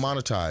completely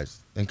monetized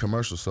in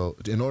commercials. So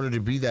in order to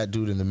be that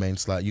dude in the main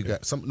slot, you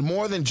got some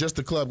more than just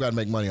the club got to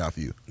make money off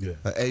you. Yeah.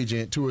 An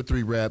agent, 2 or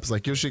 3 reps,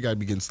 like your shit got to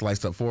be getting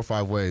sliced up 4 or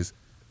 5 ways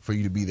for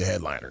you to be the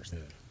headliners. Yeah.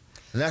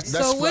 And that's So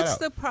flat what's out.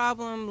 the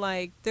problem?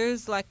 Like,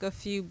 there's like a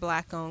few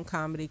black-owned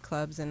comedy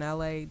clubs in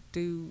LA.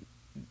 Do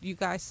you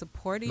guys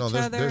support each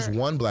other? There's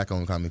one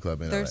black-owned comedy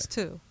club in LA. There's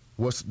 2.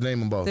 What's the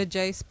name of both? The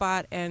J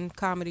Spot and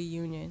Comedy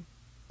Union.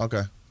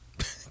 Okay.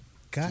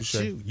 Got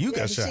Touche. you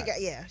got she shot.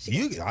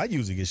 got- I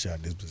usually get shot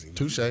in this position.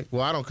 Touche.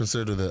 Well, I don't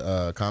consider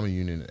the Comedy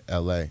Union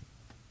LA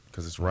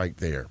because it's right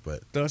there.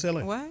 But That's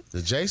LA. What?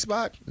 the J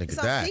Spot, nigga, It's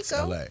on that's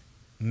Pico. LA.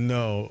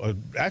 No,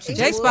 actually,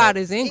 J Spot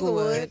is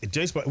Inglewood. Inglewood.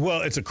 J Spot.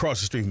 Well, it's across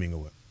the street from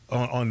Inglewood.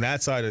 On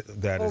that side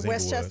of that Or is Inglewood.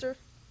 Westchester?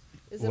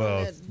 Is it on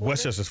Well, that border?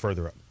 Westchester's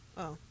further up.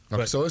 Oh. Okay,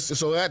 But- so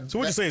what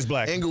you're saying is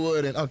black.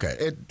 Inglewood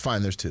and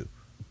fine. There's 2.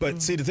 But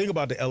see, the thing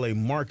about the LA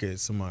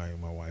market, my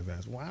wife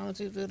asked, why don't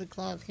you do the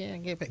clubs here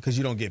and get paid? Because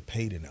you don't get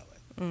paid in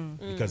LA.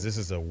 Because this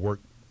is a work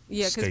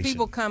Yeah, because station.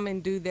 people come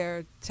and do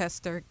their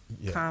tester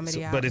Yeah,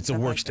 comedy out. but and it's a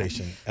stuff like that.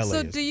 workstation. LA So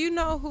is. do you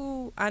know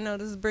who, I know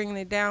this is bringing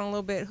it down a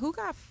little bit, who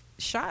got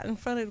shot in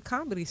front of the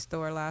Comedy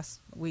Store last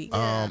week?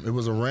 It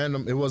was a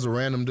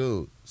random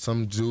dude.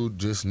 Some dude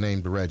just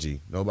named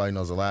Reggie. Nobody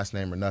knows the last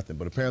name or nothing.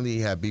 But apparently he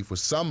had beef with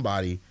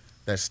somebody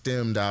that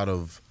stemmed out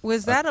of.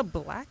 Was that a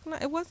black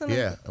night? It wasn't.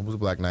 Yeah, it was a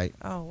black night.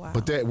 Oh wow.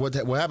 But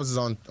what happens is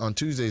on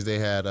Tuesdays they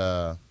had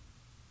the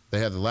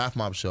Laugh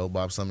Mob show,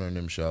 Bob Sumner and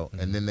them show,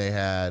 and then they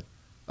had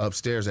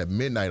upstairs at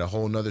midnight a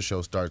whole nother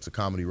show starts, a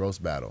comedy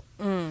roast battle.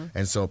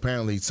 And so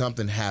apparently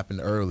something happened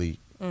early.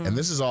 And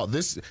this is all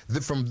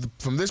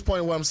from this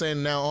point what I'm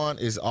saying now on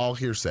is all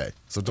hearsay.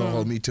 So don't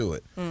hold me to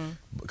it.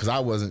 Because I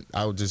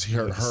would just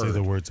heard. Say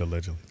the words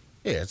allegedly.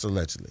 Yeah, it's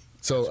allegedly.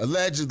 So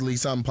allegedly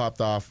something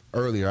popped off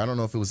earlier. I don't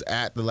know if it was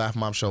at the Laugh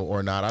Mob show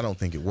or not. I don't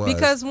think it was.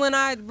 Because when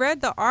I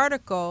read the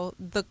article,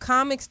 the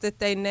comics that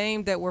they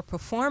named that were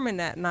performing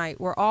that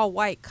night were all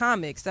white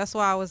comics. That's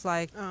why I was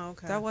like, Oh,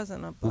 okay. that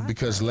wasn't a black Well,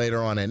 because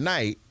later on at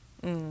night,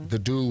 the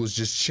dude was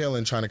just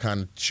chilling, trying to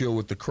kind of chill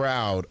with the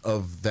crowd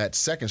of that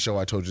second show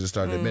I told you that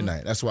started at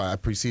midnight. That's why I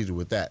preceded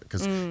with that,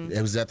 because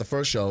it was at the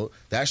first show.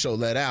 That show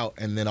let out,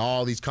 and then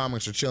all these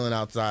comics are chilling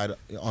outside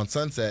on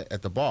Sunset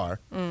at the bar,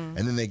 and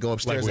then they go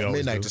upstairs we at always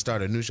midnight do. to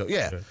start a new show.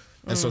 Yeah.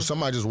 And so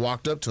somebody just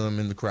walked up to him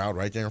in the crowd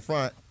right there in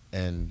front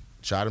and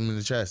shot him in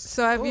the chest.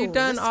 So have you Ooh,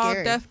 done that's All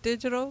scary. Deaf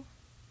Digital?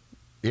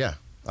 Yeah.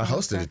 I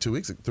hosted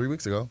Okay. it 3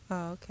 weeks ago.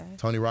 Oh, okay.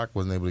 Tony Rock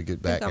wasn't able to get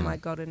I back, think I and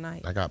might go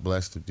tonight. I got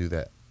blessed to do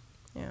that.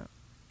 Yeah.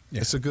 Yeah.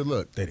 It's a good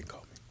look. They didn't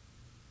call me.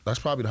 That's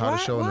probably the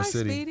hottest show in the why,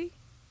 city. Speedy?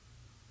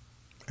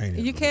 I ain't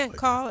even You look can't like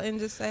call and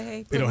just say,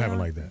 hey, They don't put have me it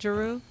on. like that.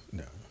 Giroux?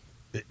 No.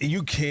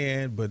 You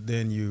can, but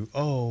then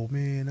oh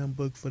man, I'm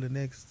booked for the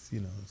next,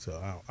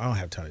 so I don't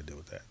have time to deal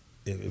with that.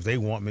 If they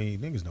want me,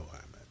 niggas know where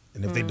I'm at.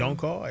 And if they don't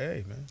call,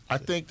 hey man. I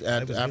think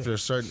Life is after good. a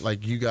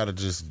certain, you got to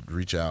just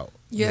reach out.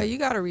 Yeah, you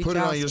got to reach Put it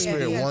out. on your Speedy.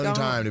 spirit Yeah, one don't-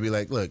 time to be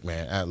like, look,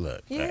 man,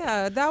 look.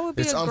 Yeah, that would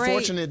be It's a great.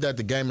 unfortunate that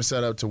the game is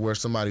set up to where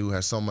somebody who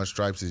has so much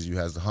stripes as you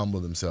has to humble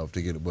themselves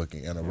to get a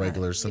booking, and a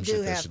regular some You shit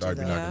do that have should to,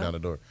 already be though. knocking Yeah. down the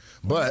door.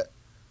 But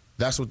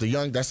that's what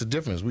that's the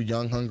difference. We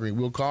young, hungry.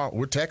 We'll call.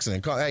 We're texting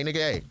and call. Hey, nigga,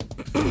 hey,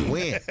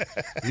 win.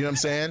 You know what I'm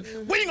saying?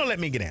 When you gonna let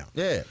me get down?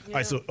 Yeah. All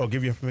right, so I'll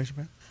give you information,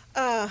 man.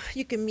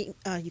 You can meet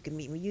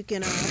me. You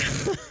can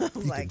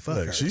I'm like, fuck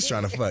her. Look, she's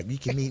trying to fuck. You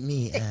can meet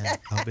me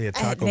I'll be at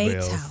Taco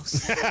Nate's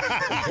Bell's. house.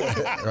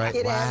 right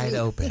Get at wide me.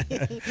 open.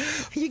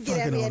 you can get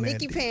at Fucking me on at that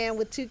Nikki dick. Pan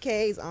with 2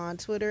 Ks on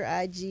Twitter,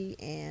 IG,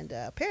 and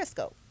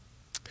Periscope.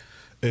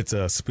 It's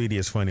Speedy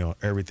is Funny on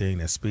everything.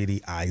 That's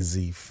Speedy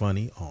IZ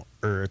Funny on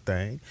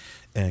everything.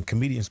 And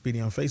Comedian Speedy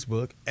on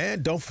Facebook.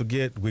 And don't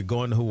forget, we're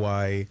going to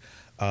Hawaii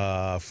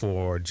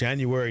for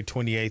January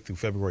 28th through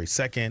February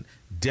 2nd.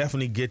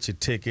 Definitely get your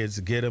tickets.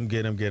 Get them. Go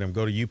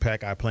to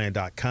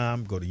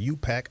upaciplan.com. Go to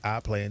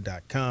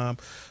upaciplan.com.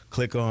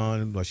 Click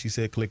on, like she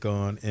said,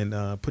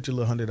 and put your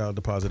little $100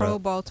 deposit Pro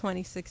up. Bowl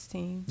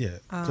 2016. Yeah,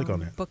 click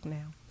on that. Book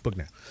now. Book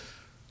now.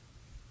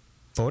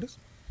 Poetess?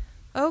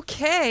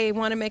 Okay,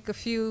 want to make a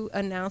few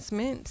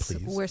announcements.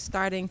 Please. We're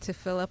starting to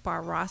fill up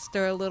our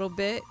roster a little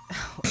bit.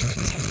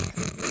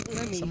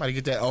 Somebody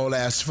get that old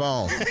ass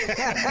phone.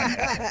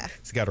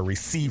 It's got a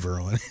receiver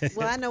on it.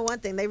 Well, I know one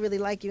thing. They really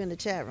like you in the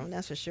chat room.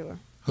 That's for sure.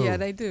 Who? Yeah,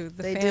 they do.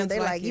 The They do. fans They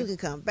like you can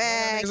come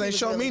back. niggas ain't He was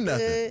show me really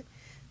nothing. good.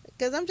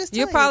 Because I'm just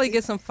You'll telling probably you.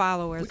 get some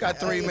followers. We got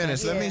 3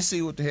 minutes. Let Yeah. me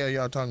see what the hell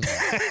y'all talking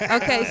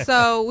about. Okay,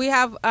 so we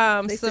have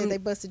They some. said they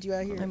busted you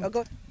out here. I'm- Oh,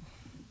 go.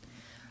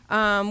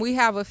 We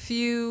have a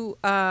few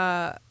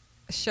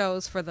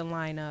shows for the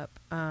lineup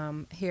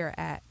here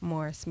at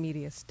Morris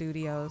Media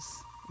Studios.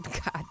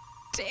 God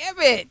damn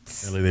it!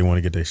 Apparently they want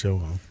to get their show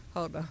on.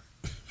 Hold on.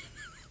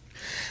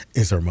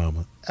 It's her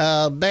mama.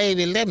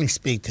 Baby, let me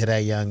speak to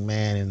that young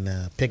man in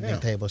the picnic Yeah.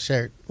 table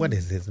shirt. What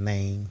is his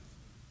name?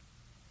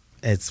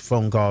 It's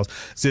phone calls.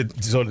 So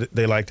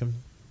they liked him?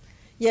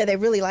 Yeah, they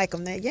really like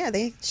him.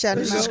 They shut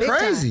him This out is big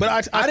crazy. time.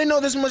 But I didn't know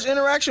this much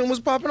interaction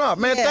was popping up.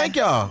 Man, Yeah. thank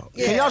y'all.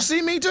 Yeah. Can y'all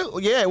see me too?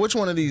 Yeah, which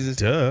one of these is?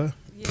 Duh.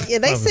 Yeah,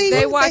 they see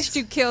They you. watched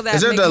you kill that.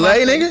 Is there a McMuffin.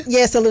 delay, nigga?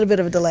 Yeah, it's a little bit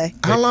of a delay.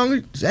 How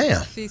long?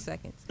 Damn. A few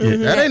seconds.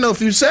 That ain't no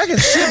few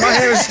seconds. Shit, my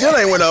hand still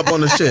ain't went up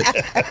on the shit.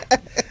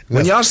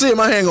 When y'all see it,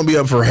 my hand gonna be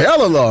up for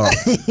hella long.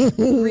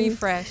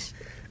 Refresh.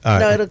 All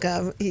No, right. it'll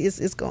come.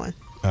 It's going.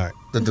 All right.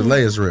 The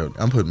delay is real.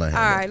 I'm putting my hand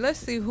All up. right, let's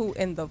see who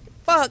in the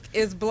fuck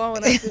is blowing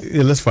up this.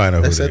 Yeah, let's find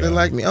out They who said they they are.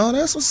 like me. Oh,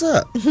 that's what's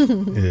up.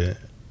 Yeah.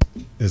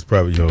 It's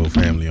probably your whole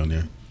family on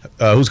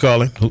there. Who's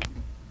calling?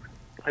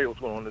 Hey,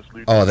 what's going on? This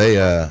Lee. Oh, they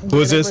Who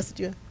is this?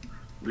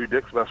 Lee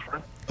Dick's best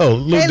friend. Oh,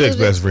 Lou Hey, Dick's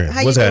Lou best Dick. friend.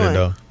 How What's you happening,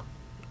 doing?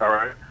 though? All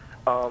right.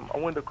 I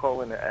wanted to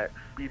call in to ask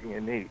Speedy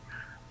and Nate.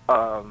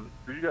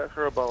 Did you guys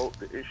hear about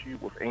the issue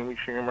with Amy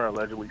Schumer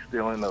allegedly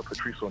stealing a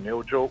Patrice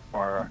O'Neal joke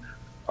or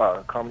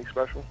comedy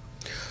special?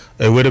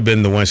 It would have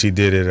been the one she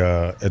did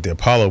at the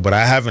Apollo, but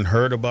I haven't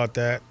heard about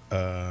that.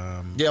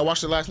 Yeah, I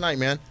watched it last night,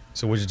 man.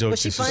 So what's your joke?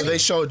 Was she So funny? they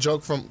show a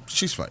joke from.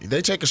 She's funny.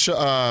 They take a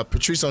show.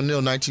 Patrice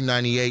O'Neal,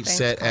 1998, Thanks,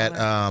 set at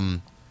caller.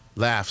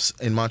 Laughs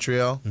in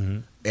Montreal,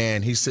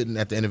 and he's sitting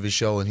at the end of his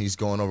show and he's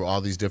going over all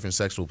these different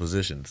sexual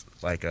positions,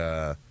 like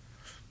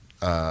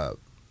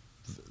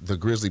the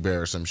grizzly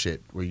bear or some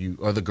shit,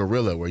 or the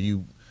gorilla, where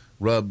you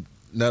rub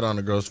nut on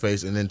a girl's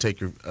face and then take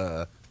your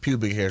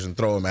pubic hairs and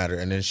throw them at her,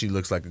 and then she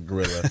looks like a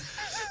gorilla.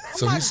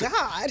 So my he said-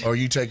 God. Or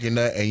you take your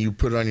nut and you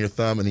put it on your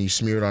thumb and then you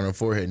smear it on her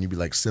forehead and you be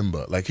like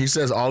Simba. Like he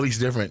says all these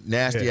different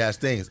nasty ass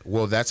things.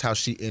 Well, that's how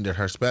she ended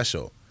her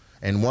special.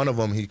 And one of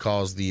them he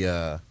calls the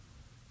I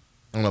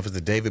don't know if it's the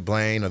David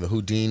Blaine or the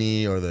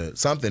Houdini or the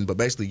something, but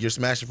basically you're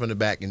smashing from the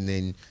back and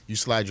then you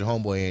slide your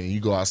homeboy in and you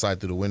go outside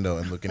through the window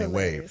and look in and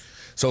wave. Hilarious.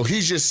 So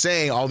he's just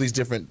saying all these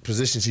different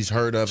positions he's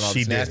heard of. And all She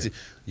this did nasty. it.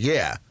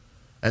 Yeah.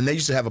 And they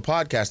used to have a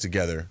podcast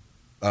together,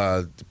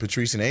 the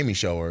Patrice and Amy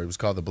show, or it was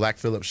called the Black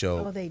Phillip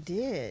show. Oh, they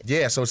did.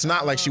 Yeah, so it's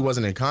not like she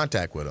wasn't in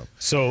contact with him.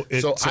 So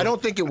I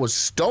don't think it was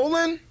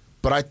stolen,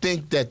 but I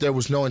think that there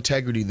was no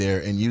integrity there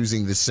in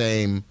using the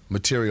same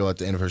material at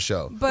the end of her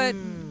show. But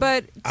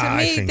to I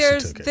me, think she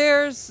there's took it.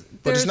 there's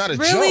But it's not a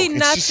really joke.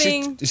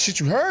 nothing. It's shit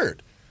you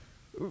heard.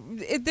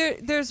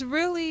 There's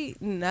really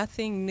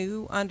nothing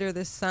new under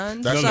the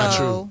sun. That's so not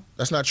true.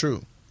 That's not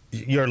true.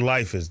 your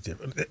life is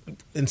different.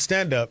 In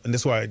stand up, and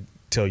this is why I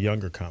tell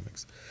younger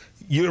comics,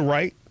 you're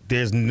right.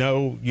 There's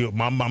no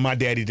my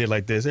daddy did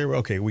like this.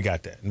 Okay, we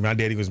got that. My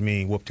daddy was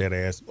mean, whooped that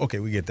ass. Okay,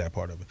 we get that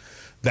part of it.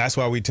 That's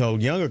why we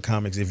tell younger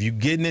comics, if you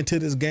getting into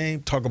this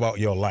game, talk about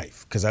your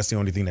life, because that's the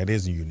only thing that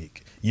is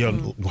unique.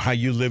 How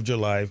you lived your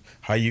life,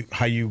 how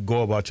you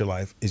go about your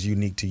life is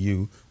unique to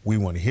you. We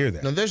want to hear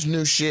that. No, there's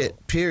new shit.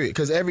 Period.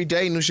 Because every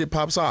day new shit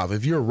pops off.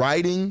 If you're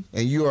writing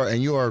and you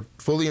are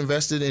fully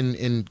invested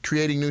in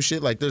creating new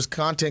shit, like there's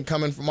content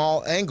coming from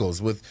all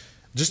angles.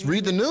 Just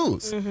read the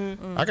news.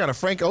 I got a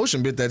Frank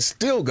Ocean bit that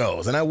still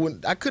goes, and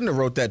I couldn't have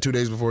wrote that 2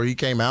 days before he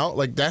came out.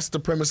 Like that's the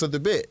premise of the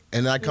bit,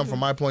 and I come from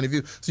my point of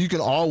view. So you can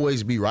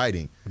always be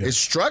writing. Yeah. It's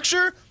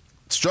structure.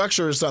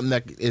 Structure is something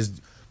that is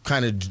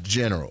kind of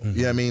general. You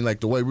know what I mean? Like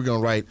the way we're gonna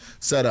write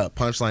setup,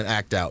 punchline,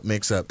 act out,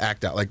 mix up,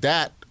 act out, like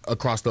that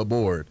across the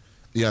board.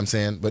 You know what I'm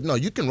saying? But no,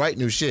 you can write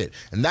new shit,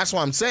 and that's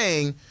why I'm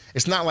saying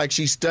it's not like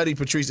she studied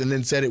Patrice and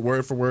then said it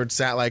word for word,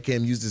 sat like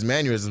him, used his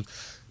mannerisms.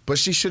 But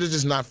she should have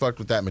just not fucked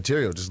with that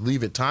material. Just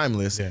leave it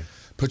timeless. Yeah.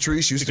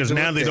 Patrice used Because to do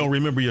now it they then. don't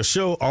remember your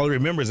show. All they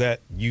remember is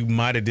that you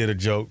might have did a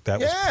joke that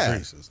was Yeah.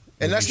 Patrice's.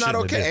 And You that's not shouldn't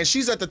have okay. did. And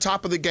she's at the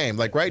top of the game.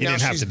 Like right You now,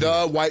 didn't have she's to do the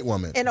that. white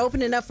woman. And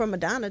opening up for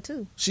Madonna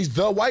too. She's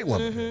the white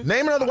woman.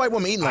 Name another white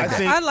woman eating like I that.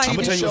 think I like I'm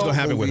gonna it. tell you what's gonna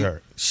happen with Movie.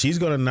 her. She's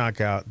gonna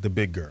knock out the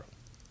big girl.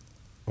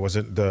 Was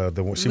it the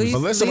one she was?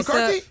 Melissa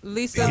McCarthy?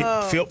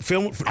 Lisa.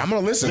 Film. I'm gonna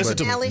listen to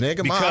to me. Allie?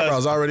 nigga. My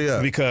eyebrows already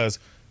up. Because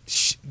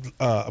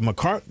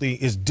McCarthy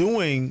is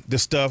doing the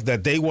stuff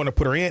that they want to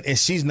put her in, and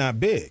she's not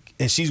big,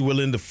 and she's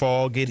willing to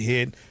fall, get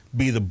hit,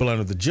 be the blunt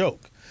of the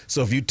joke.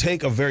 So if you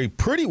take a very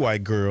pretty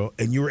white girl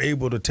and you're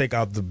able to take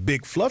out the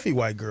big fluffy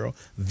white girl,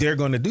 they're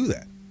going to do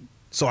that.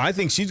 So I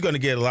think she's going to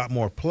get a lot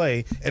more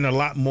play and a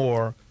lot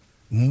more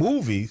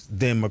movies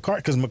than McCarthy,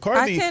 because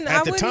McCarthy I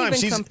at the wouldn't time even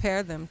she's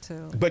compare them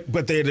to.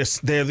 but they're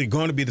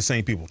going to be the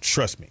same people.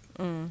 Trust me.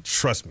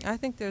 Trust me. I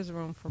think there's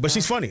room for. But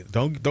she's both. funny.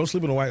 Don't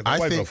sleep on the white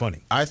girl.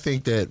 Funny. I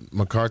think that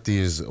McCarthy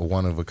is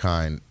one of a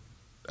kind.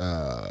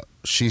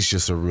 She's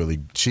just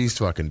she's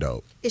fucking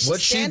dope. Is she What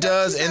she stand-up?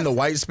 does She's in not- the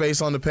white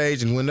space on the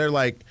page, and when they're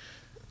like,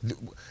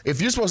 if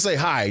you're supposed to say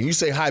hi and you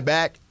say hi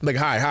back, like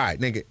hi,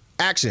 nigga,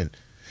 action.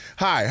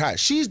 Hi.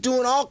 She's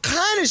doing all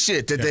kind of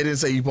shit that they didn't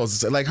say you're supposed to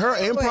say. Like her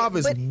improv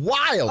is but-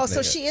 wild. Oh,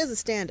 so nigga. she is a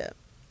stand-up.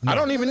 I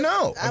don't even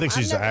know. I think I've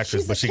she's an never-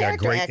 actress, she's but a she got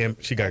character great. actor.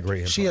 She got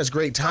great. She has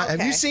great time. Have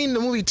you Okay. seen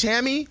the movie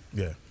Tammy?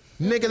 Yeah.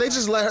 Nigga, they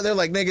just let her. They're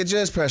like, nigga,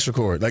 just press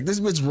record. Like this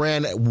bitch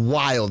ran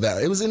wild.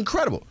 It was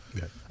incredible.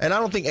 Yeah. And I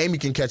don't think Amy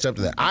can catch up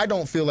to that. I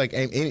don't feel like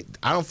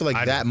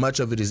that much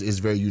of it is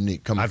very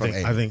unique coming from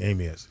Amy. I think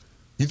Amy is.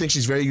 You think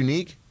she's very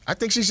unique? I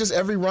think she's just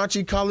every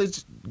raunchy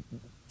college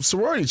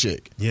sorority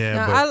chick. Yeah,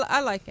 No, but I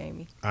like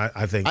Amy.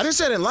 I think I didn't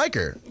say I didn't like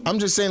her. I'm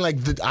just saying like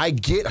I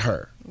get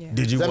her. Yeah.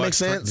 Did you Does that watch make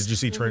sense? Did you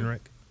see Trainwreck?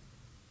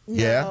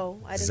 Yeah. No,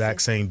 I didn't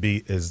Exact see- same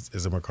beat as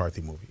a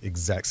McCarthy movie.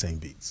 Exact same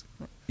beats.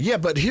 Yeah,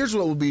 but here's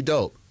what would be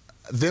dope: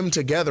 them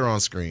together on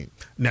screen.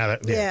 Now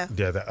that Yeah.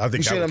 I think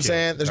You see what I'm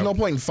saying? There's no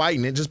point in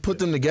fighting it. Just put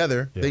them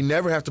together. Yeah. They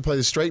never have to play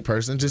the straight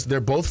person. Just they're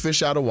both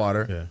fish out of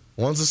water.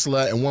 Yeah. One's a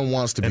slut and one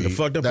wants to And be. the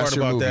fucked up That's part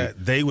your about movie.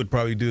 that, they would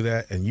probably do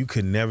that, and you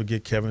could never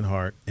get Kevin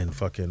Hart and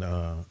fucking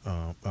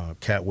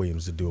Cat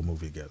Williams to do a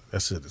movie together.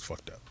 That shit is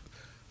fucked up.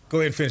 Go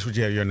ahead and finish with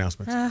your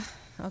announcements.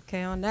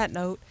 Okay, on that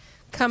note,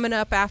 coming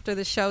up after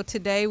the show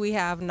today, we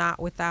have Not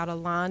Without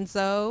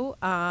Alonzo,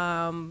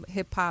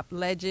 hip hop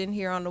legend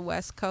here on the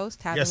West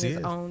Coast, having Yes, he his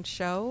is. own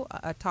show,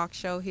 a talk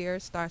show here.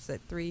 Starts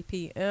at 3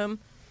 p.m.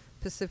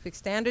 Pacific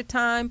Standard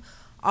Time.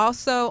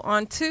 Also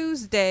on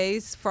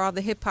Tuesdays, for all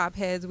the hip hop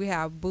heads, we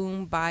have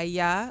Boom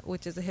Baya,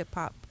 which is a hip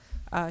hop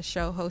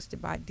show hosted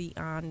by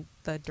Dion,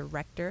 the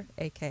director,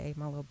 aka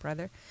my little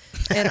brother.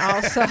 And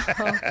also,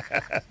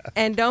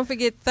 and don't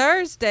forget,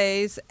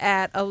 Thursdays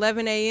at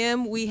 11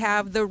 a.m. we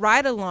have the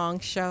Ride Along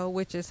show,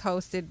 which is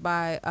hosted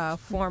by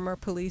former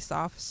police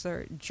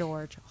officer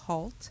George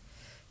Holt.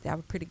 They have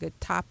a pretty good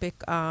topic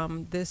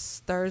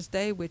this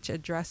Thursday, which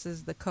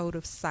addresses the code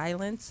of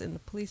silence in the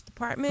police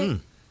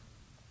department.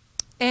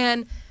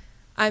 And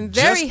I'm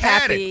very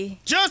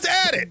happy. Just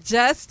add it.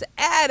 Just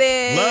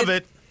added. Love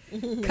it.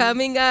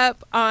 Coming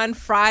up on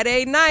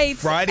Friday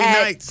nights Friday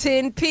at nights.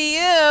 10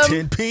 p.m.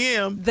 10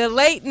 p.m. The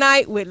late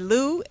night with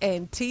Lou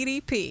and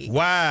TDP.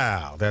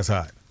 Wow, that's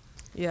hot.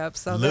 Yep.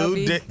 So Lou,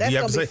 be, That's do you have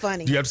gonna to be say,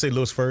 funny. Do you have to say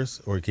Louis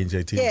first, or can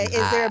JT? Yeah, is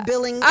there a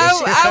billing issue?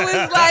 I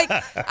was like,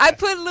 I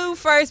put Lou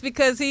first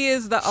because he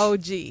is the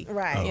OG.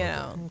 Right. You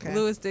know, Okay.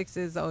 Louis Dix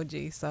is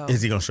OG. So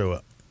Is he gonna show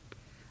up?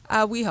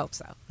 we hope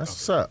so. That's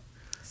what's up.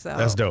 So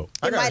That's dope.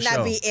 It got might a not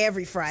show. be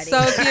every Friday. So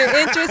if you're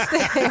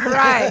interested,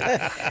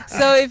 right.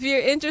 So if you're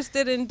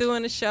interested in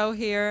doing a show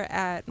here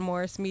at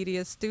Morris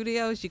Media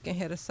Studios, you can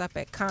hit us up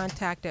at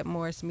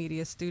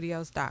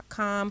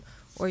contact@morrismediastudios.com,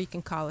 or you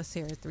can call us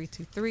here at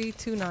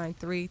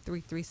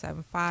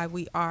 323-293-3375.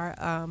 We are,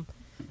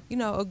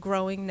 a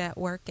growing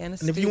network and a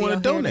And if you studio wanna here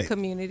in donate. the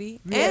community.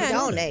 Yeah, And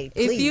donate,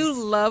 if you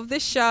please. love the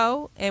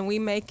show and we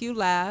make you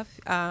laugh,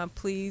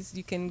 please,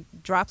 you can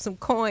drop some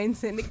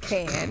coins in the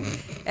can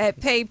at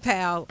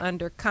PayPal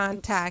under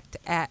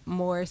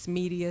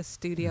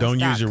contact@morrismediastudios.com. Don't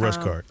use your rush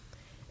card.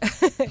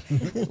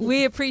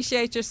 We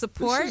appreciate your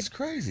support. This is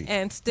crazy.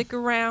 And stick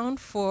around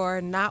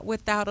for Not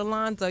Without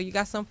Alonzo. You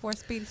got something for us,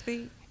 Speedy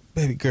Speed?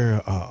 Baby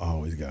girl, I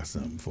always got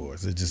something for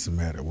us. It's just a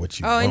matter of what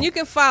you Oh, want. and you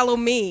can follow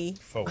me,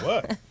 For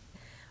what?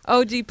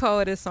 OG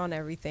Poetess, on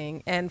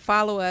everything. And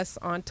follow us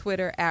on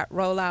Twitter at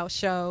Rollout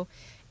Show.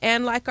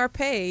 And like our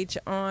page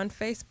on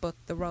Facebook,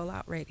 The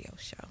Rollout Radio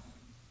Show.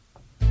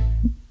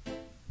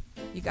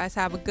 You guys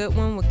have a good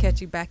one. We'll catch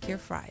you back here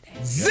Friday.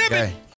 Zip it! Okay.